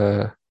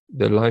 the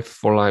life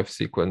for life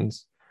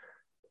sequence,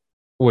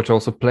 which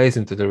also plays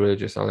into the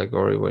religious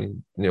allegory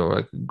when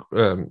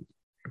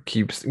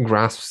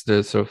grasps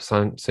the sort of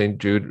St.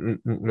 Jude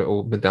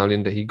little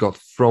medallion that he got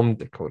from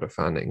Dakota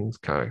Fanning's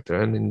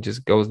character, and then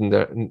just goes in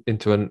there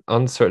into an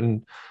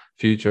uncertain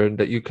future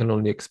that you can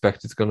only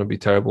expect is going to be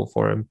terrible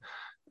for him.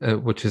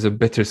 Which is a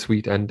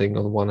bittersweet ending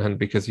on one hand,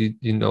 because you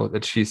know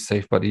that she's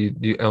safe, but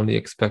you only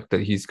expect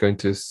that he's going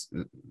to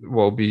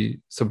be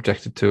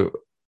subjected to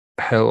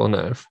hell on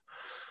earth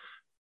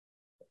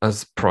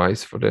as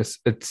price for this.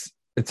 It's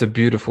a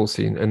beautiful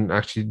scene, and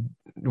actually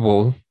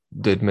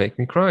did make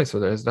me cry, so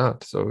there's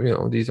that.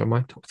 So these are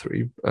my top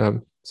three.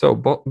 So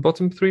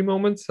bottom three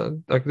moments,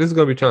 like this is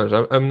going to be challenged.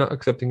 I'm not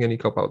accepting any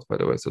cop-outs, by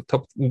the way. So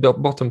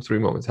bottom three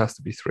moments has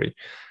to be three.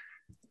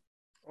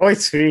 Oh,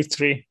 it's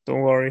three.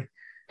 Don't worry.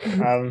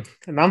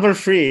 Number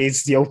 3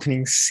 is the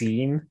opening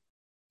scene.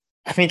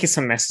 I think it's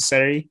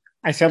unnecessary.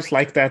 I felt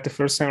like that the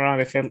first time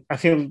around. I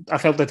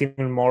felt that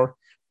even more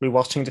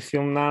rewatching the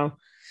film now.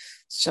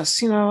 It's just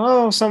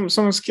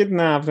someone's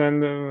kidnapped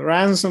and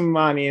ransom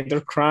money, and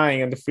they're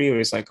crying, and the freeway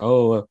is like,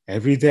 oh,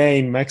 every day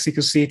in Mexico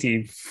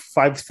City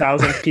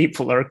 5,000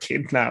 people are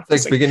kidnapped.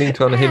 It's like beginning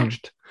to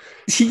Unhinged.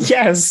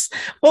 Yes.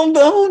 Well,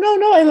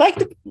 no. I like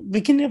the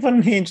beginning of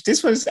Unhinged.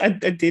 This was I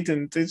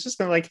didn't. It's just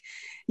kind of like,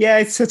 yeah,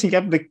 it's setting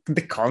up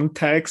the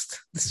context,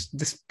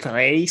 this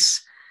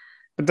place,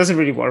 but it doesn't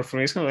really work for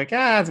me. It's kind of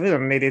like, we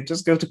don't need it.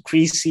 Just go to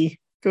Creasy.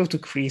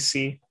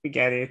 We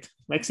get it.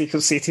 Mexico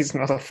City is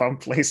not a fun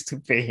place to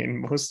be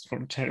in,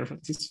 generally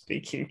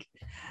speaking.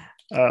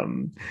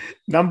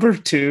 Number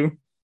 2,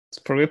 it's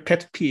probably a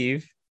pet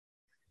peeve,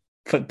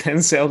 but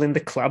Denzel in the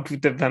club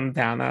with the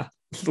bandana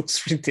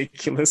looks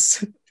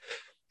ridiculous.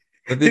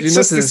 But did you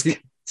notice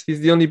he's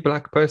the only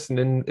black person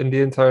in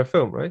the entire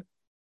film, right?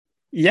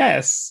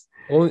 Yes.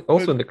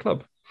 Also in the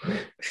club.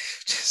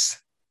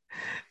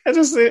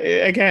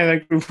 Again, I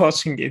grew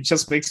watching it.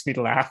 Just makes me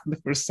laugh the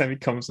first time he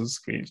comes on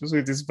screen, just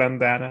with this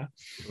bandana.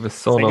 The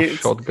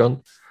sawn-off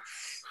shotgun.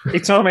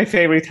 It's not my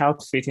favorite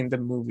outfit in the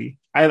movie.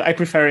 I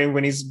prefer him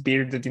when he's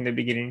bearded in the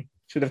beginning.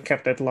 Should have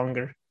kept that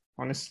longer,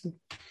 honestly.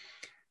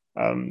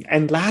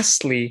 And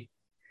lastly,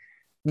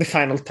 the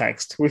final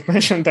text. We've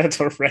mentioned that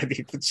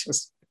already, but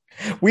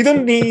we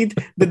don't need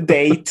the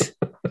date.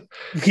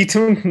 We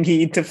don't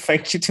need the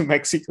thank you to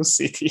Mexico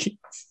City.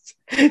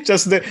 It's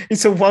a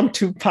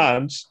 1-2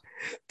 punch.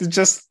 It's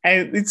just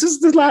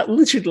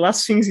literally the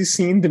last things you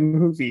see in the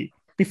movie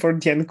before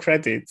the end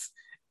credits.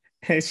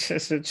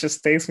 It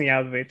just takes me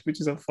out of it, which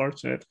is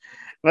unfortunate.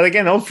 But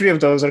again, all 3 of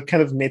those are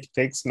kind of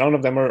nitpicks. None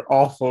of them are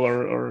awful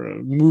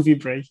or movie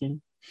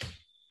breaking.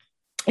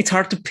 It's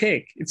hard to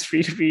pick. It's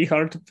really, really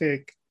hard to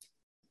pick.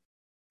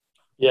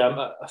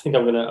 Yeah, I think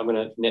I'm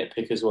gonna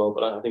nitpick as well,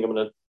 but I think I'm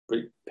gonna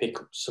pick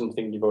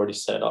something you've already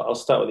said. I'll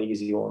start with the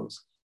easy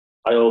ones.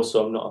 I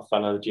also am not a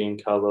fan of the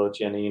Giancarlo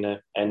Giannina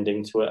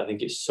ending to it. I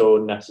think it's so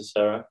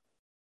necessary,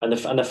 and the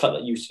fact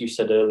that you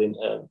said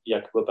earlier,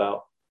 Jacob,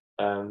 about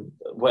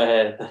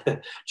where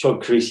John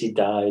Creasy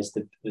dies,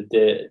 the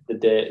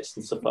dates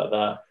and stuff like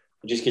that.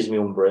 It just gives me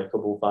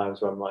Unbreakable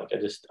vibes where I'm like, I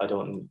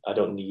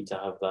don't need to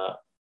have that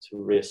to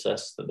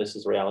reassess that this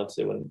is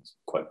reality when it's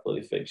quite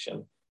clearly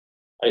fiction.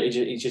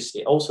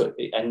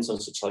 It ends on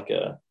such like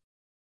a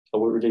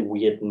really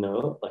weird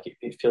note. Like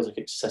it feels like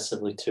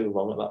excessively too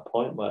long at that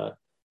point where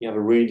you have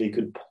a really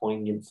good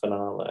poignant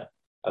finale,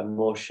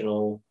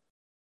 emotional,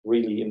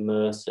 really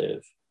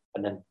immersive,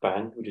 and then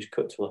bang, we just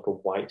cut to like a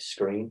white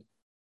screen.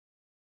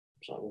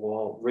 It's like,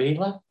 whoa,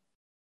 really?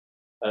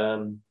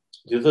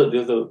 The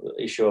other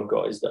issue I've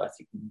got is that I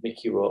think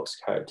Mickey Rourke's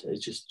character is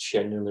just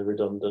genuinely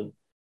redundant.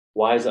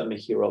 Why is that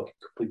Mickey Rourke? It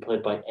could be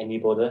played by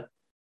anybody.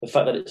 The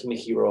fact that it's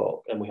Mickey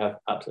Rourke and we have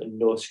absolutely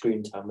no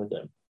screen time with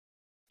him,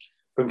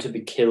 for him to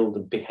be killed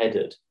and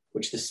beheaded,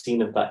 which the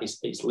scene of that is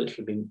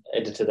literally been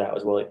edited out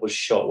as well. It was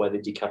shot where they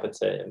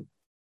decapitate him,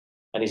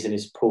 and he's in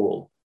his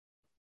pool.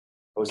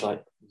 I was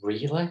like,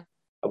 really?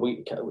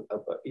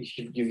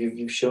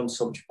 You've shown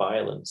so much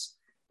violence,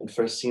 and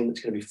for a scene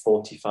that's going to be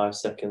 45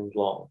 seconds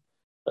long,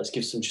 let's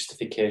give some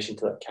justification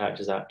to that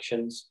character's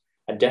actions.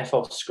 A death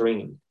off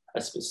screen,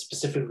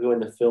 specifically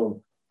when the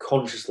film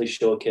consciously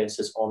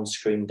showcases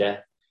on-screen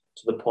death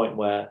to the point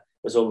where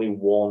there's only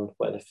one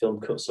where the film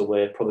cuts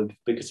away, probably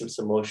because of its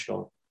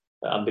emotional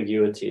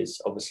ambiguity,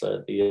 is obviously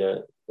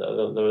the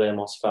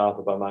Ramos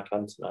father by Mark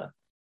Antony.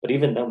 But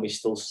even then, we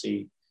still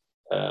see,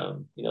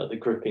 the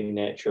gripping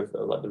nature of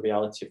like the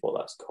reality of what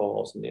that's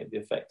caused and the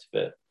effect of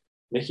it.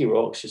 Mickey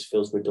Rourke just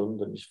feels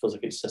redundant. Just feels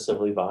like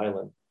excessively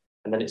violent,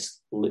 and then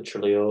it's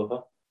literally over.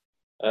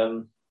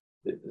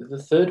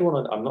 The third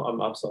one,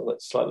 I'm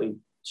slightly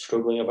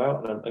struggling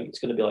about, and I think it's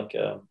going to be like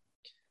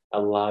a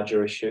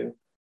larger issue.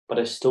 But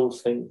I still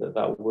think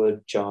that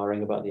word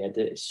jarring about the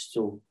edit is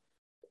still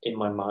in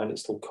my mind.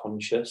 It's still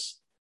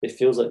conscious. It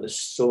feels like there's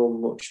so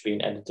much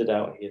being edited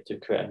out here to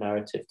create a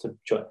narrative.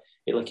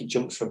 It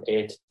jumps from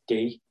A to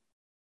D,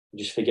 and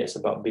just forgets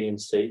about B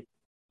and C.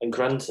 And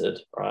granted,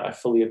 right, I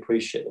fully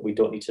appreciate that we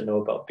don't need to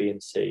know about B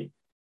and C,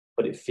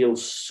 but it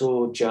feels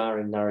so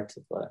jarring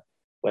narratively,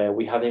 where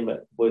we have him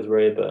with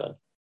Rayburn,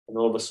 and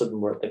all of a sudden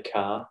we're at the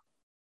car.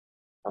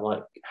 I'm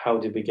like, how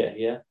did we get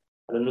here?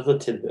 And another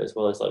tidbit as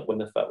well is like when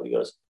the fact that he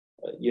goes,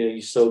 you're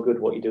so good,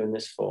 what are you doing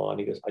this for? And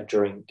he goes, I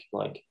drink.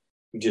 Like,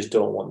 you just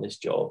don't want this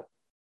job.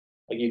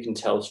 Like, you can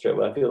tell straight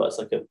away. I feel that's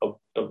like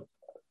a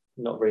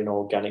not very an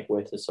organic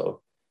way to sort of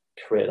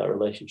create that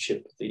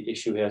relationship, the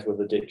issue he has with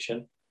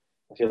addiction.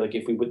 I feel like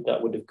if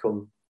that would have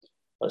come,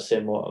 let's say,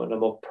 more on a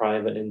more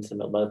private,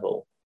 intimate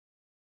level,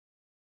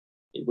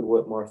 it would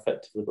work more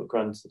effectively. But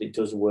granted, it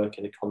does work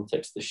in the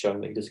context of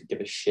showing that he doesn't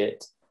give a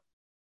shit.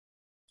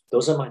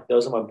 Those are my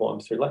bottom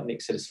three. Like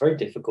Nick said, it's very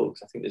difficult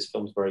because I think this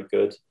film's very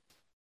good.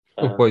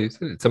 Well, you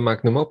said it's a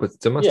magnum opus.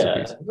 It's a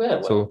masterpiece.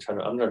 Yeah. Well,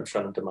 I'm not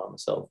trying to demand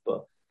myself,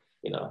 but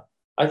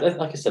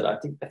like I said, I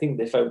think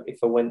if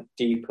I went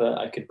deeper,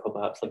 I could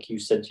perhaps, like you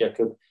said,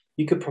 Jacob,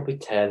 you could probably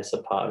tear this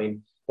apart. I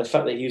mean, the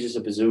fact that he uses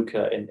a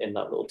bazooka in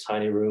that little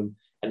tiny room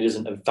and he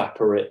doesn't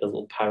evaporate the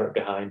little parrot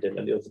behind him,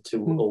 and the other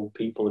two old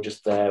people are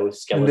just there with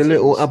skeletons. And the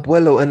little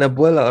abuelo and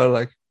abuela are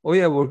like, oh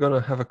yeah, we're gonna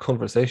have a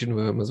conversation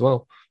with him as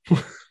well.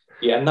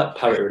 Yeah, and that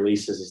parrot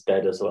releases is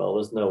dead as well.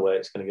 There's no way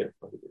it's going to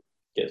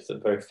get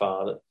very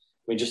far. I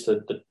mean, just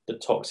the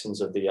toxins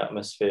of the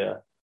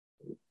atmosphere,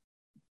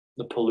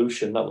 the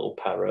pollution, that little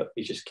parrot,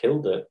 he just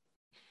killed it.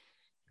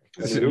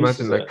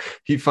 Imagine, like,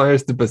 he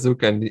fires the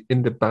bazooka and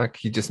in the back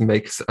he just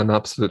makes an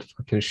absolute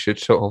fucking shit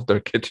show of their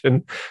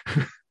kitchen.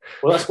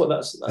 Well, that's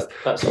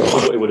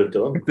what he would have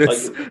done.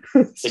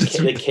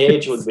 The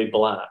cage would be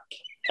black,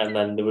 and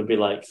then there would be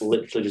like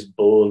literally just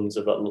bones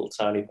of that little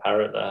tiny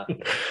parrot there.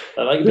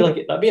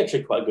 That'd be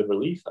actually quite a good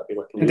relief. That'd be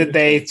like and the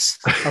dates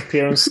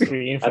appear on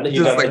screen. And then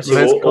you have like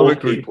old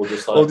people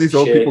just like all these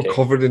old shaking. people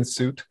covered in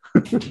soot.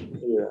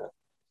 Yeah,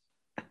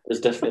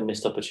 there's definitely a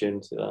missed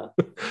opportunity there.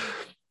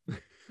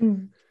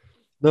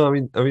 No, I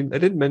mean, I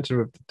did mention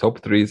with the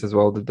top threes as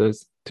well that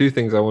there's two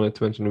things I wanted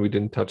to mention we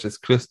didn't touch. Is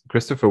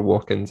Christopher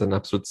Walken's an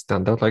absolute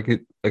standout. Like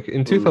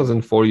in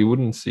 2004, you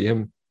wouldn't see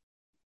him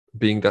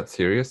being that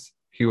serious.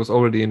 He was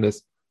already in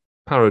this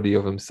parody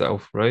of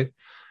himself, right?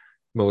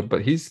 Mode,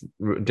 but he's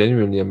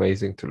genuinely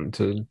amazing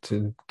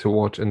to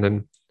watch. And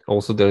then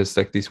also there's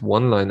like these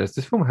one-liners.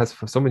 This film has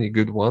so many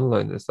good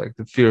one-liners. Like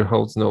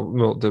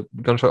the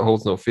gunshot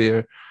holds no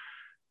fear.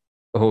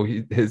 Oh,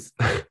 his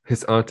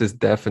art is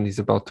deaf and he's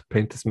about to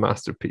paint his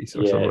masterpiece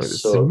or something like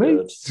this. So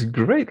it's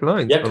great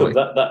lines. Yeah,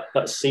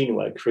 that scene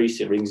where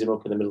Creasy rings him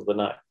up in the middle of the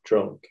night,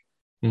 drunk,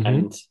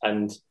 and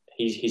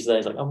he's there.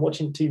 He's like, I'm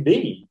watching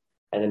TV,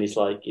 and then he's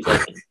like,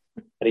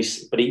 and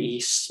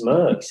he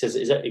smirks. He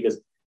says, he goes,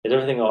 is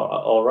everything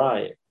all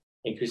right?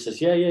 And Creasy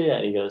says, yeah.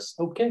 And he goes,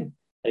 okay, and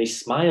he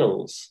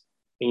smiles.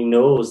 He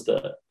knows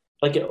that.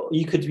 Like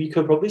you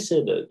could probably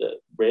say that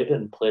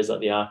Raven plays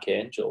like the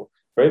archangel.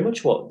 Very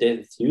much what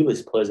David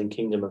Thewlis plays in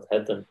Kingdom of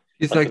Heaven.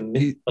 He's like a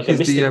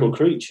mystical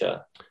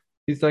creature.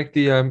 He's like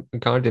the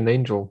guardian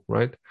angel,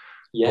 right?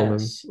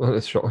 Yes. On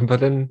this show. But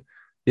then,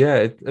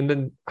 yeah, and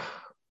then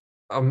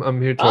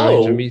I'm here to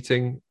arrange a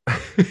meeting.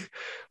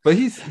 But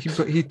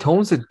he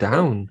tones it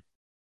down.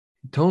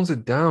 He tones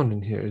it down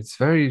in here. It's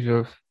very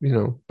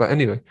but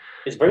anyway.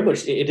 It's very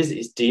much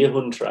it's Deer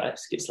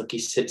Hunter-esque. It's like he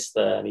sits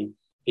there and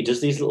he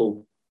does these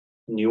little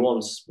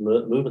nuanced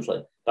movements,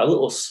 like that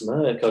little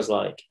smirk. I was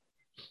like,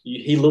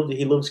 he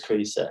loves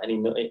Creaser, and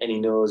he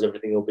knows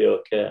everything will be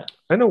okay.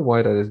 I know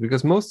why that is,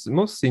 because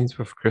most scenes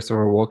with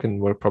Christopher Walken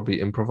were probably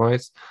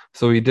improvised,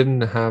 so he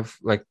didn't have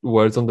like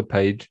words on the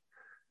page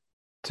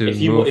to if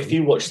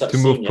you watch that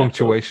scene, move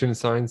punctuation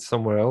signs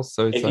somewhere else.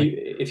 So it's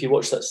if you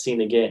watch that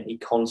scene again, he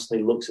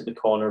constantly looks at the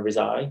corner of his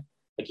eye,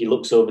 like he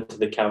looks over to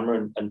the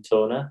camera and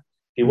Toner.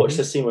 If you watch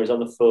the scene where he's on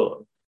the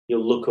phone,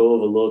 he'll look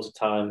over loads of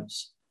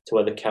times to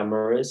where the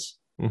camera is.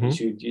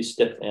 You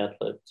definitely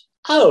ad-libbed.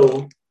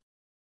 Oh.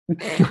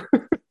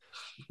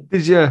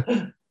 Did you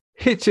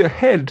hit your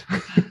head?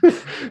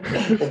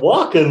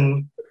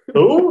 Walken?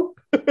 Who?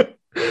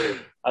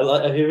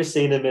 Have you ever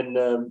seen him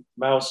in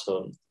Mouse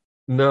Hunt?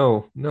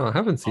 No, I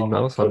haven't seen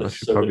Mouse Hunt.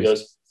 He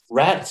goes,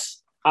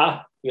 rats.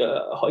 He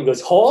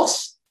goes,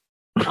 horse?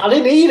 I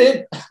didn't eat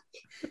it.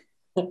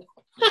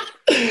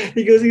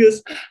 he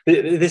goes,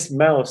 this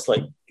mouse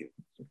like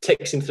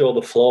takes him through all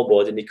the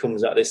floorboards, and he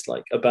comes out of this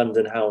like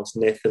abandoned house.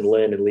 Nathan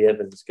Lane and Lee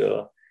Evans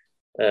go.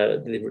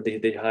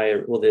 They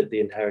hire the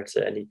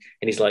inheritor, and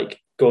he's like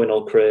going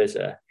all crazy,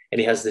 and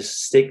he has this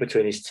stick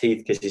between his teeth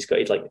because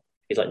he's like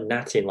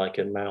natting like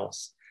a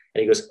mouse,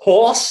 and he goes,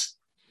 horse,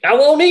 I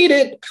won't eat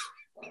it.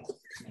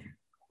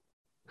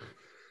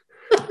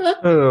 I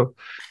don't know.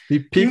 He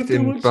peaked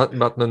in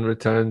Batman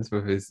Returns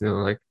with his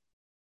like,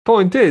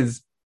 point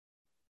is,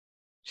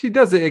 she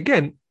does it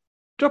again.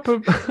 Drop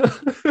her,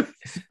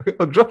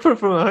 I'll drop her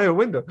from a higher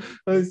window.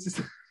 It's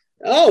just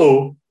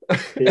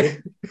yeah.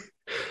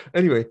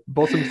 Anyway,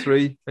 bottom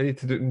three. I need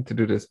to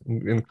do this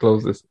and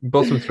close this.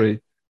 Bottom three.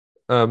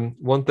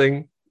 One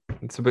thing,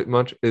 it's a bit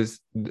much, is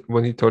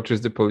when he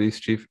tortures the police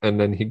chief and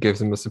then he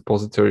gives him a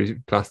suppository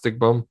plastic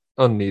bomb.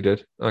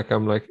 Unneeded. Like,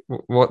 I'm like,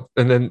 what?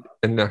 And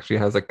actually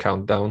has a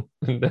countdown.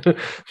 Would that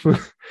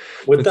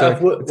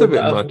have worked? It's a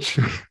bit much.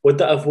 Would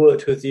that have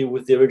worked with you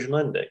with the original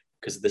ending?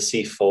 Because the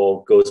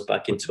C4 goes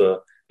back into a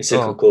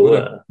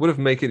cyclical. Would have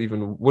made it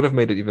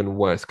even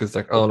worse, because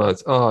like,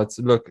 it's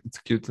look, it's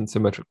cute and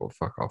symmetrical.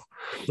 Fuck off.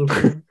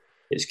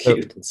 It's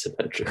cute and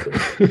symmetrical.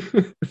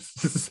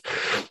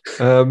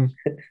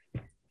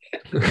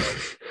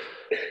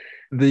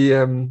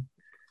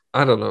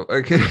 I don't know.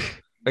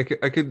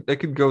 I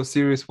could go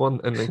serious one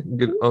and then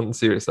get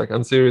unserious. Like,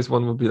 unserious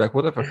one would be like,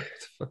 whatever.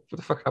 What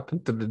the fuck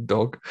happened to the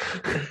dog?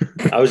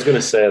 I was going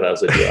to say that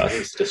as a joke. I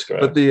think it's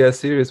described. But the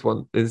serious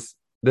one is,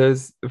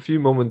 there's a few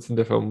moments in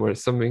the film where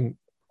something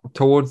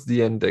towards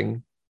the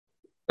ending,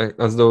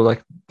 as though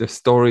like the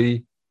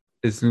story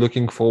is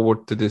looking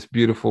forward to this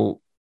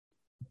beautiful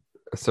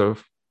sort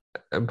of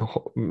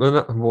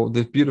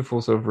this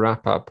beautiful sort of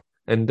wrap up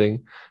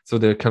ending, so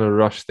they kind of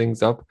rush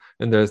things up,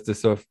 and there's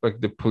this sort of like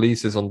the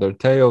police is on their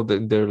tail,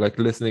 they're like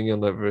listening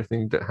on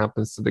everything that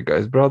happens to the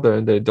guy's brother,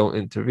 and they don't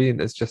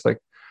intervene. It's just like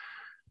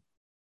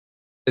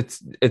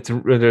it's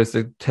there's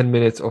like 10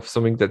 minutes of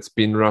something that's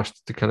been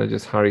rushed to kind of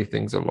just hurry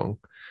things along.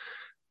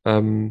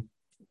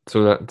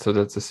 So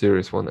that's a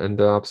serious one, and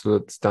the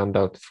absolute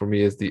standout for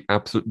me is the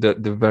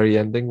very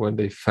ending when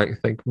they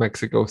thank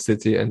Mexico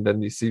City, and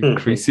then you see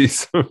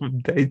Creasy's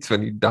dates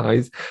when he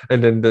dies,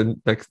 and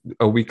then like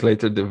a week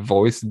later the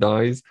voice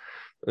dies.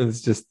 And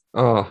it's just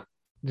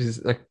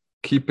like,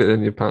 keep it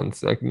in your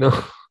pants, like,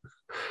 no.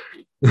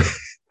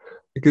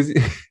 Because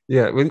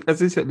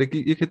as I said, like,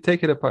 you could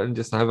take it apart and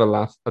just have a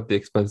laugh at the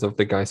expense of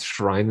the guy's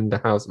shrine in the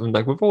house. And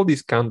like, with all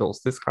these candles,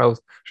 this house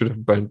should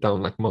have burnt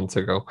down like months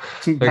ago.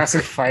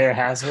 Massive fire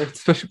hazard,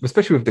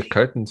 especially with the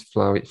curtains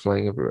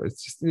flying everywhere.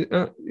 It's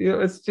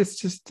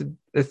just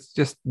it's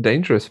just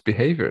dangerous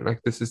behavior.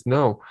 Like, this is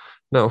no.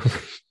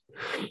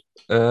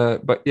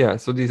 But yeah,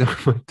 so these are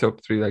my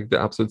top three. Like,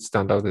 the absolute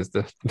standout is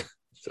the.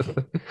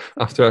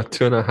 After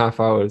 2.5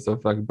 hours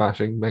of like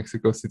bashing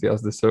Mexico City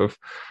as the sort of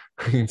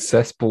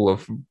cesspool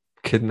of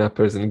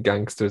kidnappers and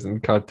gangsters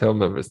and cartel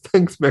members,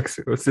 thanks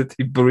Mexico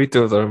City,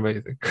 burritos are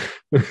amazing.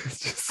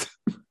 It's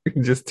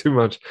just too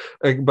much.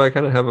 But I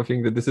kind of have a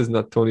feeling that this is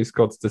not Tony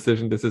Scott's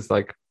decision. This is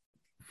like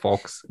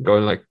Fox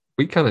going like,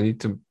 we kind of need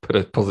to put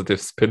a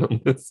positive spin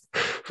on this.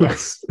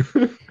 Yes.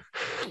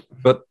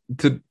 But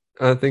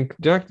I think,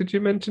 Jack, did you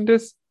mention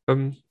this?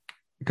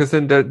 Because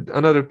then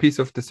another piece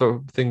of the sort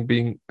of thing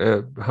being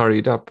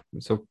hurried up,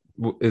 so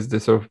is the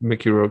sort of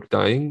Mickey Rourke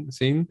dying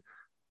scene.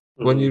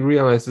 When you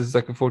realize this is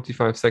like a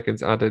 45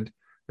 seconds added,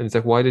 and it's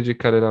like, why did you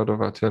cut it out of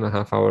a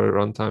 2.5 hour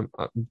runtime?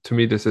 To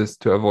me, this is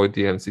to avoid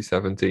the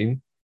NC-17.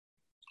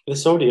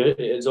 It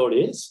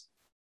already is.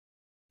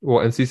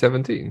 What,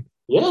 NC-17?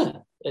 Yeah,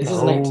 this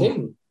is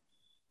 19.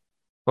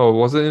 Oh,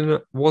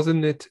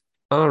 wasn't it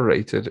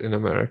R-rated in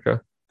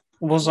America?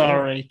 Was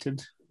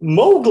R-rated.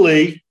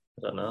 Mowgli.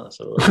 I don't know. That's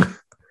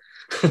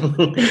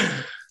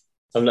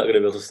I'm not going to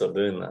be able to stop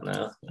doing that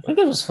now. I think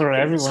it was for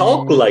everyone.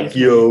 Talk like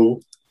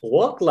you.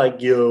 Walk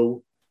like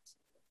you.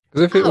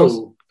 Because if it was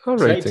Ow. R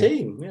It's rating,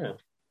 18, yeah.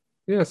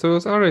 yeah, so it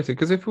was R rated.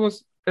 Because if it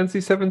was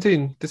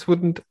NC-17, this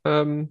wouldn't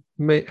have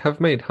made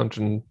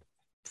 $150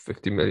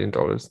 million.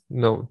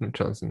 No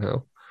chance in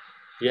hell.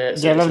 Yeah,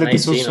 it's, Yeah, I it's love an that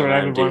this was 18 for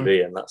on everyone.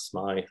 IMDb, and that's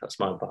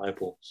my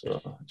Bible, so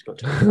it's got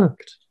to be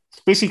fact.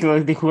 It's basically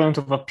like the equivalent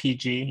of a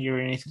PG here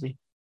in Italy.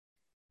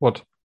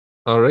 What?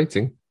 R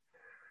rating?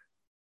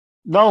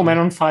 No, Man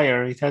on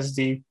Fire. It has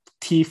the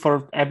T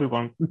for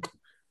everyone.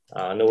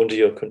 No wonder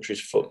your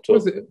country's fucked up.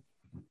 Was it?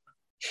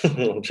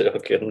 I'm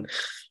joking.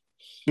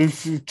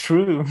 It's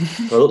true.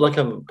 I look like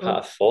I'm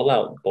part of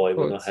Fallout Boy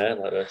with my What? hair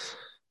like this.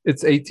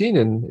 It's 18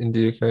 in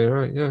the UK,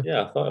 right? Yeah.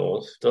 Yeah, I thought it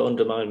was. Don't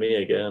undermine me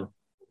again.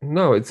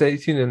 No, it's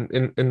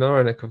 18 in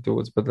our neck of the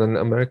woods, but then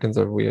Americans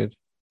are weird,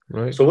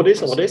 right? So what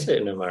is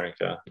it in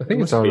America? I think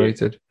It it's must be- R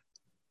rated.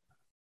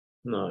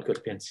 No, it's got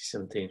to be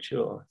NC-17,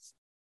 sure.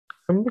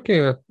 I'm looking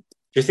at.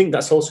 Do you think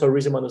that's also a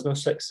reason why there's no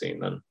sex scene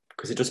then?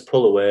 Because it does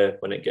pull away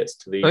when it gets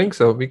to the. I think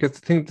so, because I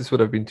think this would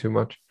have been too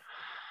much.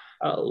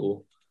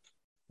 Oh.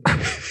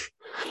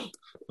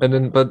 And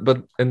then, but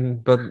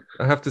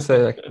I have to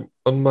say, like,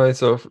 on my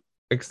sort of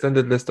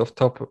extended list of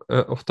top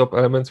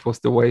elements was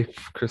the way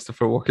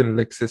Christopher Walken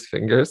licks his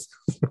fingers.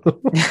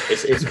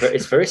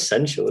 It's very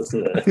sensual,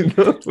 isn't it? You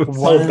know?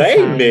 One Obey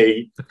time.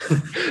 me.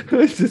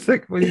 It's just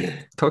like when he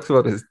talks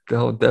about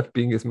how death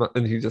being his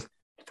and he just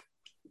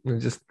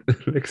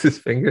licks his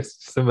fingers.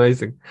 It's just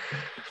amazing.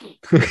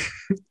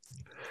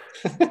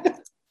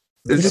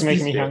 This is just-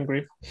 making me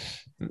hungry.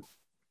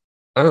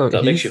 I don't know.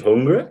 That makes you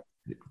hungry?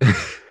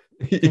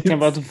 Thinking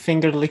about the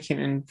finger licking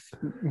in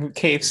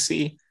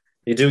KFC.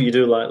 You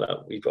do like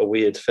that. You've got a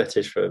weird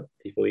fetish for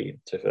people eating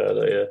too far,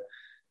 don't you?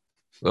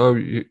 Oh,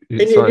 In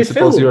so I your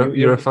suppose film,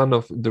 you're a fan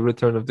of The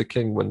Return of the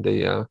King when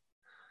the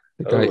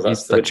guy that's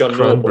eats the like John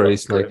Noble,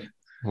 cranberries, that's like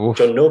woof.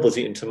 John Noble's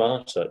eating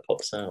tomato, it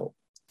pops out.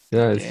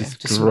 Yeah, it's Yeah,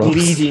 just just gross.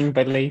 bleeding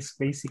by lace,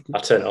 basically. I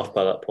turn it off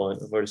by that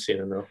point. I've already seen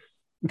enough.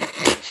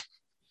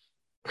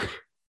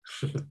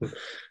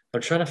 I'm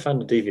trying to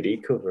find a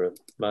DVD cover of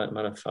Man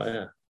of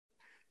Fire.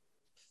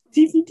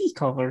 DVD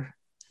cover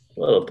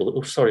Well, a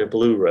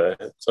Blu-ray.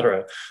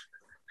 Sorry.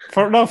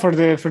 for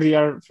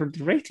the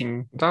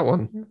rating. That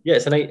one. Yeah,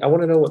 it's an 8. I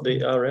want to know what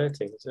the R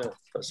rating is. Yeah,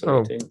 that's an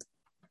Oh. 18.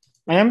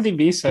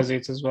 IMDb says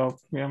it as well.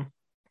 Yeah,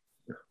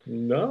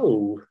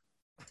 No,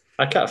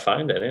 I can't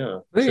find it. Yeah,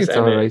 I think it's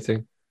R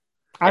rating.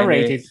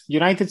 R-rated.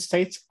 United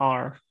States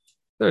R.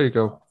 There you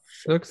go.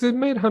 Because it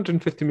made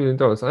 $150 million.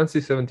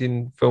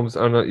 NC-17 films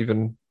are not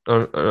even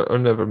are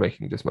never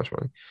making this much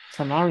money. It's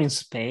an R in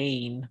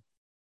Spain.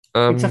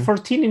 Um, It's a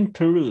 14 in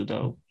Peru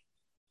though,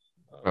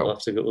 We'll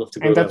have to go. We'll have to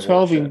go and there a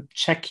 12 watch in it.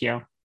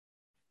 Czechia.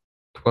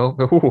 12.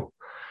 Oh.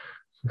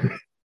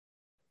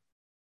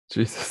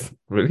 Jesus,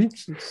 really?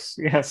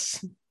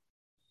 Yes.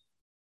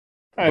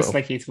 It's Well.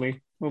 like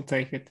Italy. We'll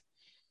take it.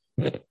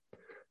 12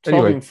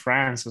 Anyway, in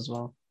France as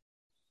well.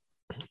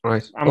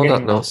 right. I'm on that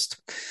getting note,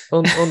 lost.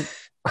 on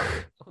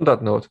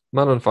that note,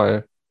 Man on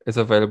Fire is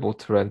available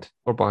to rent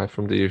or buy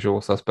from the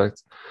usual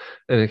suspects,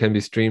 and it can be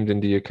streamed in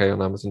the UK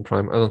on Amazon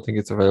Prime. I don't think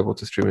it's available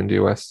to stream in the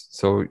US,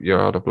 so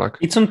you're out of luck.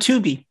 It's on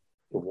Tubi.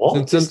 What?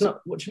 Since- It's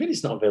not. What do you mean?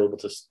 It's not available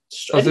to As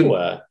in-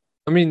 anywhere?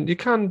 I mean, you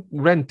can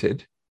rent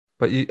it,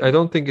 but I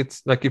don't think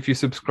it's like if you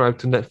subscribe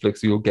to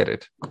Netflix, you'll get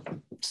it.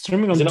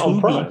 Streaming on Is it not Tubi.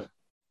 on Prime?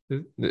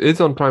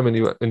 It's on Prime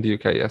in the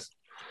UK, yes.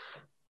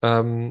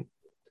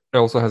 It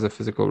also has a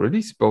physical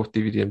release, both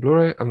DVD and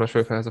Blu-ray. I'm not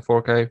sure if it has a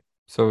 4K,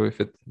 so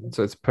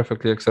it's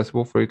perfectly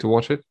accessible for you to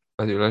watch it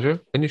at your leisure,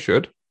 and you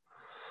should.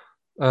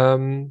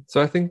 So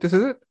I think this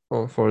is it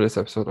for this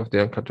episode of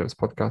the Uncut Gems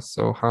podcast.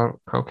 So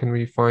how can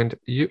we find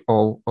you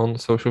all on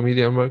social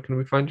media, and where can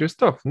we find your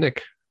stuff?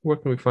 Nick, where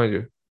can we find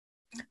you?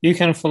 You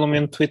can follow me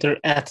on Twitter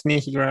at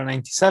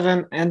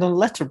Nikigra97 and on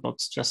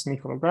Letterboxd, just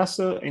Nicola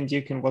Grasso. And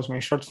you can watch my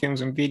short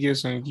films and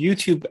videos on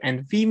YouTube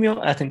and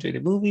Vimeo at Enjoy the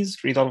Movies,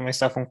 read all of my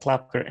stuff on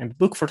Clapper and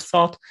Book for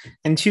Thought,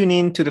 and tune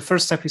in to the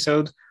first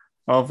episode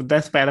of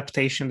Death by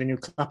Adaptation, the new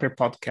Clapper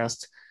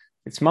podcast.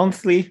 It's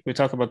monthly. We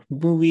talk about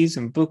movies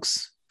and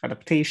books,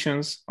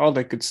 adaptations, all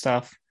that good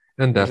stuff.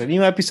 And There's Death. a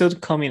new episode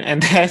coming, and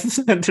death.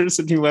 And there's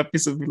a new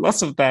episode with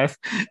lots of death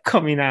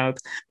coming out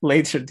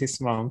later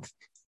this month.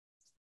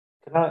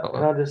 Can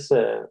I just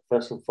say,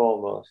 first and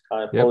foremost,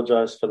 I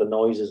apologise for the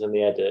noises in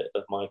the edit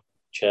of my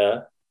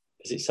chair,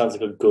 because it sounds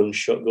like a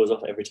gunshot goes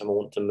off every time I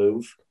want to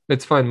move.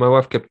 It's fine. My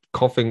wife kept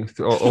coughing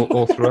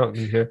all throughout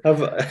in here.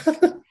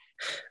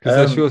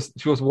 Because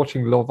she was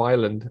watching Love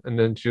Island, and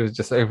then she was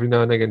just every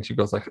now and again she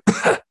goes like,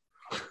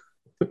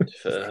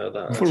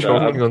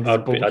 Choking on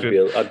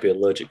this I'd be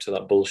allergic to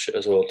that bullshit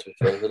as well. To be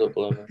fair, I don't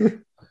blame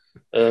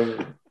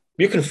me.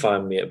 You can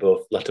find me at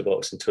both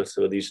Letterboxd and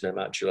Twitter with the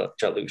username at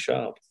Jack Luke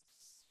Sharp.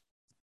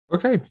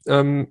 Okay,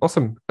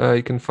 awesome.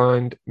 You can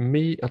find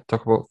me at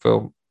Talk About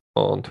Film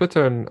on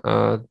Twitter and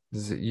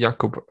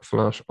Jakub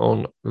Flash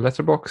on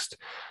Letterboxd.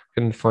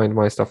 You can find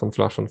my stuff on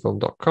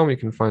flashonfilm.com. You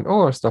can find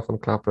all our stuff on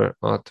Clapper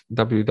at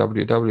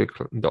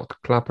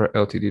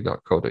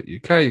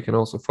www.clapperltd.co.uk. You can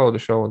also follow the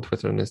show on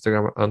Twitter and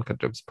Instagram at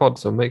UncutGemsPod.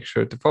 So make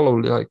sure to follow,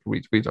 like,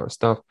 retweet our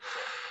stuff.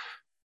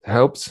 It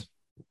helps.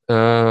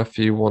 If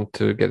you want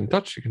to get in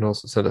touch, you can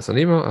also send us an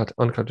email at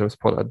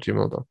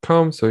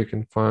uncutgemspod@gmail.com, so you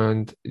can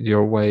find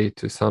your way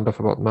to sound off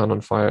about Man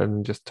on Fire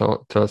and just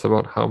tell us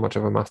about how much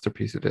of a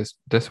masterpiece it is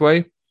this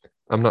way.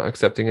 I'm not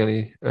accepting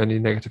any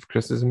negative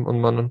criticism on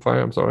Man on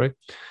Fire. I'm sorry.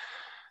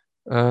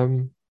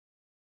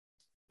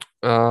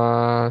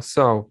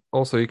 So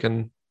also you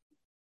can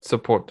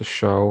support the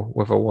show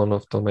with a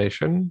one-off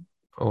donation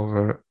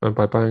over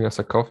by buying us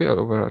a coffee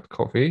over at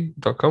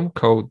coffee.com,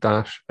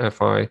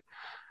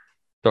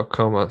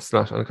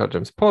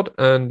 co-fi.com/uncutgemspod,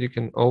 and you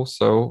can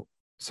also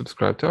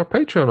subscribe to our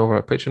Patreon over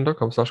at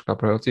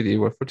patreon.com/clapperltd,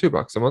 where for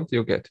 $2 a month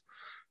you'll get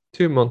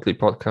 2 monthly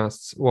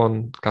podcasts,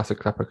 one classic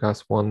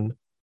Clappercast, one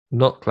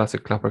not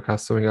classic Clappercast,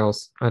 something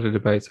else, either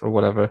debates or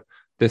whatever.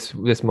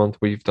 This month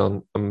we've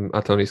done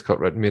a Tony Scott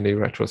Red mini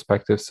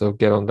retrospective, so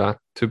get on that.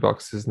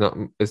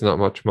 $2 is not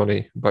much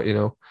money, but you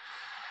know,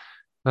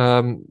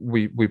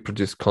 we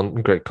produce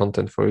great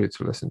content for you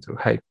to listen to.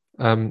 Hey,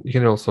 you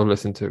can also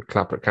listen to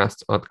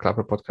Clappercast at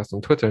Clapper Podcast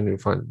on Twitter, and you'll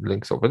find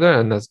links over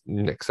there. And as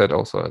Nick said,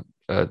 also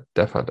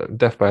Deaf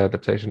by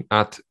Adaptation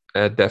at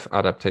Deaf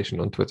Adaptation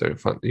on Twitter.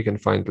 You can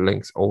find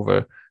links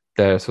over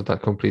there, so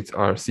that completes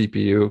our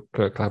CPU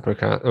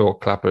Clappercast or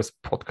Clapper's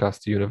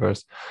podcast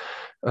universe.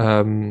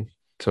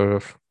 Sort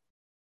of.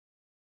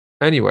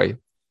 Anyway,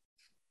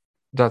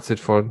 that's it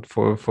for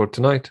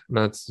tonight.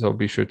 So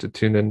be sure to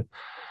tune in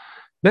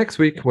next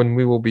week when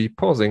we will be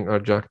pausing our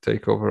Jack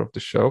takeover of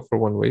the show for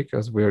 1 week,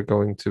 as we are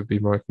going to be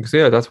marking. So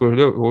yeah, that's what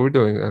we're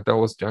doing. That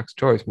was Jack's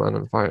choice, Man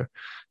on Fire.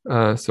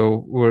 Thanks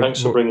for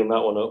bringing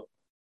that one up.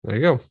 There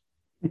you go.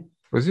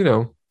 Because you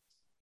know,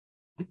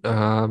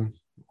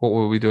 what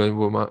we'll be doing,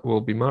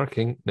 we'll be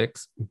marking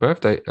Nick's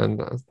birthday, and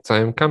so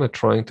I'm kind of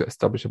trying to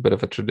establish a bit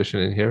of a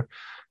tradition in here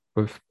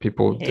with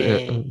people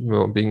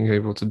being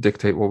able to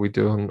dictate what we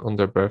do on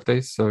their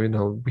birthdays. So you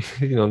know,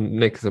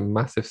 Nick is a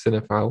massive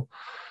cinephile.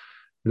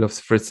 He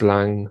loves Fritz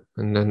Lang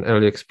and then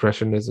early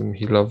expressionism.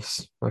 He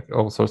loves like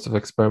all sorts of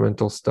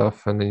experimental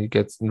stuff, and then he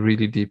gets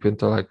really deep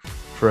into like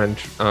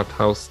French art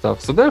house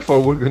stuff. So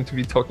therefore, we're going to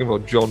be talking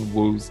about John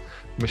Woo's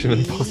Mission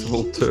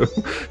Impossible 2.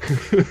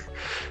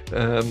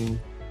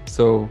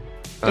 So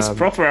that's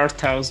proper art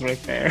house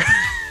right there.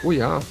 Oh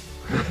yeah.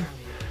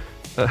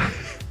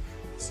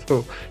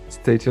 So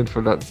stay tuned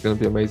for that. It's going to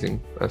be amazing.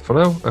 For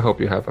now, I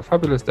hope you have a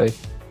fabulous day,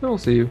 and I'll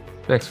see you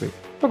next week.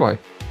 Bye bye.